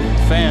to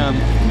Pham.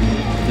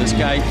 This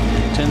guy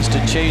tends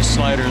to chase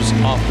sliders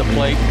off the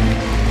plate,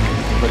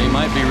 but he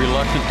might be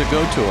reluctant to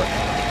go to it.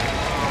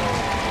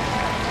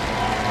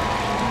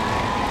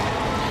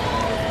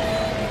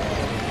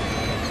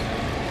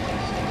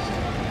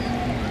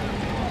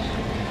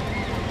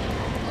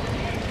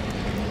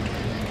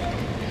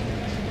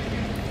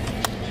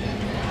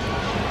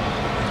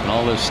 And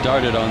all this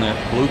started on that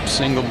bloop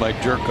single by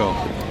Jerko.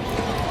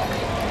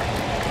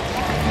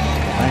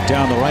 Back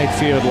down the right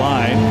field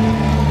line.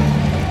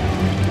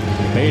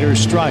 Bader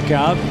struck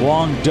out.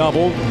 Wong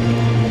doubled.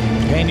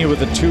 Pena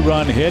with a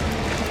 2-run hit.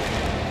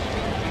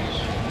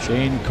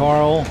 Shane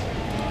Carl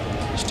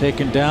is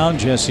taken down.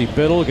 Jesse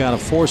Biddle got a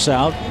force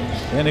out.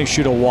 Then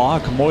issued a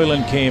walk.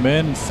 Moylan came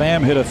in.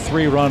 Pham hit a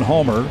 3-run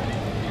homer.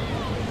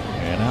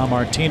 And now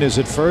Martinez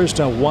at first.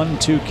 A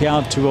 1-2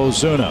 count to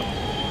Ozuna.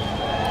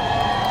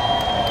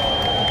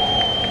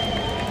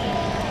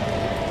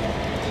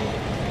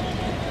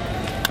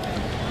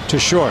 To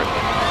short.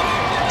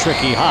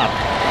 Tricky hop,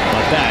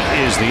 but that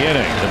is the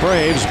inning. The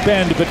Braves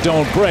bend but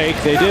don't break.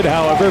 They did,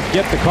 however,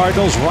 get the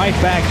Cardinals right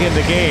back in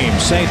the game.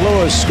 St.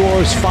 Louis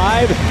scores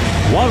 5,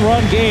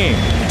 1-run game.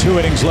 2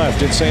 innings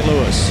left in St.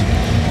 Louis.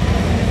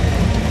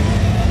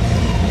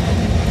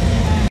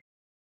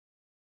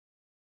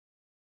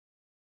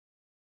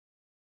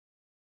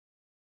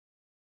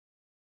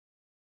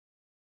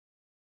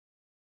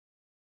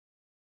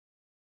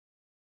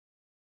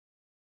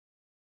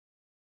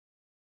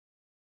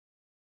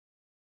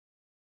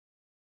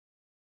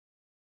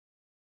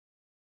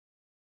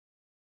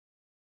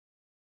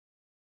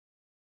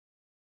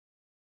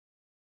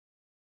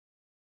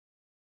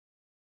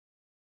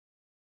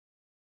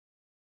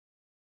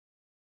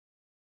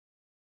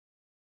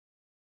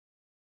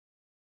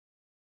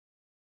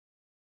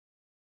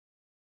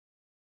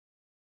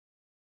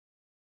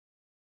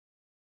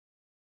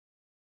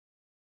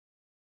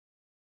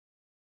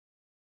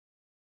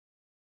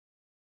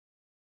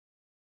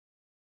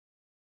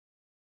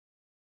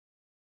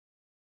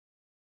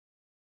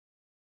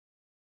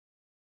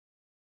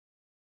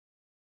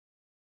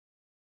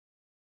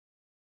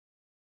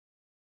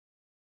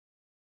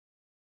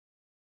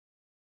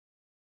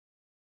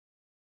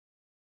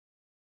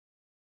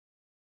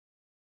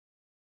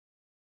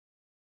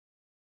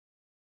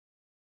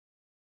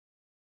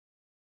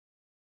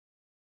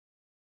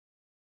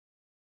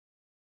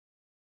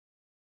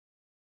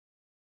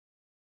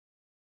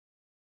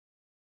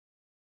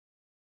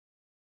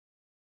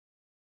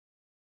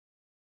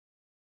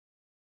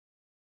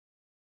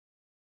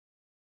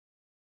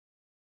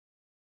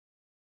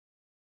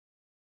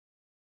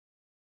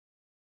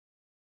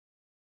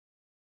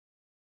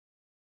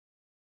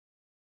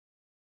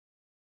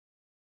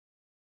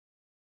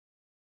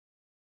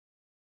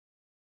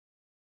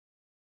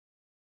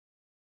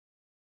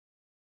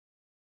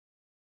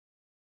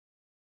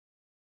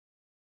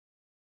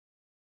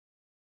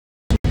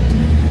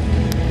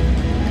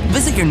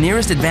 Visit your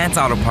nearest Advance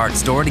Auto Parts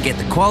store to get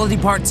the quality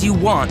parts you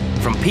want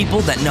from people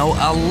that know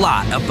a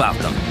lot about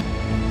them.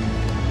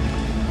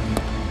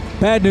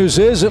 Bad news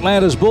is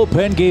Atlanta's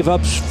bullpen gave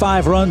up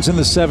 5 runs in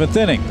the 7th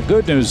inning. The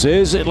good news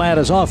is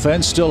Atlanta's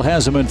offense still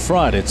has them in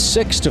front. It's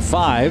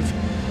 6-5,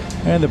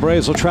 and the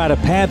Braves will try to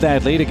pad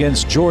that lead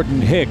against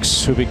Jordan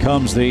Hicks, who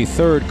becomes the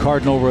 3rd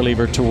Cardinal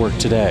reliever to work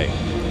today.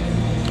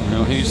 You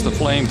know, he's the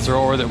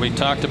flamethrower that we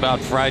talked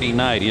about Friday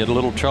night. He had a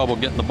little trouble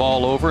getting the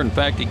ball over. In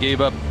fact, he gave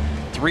up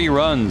 3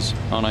 runs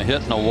on a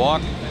hit and a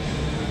walk.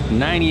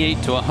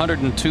 98 to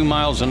 102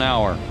 miles an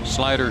hour.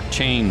 Slider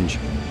change.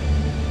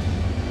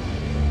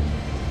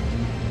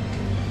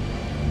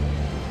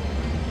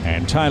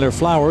 And Tyler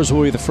Flowers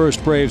will be the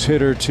first Braves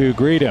hitter to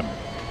greet him.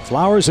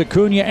 Flowers,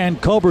 Acuna, and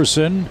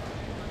Culberson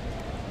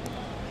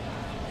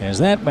as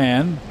that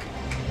man,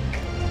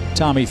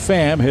 Tommy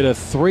Pham, hit a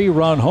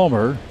 3-run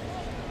homer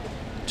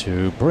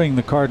to bring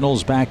the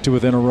Cardinals back to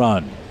within a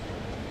run.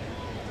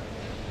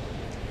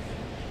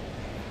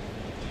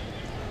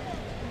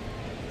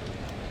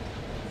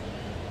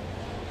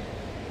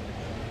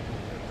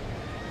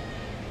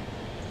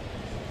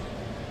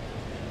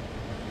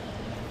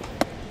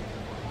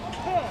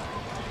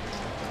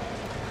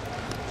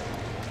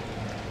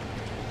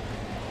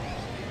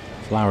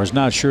 Flowers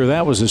not sure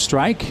that was a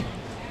strike.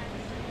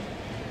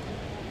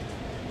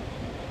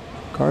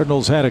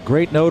 Cardinals had a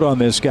great note on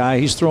this guy.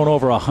 He's thrown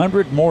over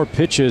 100 more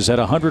pitches at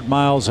 100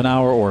 miles an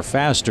hour or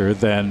faster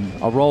than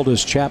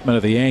Aroldis Chapman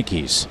of the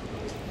Yankees.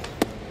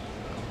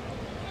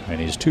 And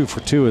he's 2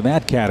 for 2 in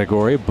that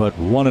category, but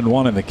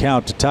 1-1 in the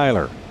count to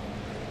Tyler.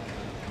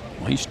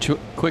 Well, he's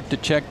quick to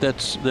check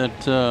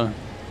that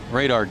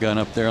radar gun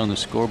up there on the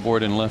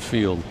scoreboard in left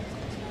field.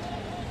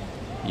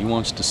 He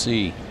wants to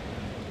see.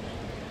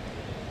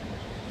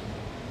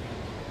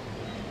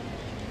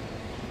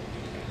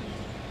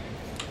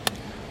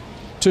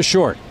 To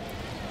short.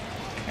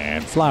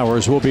 And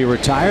Flowers will be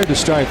retired to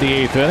start the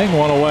 8th inning,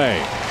 1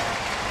 away.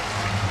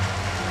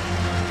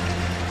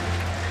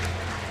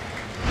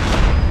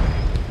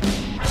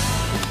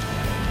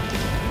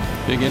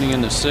 Big inning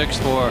in the 6th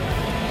for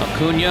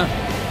Acuna,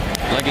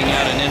 legging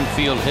out an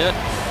infield hit.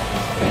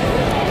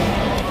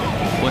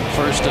 Went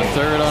first to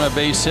third on a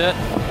base hit.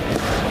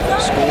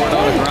 Scored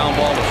on a ground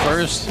ball to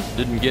first.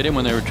 Didn't get him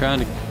when they were trying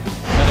to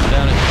cut him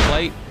down at the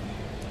plate.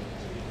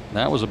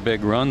 That was a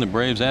big run. The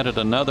Braves added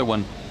another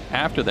one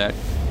after that.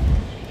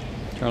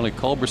 Charlie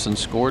Culberson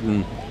scored,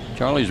 and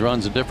Charlie's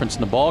run's the difference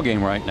in the ball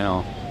game right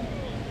now.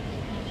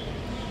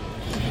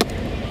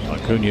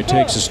 Acuna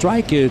takes a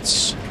strike.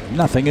 It's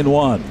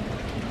 0-1.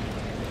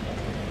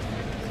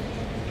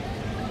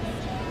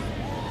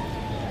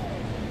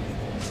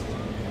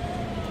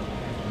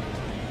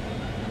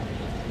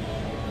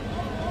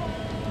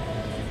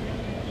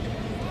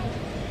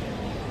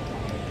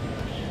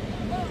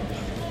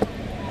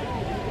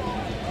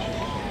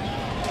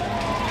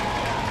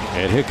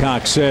 Ed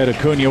Hickok said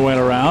Acuna went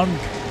around.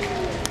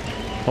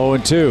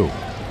 0-2.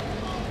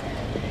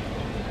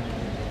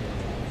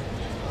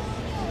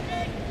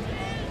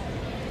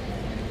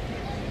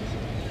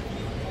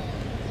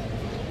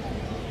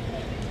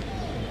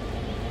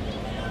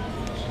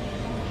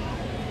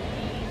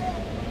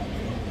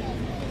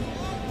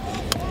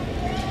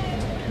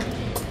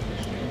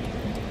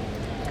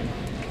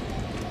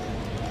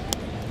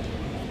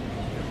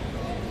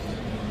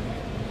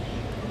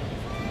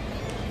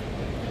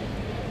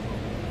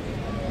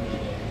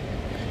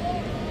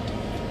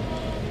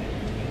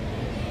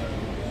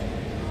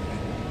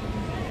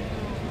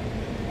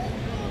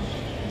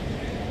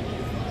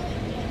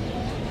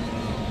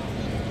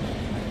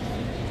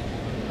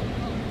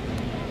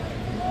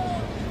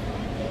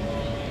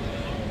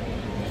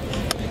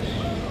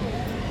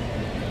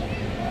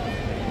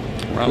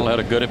 Ronald had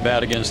a good at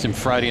bat against him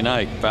Friday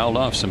night. Fouled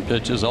off some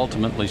pitches,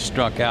 ultimately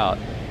struck out,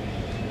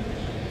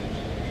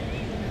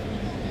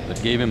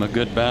 but gave him a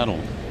good battle.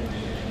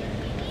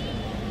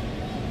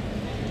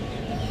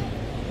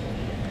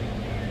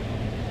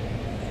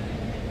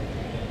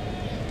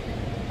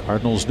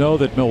 Cardinals know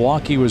that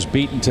Milwaukee was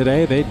beaten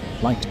today. They'd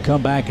like to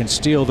come back and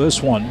steal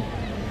this one.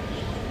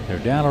 They're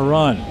down a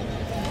run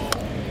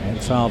and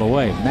fouled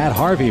away. Matt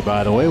Harvey,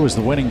 by the way, was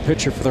the winning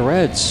pitcher for the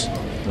Reds.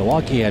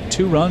 Milwaukee had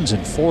 2 runs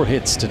and 4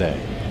 hits today.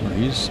 Well,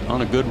 he's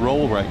on a good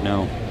roll right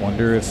now.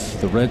 Wonder if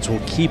the Reds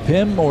will keep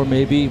him or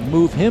maybe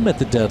move him at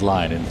the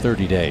deadline in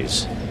 30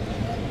 days.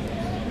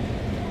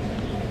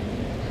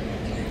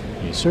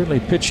 He's certainly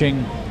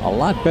pitching a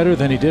lot better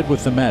than he did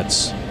with the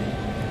Mets.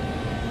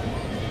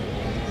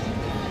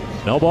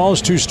 No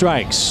balls, 2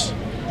 strikes.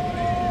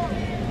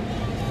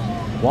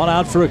 1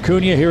 out for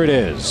Acuna. Here it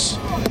is.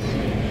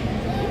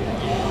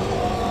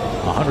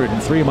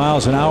 103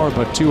 miles an hour,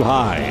 but too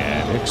high.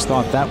 And Hicks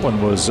thought that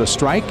one was a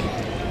strike.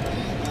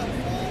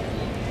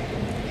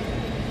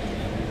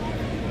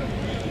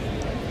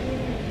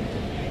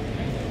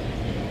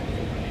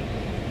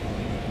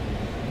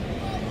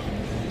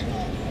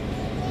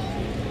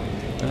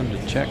 Time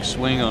to check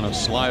swing on a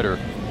slider.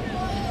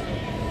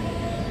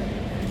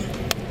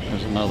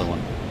 There's another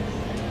one.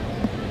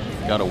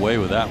 Got away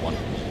with that one.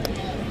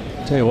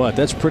 Tell you what,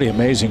 that's pretty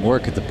amazing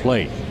work at the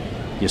plate.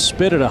 You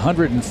spit at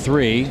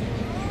 103.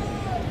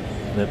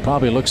 That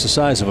probably looks the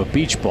size of a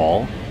beach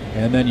ball,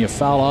 and then you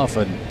foul off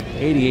an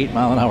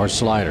 88-mile-an-hour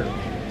slider.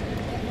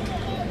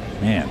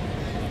 Man,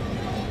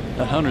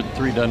 that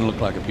 103 doesn't look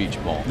like a beach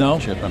ball. No,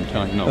 Chip, I'm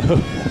telling you, no.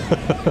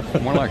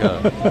 More like a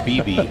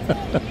BB.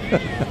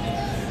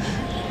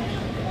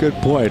 Good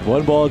point.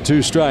 1 ball,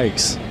 2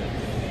 strikes,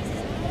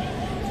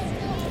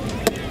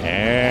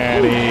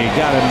 and he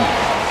got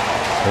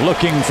him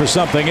looking for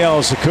something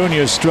else.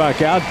 Acuna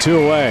struck out, 2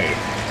 away.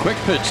 Quick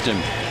pitched him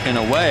in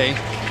a way.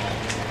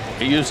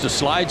 He used a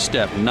slide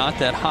step, not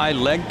that high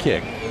leg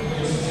kick.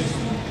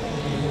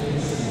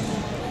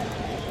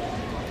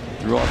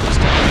 Threw off his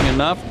timing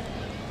enough,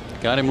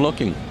 got him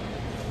looking.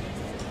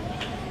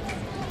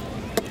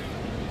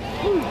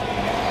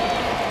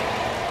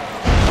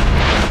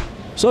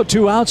 So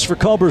 2 outs for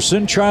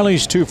Culberson.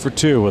 Charlie's 2 for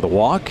 2 with a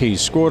walk. He's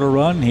scored a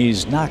run.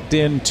 He's knocked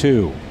in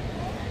 2.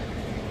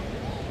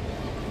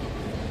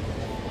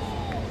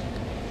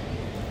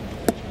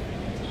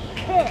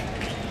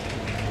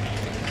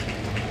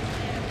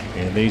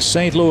 In the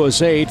St. Louis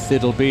 8th,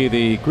 it'll be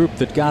the group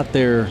that got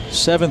their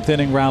 7th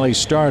inning rally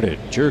started.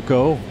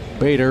 Jerko,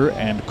 Bader,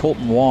 and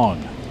Colton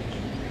Wong.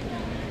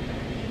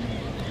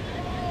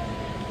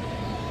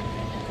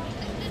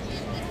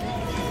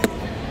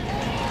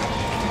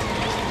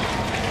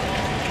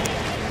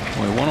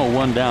 Boy,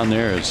 101 down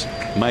there is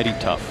mighty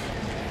tough.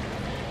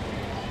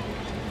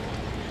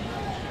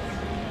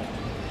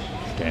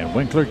 Dan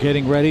Winkler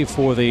getting ready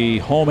for the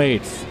home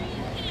 8th.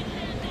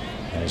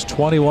 As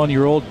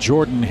 21-year-old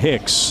Jordan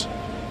Hicks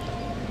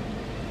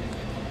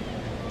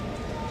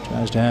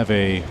tries to have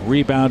a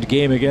rebound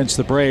game against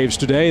the Braves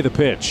today. The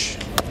pitch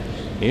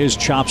is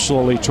chopped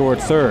slowly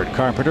toward third.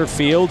 Carpenter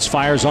fields,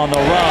 fires on the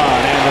run,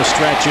 and the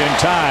stretch in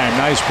time.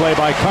 Nice play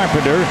by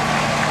Carpenter.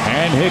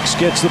 And Hicks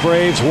gets the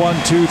Braves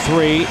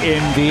 1-2-3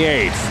 in the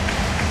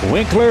 8th.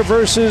 Winkler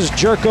versus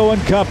Jerko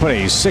and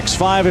company.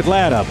 6-5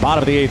 Atlanta,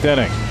 bottom of the 8th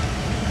inning.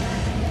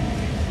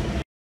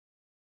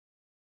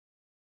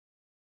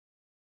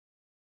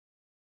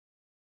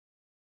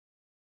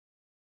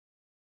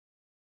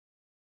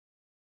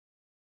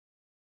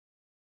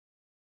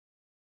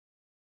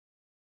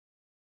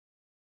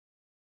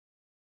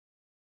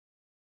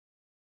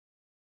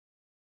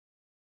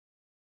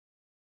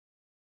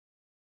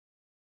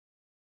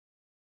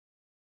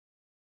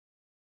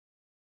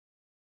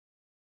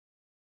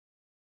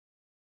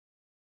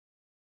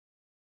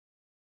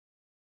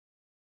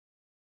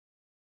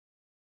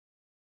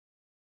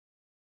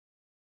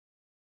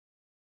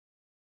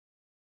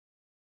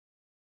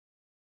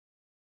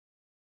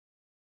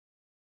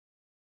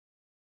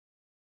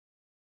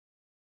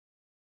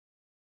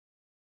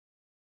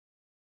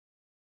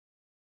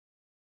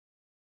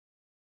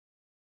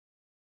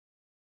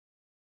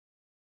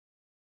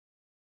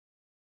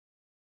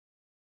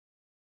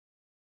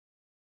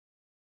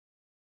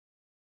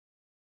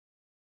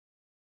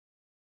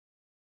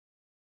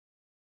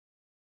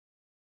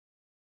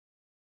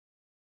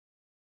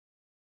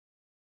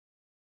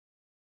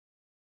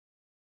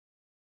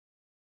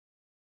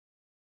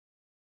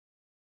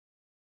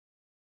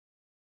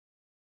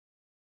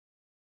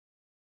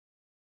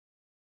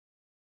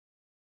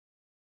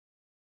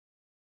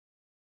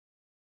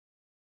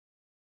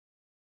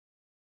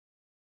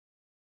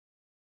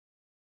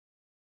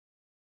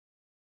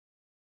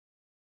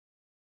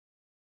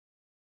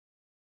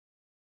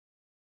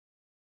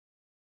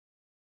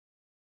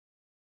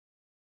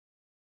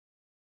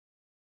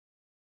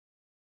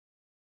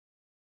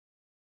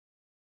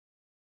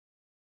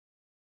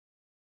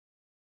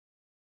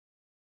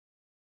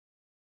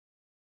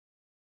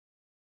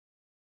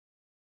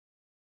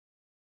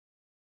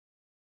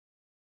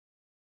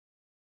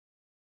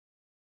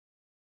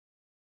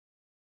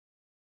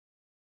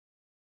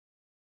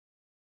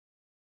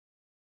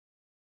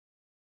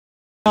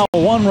 Now a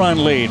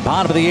 1-run lead,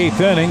 bottom of the 8th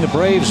inning. The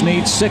Braves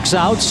need 6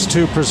 outs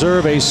to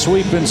preserve a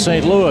sweep in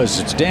St. Louis.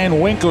 It's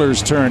Dan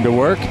Winkler's turn to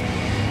work.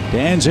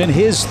 Dan's in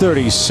his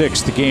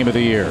 36th game of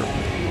the year.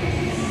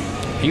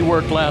 He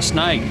worked last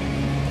night.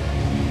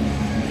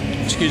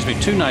 Excuse me,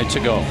 2 nights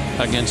ago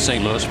against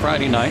St. Louis.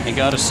 Friday night, he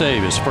got a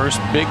save. His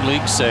first big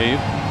league save.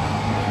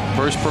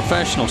 First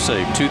professional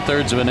save.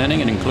 2/3 of an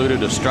inning and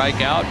included a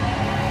strikeout.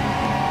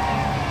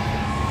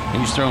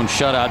 He's thrown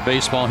shutout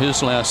baseball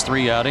his last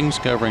 3 outings,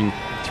 covering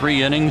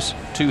 3 innings,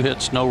 2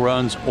 hits, no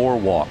runs or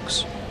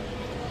walks.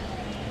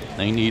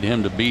 They need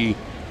him to be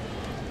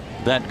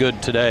that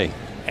good today.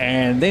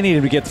 And they need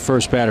him to get the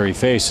first batter he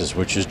faces,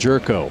 which is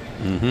Jerko.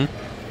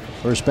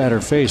 First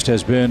batter faced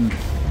has been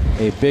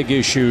a big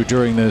issue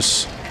during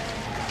this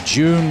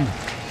June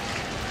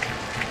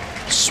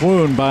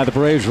swoon by the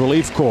Braves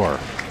relief corps.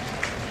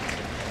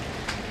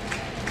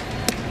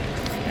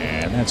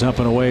 And that's up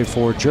and away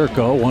for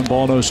Jerko. 1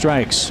 ball, no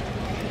strikes.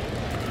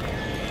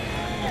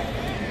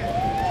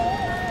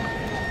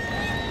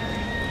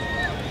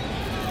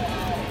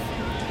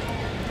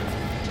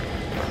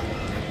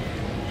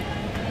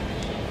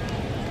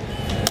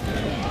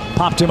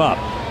 Popped him up.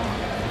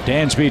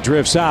 Dansby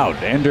drifts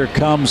out. Ender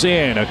comes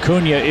in.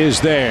 Acuna is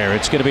there.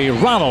 It's going to be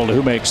Ronald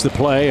who makes the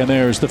play, and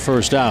there's the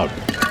first out.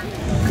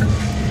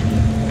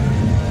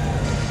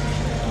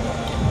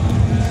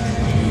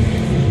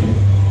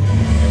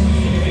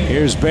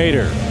 Here's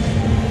Bader.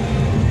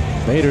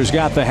 Bader's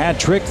got the hat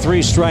trick,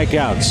 3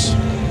 strikeouts.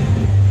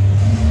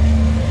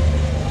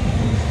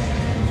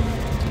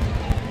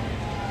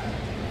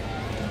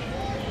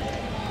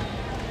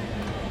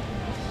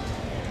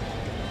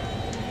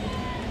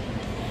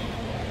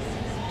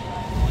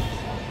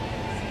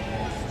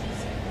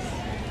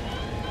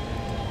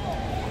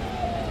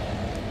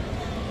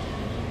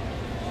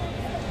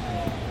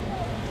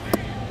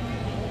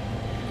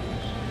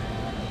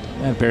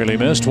 That barely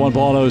missed. 1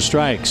 ball, no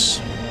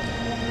strikes.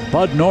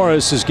 Bud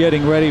Norris is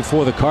getting ready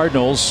for the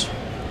Cardinals.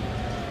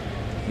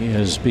 He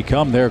has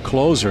become their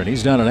closer, and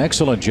he's done an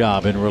excellent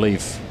job in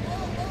relief.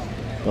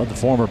 Bud, the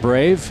former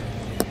Brave.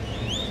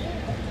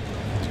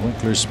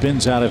 Winkler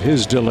spins out of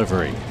his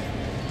delivery.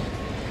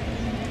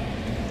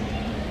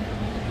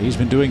 He's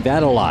been doing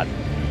that a lot.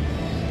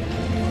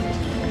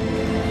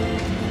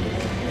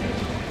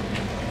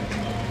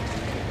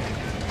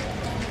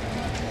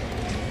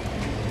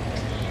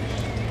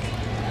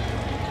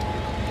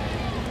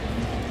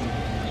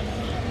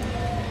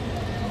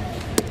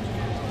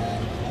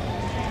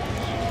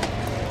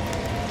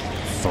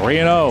 Three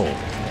and 0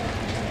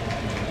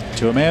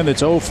 to a man that's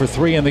 0 for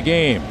 3 in the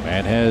game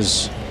and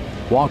has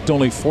walked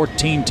only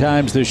 14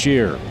 times this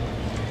year.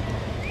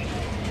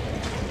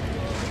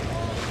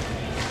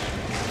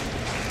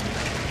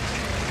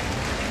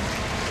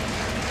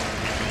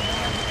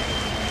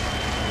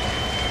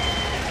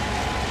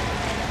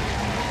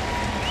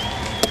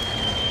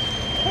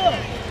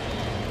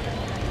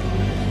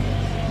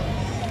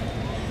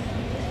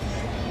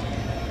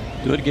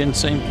 Do it again,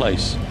 same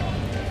place.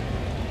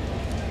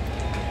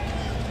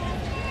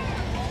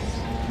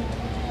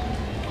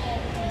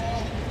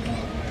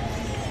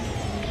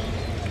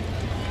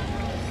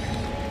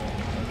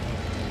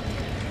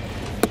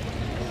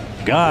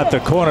 Got the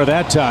corner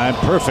that time.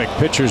 Perfect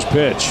pitcher's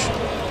pitch.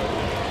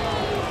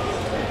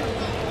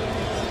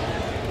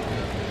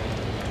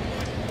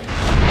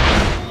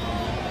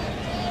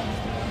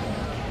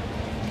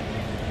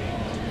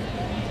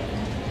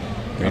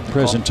 Great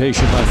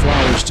presentation by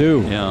Flowers,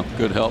 too. Yeah,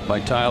 good help by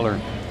Tyler.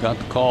 Got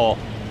the call.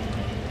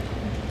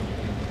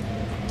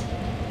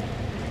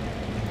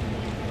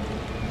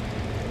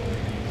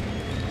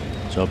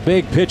 So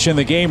big pitch in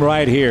the game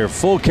right here.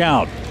 Full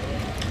count.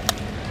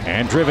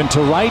 And driven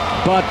to right,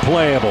 but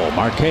playable.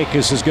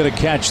 Markakis is going to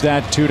catch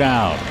that. 2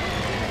 down.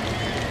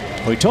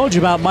 We told you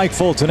about Mike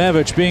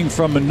Foltynewicz being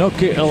from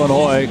Minooka,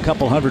 Illinois, a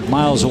couple hundred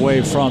miles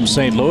away from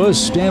St.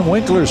 Louis. Dan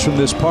Winkler's from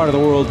this part of the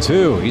world,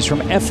 too. He's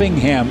from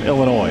Effingham,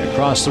 Illinois,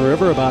 across the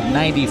river, about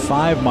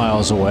 95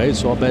 miles away.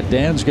 So I'll bet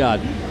Dan's got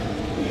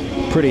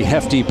a pretty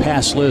hefty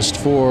pass list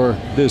for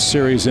this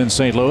series in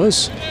St.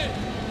 Louis.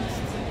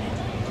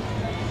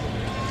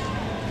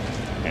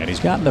 And he's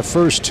gotten the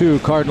first 2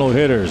 Cardinal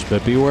hitters,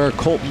 but beware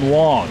Colton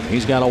Wong.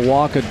 He's got a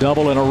walk, a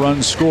double, and a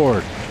run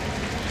scored.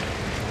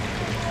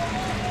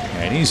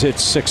 And he's hit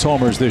 6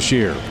 homers this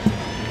year.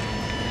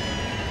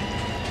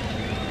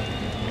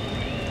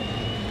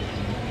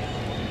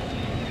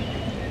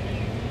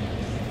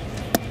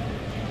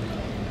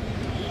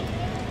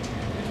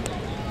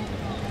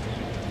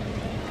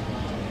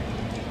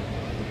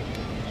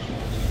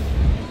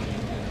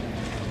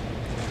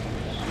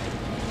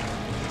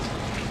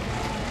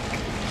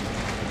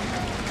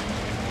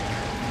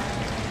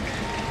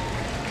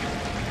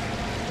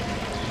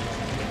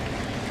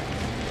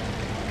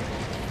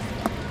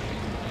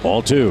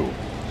 Ball 2.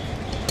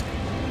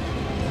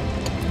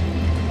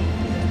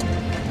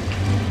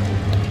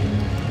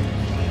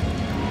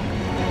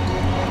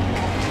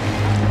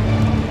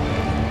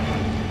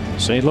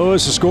 St.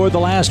 Louis has scored the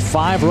last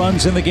 5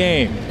 runs in the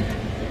game.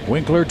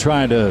 Winkler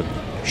trying to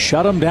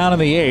shut him down in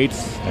the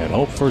 8th and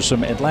hope for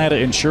some Atlanta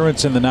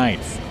insurance in the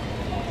 9th.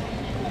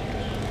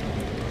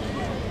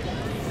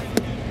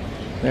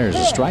 There's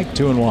a strike.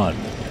 2-1.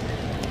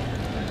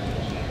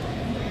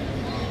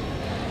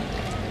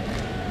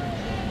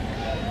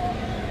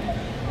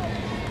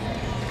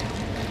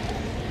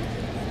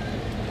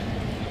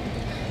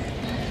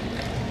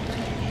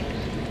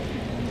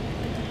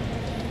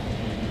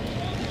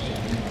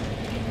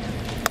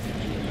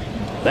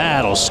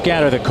 That'll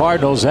scatter the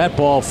Cardinals. That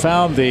ball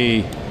found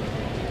the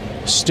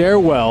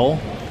stairwell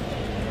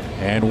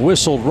and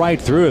whistled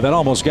right through it. That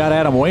almost got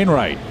Adam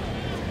Wainwright.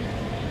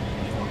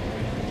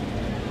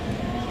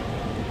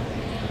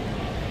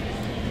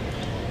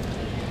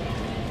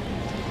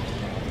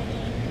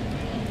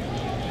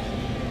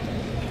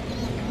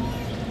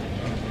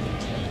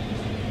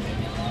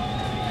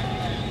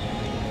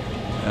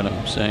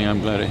 Adam saying,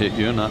 I'm glad it hit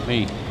you, not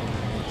me.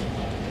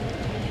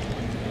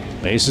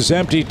 Base is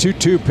empty.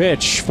 2-2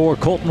 pitch for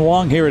Colton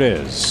Wong. Here it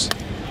is.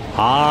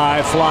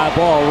 High fly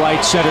ball,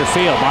 right center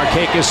field.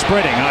 Markakis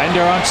sprinting.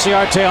 Ender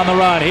Ciarte on the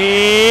run.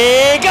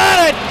 He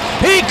got it.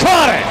 He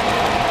caught it.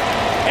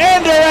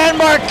 Ender and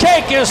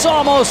Markakis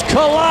almost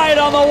collide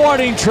on the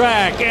warning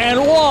track, and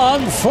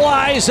Wong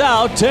flies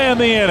out to end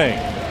the inning.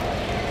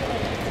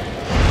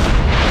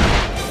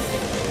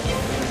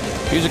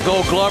 He's a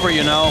Gold Glover,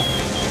 you know.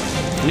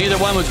 Neither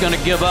one was going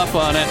to give up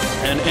on it,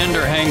 and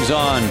Ender hangs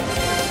on.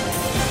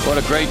 What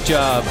a great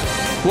job.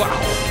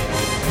 Wow.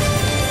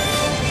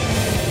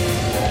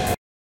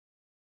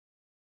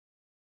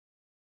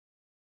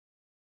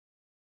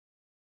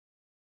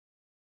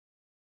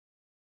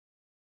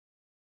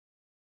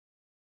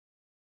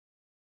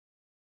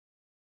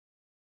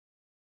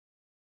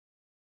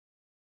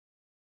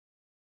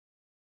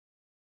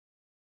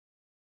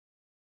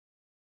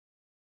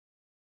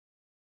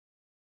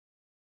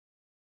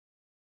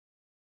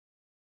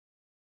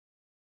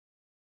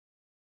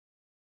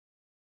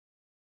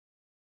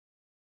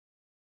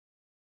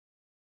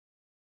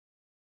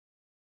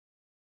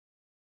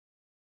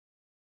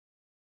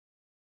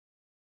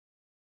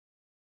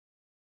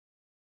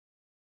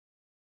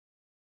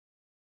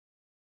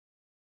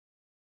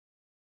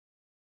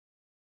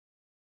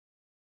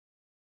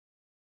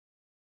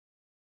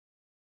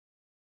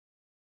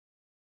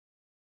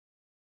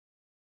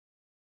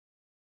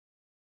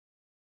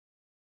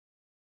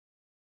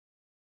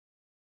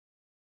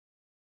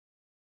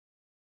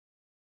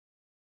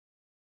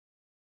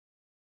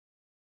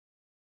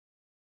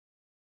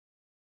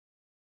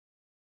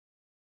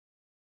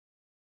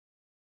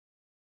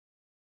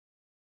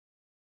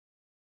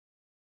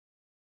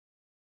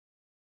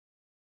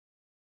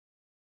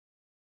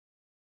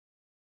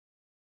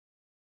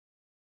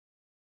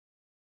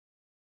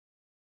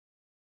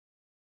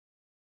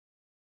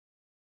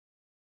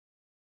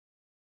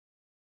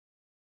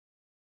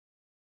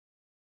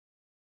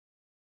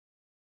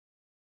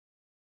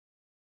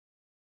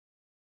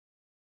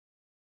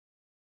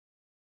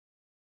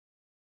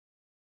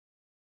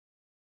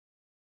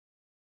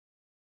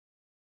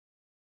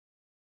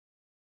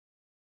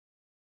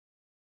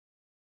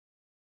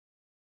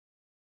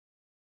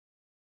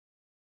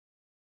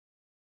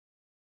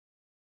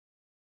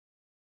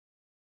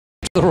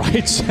 the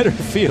right center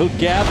field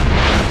gap,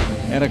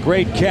 and a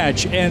great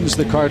catch ends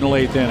the Cardinal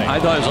 8th inning. I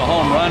thought it was a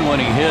home run when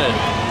he hit it,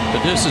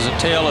 but this is a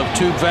tale of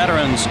two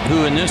veterans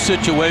who in this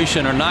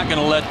situation are not going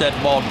to let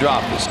that ball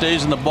drop. It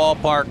stays in the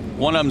ballpark,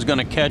 one of them's going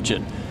to catch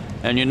it.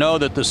 And you know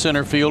that the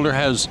center fielder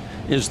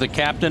is the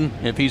captain.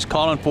 If he's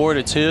calling for it,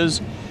 it's his.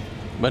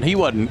 But he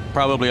wasn't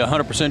probably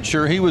 100%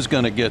 sure he was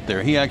going to get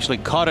there. He actually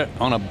caught it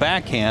on a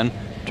backhand,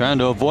 trying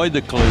to avoid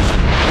the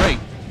collision.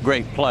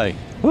 Great play.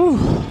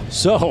 Whew.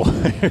 So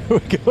here we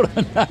go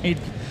to ninth,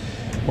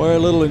 where a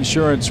little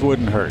insurance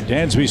wouldn't hurt.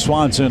 Dansby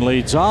Swanson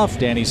leads off.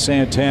 Danny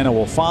Santana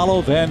will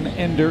follow, then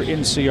Ender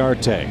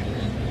Inciarte.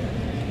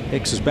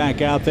 Hicks is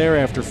back out there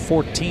after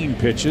 14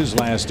 pitches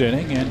last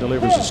inning and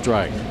delivers a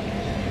strike.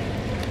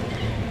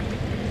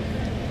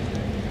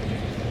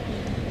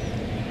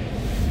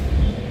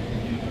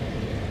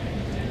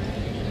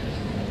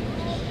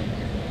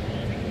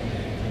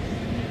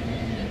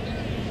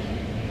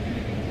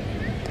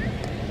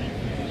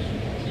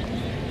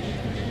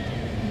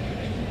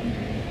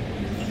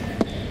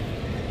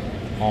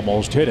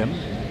 Almost hit him.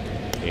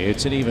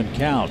 It's an even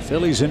count.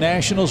 Phillies and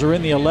Nationals are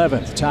in the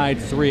 11th, tied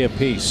 3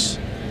 apiece.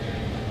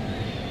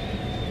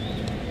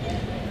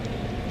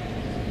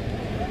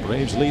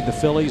 Braves lead the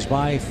Phillies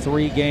by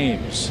 3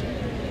 games.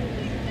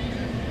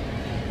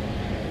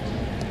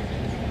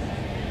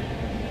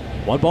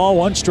 1 ball,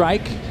 1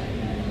 strike.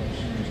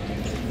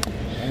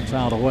 And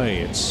fouled away.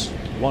 It's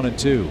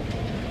 1-2.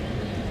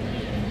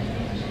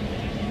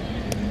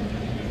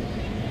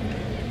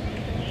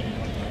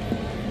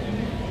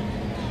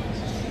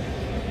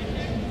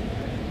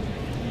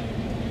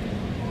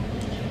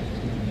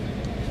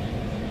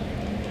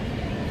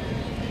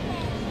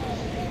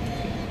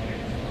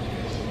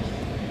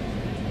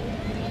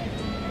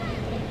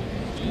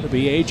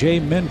 Be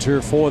A.J.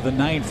 Minter for the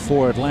 9th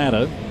for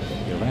Atlanta.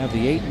 You'll have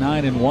the 8,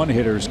 9, and 1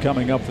 hitters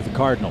coming up for the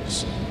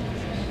Cardinals.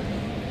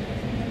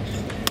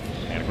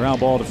 And a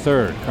ground ball to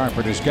third.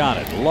 Carpenter's got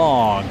it.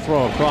 Long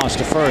throw across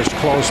to first.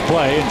 Close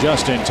play and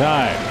just in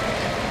time.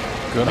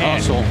 Good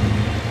hustle.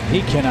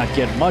 He cannot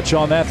get much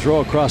on that throw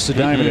across the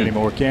diamond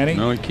anymore, can he?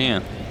 No, he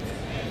can't.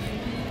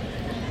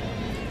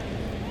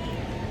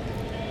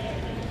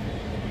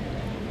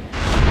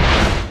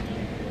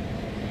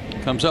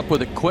 Comes up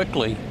with it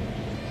quickly.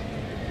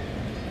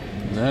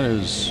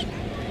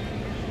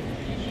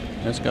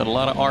 That's got a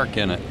lot of arc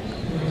in it.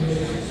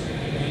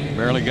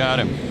 Barely got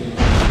him.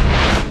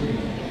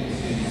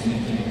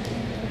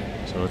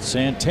 So it's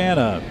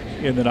Santana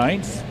in the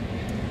 9th.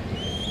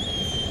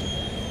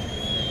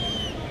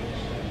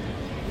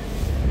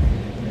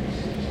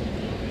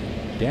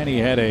 Danny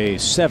had a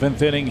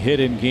 7th inning hit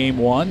in game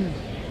 1.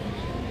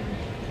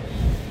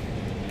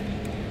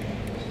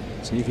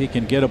 See if he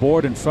can get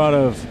aboard in front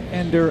of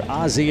Ender,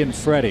 Ozzie, and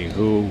Freddie,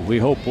 who we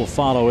hope will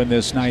follow in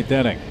this 9th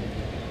inning.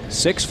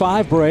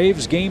 6-5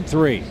 Braves, game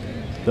 3.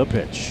 The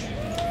pitch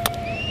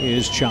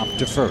is chopped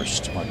to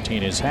first.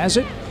 Martinez has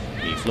it.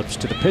 He flips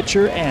to the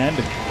pitcher, and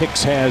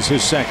Hicks has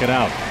his second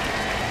out.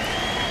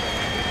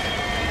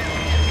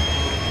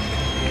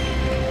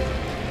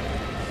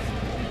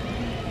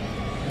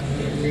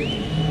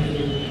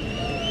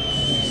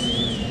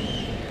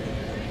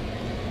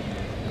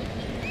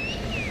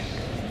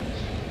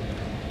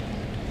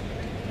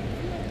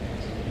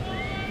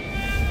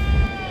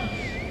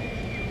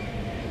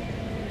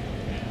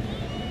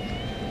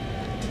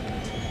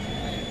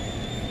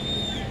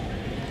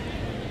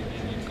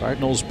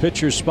 Cardinals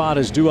pitcher spot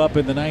is due up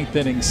in the 9th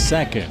inning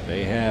second.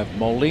 They have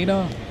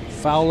Molina,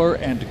 Fowler,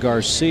 and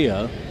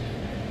Garcia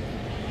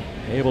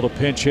able to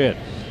pinch hit.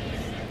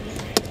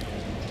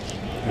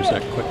 There's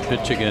that quick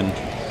pitch again.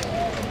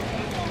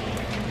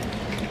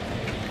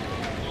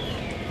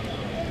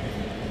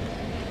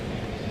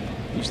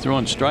 He's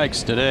throwing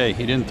strikes today.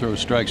 He didn't throw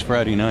strikes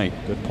Friday night.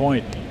 Good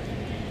point.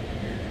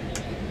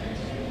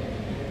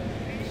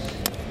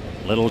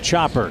 Little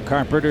chopper.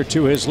 Carpenter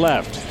to his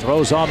left.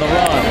 Throws on the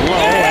run. Low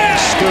and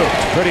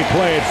scooped. Pretty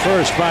play at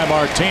first by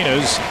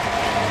Martinez.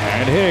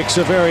 And Hicks,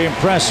 a very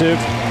impressive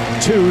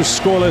 2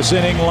 scoreless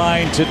inning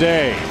line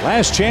today.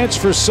 Last chance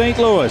for St.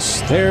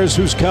 Louis. There's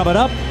who's coming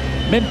up.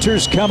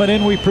 Minter's coming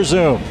in, we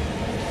presume.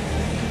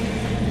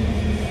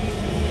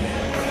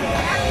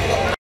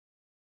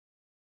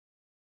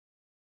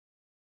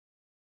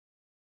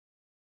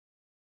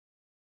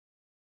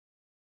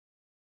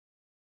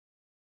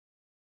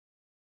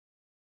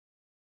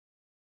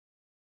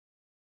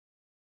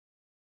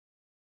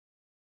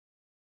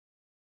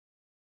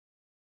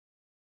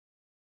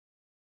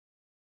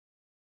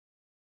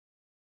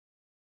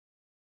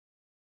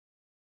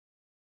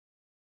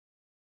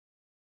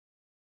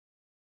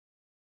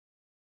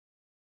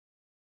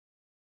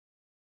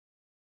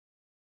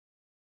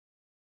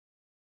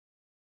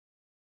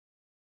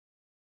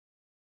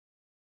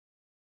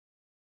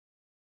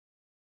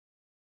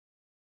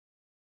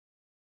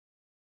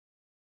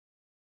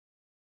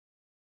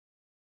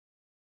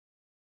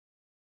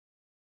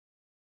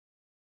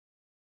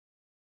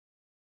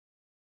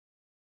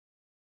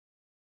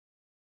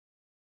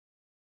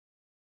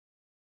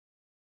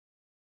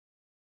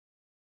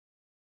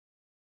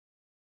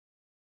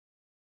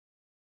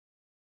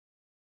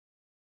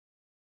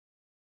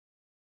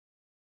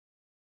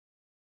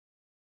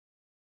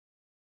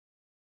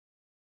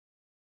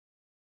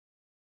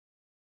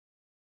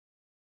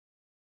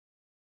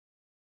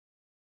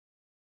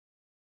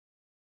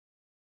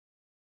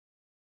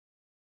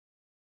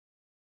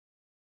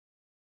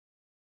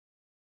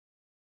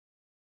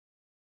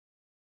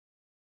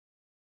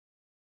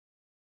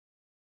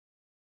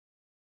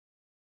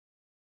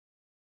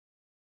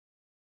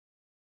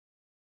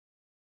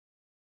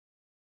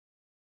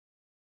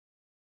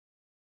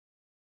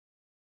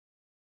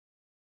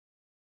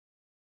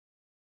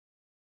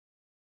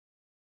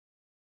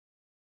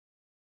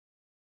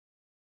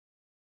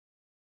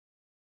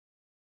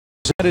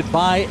 presented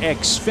by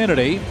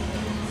Xfinity.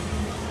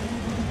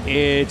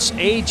 It's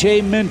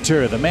A.J.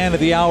 Minter, the man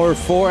of the hour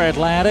for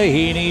Atlanta.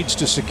 He needs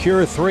to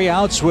secure 3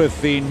 outs with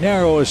the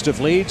narrowest of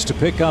leads to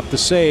pick up the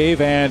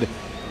save and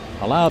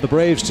allow the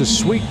Braves to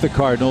sweep the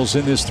Cardinals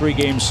in this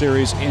 3-game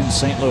series in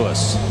St.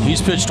 Louis.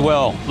 He's pitched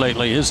well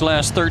lately. His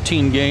last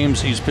 13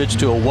 games, he's pitched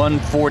to a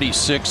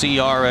 1.46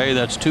 ERA.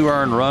 That's 2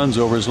 earned runs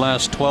over his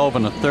last 12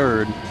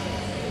 1/3.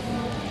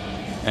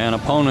 And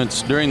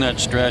opponents during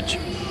that stretch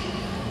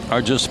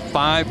are just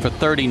 5 for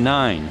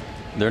 39.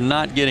 They're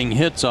not getting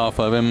hits off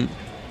of him.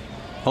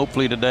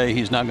 Hopefully today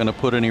he's not going to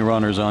put any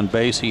runners on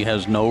base. He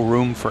has no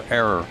room for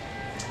error.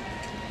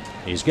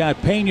 He's got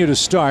Pena to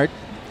start.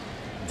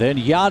 Then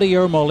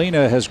Yadier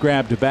Molina has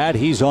grabbed a bat.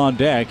 He's on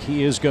deck.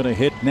 He is going to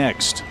hit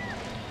next.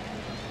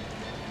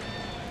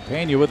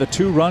 Pena with a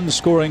 2-run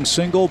scoring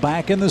single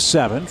back in the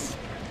 7th.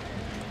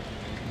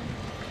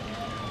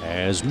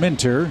 As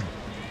Minter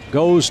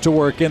goes to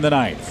work in the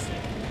 9th.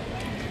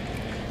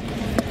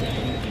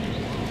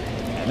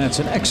 And that's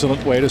an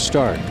excellent way to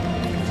start.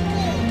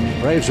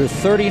 Braves are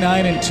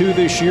 39-2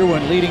 this year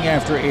when leading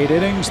after 8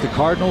 innings. The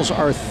Cardinals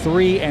are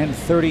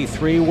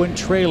 3-33 when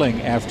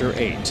trailing after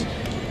 8.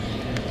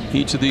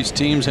 Each of these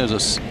teams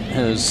has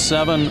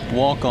 7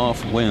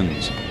 walk-off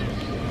wins.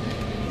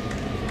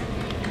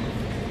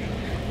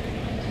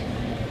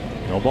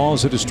 No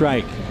balls at a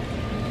strike.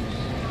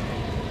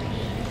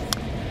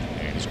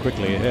 And he's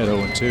quickly ahead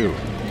 0-2.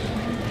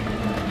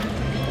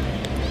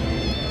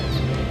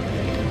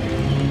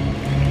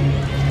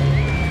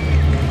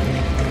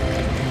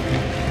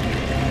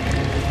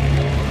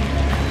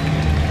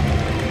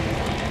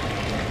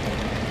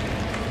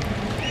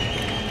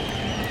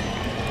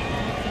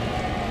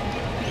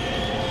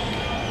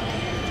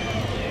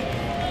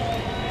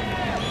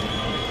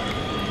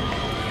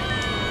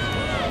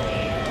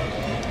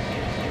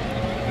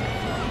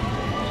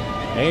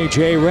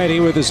 A.J. ready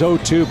with his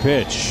 0-2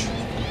 pitch.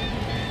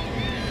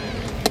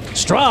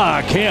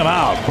 Struck him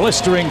out.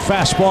 Blistering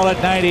fastball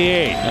at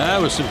 98. That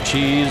was some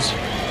cheese.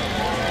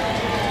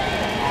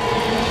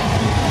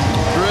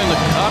 Threw in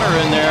the cutter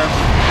in there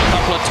a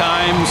couple of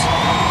times.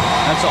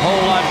 That's a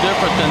whole lot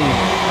different than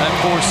that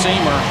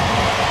 4-seamer.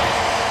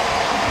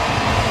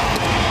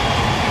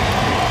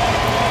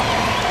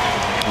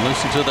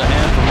 Listen to the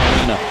hand from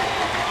Molina.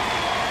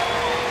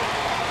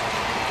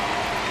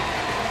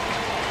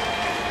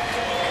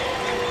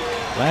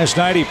 Last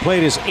night he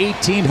played his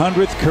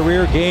 1800th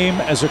career game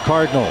as a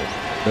Cardinal,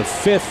 the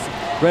 5th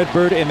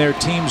Redbird in their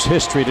team's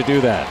history to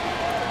do that.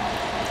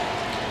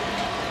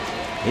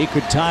 He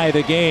could tie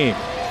the game.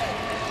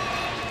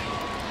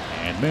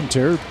 And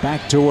Minter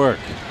back to work.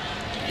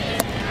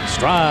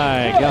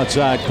 Strike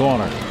outside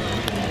corner.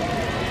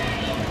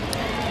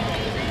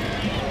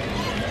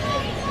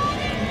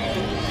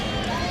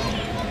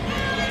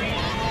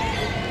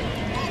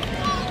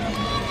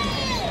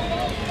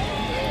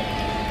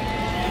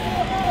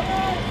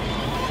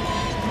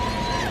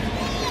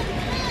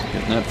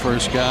 That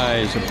first guy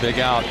is a big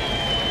out.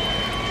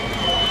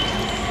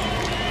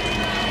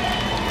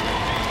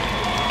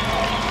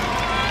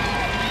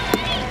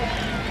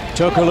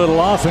 Took a little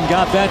off and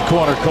got that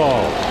corner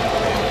call.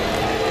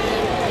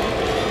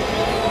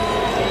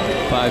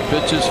 5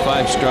 pitches,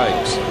 5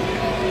 strikes.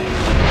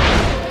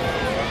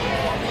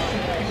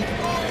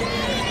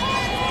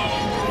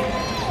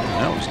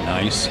 That was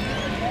nice.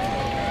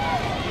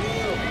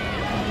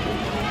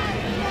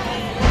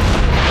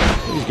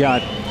 He's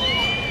got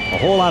a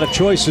whole lot of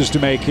choices to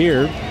make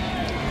here.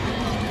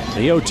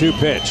 The 0-2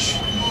 pitch.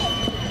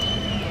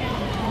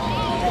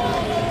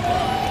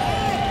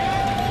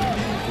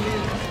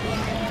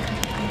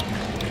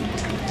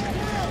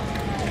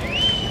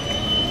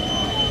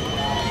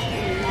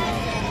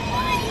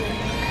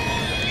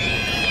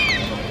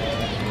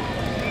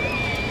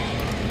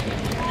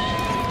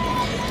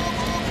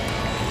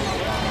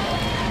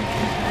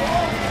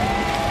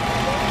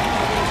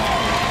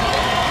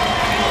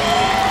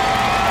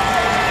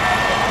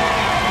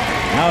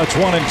 Now it's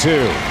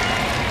 1-2.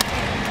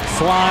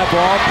 Fly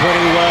ball,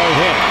 pretty well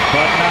hit,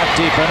 but not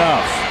deep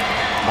enough.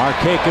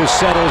 Markakis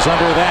settles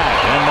under that,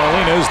 and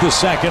Molina's the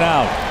second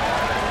out.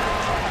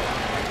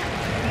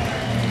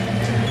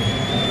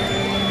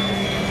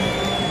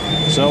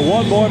 So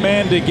one more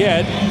man to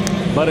get,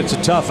 but it's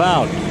a tough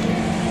out.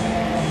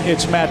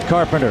 It's Matt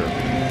Carpenter.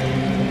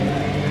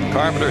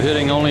 Carpenter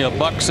hitting only a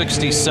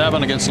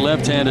 .167 against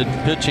left-handed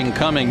pitching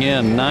coming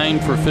in. 9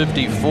 for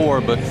 54,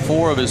 but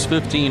 4 of his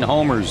 15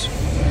 homers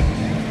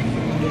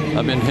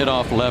have been hit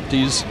off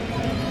lefties,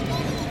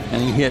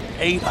 and he hit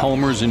 8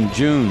 homers in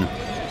June.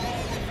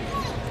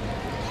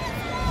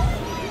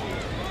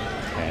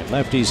 And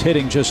lefties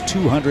hitting just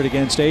 200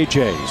 against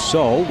AJ,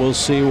 so we'll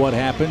see what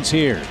happens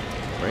here.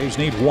 Braves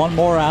need one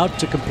more out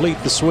to complete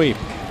the sweep.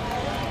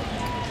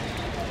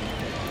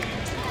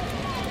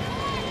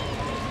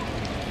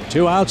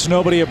 2 outs,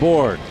 nobody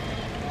aboard.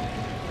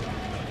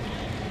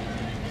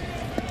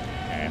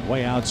 And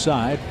way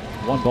outside,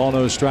 1 ball,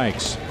 no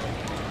strikes.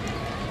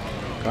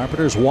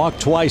 Carpenter's walked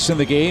twice in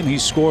the game. He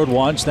scored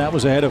once. That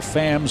was ahead of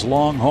Pham's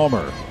long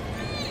homer.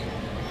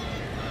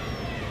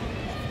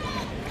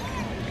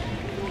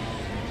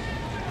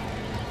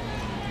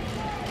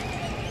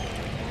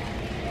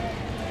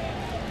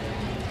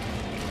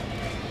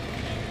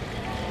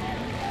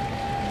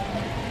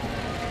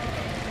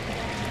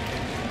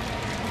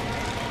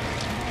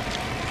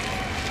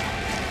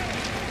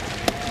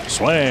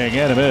 Swing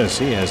and a miss.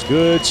 He has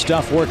good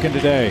stuff working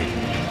today.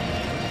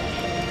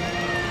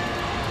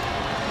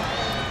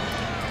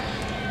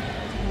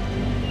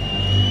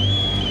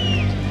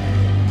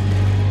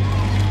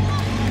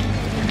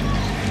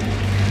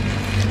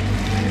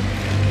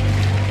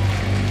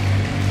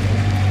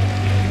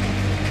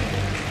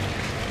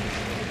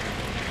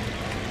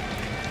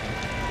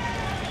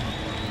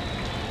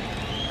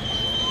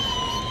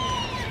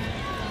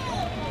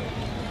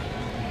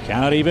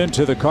 Count even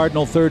to the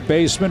Cardinal third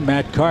baseman,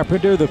 Matt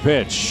Carpenter. The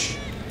pitch.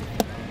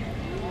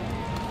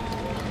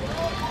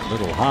 A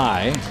little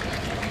high.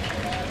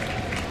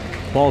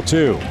 Ball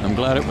 2. I'm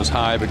glad it was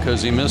high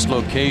because he missed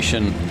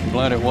location. I'm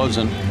glad it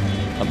wasn't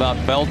about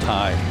belt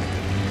high.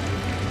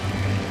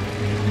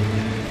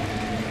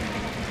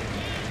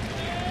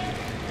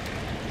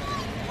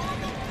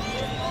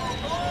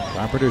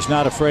 Carpenter's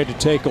not afraid to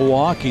take a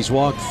walk. He's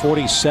walked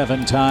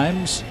 47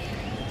 times.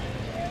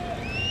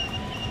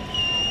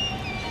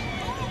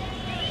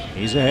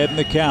 He's ahead in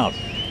the count.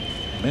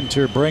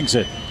 Minter brings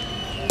it.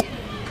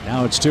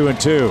 Now it's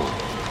 2-2.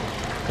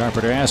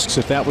 Carpenter asks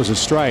if that was a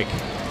strike.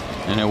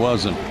 And it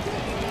wasn't.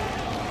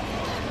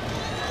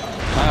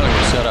 Tyler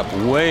was set up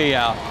way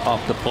out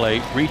off the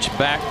plate, reached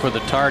back for the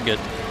target,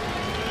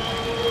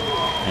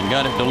 and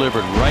got it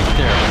delivered right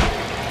there.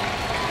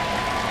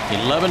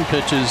 11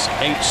 pitches,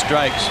 8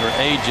 strikes for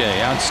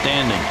AJ.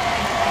 Outstanding.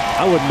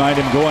 I wouldn't mind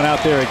him going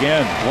out there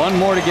again. One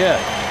more to get.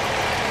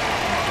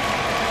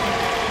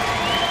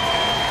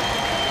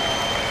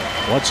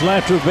 What's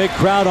left of a big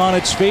crowd on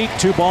its feet.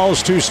 2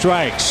 balls, 2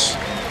 strikes.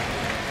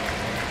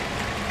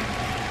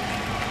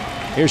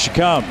 Here she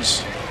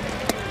comes.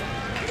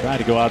 Tried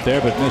to go out there,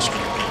 but missed.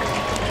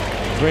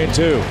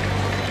 3-2.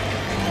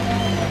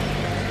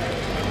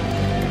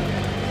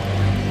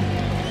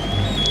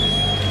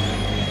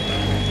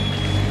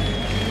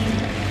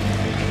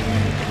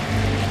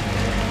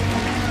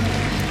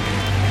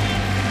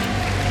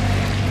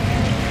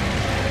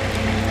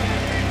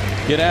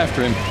 Get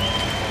after him.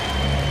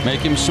 Make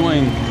him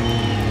swing.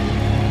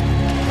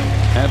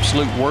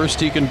 Absolute worst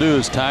he can do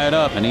is tie it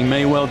up, and he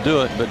may well do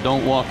it, but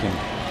don't walk him.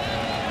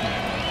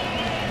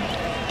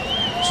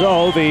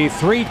 So the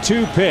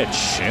 3-2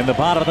 pitch in the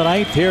bottom of the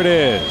ninth. Here it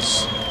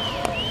is.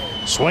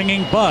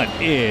 Swinging bunt.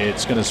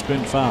 It's going to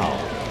spin foul.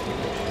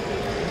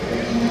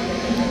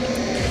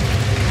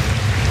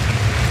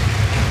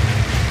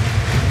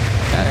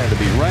 That had to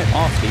be right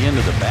off the end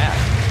of the bat.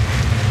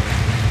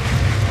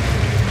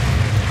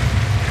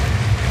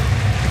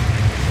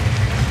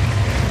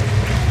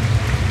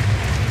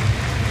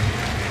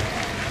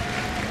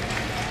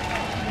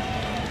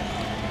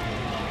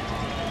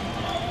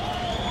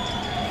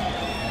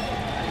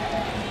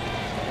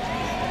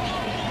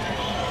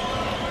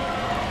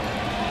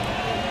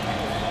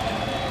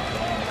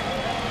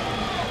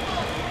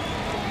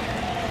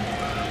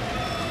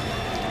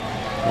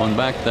 Going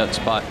back to that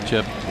spot,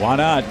 Chip. Why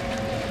not?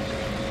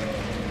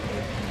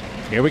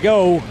 Here we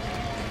go.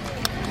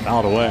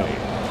 Fouled away.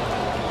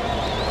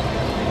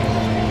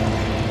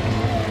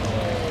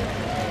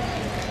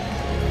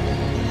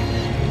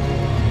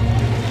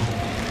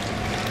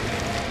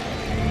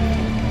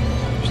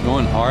 He's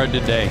going hard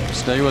today.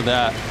 Stay with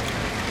that.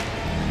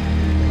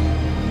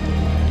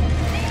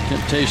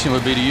 Temptation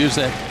would be to use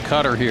that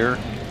cutter here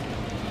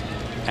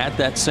at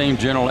that same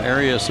general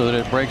area so that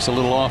it breaks a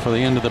little off of the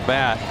end of the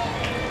bat.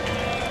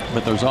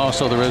 But there's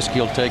also the risk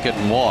he'll take it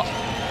and walk.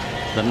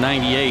 The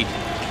 98,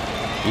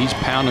 he's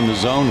pounding the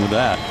zone with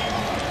that.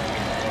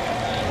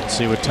 Let's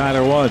see what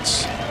Tyler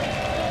wants.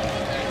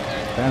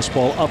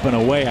 Fastball up and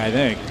away, I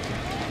think.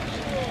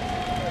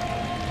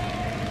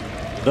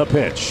 The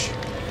pitch.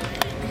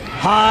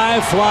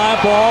 High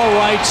fly ball,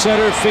 right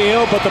center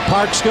field, but the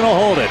park's going to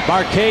hold it.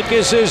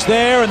 Markakis is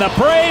there, and the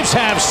Braves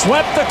have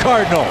swept the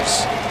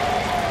Cardinals.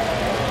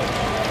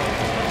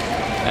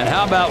 And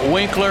how about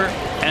Winkler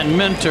and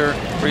Minter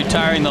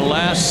retiring the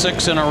last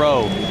 6 in a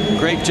row?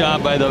 Great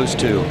job by those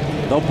two.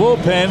 The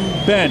bullpen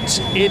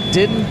bent. It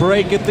didn't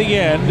break at the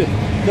end.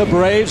 The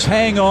Braves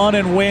hang on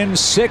and win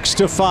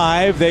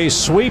 6-5. They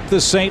sweep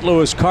the St.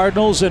 Louis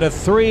Cardinals in a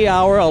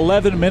 3-hour,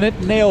 11-minute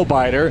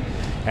nail-biter.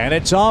 And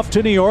it's off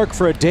to New York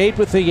for a date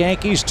with the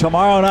Yankees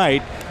tomorrow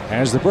night,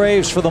 as the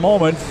Braves, for the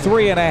moment,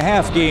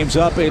 3.5 games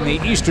up in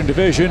the Eastern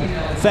Division,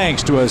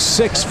 thanks to a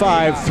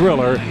 6-5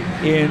 thriller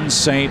in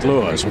St.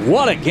 Louis.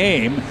 What a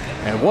game,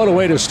 and what a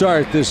way to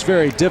start this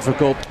very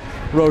difficult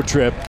road trip.